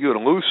 I ask that you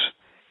would loose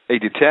a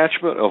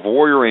detachment of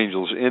warrior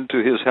angels into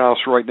his house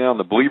right now, and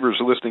the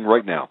believers listening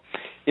right now,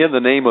 in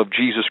the name of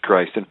Jesus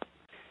Christ. And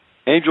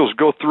angels,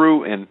 go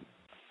through and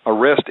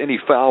arrest any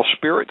foul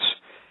spirits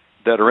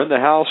that are in the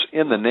house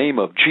in the name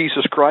of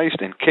Jesus Christ,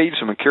 and cage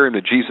them and carry them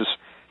to Jesus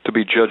to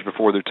be judged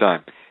before their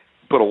time.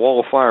 Put a wall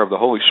of fire of the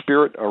Holy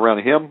Spirit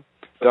around him,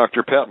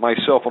 Dr. Pat,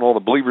 myself, and all the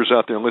believers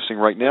out there listening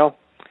right now,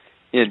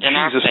 in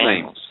Jesus'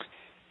 name.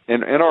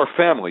 And our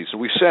families.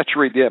 And we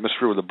saturate the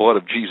atmosphere with the blood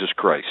of Jesus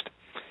Christ.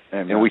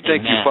 Amen. And we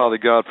thank you, Father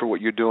God, for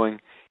what you're doing.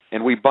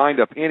 And we bind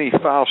up any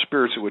foul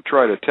spirits that would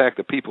try to attack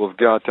the people of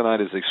God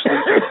tonight as they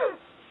sleep.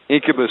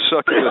 Incubus,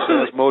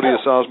 succubus,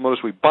 Asmodeus,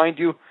 osmosis, we bind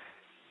you.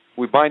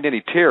 We bind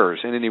any terrors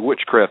and any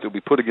witchcraft that will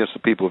be put against the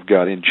people of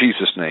God in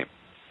Jesus' name.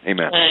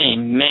 Amen.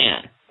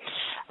 Amen.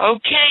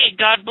 Okay,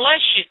 God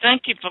bless you.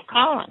 Thank you for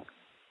calling.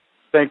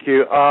 Thank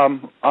you.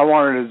 I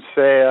wanted to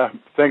say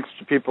thanks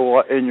to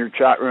people in your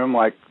chat room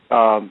like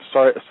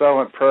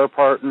Silent Prayer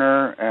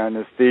Partner and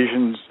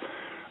Ephesians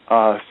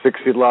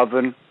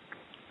 6:11.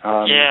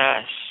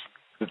 Yes.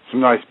 It's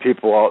some nice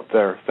people out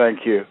there.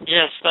 Thank you.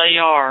 Yes, they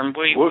are, and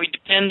we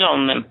depend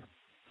on them.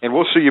 And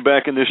we'll see you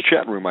back in this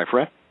chat room, my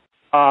friend.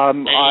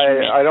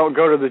 I don't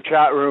go to the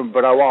chat room,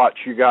 but I watch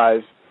you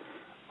guys.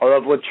 I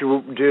love what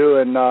you do,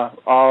 and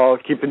I'll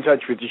keep in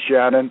touch with you,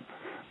 Shannon,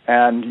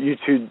 and you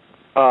too,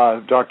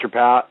 Dr.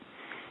 Pat.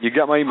 You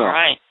got my email. All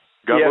right.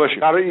 God bless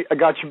you. I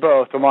got you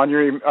both. I'm on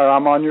your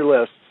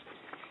list.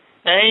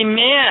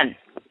 Amen.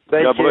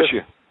 Thank you. God bless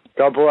you.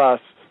 God bless.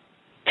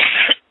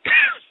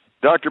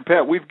 Dr.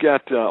 Pat, we've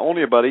got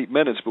only about 8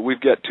 minutes, but we've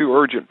got 2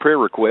 urgent prayer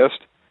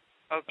requests.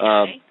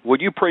 Okay.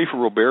 Would you pray for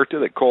Roberta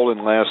that called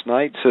in last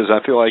night? Says, I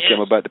feel like I'm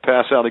about to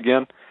pass out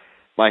again.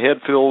 My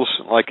head feels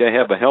like I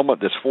have a helmet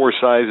that's 4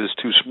 sizes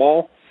too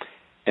small.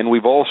 And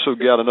we've also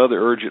got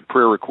another urgent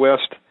prayer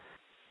request.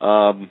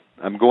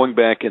 I'm going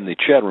back in the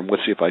chat room.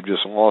 Let's see if I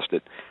just lost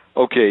it.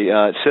 Okay,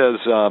 it says,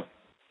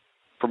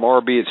 from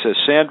RB, it says,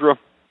 Sandra.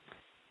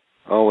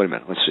 Oh, wait a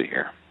minute. Let's see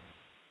here.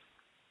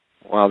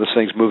 Wow, this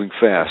thing's moving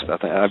fast.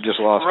 I've just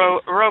lost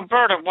it.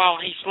 Roberta, while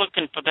he's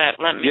looking for that,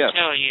 let me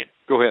tell you.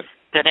 Go ahead.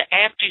 That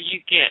after you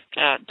get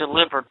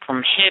delivered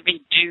from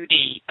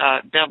heavy-duty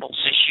devils,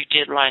 as you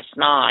did last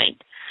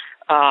night,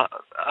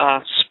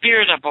 a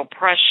spirit of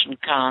oppression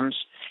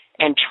comes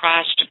and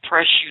tries to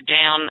press you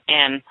down,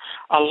 and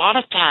a lot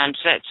of times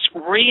that's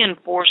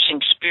reinforcing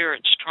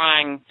spirits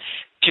trying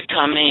to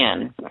come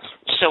in.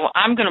 So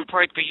I'm going to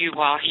pray for you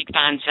while he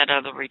finds that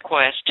other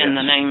request. In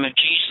the name of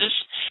Jesus,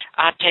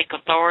 I take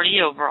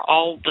authority over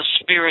all the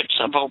spirits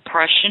of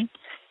oppression.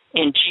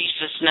 In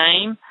Jesus'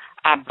 name,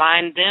 I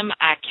bind them,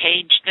 I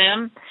cage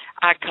them,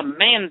 I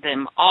command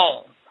them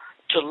all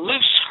to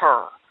loose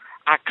her.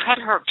 I cut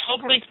her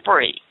totally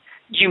free.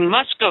 You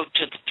must go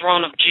to the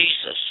throne of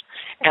Jesus,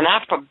 and I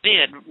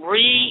forbid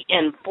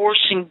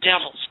reinforcing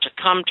devils to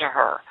come to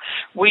her.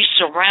 We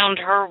surround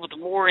her with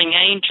warring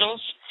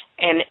angels,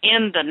 and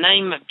in the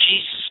name of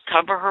Jesus,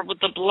 cover her with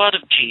the blood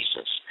of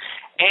Jesus.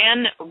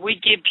 And we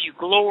give you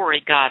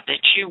glory, God,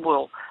 that you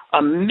will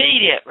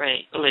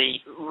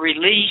immediately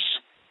release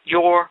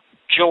your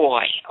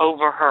joy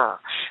over her,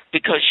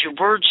 because your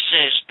word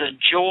says the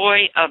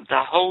joy of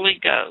the Holy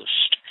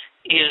Ghost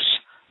is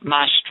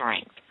my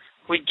strength.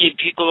 We give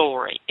you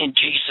glory in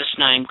Jesus'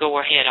 name. Go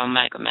ahead,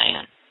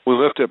 Omegaman. We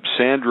lift up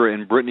Sandra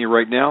and Brittany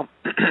right now.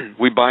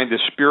 We bind the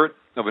spirit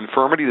of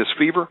infirmity, this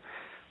fever.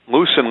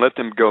 Loose and let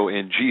them go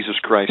in Jesus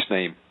Christ's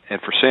name.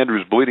 And for Sandra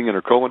who's bleeding in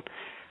her colon,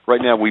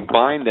 right now we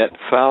bind that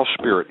foul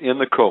spirit in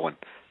the colon.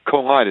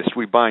 Colitis,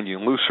 we bind you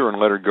and loose her and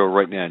let her go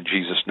right now in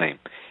Jesus' name.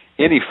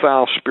 Any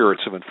foul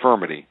spirits of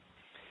infirmity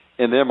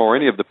in them or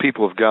any of the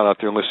people of God out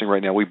there listening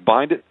right now, we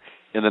bind it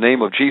in the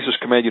name of Jesus.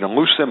 Command you to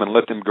loose them and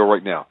let them go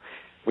right now.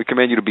 We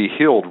command you to be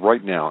healed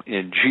right now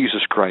in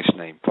Jesus Christ's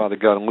name. Father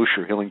God, and loose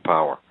your healing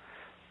power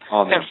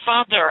on them. And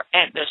Father,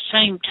 at the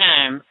same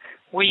time,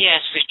 we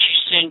ask that you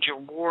send your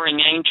warring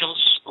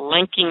angels,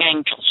 linking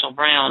angels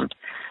around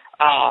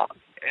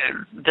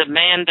the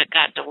man that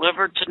got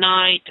delivered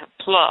tonight,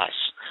 plus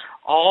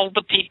all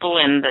the people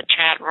in the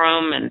chat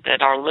room and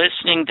that are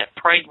listening that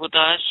prayed with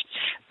us,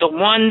 the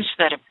ones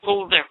that have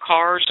pulled their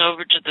cars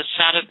over to the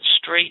side of the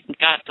street and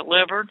got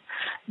delivered,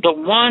 the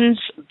ones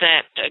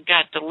that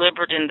got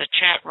delivered in the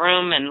chat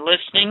room and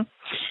listening,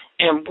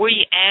 and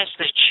we ask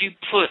that you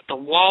put the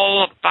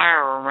wall of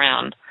fire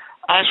around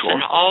us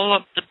and all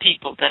of the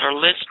people that are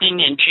listening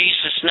in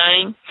Jesus'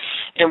 name,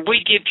 and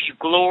we give you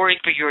glory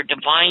for your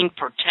divine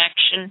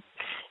protection.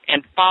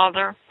 And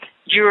Father,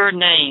 your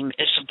name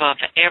is above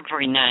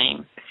every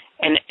name,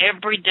 and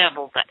every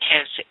devil that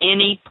has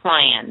any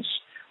plans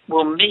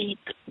will meet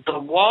the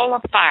wall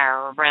of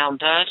fire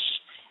around us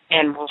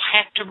and will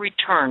have to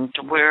return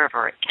to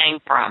wherever it came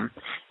from.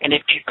 And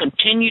if you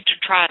continue to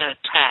try to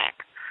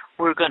attack,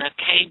 we're going to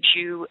cage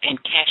you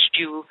and cast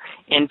you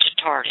into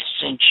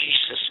Tartarus in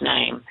Jesus'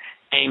 name.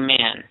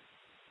 Amen.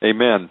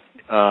 Amen.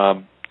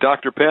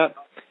 Dr. Pat,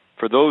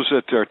 for those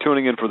that are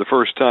tuning in for the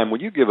first time,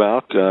 will you give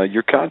out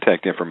your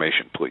contact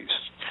information, please?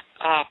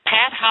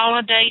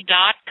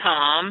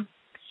 PatHolliday.com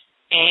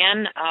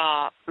and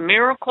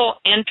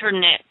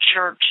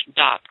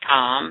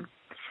MiracleInternetChurch.com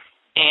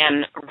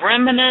and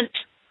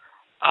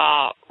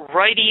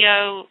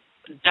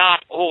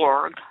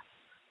RemnantRadio.org.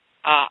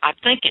 I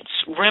think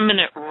it's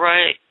Remnant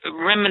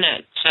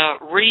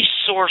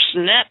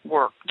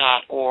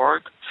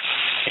ResourceNetwork.org.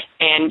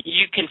 And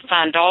you can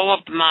find all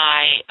of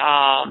my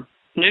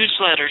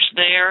newsletters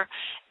there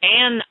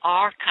and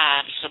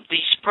archives of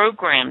these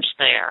programs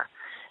there.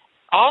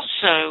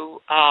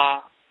 Also,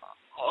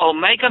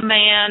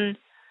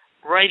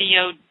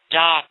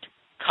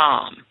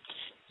 OmegamanRadio.com.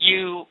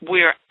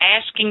 We're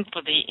asking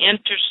for the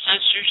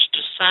intercessors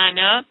to sign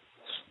up.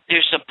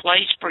 There's a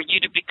place for you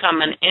to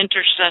become an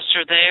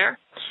intercessor there.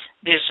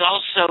 There's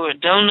also a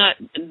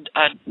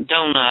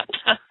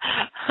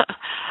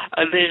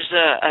There's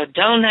a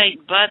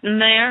donate button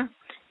there.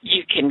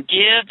 You can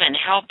give and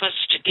help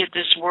us to get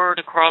this word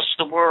across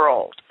the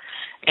world.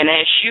 And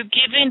as you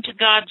give into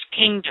God's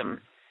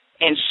kingdom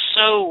and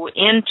sow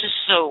into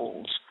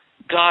souls,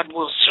 God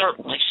will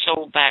certainly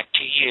sow back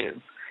to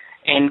you.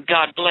 And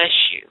God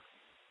bless you.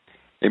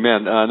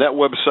 Amen. That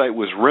website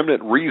was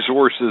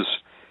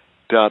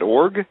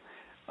remnantresources.org,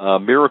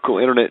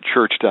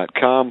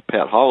 miracleinternetchurch.com,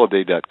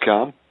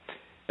 patholliday.com,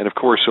 and, of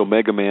course,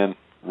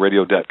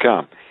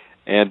 omegamanradio.com.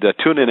 And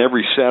tune in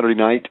every Saturday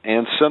night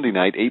and Sunday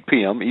night, 8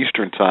 p.m.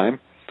 Eastern Time.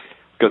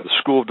 We've got the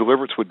School of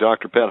Deliverance with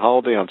Dr. Pat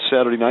Holliday on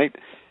Saturday night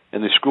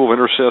and the School of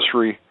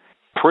Intercessory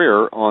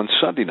Prayer on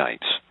Sunday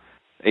nights,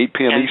 8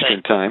 p.m. And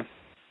Eastern Time.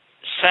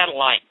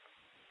 Satellite.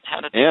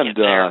 How did they get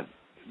there?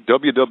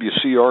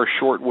 WWCR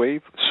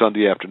shortwave,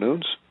 Sunday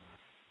afternoons,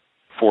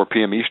 4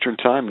 p.m. Eastern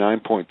Time,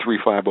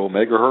 9.350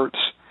 megahertz,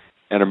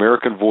 and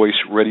American Voice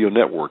Radio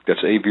Network.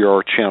 That's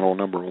AVR channel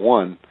number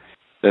 1.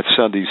 That's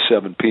Sunday,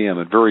 7 p.m.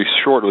 And very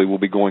shortly we'll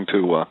be going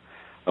to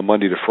a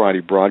Monday to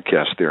Friday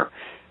broadcast there.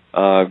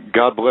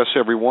 God bless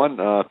everyone.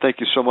 Thank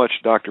you so much,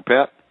 Dr.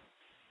 Pat.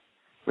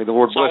 May the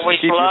Lord bless and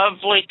keep you. It's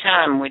always lovely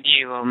time with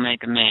you,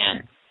 Omega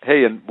Man.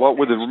 Hey, and what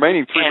with the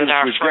remaining 3 and minutes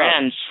our we've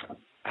friends. got,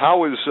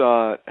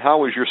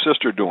 how is your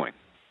sister doing?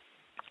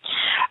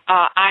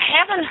 I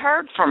haven't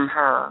heard from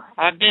her.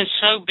 I've been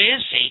so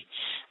busy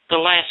the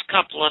last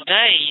couple of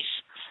days,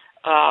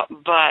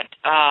 but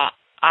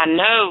I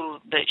know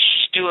that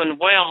she's doing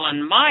well.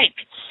 And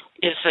Mike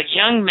is a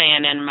young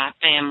man in my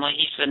family.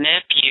 He's a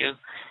nephew,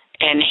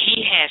 and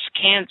he has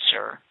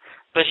cancer,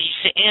 but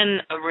he's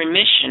in a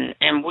remission,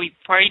 and we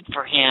prayed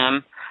for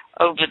him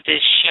over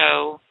this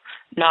show.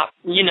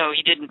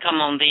 He didn't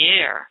come on the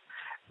air,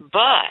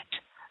 but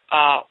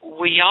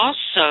we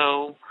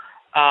also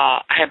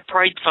have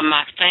prayed for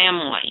my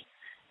family.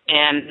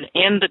 And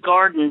in the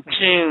Garden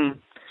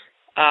Tomb,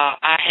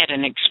 I had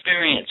an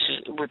experience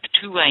with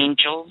 2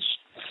 angels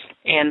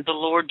and the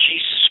Lord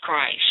Jesus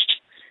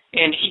Christ.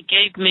 And he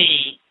gave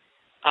me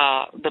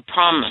the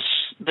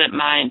promise that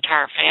my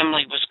entire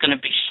family was going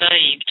to be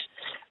saved.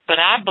 But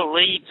I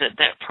believe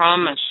that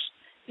promise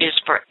is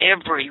for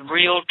every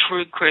real,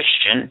 true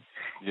Christian.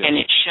 Yes. And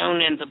it's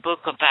shown in the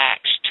book of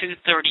Acts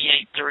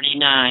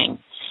 2:38-39.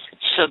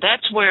 So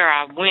that's where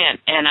I went,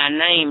 and I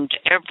named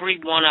every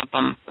one of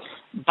them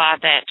by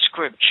that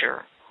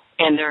scripture.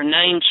 And their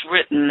names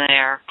written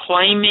there,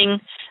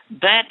 claiming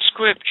that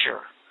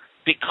scripture,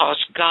 because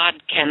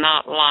God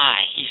cannot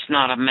lie. He's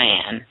not a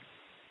man.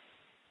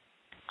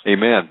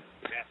 Amen.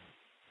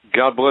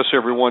 God bless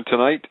everyone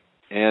tonight,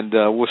 and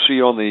we'll see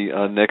you on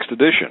the next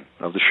edition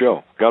of the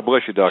show. God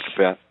bless you, Dr.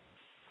 Pat.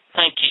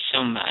 Thank you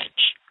so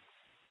much.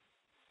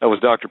 That was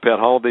Dr. Pat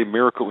Holliday,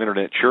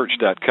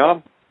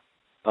 miracleinternetchurch.com.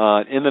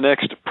 In the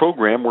next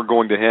program, we're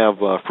going to have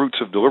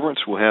Fruits of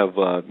Deliverance. We'll have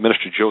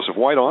Minister Joseph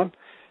White on.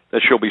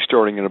 That show will be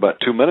starting in about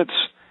 2 minutes.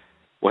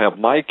 We'll have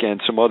Mike and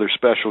some other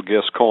special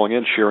guests calling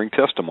in, sharing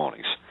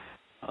testimonies.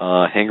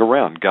 Hang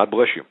around. God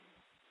bless you.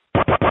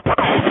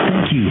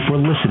 Thank you for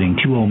listening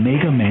to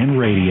Omegaman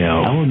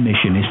Radio. Our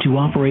mission is to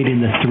operate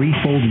in the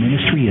threefold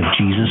ministry of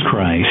Jesus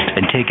Christ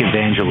and take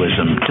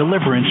evangelism,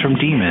 deliverance from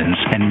demons,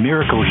 and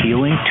miracle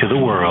healing to the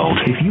world.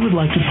 If you would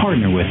like to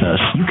partner with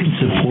us, you can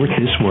support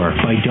this work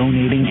by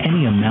donating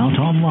any amount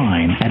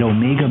online at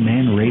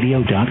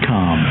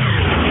OmegamanRadio.com.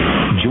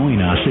 Join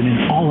us in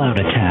an all-out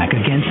attack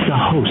against the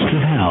hosts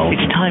of hell.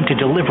 It's time to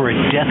deliver a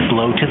death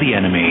blow to the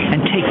enemy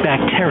and take back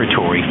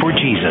territory for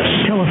Jesus.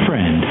 Tell a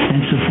friend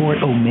and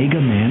support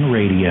Omegaman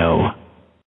Radio.